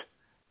shout.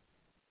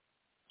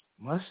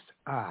 Must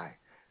I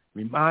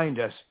remind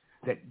us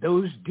that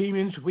those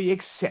demons we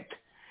accept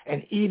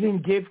and even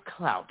give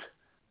clout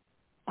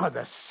are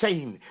the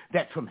same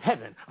that from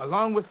heaven,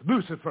 along with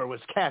Lucifer, was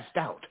cast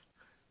out?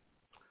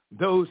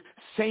 Those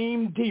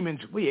same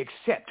demons we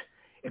accept,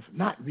 if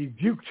not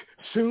rebuked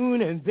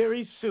soon and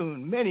very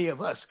soon, many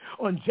of us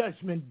on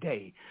Judgment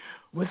Day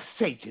with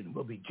Satan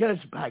will be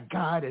judged by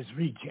God as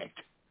reject.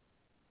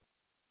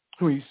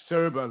 We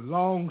serve a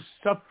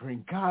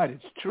long-suffering God,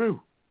 it's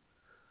true.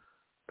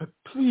 But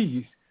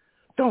please,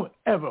 don't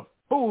ever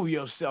fool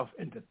yourself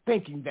into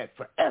thinking that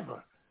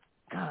forever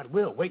God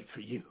will wait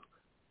for you.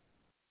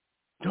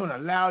 Don't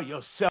allow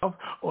yourself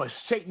or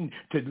Satan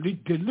to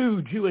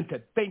delude you into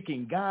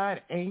thinking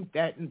God ain't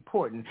that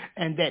important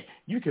and that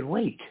you can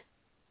wait.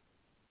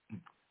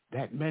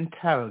 That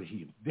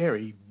mentality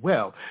very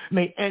well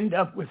may end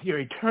up with your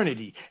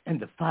eternity in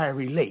the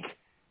fiery lake,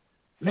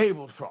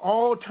 labeled for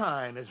all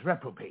time as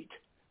reprobate.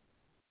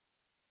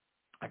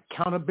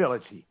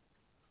 Accountability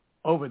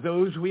over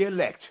those we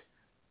elect.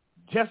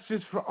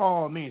 Justice for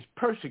all means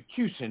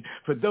persecution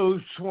for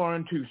those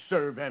sworn to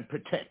serve and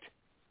protect.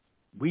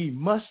 We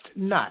must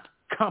not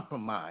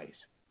compromise,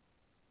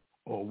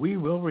 or we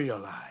will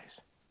realize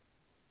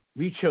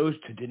we chose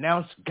to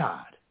denounce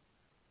God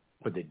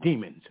for the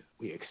demons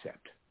we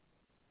accept.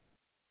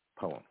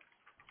 Poem.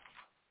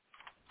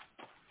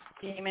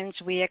 Demons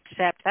We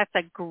Accept. That's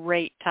a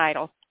great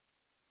title.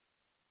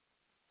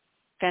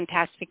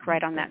 Fantastic.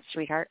 Right on that,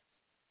 sweetheart.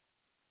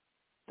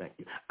 Thank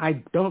you.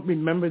 I don't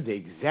remember the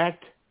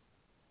exact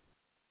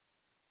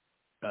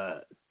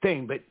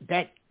thing, but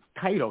that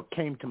title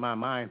came to my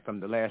mind from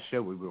the last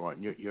show we were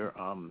on, your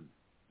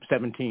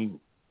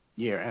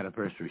 17-year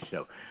anniversary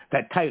show.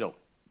 That title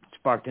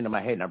sparked into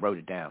my head, and I wrote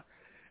it down.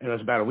 And it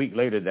was about a week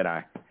later that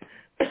I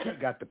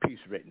got the piece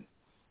written.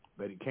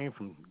 But it came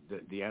from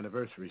the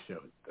anniversary show,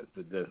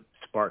 the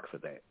spark for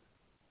that.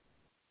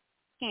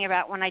 Thinking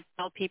about when I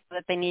tell people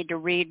that they need to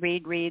read,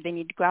 they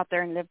need to go out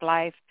there and live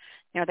life,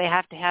 they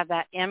have to have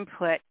that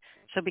input.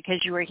 So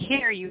because you were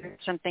here, you heard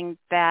something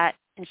that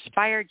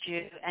inspired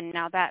you, and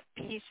now that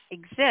piece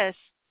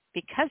exists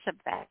because of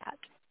that.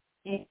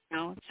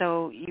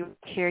 So you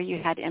here,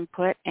 you had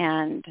input,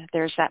 and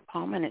there's that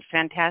poem, and it's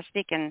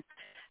fantastic, and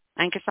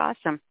I think it's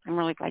awesome. I'm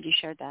really glad you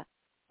shared that.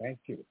 Thank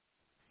you.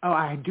 Oh,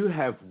 I do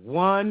have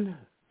one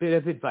bit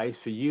of advice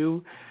for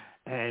you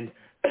and,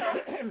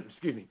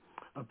 excuse me,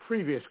 a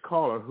previous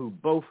caller who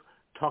both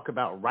talk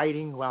about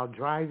writing while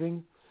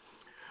driving.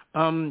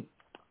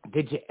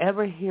 Did you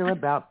ever hear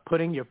about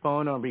putting your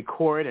phone on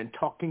record and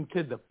talking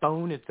to the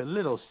phone? It's a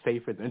little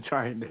safer than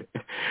trying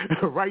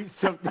to write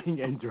something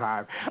and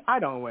drive. I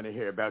don't want to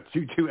hear about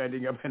you two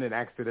ending up in an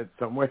accident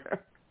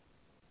somewhere.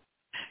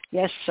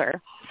 Yes,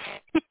 sir.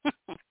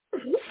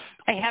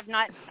 I've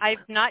not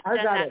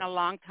done that in a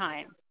long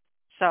time.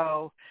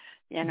 So,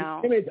 you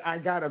know. The image I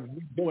got of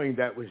you doing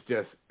that was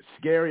just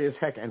scary as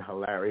heck and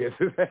hilarious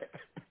as heck.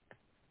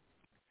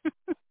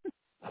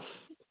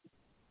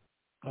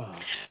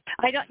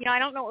 I don't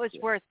know what it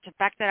was worse, the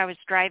fact that I was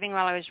driving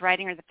while I was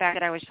writing or the fact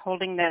that I was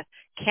holding the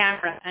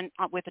camera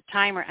with a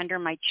timer under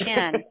my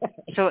chin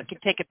so it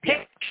could take a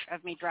picture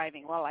of me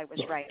driving while I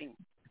was writing.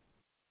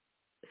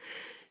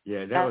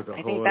 Yeah, that was a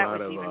whole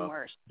lot of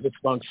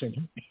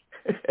dysfunction.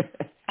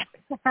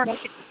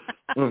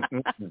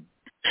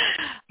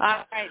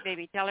 All right,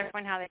 baby. Tell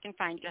everyone how they can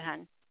find you,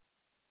 hon.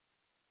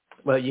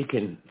 Well, you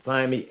can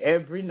find me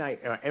every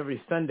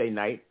Sunday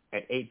night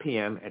at 8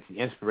 p.m. at the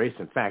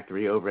Inspiration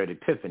Factory over at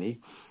Epiphany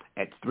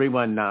at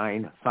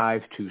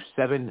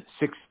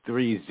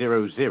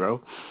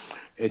 319-527-6300.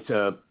 It's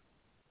a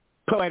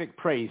poetic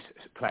praise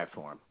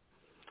platform.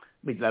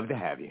 We'd love to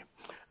have you.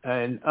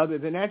 And other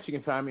than that, you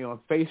can find me on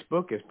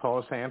Facebook as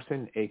Paul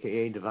Sampson,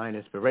 a.k.a. Divine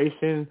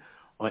Inspiration.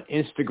 On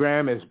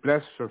Instagram as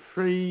Blessed for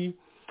Free.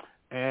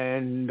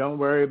 And don't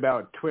worry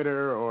about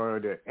Twitter or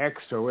the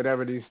X or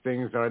whatever these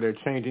things are they're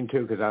changing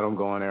to, because I don't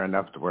go on there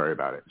enough to worry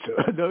about it. So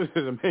those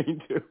are the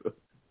main two.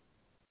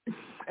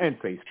 And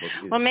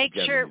Facebook. Well,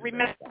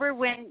 remember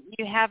when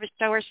you have a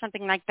show or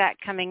something like that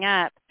coming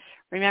up,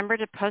 remember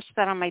to post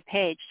that on my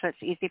page so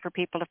it's easy for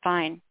people to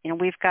find. You know,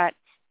 we've got,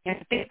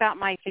 think about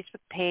my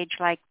Facebook page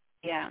like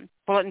the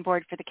bulletin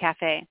board for the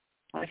cafe.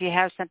 Well, if you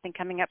have something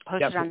coming up,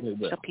 post it on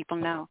so people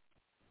know.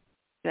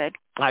 Good.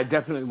 I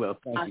definitely will.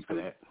 Thank you for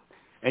that.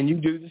 And you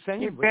do the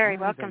same. You're very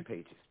welcome.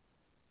 Pages.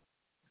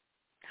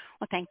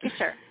 Well, thank you,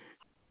 sir.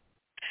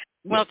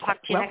 We'll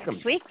talk to you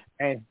next week.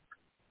 And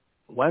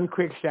one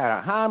quick shout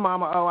out. Hi,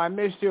 Mama. Oh, I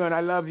missed you and I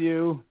love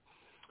you.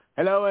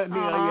 Hello,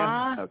 Amelia.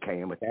 Aww.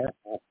 Okay, and with that,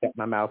 I'll shut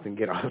my mouth and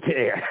get off the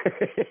air.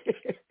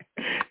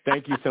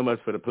 Thank you so much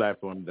for the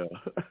platform, though.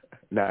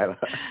 Nyla.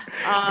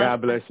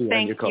 God bless you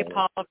and your call. Thank you,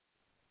 Paul.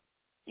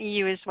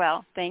 You as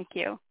well. Thank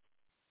you.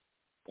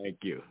 Thank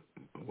you.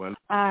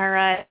 All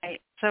right.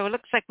 So it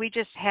looks like we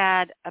just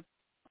had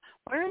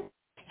where the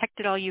heck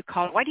did all you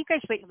call? Why do you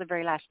guys wait till the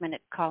very last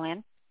minute to call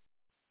in?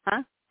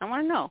 Huh? I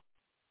want to know.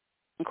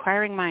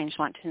 Inquiring minds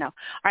want to know. All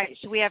right.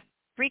 So we have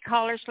 3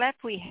 callers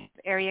left. We have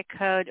area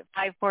code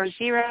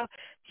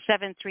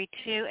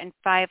 540-732 and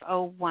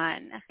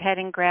 501. Go ahead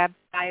and grab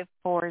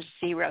 540.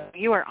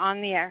 You are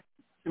on the air.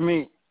 You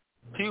mean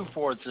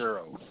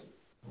 240?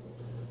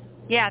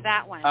 Yeah,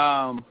 that one.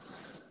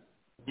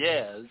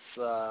 Yeah,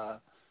 it's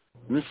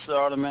Mr.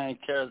 Automatic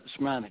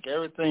Charismatic.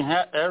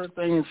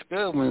 Everything is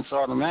good when it's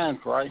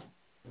automatic, right?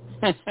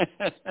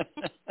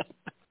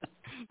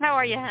 How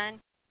are you, hon?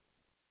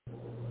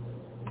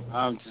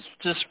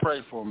 Just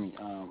pray for me,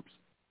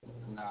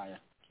 Naya.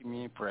 Keep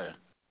me in prayer.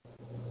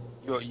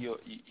 You're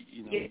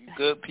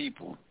good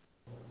people.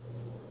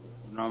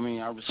 You know what I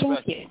mean? I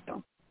respect you.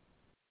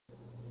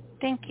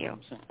 Thank you.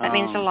 That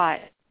means a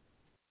lot.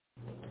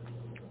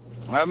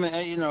 I mean,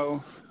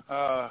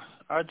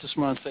 I just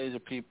want to say to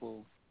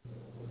people,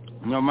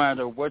 no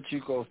matter what you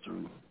go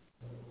through,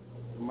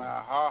 no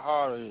matter how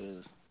hard it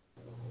is,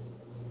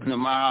 no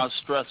matter how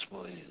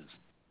stressful it is,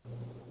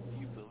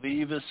 you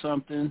believe in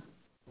something,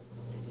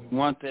 you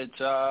want that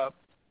job,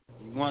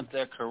 you want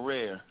that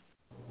career,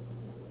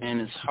 and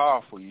it's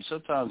hard for you.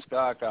 Sometimes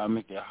God got to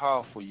make it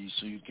hard for you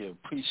so you can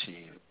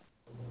appreciate it.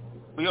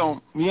 We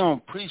don't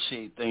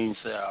appreciate things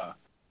that are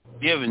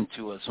given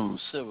to us on a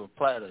silver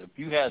platter. If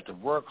you had to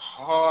work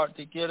hard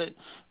to get it,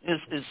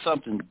 it's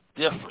something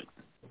different.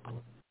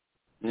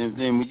 And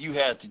then when you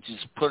had to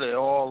just put it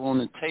all on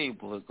the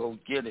table and go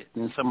get it,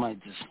 and somebody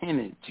just hand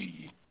it to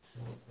you.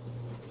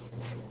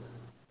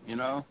 You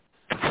know?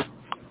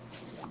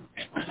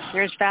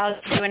 There's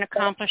value in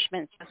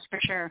accomplishments, that's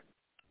for sure.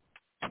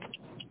 Yeah,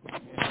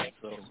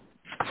 so,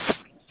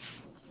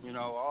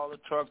 all the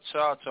truck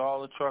shots,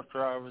 all the truck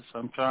drivers,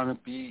 I'm trying to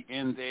be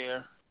in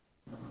there.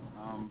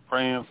 I'm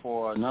praying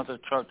for another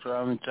truck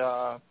driving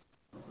job.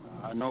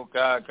 I know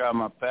God got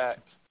my back.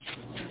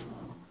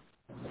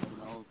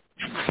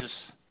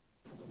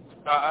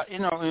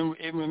 In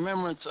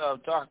remembrance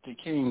of Dr.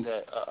 King,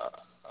 that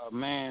a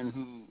man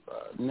who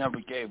never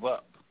gave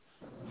up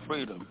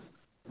freedom,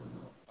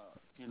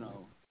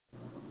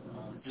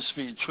 just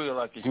be treated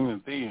like a human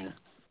being.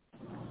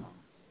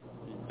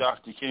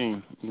 Dr.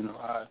 King,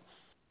 I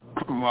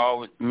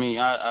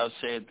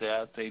said that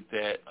I think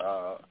that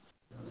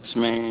this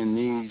man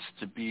needs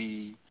to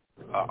be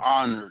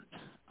honored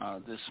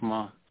this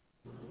month.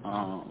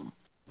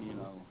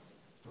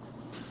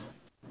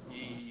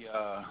 He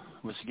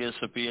was against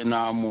the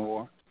Vietnam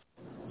War,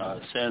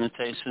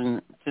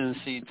 sanitation,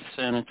 Tennessee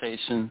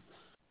sanitation.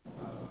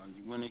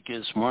 He went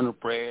against Wonder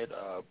Bread,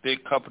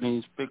 big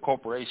companies, big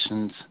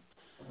corporations,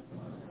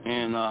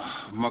 and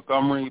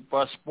Montgomery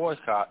bus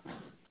boycott.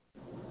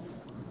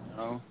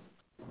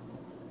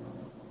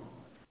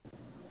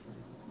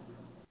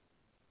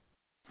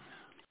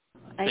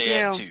 I say do.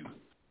 that too.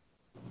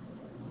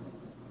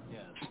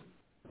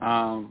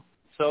 Yes.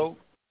 So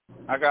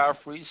I got a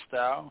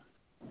freestyle,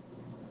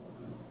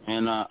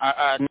 and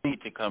I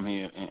need to come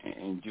here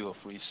and do a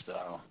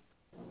freestyle.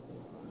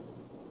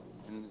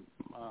 And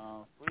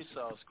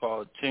freestyle is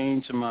called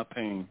 "Change in My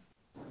Pain."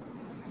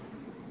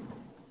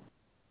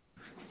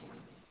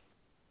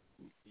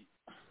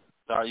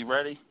 So are you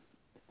ready?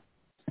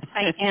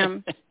 I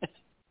am. Okay.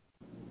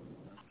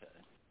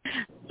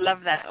 Love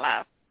that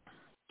laugh.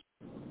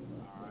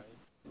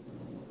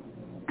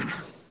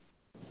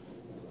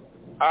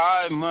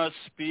 I must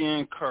be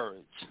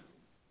encouraged.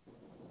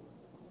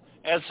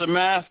 As a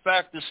matter of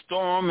fact, the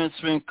storm has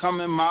been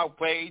coming my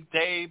way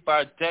day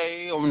by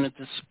day on the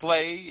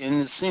display,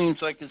 and it seems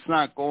like it's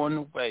not going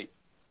away.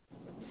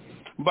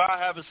 But I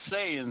have a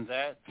say in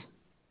that.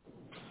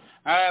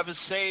 I have a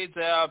say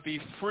that I'll be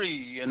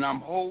free, and I'm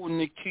holding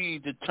the key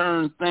to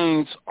turn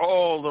things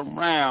all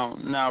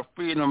around. Now,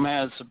 freedom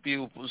has a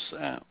beautiful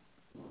sound.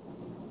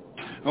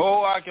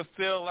 Oh, I can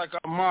feel like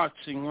I'm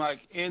marching, like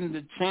in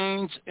the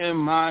change in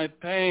my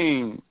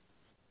pain.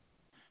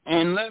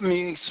 And let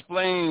me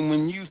explain,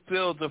 when you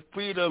feel the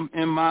freedom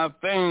in my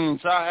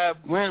veins, I have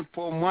went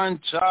from one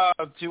job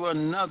to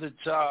another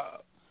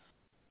job.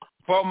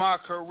 For my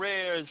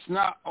career is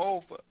not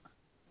over.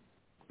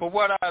 But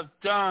what I've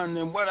done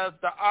and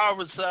the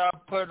hours that I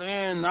put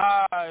in,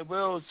 I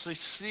will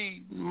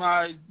succeed.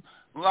 My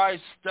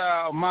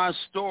lifestyle, my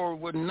story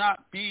would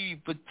not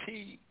be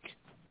fatigue.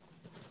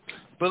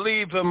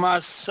 Believe in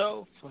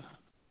myself.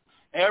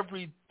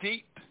 Every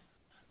deep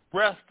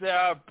breath that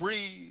I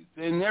breathe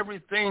and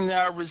everything that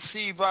I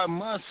receive, I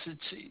must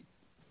achieve.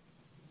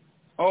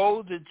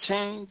 Oh, the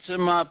change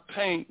in my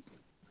pain.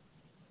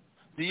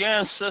 The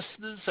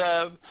ancestors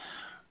have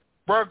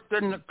worked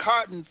in the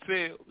cotton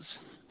fields,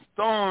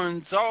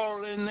 thorns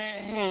all in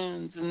their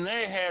hands, and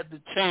they had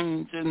the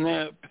change in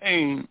their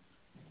pain.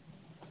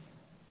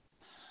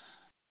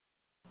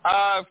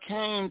 I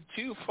came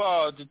too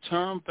far to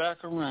turn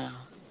back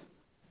around.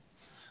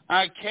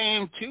 I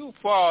came too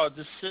far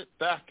to sit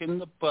back in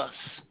the bus.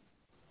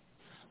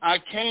 I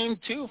came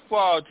too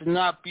far to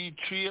not be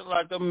treated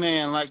like a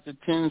man, like the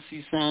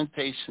Tennessee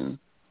Sanitation.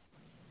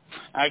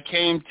 I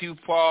came too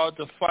far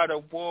to fight a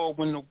war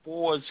when the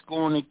war is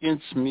going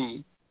against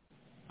me,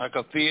 like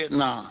a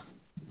Vietnam.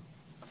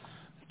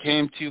 I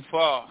came too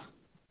far.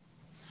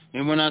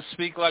 And when I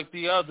speak like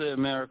the other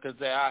Americas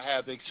that I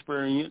have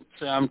experienced,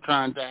 I'm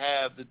trying to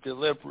have the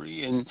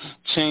delivery and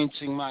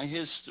changing my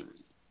history.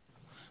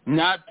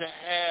 Not to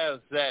have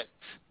that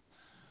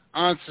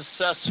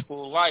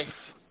unsuccessful life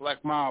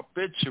like my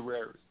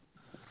obituary.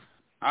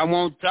 I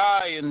won't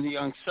die in the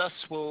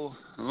unsuccessful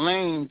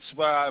lanes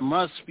where I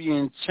must be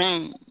in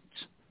change.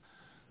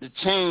 The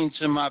change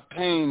in my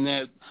pain,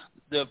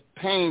 the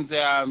pain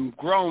that I'm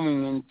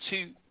growing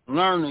into,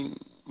 learning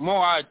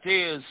more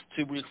ideas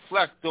to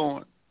reflect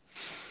on,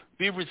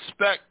 be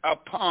respect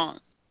upon.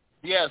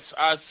 Yes,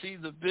 I see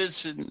the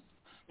vision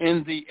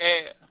in the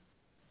air.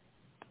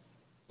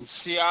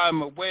 See,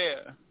 I'm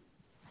aware.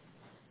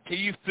 Can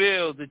you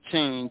feel the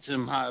change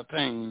in my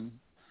pain?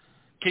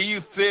 Can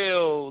you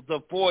feel the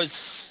voice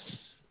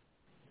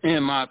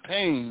in my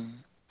pain?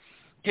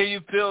 Can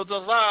you feel the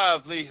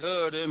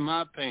livelihood in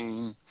my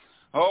pain?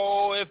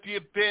 Oh, if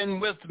you've been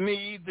with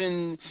me,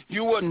 then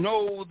you will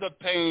know the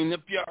pain.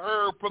 If you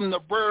heard from the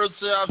words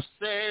that I've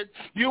said,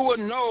 you will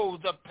know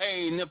the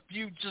pain. If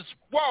you just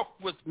walk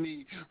with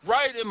me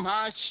right in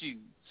my shoes,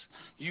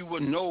 you will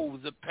know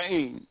the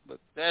pain. But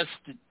that's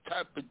the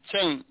type of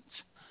change.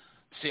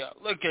 See, I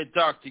look at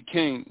Dr.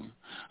 King.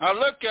 I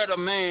look at a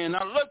man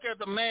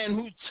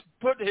who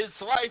put his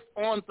life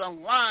on the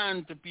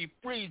line to be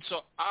free,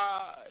 so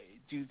I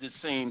do the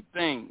same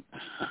thing.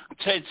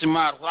 Taking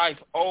my life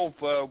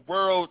over a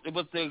world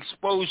with the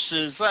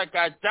exposures like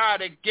I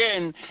died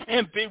again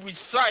and be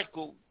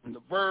recycled. And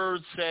the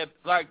words said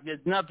like there's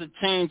another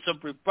change of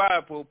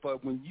revival,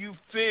 but when you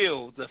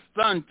feel the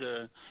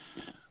thunder,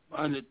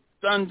 on the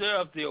thunder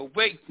of the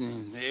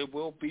awakening, there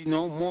will be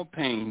no more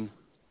pain.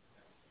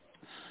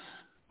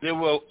 There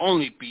will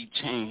only be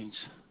change.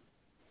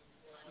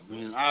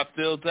 When I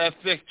feel that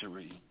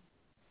victory,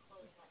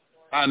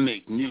 I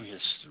make new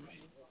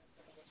history.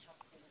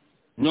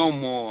 No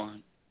more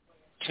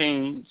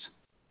change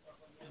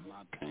in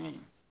my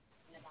pain.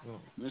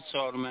 This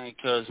automatic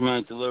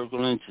charismatic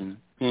lyrical engine.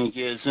 Can't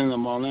get in the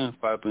morning,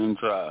 pipe and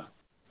dry.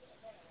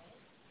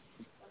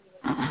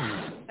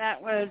 That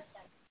was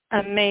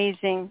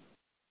amazing.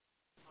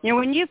 You know,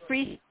 when you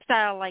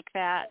freestyle like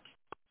that,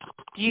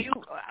 do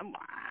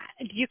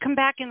you come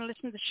back and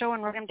listen to the show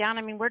and write them down?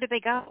 I mean, where do they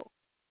go?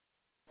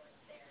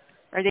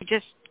 Are they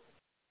just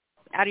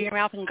out of your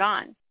mouth and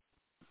gone?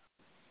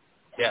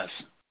 Yes.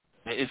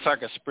 It's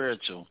like a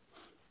spiritual.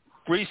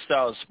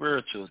 Freestyle is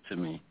spiritual to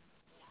me.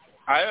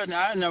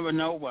 I never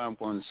know what I'm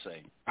going to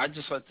say. I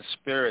just like the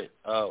spirit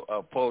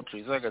of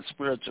poetry. It's like a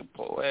spiritual,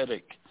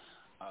 poetic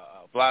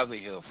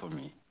livelihood for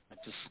me. I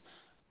just,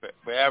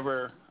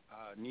 wherever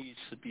needs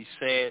to be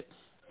said,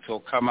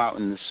 it'll come out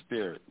in the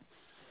spirit.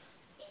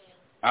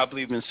 I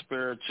believe in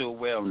spiritual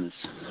wellness.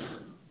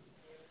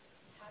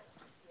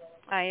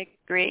 I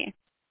agree.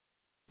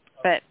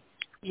 But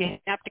you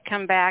have to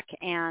come back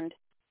and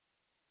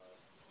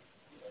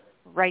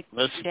write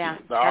down.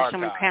 Have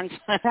someone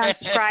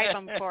transcribe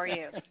them for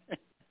you.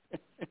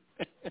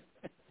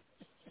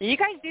 You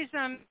guys do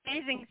some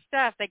amazing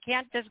stuff. They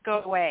can't just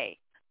go away.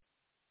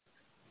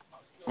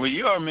 Well,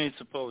 you are made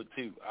support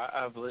too.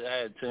 I've had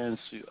a chance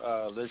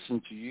to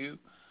listen to you,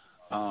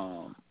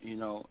 and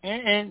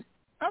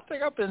I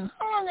think how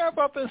long have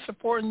I been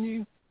supporting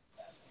you?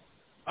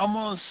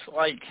 Almost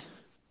like,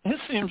 it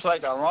seems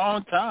like a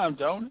long time,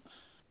 don't it?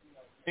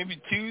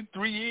 Maybe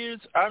 2-3 years?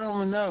 I don't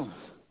even know.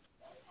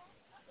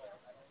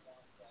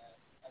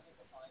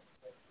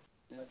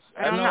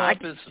 I don't know.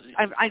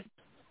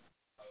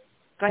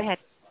 Go ahead.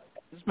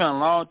 It's been a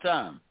long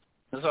time.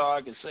 That's all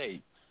I can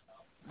say.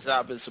 So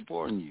I've been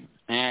supporting you,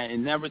 and it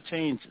never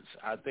changes.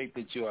 I think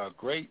that you are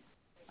great.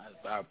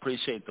 I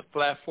appreciate the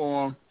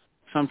platform.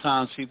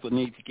 Sometimes people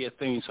need to get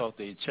things off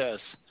their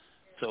chest,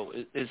 so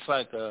it's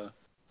like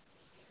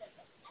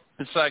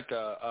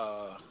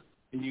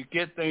when you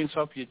get things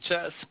off your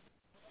chest,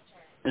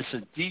 it's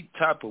a deep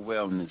type of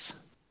wellness.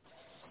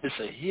 It's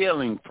a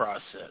healing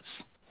process.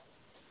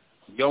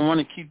 You don't want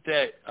to keep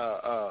that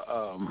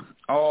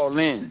all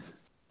in.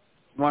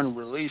 You want to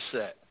release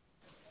that.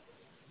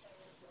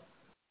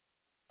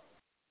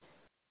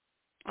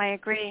 I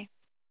agree.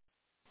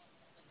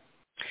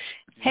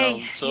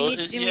 Hey, you need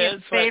to do me a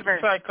favor.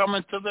 It's like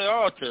coming to the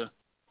altar.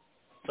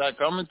 It's like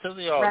coming to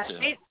the altar.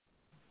 Right.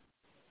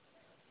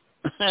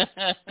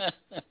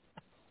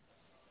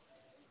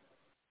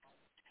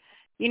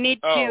 You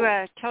need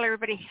to tell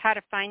everybody how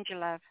to find you,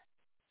 love.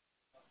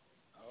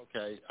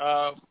 Okay.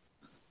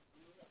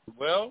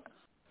 Well,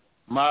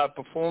 my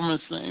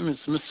performance name is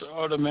Mr.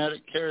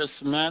 Automatic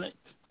Charismatic.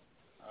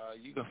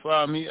 You can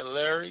find me at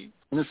Larry,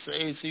 Mr.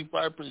 A.Z.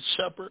 Viper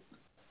Shepherd.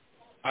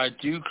 I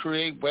do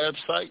create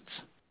websites.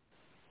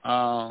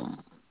 You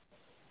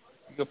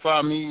can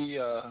find me.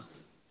 You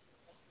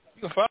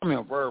can find me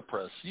on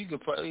WordPress. You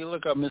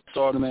look up Mr.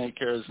 Automatic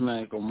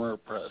Charismatic on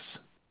WordPress.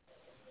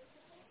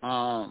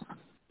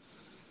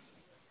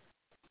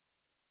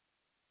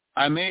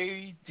 I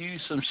may do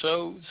some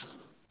shows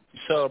to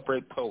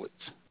celebrate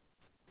poets.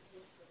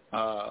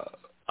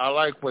 I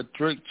like what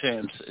Drink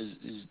Champs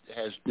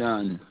has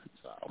done.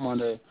 So I want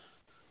to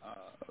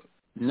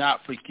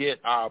not forget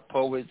our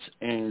poets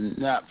and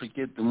not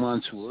forget the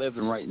ones who are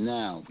living right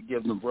now. We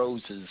give them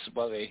roses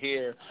while they're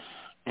here,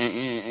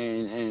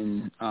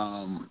 and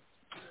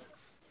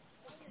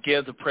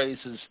give the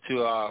praises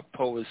to our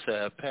poets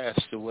that have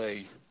passed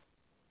away.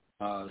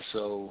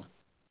 So,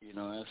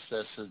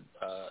 that's the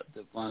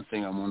one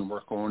thing I want to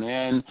work on.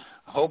 And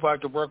I hope I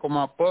can work on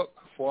my book,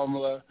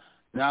 Formula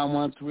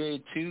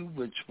 91382,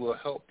 which will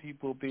help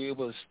people be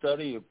able to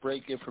study or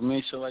break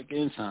information like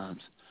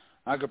enzymes.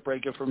 I could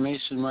break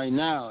information right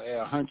now at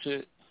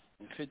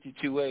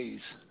 152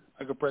 ways.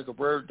 I could break a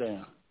word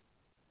down.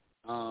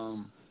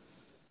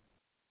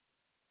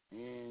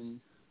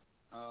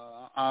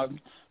 I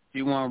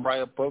do want to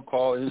write a book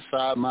called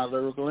Inside My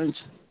Lyrical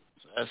Engine.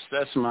 So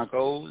that's my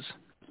goals.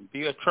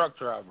 Be a truck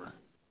driver.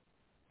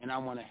 And I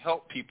want to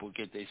help people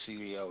get their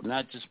CDL,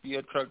 not just be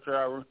a truck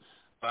driver,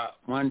 but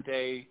one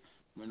day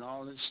when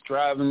all this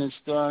driving is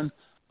done,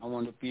 I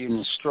want to be an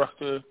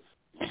instructor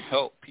and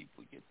help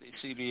people get their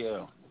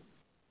CDL.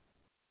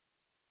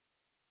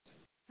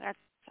 That's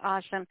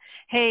awesome.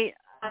 Hey,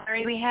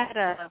 Larry, we had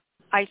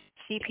I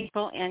see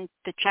people in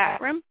the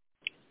chat room,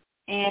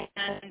 and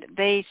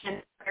they sent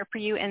a prayer for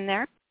you in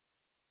there,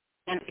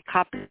 and I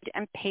copied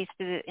and pasted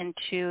it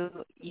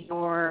into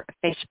your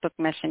Facebook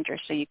Messenger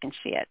so you can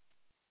see it.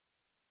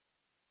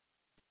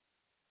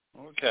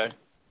 Okay.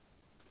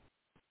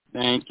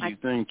 Thank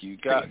you.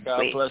 God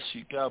bless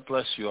you. God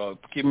bless you all.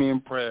 Keep me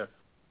in prayer.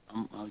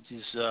 I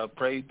just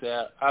pray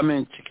that I'm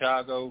in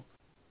Chicago.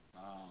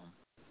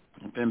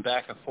 I've been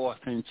back and forth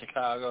in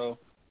Chicago.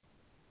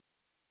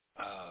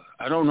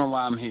 I don't know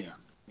why I'm here.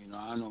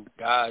 I know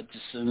God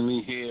just sent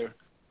me here.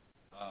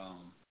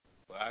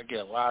 But I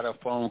get a lot of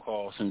phone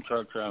calls from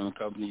truck driving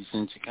companies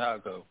in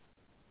Chicago.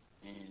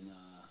 And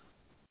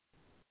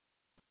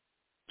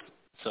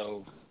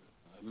so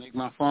I make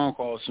my phone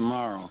calls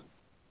tomorrow.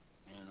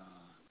 And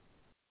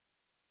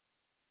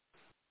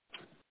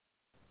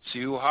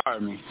see who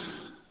hired me.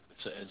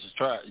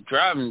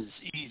 Driving is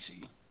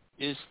easy.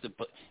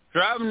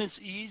 Driving is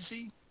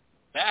easy.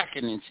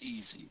 Backing is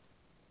easy.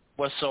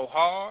 What's so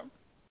hard?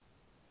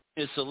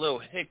 It's the little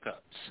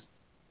hiccups.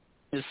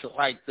 It's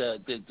like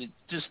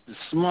just the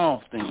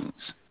small things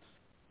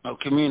of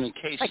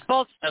communication.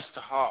 That's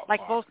the hard part.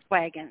 Like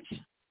Volkswagens.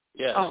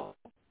 Yes. Oh,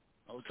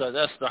 so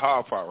that's the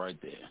hard part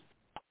right there.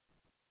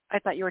 I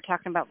thought you were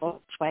talking about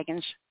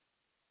Volkswagens.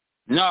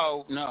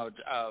 No.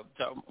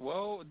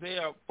 Well, they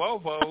are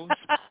Volvos.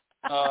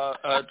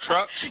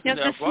 Trucks. Yeah,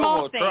 they're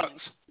small Volvo things.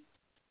 trucks.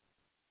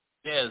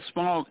 Yeah,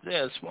 small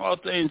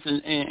things,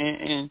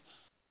 and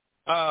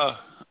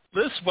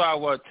this is what I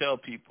want to tell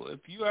people.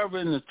 If you ever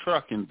in the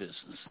trucking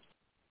business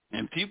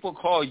and people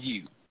call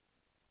you,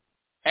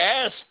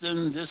 ask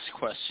them this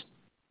question: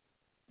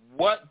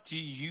 what do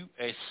you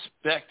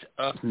expect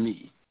of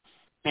me?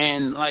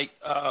 And like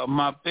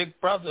my big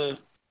brother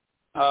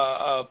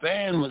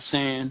Van was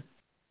saying,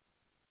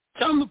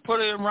 tell them to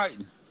put it in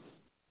writing.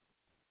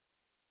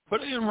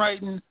 Put it in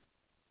writing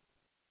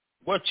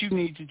what you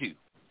need to do.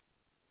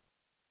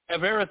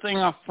 Have everything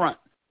up front.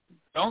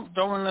 Don't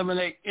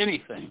eliminate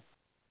anything.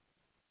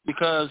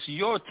 Because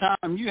your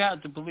time, you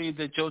have to believe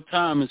that your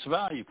time is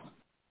valuable.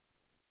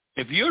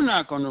 If you're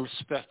not going to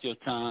respect your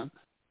time,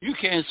 you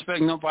can't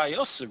expect nobody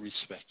else to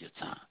respect your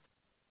time.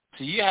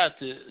 So you have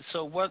to,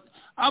 so what,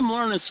 I'm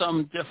learning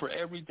something different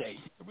every day.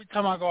 Every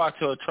time I go out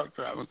to a truck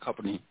driving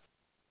company,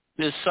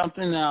 there's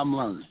something that I'm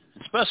learning,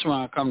 especially when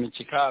I come to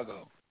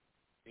Chicago.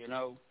 You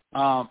know,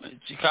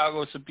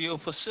 Chicago is a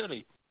beautiful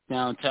city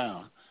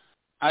downtown.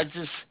 I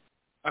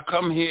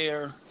come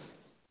here,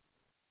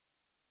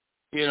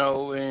 you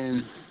know,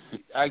 and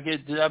I've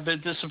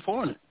been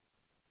disappointed,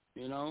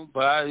 you know,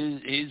 but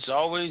it's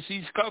always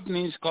these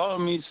companies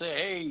calling me and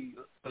say,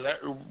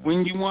 hey,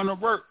 when you want to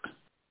work?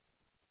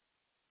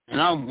 And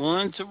I'm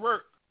willing to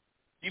work,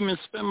 even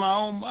spend my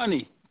own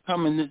money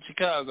coming to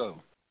Chicago.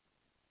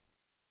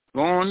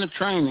 Go on the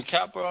train, the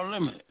Capital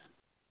Unlimited.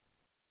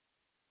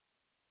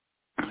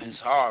 It's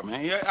hard,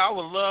 man. Yeah, I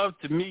would love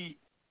to meet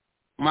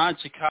my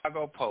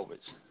Chicago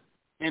poets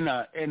in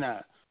a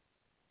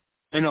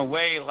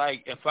way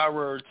like if I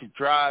were to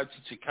drive to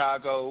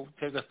Chicago,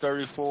 take a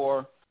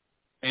 34,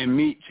 and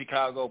meet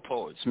Chicago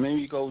poets.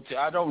 Maybe go to,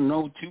 I don't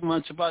know too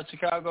much about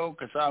Chicago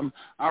because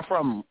I'm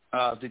from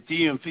the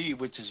DMV,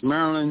 which is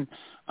Maryland,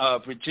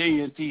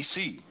 Virginia,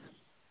 D.C.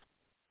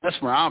 That's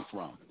where I'm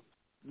from.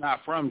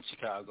 Not from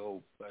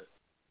Chicago, but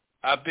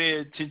I've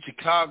been to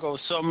Chicago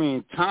so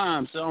many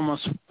times, I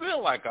almost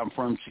feel like I'm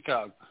from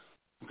Chicago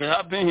because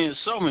I've been here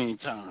so many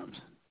times.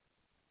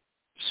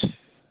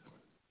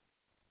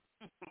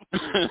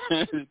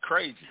 It's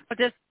crazy. Well,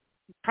 just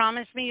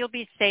promise me you'll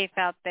be safe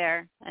out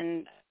there,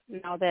 and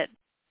know that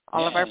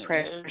all of our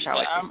prayers are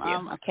with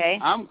you. Okay.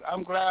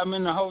 I'm glad I'm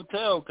in the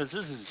hotel because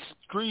this is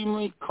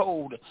extremely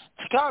cold.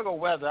 Chicago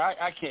weather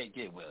I can't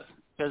get with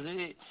because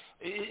it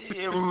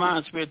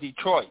reminds me of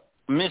Detroit,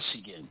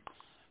 Michigan.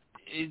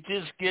 It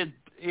just gets,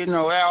 you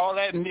know, all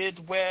that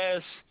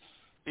Midwest.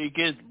 It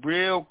gets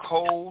real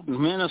cold.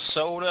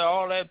 Minnesota,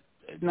 all that.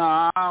 No,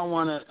 I don't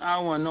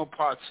want no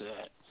parts of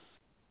that.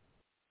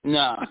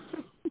 No.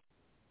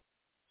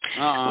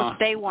 Well,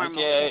 stay warm.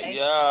 Okay?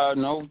 Yeah,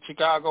 no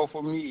Chicago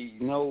for me.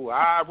 No,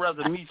 I'd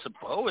rather meet some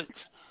poets.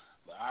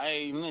 But I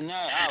ain't in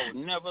that. I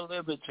would never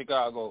live in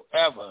Chicago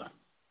ever.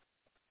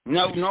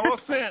 No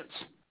offense.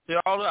 I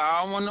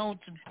don't want no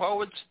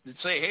poets to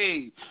say,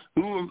 hey,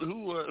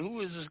 who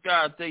is this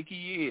guy I think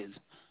he is?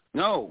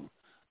 No,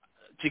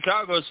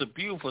 Chicago is a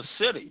beautiful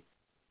city.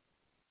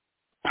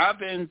 I've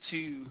been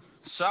to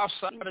South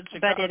Side of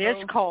Chicago. But it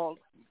is cold.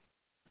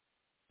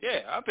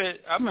 Yeah,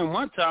 I mean,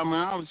 one time when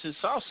I was in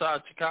South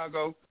Side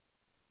Chicago,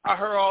 I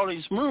heard all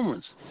these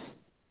rumors.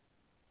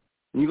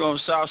 You go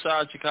to South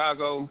Side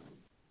Chicago,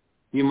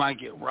 you might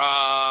get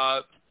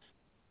robbed,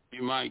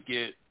 you might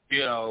get, you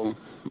know,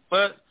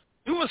 but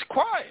it was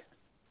quiet.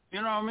 You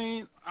know what I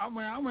mean? I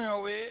went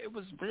over there, it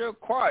was real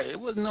quiet. It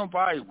wasn't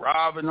nobody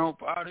robbing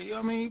nobody.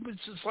 I mean, it was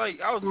just like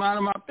I was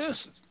minding my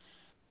business.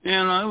 You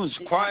know, it was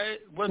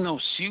quiet. There wasn't no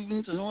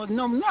shootings and no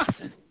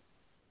nothing.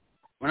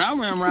 When I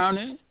went around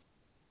there,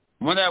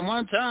 when that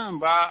one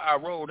time I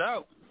rolled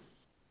out.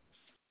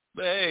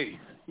 But hey,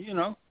 you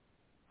know,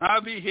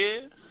 I'll be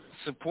here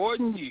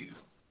supporting you.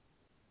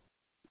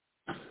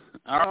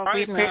 All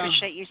right, we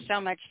appreciate you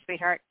so much,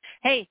 sweetheart.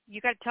 Hey, you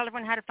got to tell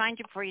everyone how to find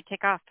you before you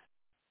take off.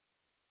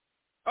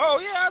 Oh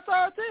yeah, I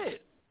thought I did.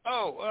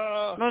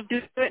 Oh, well,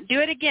 do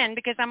it again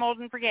because I'm old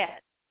and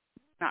forget.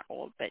 Not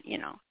old, but you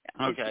know.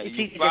 Okay, it's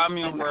you easy find to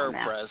me on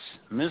WordPress,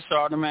 Miss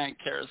Automatic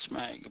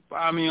Charismatic.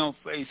 Find me on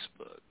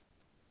Facebook.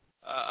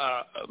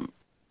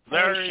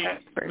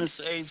 Miss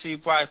A.Z.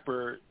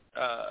 Viper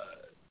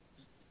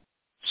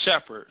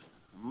Shepherd.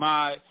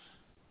 My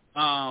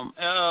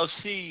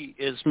LLC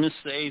is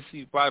Mr.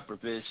 A.Z. Viper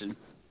Vision.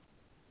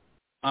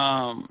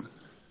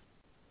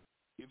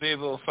 You'll be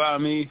able to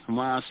find me when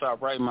I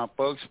start writing my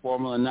books,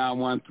 Formula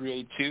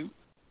 91382.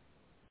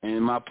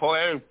 And my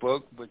poetic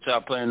book, which I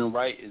plan to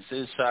write, is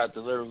Inside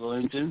the Lyrical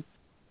Engine.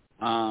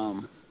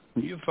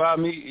 You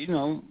find me, you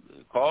know,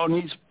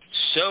 calling these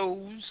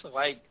shows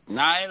like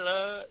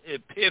Nyla,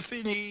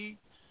 Epiphany,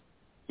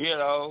 you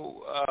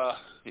know,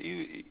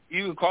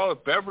 you would call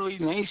it Beverly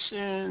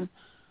Nation,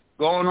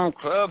 going on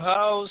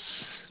Clubhouse,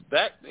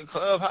 back to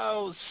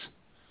Clubhouse.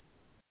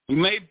 You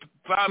may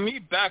find me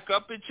back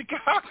up in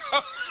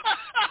Chicago.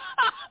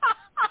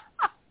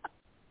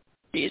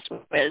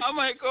 I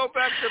might go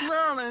back to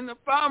Maryland and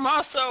find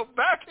myself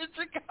back in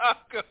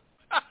Chicago.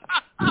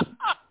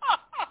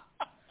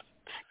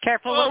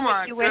 Careful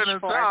what you wish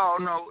for. Oh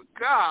no,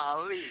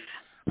 golly!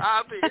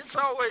 It's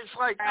always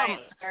like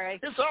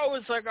it's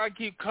always like I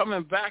keep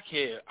coming back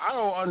here. I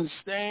don't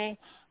understand.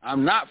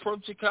 I'm not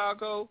from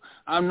Chicago.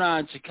 I'm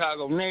not a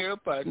Chicago native,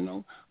 but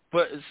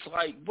it's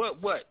like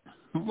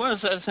what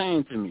is that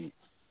saying to me?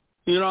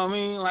 You know what I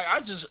mean? Like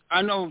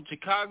I know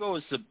Chicago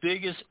is the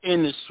biggest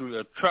industry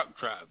of truck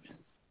driving.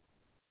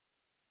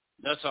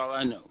 That's all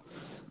I know.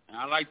 And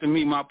I like to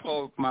meet my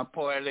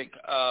poetic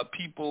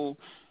people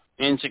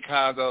in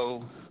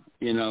Chicago.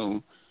 You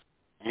know,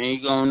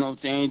 ain't going no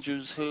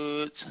dangerous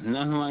hoods,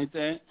 nothing like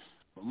that.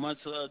 But much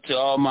love to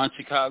all my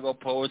Chicago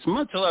poets.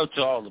 Much love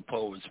to all the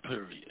poets,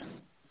 period.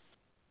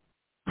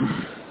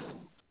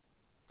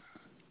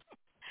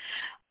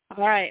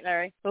 All right,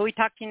 Larry. Will we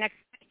talk to you next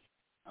week?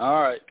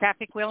 All right.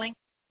 Traffic willing?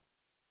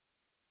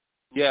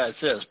 Yes,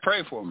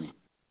 pray for me.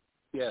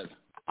 Yes.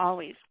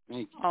 Always.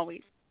 Thank you.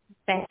 Always.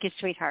 Thank you,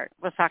 sweetheart.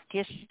 We'll talk to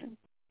you soon.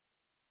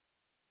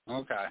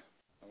 Okay.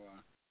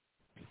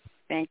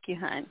 Thank you,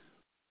 hon.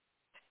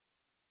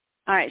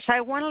 All right, so I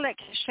want to let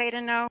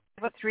Shada know,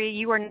 503,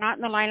 you are not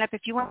in the lineup.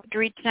 If you want to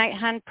read tonight,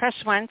 hon, press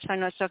 1, so I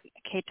know it's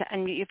okay to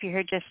unmute if you're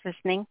here just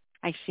listening.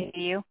 I see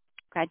you.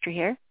 Glad you're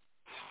here.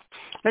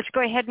 Let's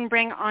go ahead and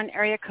bring on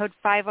area code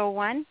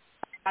 501.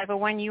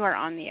 501, you are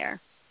on the air.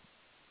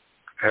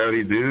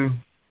 Howdy do.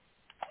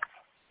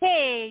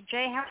 Hey,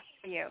 Jay, how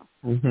are you?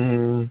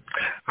 Mm-hmm.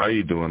 How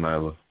you doing,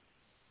 Nyla?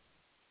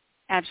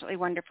 Absolutely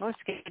wonderful. It's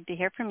good to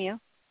hear from you.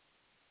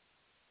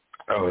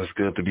 Oh, it's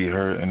good to be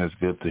heard, and it's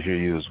good to hear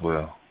you as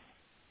well.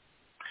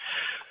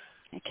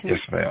 Yes,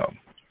 ma'am.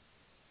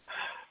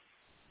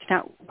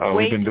 Now, we've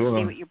wait been to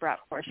doing see what you brought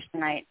for us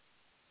tonight.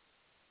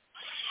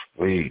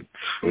 Sweet.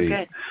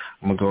 Good.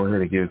 I'm going to go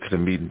ahead and get into the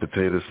meat and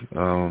potatoes.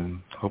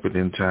 Hope it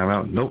didn't time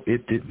out. No,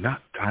 it did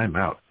not time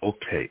out.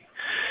 Okay.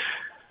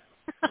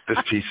 This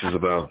piece is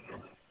about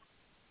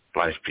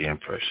life being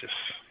precious.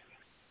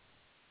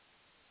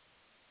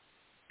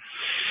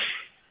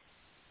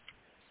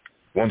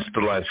 Once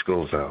the life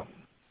goes out,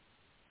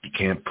 you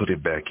can't put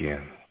it back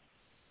in.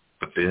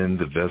 But then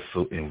the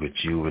vessel in which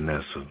you were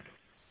nestled,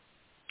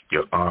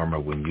 your armor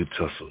when you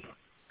tussled,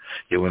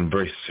 your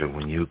embracer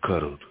when you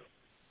cuddled,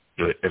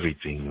 your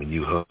everything when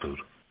you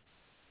huddled,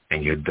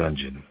 and your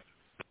dungeon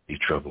you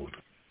troubled.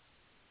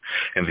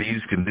 And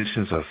these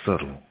conditions are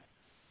subtle.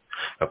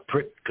 A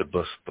prick could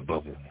bust the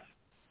bubble.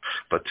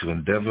 But to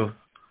endeavor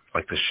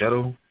like the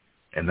shadow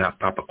and not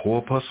pop a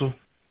corpuscle,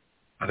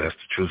 that's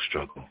the true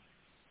struggle.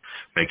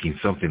 Making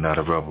something out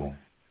of rubble.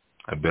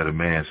 A better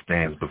man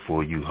stands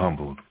before you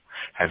humbled,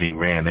 having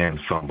ran and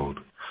fumbled,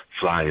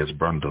 fly as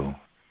brundle,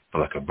 but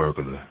like a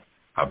burglar,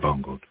 I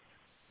bungled.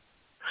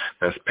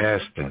 That's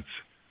past tense,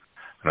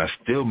 and I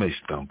still may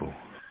stumble.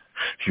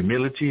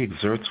 Humility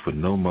exerts with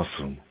no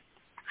muscle.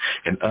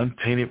 An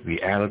untainted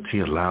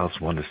reality allows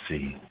one to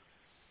see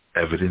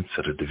evidence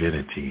of the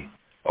divinity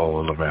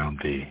all around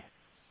thee.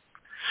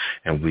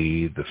 And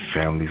we, the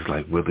families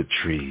like withered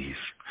trees,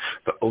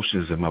 the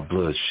oceans in my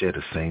blood share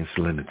the same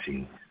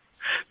salinity.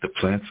 The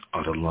plants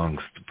are the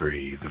lungs to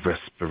breathe, the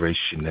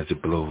respiration as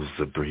it blows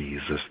the breeze,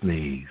 a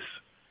sneeze.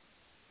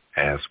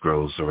 As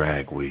grows the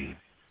ragweed.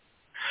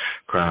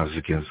 Crimes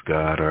against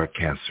God are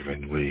cancer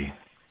and we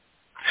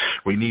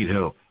need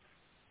help,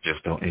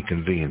 just don't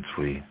inconvenience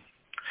we,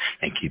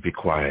 and keep it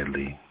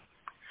quietly.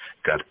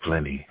 Got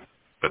plenty,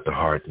 but the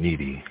heart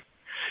needy,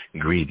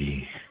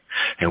 greedy,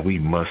 and we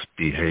must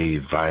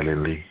behave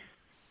violently,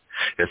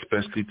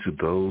 especially to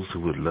those who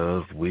would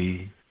love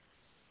we.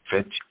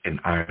 Fetch an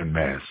iron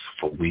mask,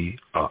 for we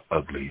are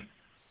ugly.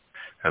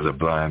 As a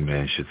blind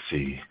man should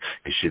see,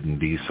 it shouldn't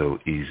be so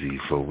easy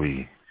for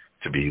we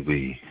to be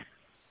we,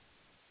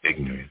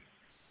 ignorant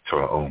to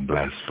our own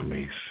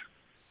blasphemies.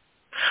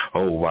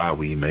 Oh, why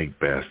we make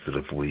bastard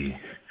of we.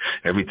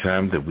 Every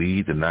time that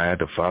we deny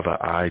the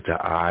Father eye to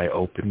eye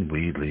open,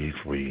 we leave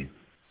we.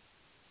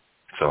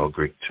 It's all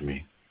Greek to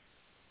me.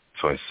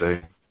 So I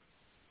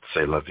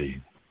say la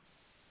vie.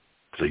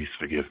 Please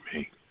forgive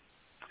me,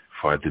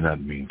 for I did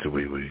not mean to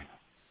wee-wee.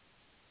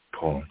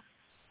 Poem.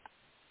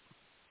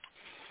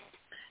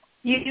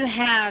 You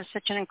have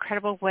such an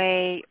incredible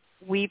way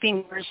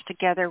weaving words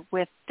together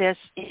with this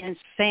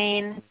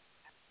insane,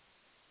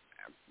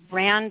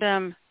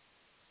 random,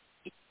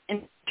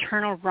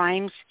 internal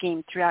rhyme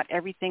scheme throughout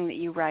everything that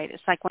you write.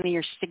 It's like one of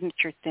your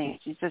signature things.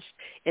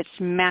 It's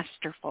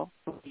masterful.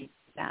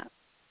 That.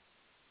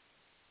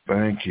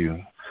 Thank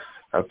you.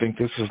 I think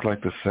this is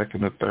like the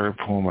second or third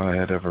poem I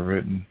had ever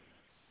written.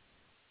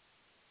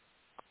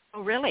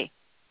 Oh, really?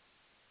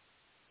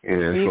 Yeah,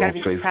 it's you on gotta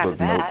be proud of Facebook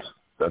that.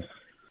 Notes.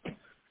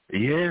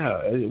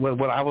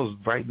 Well, I was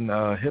writing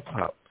hip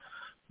hop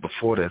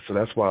before that, so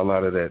that's why a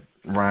lot of that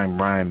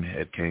rhyme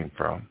had came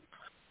from.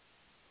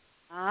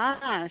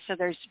 Ah, so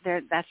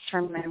that's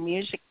from a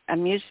music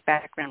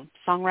background,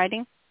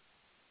 songwriting.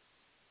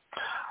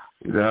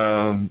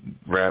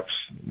 Raps,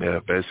 yeah,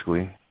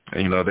 basically.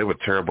 And, they were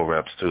terrible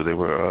raps too. They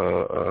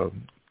were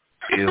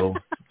ill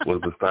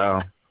was the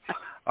style.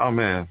 Oh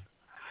man,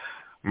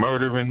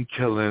 murdering,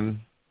 killing,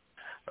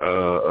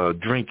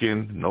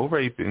 drinking, no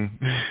raping,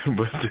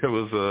 but there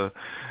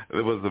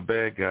was a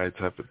bad guy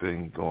type of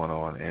thing going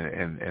on,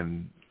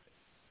 and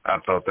I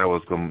thought that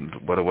was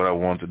what I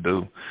wanted to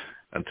do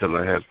until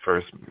I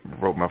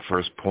wrote my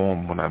first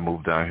poem when I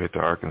moved down here to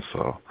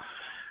Arkansas,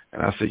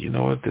 and I said, you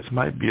know what, this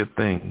might be a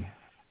thing.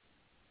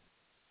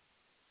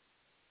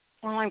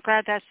 Well, I'm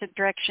glad that's the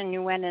direction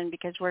you went in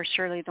because we're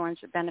surely the ones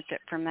that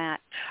benefit from that.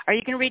 Are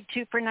you going to read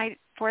two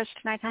for us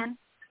tonight, hon?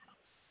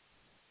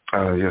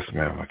 Yes,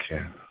 ma'am, I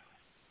can.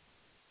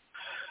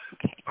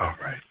 Okay. All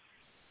right.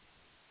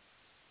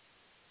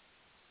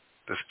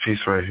 This piece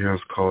right here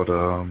is called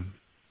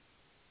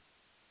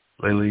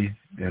Lily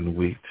and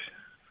Wheat.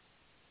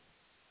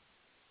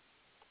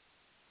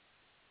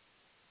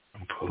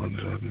 I'm pulling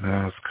it up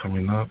now. It's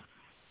coming up.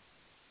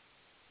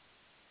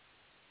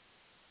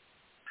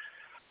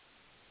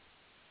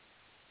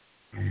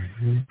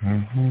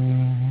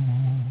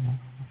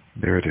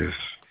 There it is.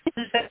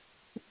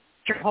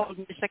 You're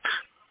holding music.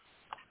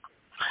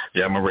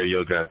 Yeah, I'm a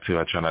radio guy too.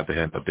 I try not to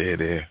hit the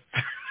dead air.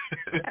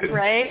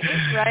 Right.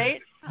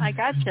 I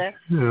gotcha.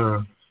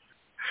 Yeah.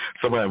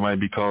 Somebody might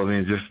be calling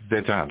in just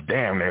that time.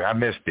 Damn, man, I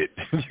missed it.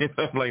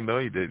 I'm like, no,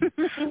 you didn't.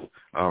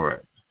 All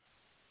right.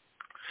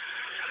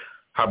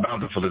 How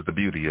bountiful is the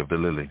beauty of the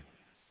lily?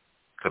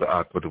 Could the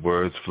awkward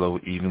words flow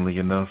evenly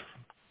enough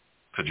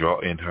to draw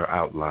in her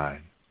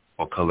outline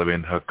or color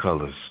in her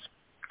colors,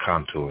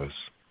 contours,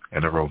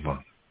 and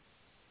aroma?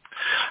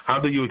 How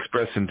do you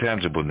express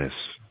intangibleness?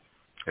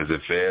 Is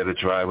it fair to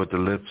try with the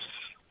lips?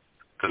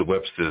 Could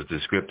Webster's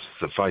descripts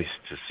suffice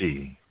to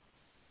see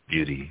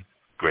beauty,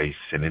 grace,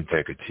 and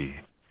integrity,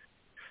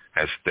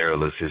 as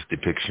sterile as his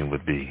depiction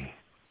would be?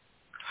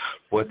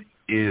 What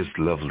is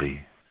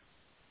lovely?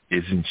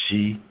 Isn't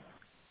she?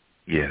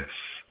 Yes.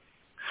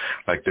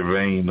 Like the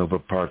rain over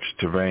parched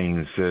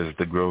terrain, says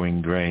the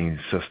growing grain,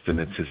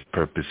 sustenance its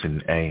purpose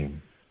and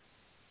aim.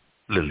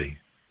 Lily,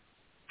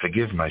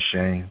 forgive my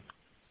shame.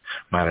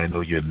 Might I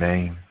know your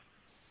name?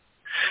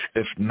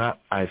 If not,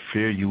 I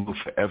fear you will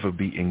forever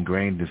be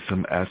ingrained in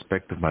some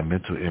aspect of my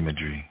mental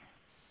imagery,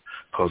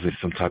 causing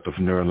some type of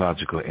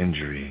neurological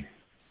injury.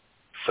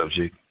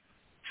 Subject,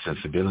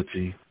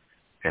 sensibility,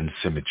 and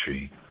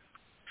symmetry.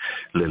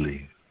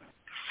 Lily,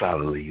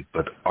 solidly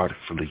but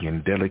artfully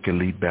and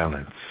delicately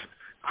balanced,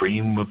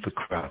 cream of the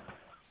crop,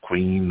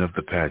 queen of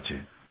the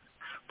pageant,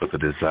 with a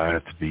desire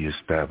to be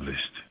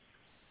established.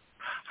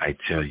 I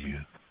tell you,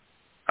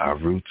 our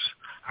roots,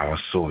 our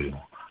soil,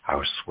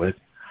 our sweat,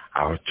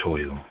 our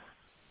toil.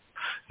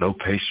 No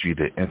pastry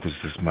that enters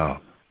this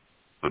mouth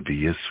would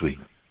be as sweet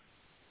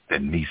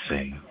than me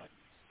saying,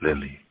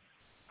 Lily,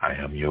 I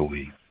am your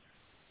wheat.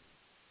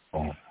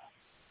 Oh.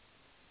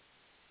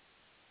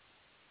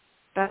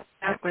 That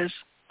was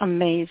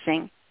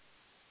amazing.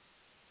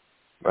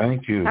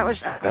 Thank you. That was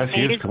That's amazing.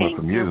 yours coming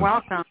from you. You're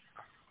welcome.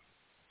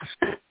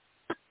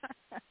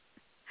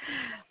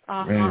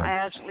 I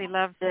absolutely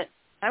loved it.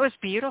 That was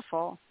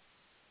beautiful.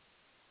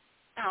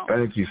 Oh.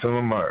 Thank you. Some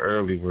of my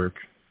early work.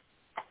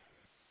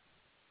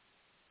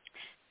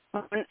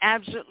 Well, an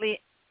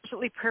absolutely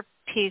perfect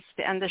piece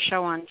to end the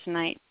show on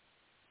tonight.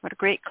 What a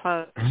great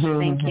close.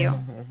 Thank you.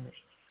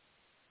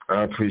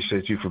 I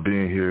appreciate you for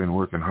being here and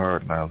working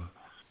hard, Nyla.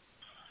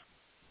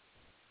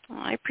 Well,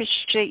 I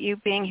appreciate you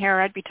being here.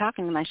 I'd be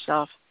talking to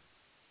myself.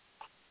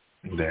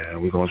 Yeah,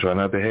 we're going to try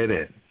not to head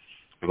it.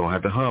 We're going to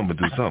have to hum and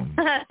do something.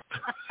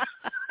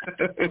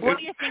 What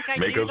do you think I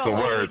Make do up the some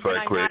whole words week when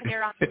right I'm quick. not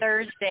here on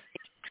Thursday?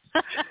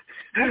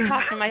 I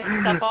talk to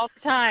myself all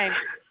the time.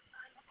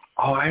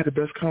 Oh, I had the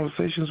best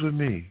conversations with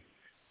me.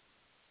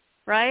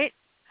 Right?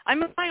 I'm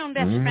my own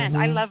best friend.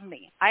 I love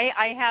me.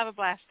 I have a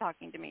blast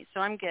talking to me, so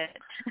I'm good.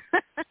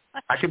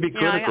 I can be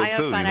critical I have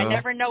too, fun. you know? I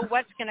never know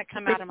what's going to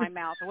come out of my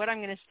mouth or what I'm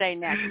going to say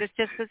next.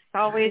 It's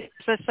always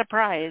a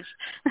surprise.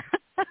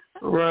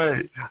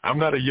 Right. I'm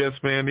not a yes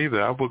man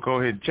either. I will go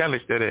ahead and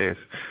challenge that ass.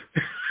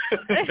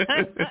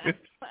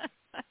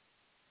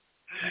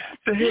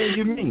 The hell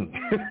you mean?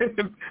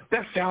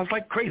 That sounds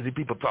like crazy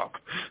people talk.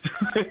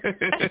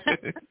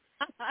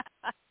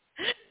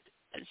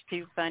 That's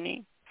too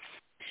funny.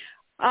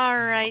 All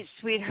right,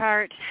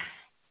 sweetheart.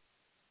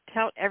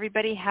 Tell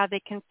everybody how they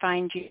can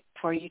find you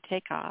before you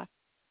take off.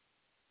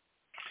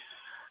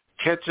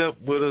 Catch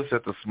up with us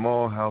at the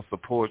Small House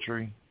of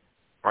Poetry.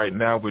 Right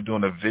now we're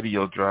doing a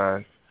video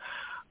drive,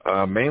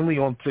 mainly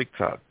on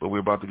TikTok, but we're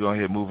about to go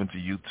ahead and move into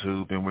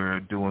YouTube, and we're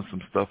doing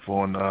some stuff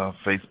on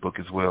Facebook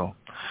as well.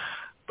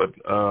 But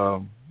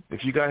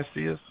if you guys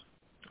see us,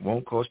 it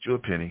won't cost you a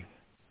penny.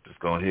 Just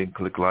go ahead and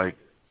click like,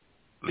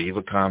 leave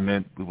a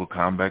comment. We will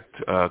comment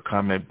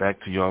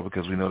back to y'all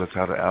because we know that's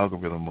how the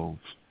algorithm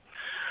moves.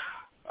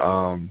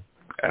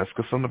 Ask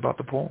us something about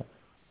the poem.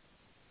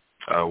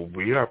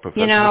 We are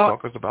professional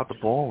talkers about the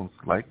poems,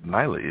 like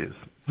Nyla is.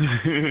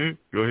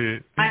 Go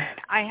ahead.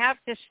 I have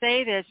to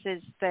say this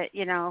is that,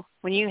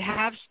 when you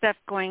have stuff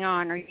going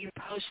on or you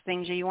post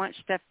things or you want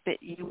stuff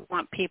that you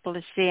want people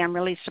to see, I'm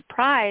really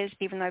surprised,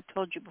 even though I've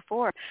told you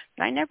before,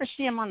 but I never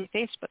see them on the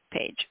Facebook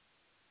page.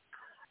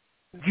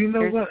 You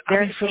know what?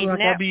 I be feeling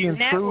like I be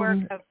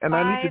intruding, and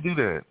I need to do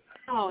that.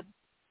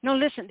 No,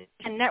 listen,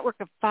 a network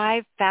of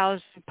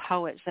 5,000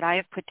 poets that I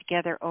have put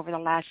together over the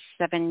last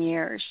 7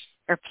 years,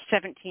 or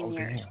 17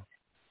 years.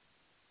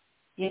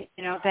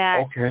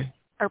 That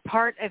are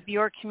part of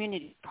your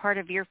community, part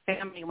of your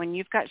family. When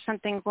you've got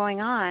something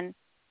going on,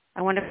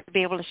 I want to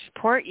be able to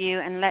support you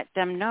and let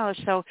them know.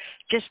 So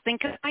just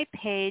think of my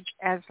page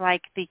as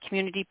like the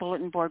community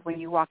bulletin board when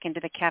you walk into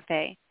the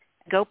cafe.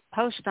 Go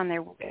post on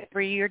there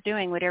whatever you're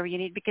doing, whatever you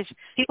need, because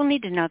people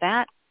need to know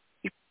that.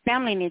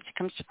 family needs to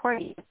come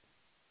support you.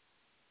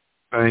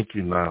 Thank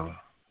you, Nyla.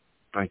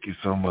 Thank you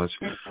so much.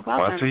 You're Well,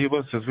 welcome. I tell you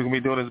what, since we're going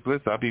to be doing this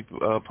blitz, I'll be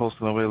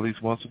posting over at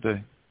least once a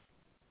day.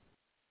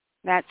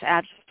 That's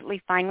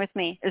absolutely fine with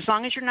me. As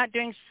long as you're not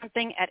doing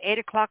something at 8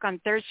 o'clock on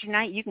Thursday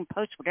night, you can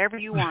post whatever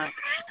you want.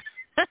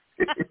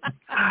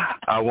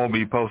 I won't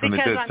be posting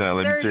because at that time.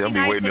 Let me tell you, I'll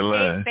be waiting in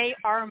line. They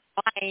are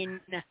mine.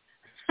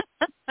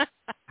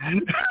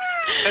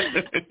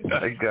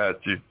 I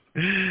got you.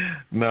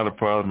 Not a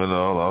problem at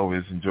all. I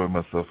always enjoy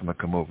myself when I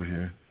come over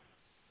here.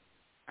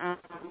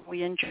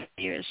 We enjoy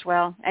you as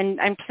well.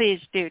 And please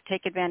do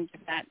take advantage of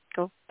that.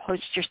 Go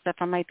post your stuff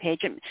on my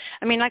page.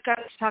 I mean, like I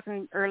was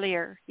talking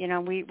earlier, you know,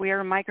 we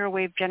are a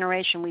microwave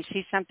generation. We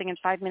see something and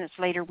 5 minutes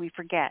later we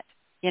forget.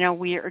 You know,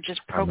 we are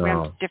just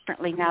programmed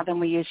differently now than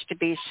we used to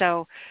be.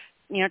 So,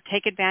 you know,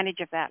 take advantage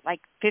of that. Like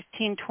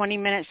 15, 20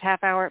 minutes,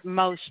 half hour at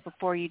most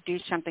before you do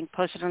something.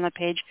 Post it on the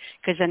page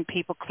because then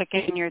people click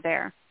it and you're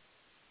there.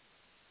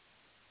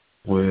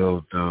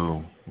 Will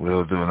do.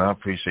 And I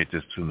appreciate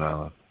this too,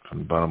 Nyla, from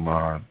the bottom of my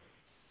heart.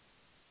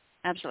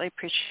 Absolutely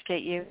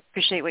appreciate you.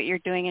 Appreciate what you're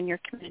doing in your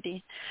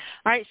community.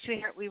 All right,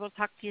 sweetheart, we will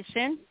talk to you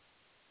soon.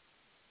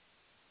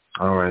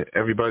 All right.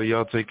 Everybody,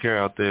 y'all take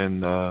care out there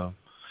in the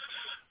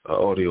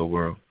audio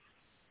world.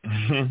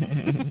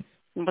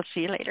 We'll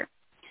see you later.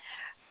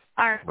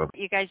 All right, Bye.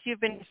 you guys,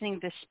 you've been listening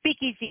to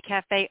Speakeasy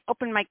Cafe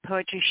Open Mic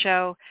Poetry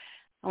Show.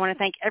 I want to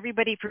thank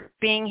everybody for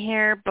being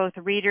here, both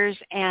readers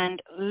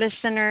and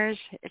listeners.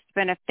 It's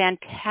been a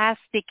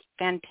fantastic,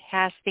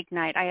 fantastic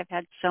night. I have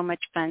had so much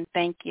fun.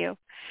 Thank you.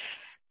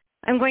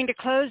 I'm going to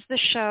close the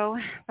show,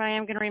 but I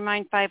am going to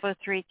remind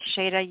 503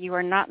 Shada, you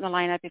are not in the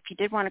lineup. If you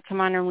did want to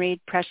come on and read,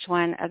 press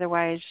 1.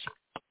 Otherwise,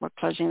 we're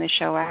closing the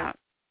show out.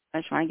 I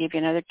just want to give you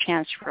another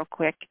chance real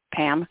quick,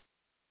 Pam.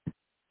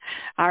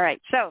 All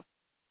right, so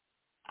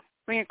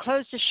we're going to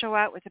close the show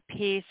out with a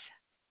piece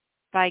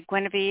by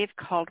Guinevere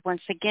called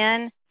Once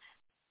Again.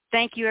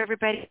 Thank you,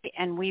 everybody,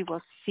 and we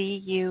will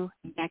see you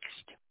next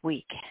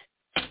week.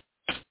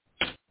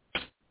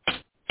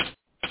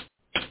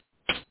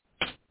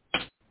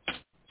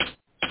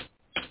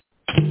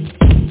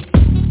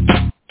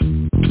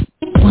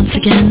 Once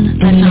again,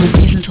 I found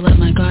reason to let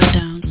my guard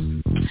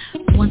down.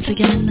 Once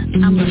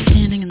again, I'm left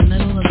standing in the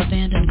middle of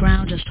abandoned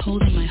ground, just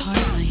holding my heart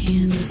in my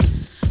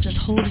hands, just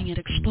holding it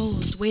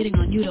exposed, waiting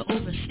on you to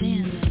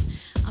overstand that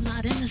I'm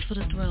not in this for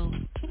the thrill.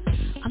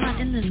 I'm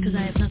not in this because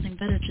I have nothing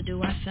better to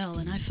do. I fell,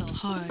 and I fell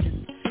hard,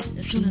 and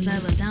as soon as I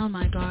let down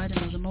my guard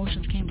and those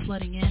emotions came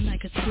flooding in, I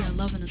could see our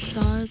love in the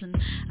stars, and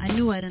I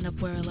knew I'd end up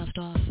where I left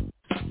off.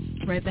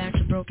 Right back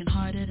to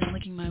broken-hearted and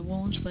licking my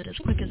wounds, but as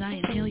quick as I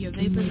inhale your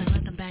vapors, I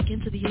let them back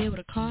into the air with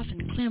a cough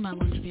and clear my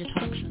lungs of your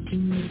toxins.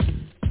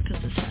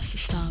 Because this has to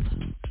stop.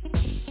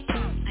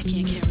 I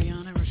can't carry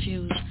on. I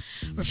refuse.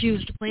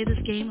 Refuse to play this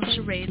game of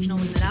charades,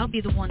 knowing that I'll be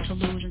the one to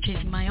lose and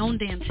chasing my own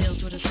damn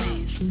tails with a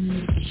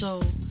maze.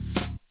 So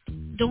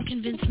don't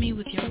convince me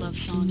with your love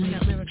song. I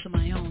got lyrics of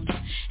my own,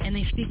 and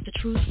they speak the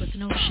truth with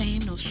no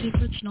shame, no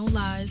secrets, no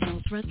lies,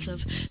 no threats of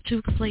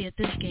two could play at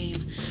this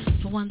game.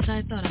 For once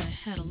I thought I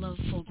had a love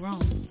full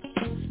grown,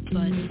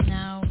 but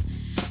now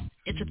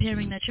it's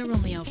appearing that you're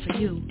only out for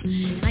you,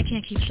 and I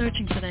can't keep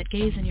searching for that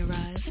gaze in your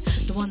eyes,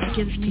 the one that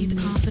gives me the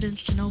confidence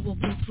to know we'll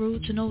pull through,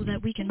 to know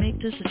that we can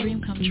make this a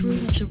dream come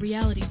true, into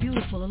reality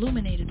beautiful,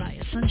 illuminated by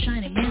a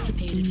sunshine,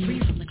 emancipated, free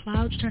from the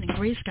clouds, turning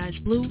gray skies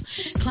blue,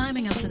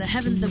 climbing up to the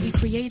heavens that we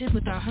created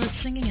with our hearts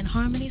singing in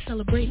harmony,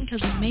 celebrating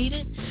because we made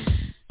it,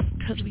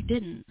 because we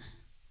didn't.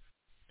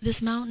 This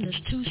mountain is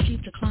too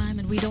steep to climb,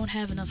 and we don't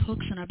have enough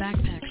hooks in our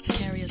backpacks to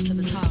carry us to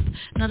the top.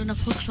 Not enough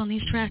hooks on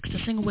these tracks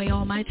to sing away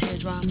all my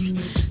teardrops.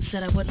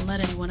 Said I wouldn't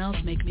let anyone else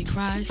make me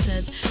cry.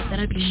 Said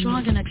that I'd be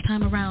stronger next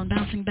time around,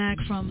 bouncing back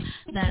from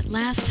that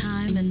last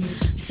time. And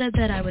said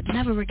that I would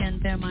never again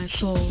bare my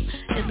soul,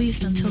 at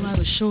least until I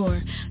was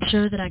sure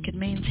that I could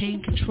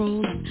maintain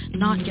control and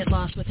not get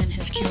lost within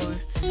his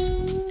cure.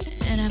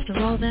 And after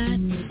all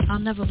that, I'll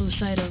never lose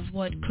sight of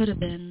what could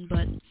have been,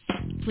 but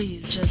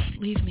please just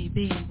leave me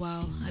be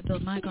while I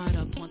build my guard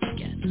up once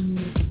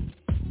again.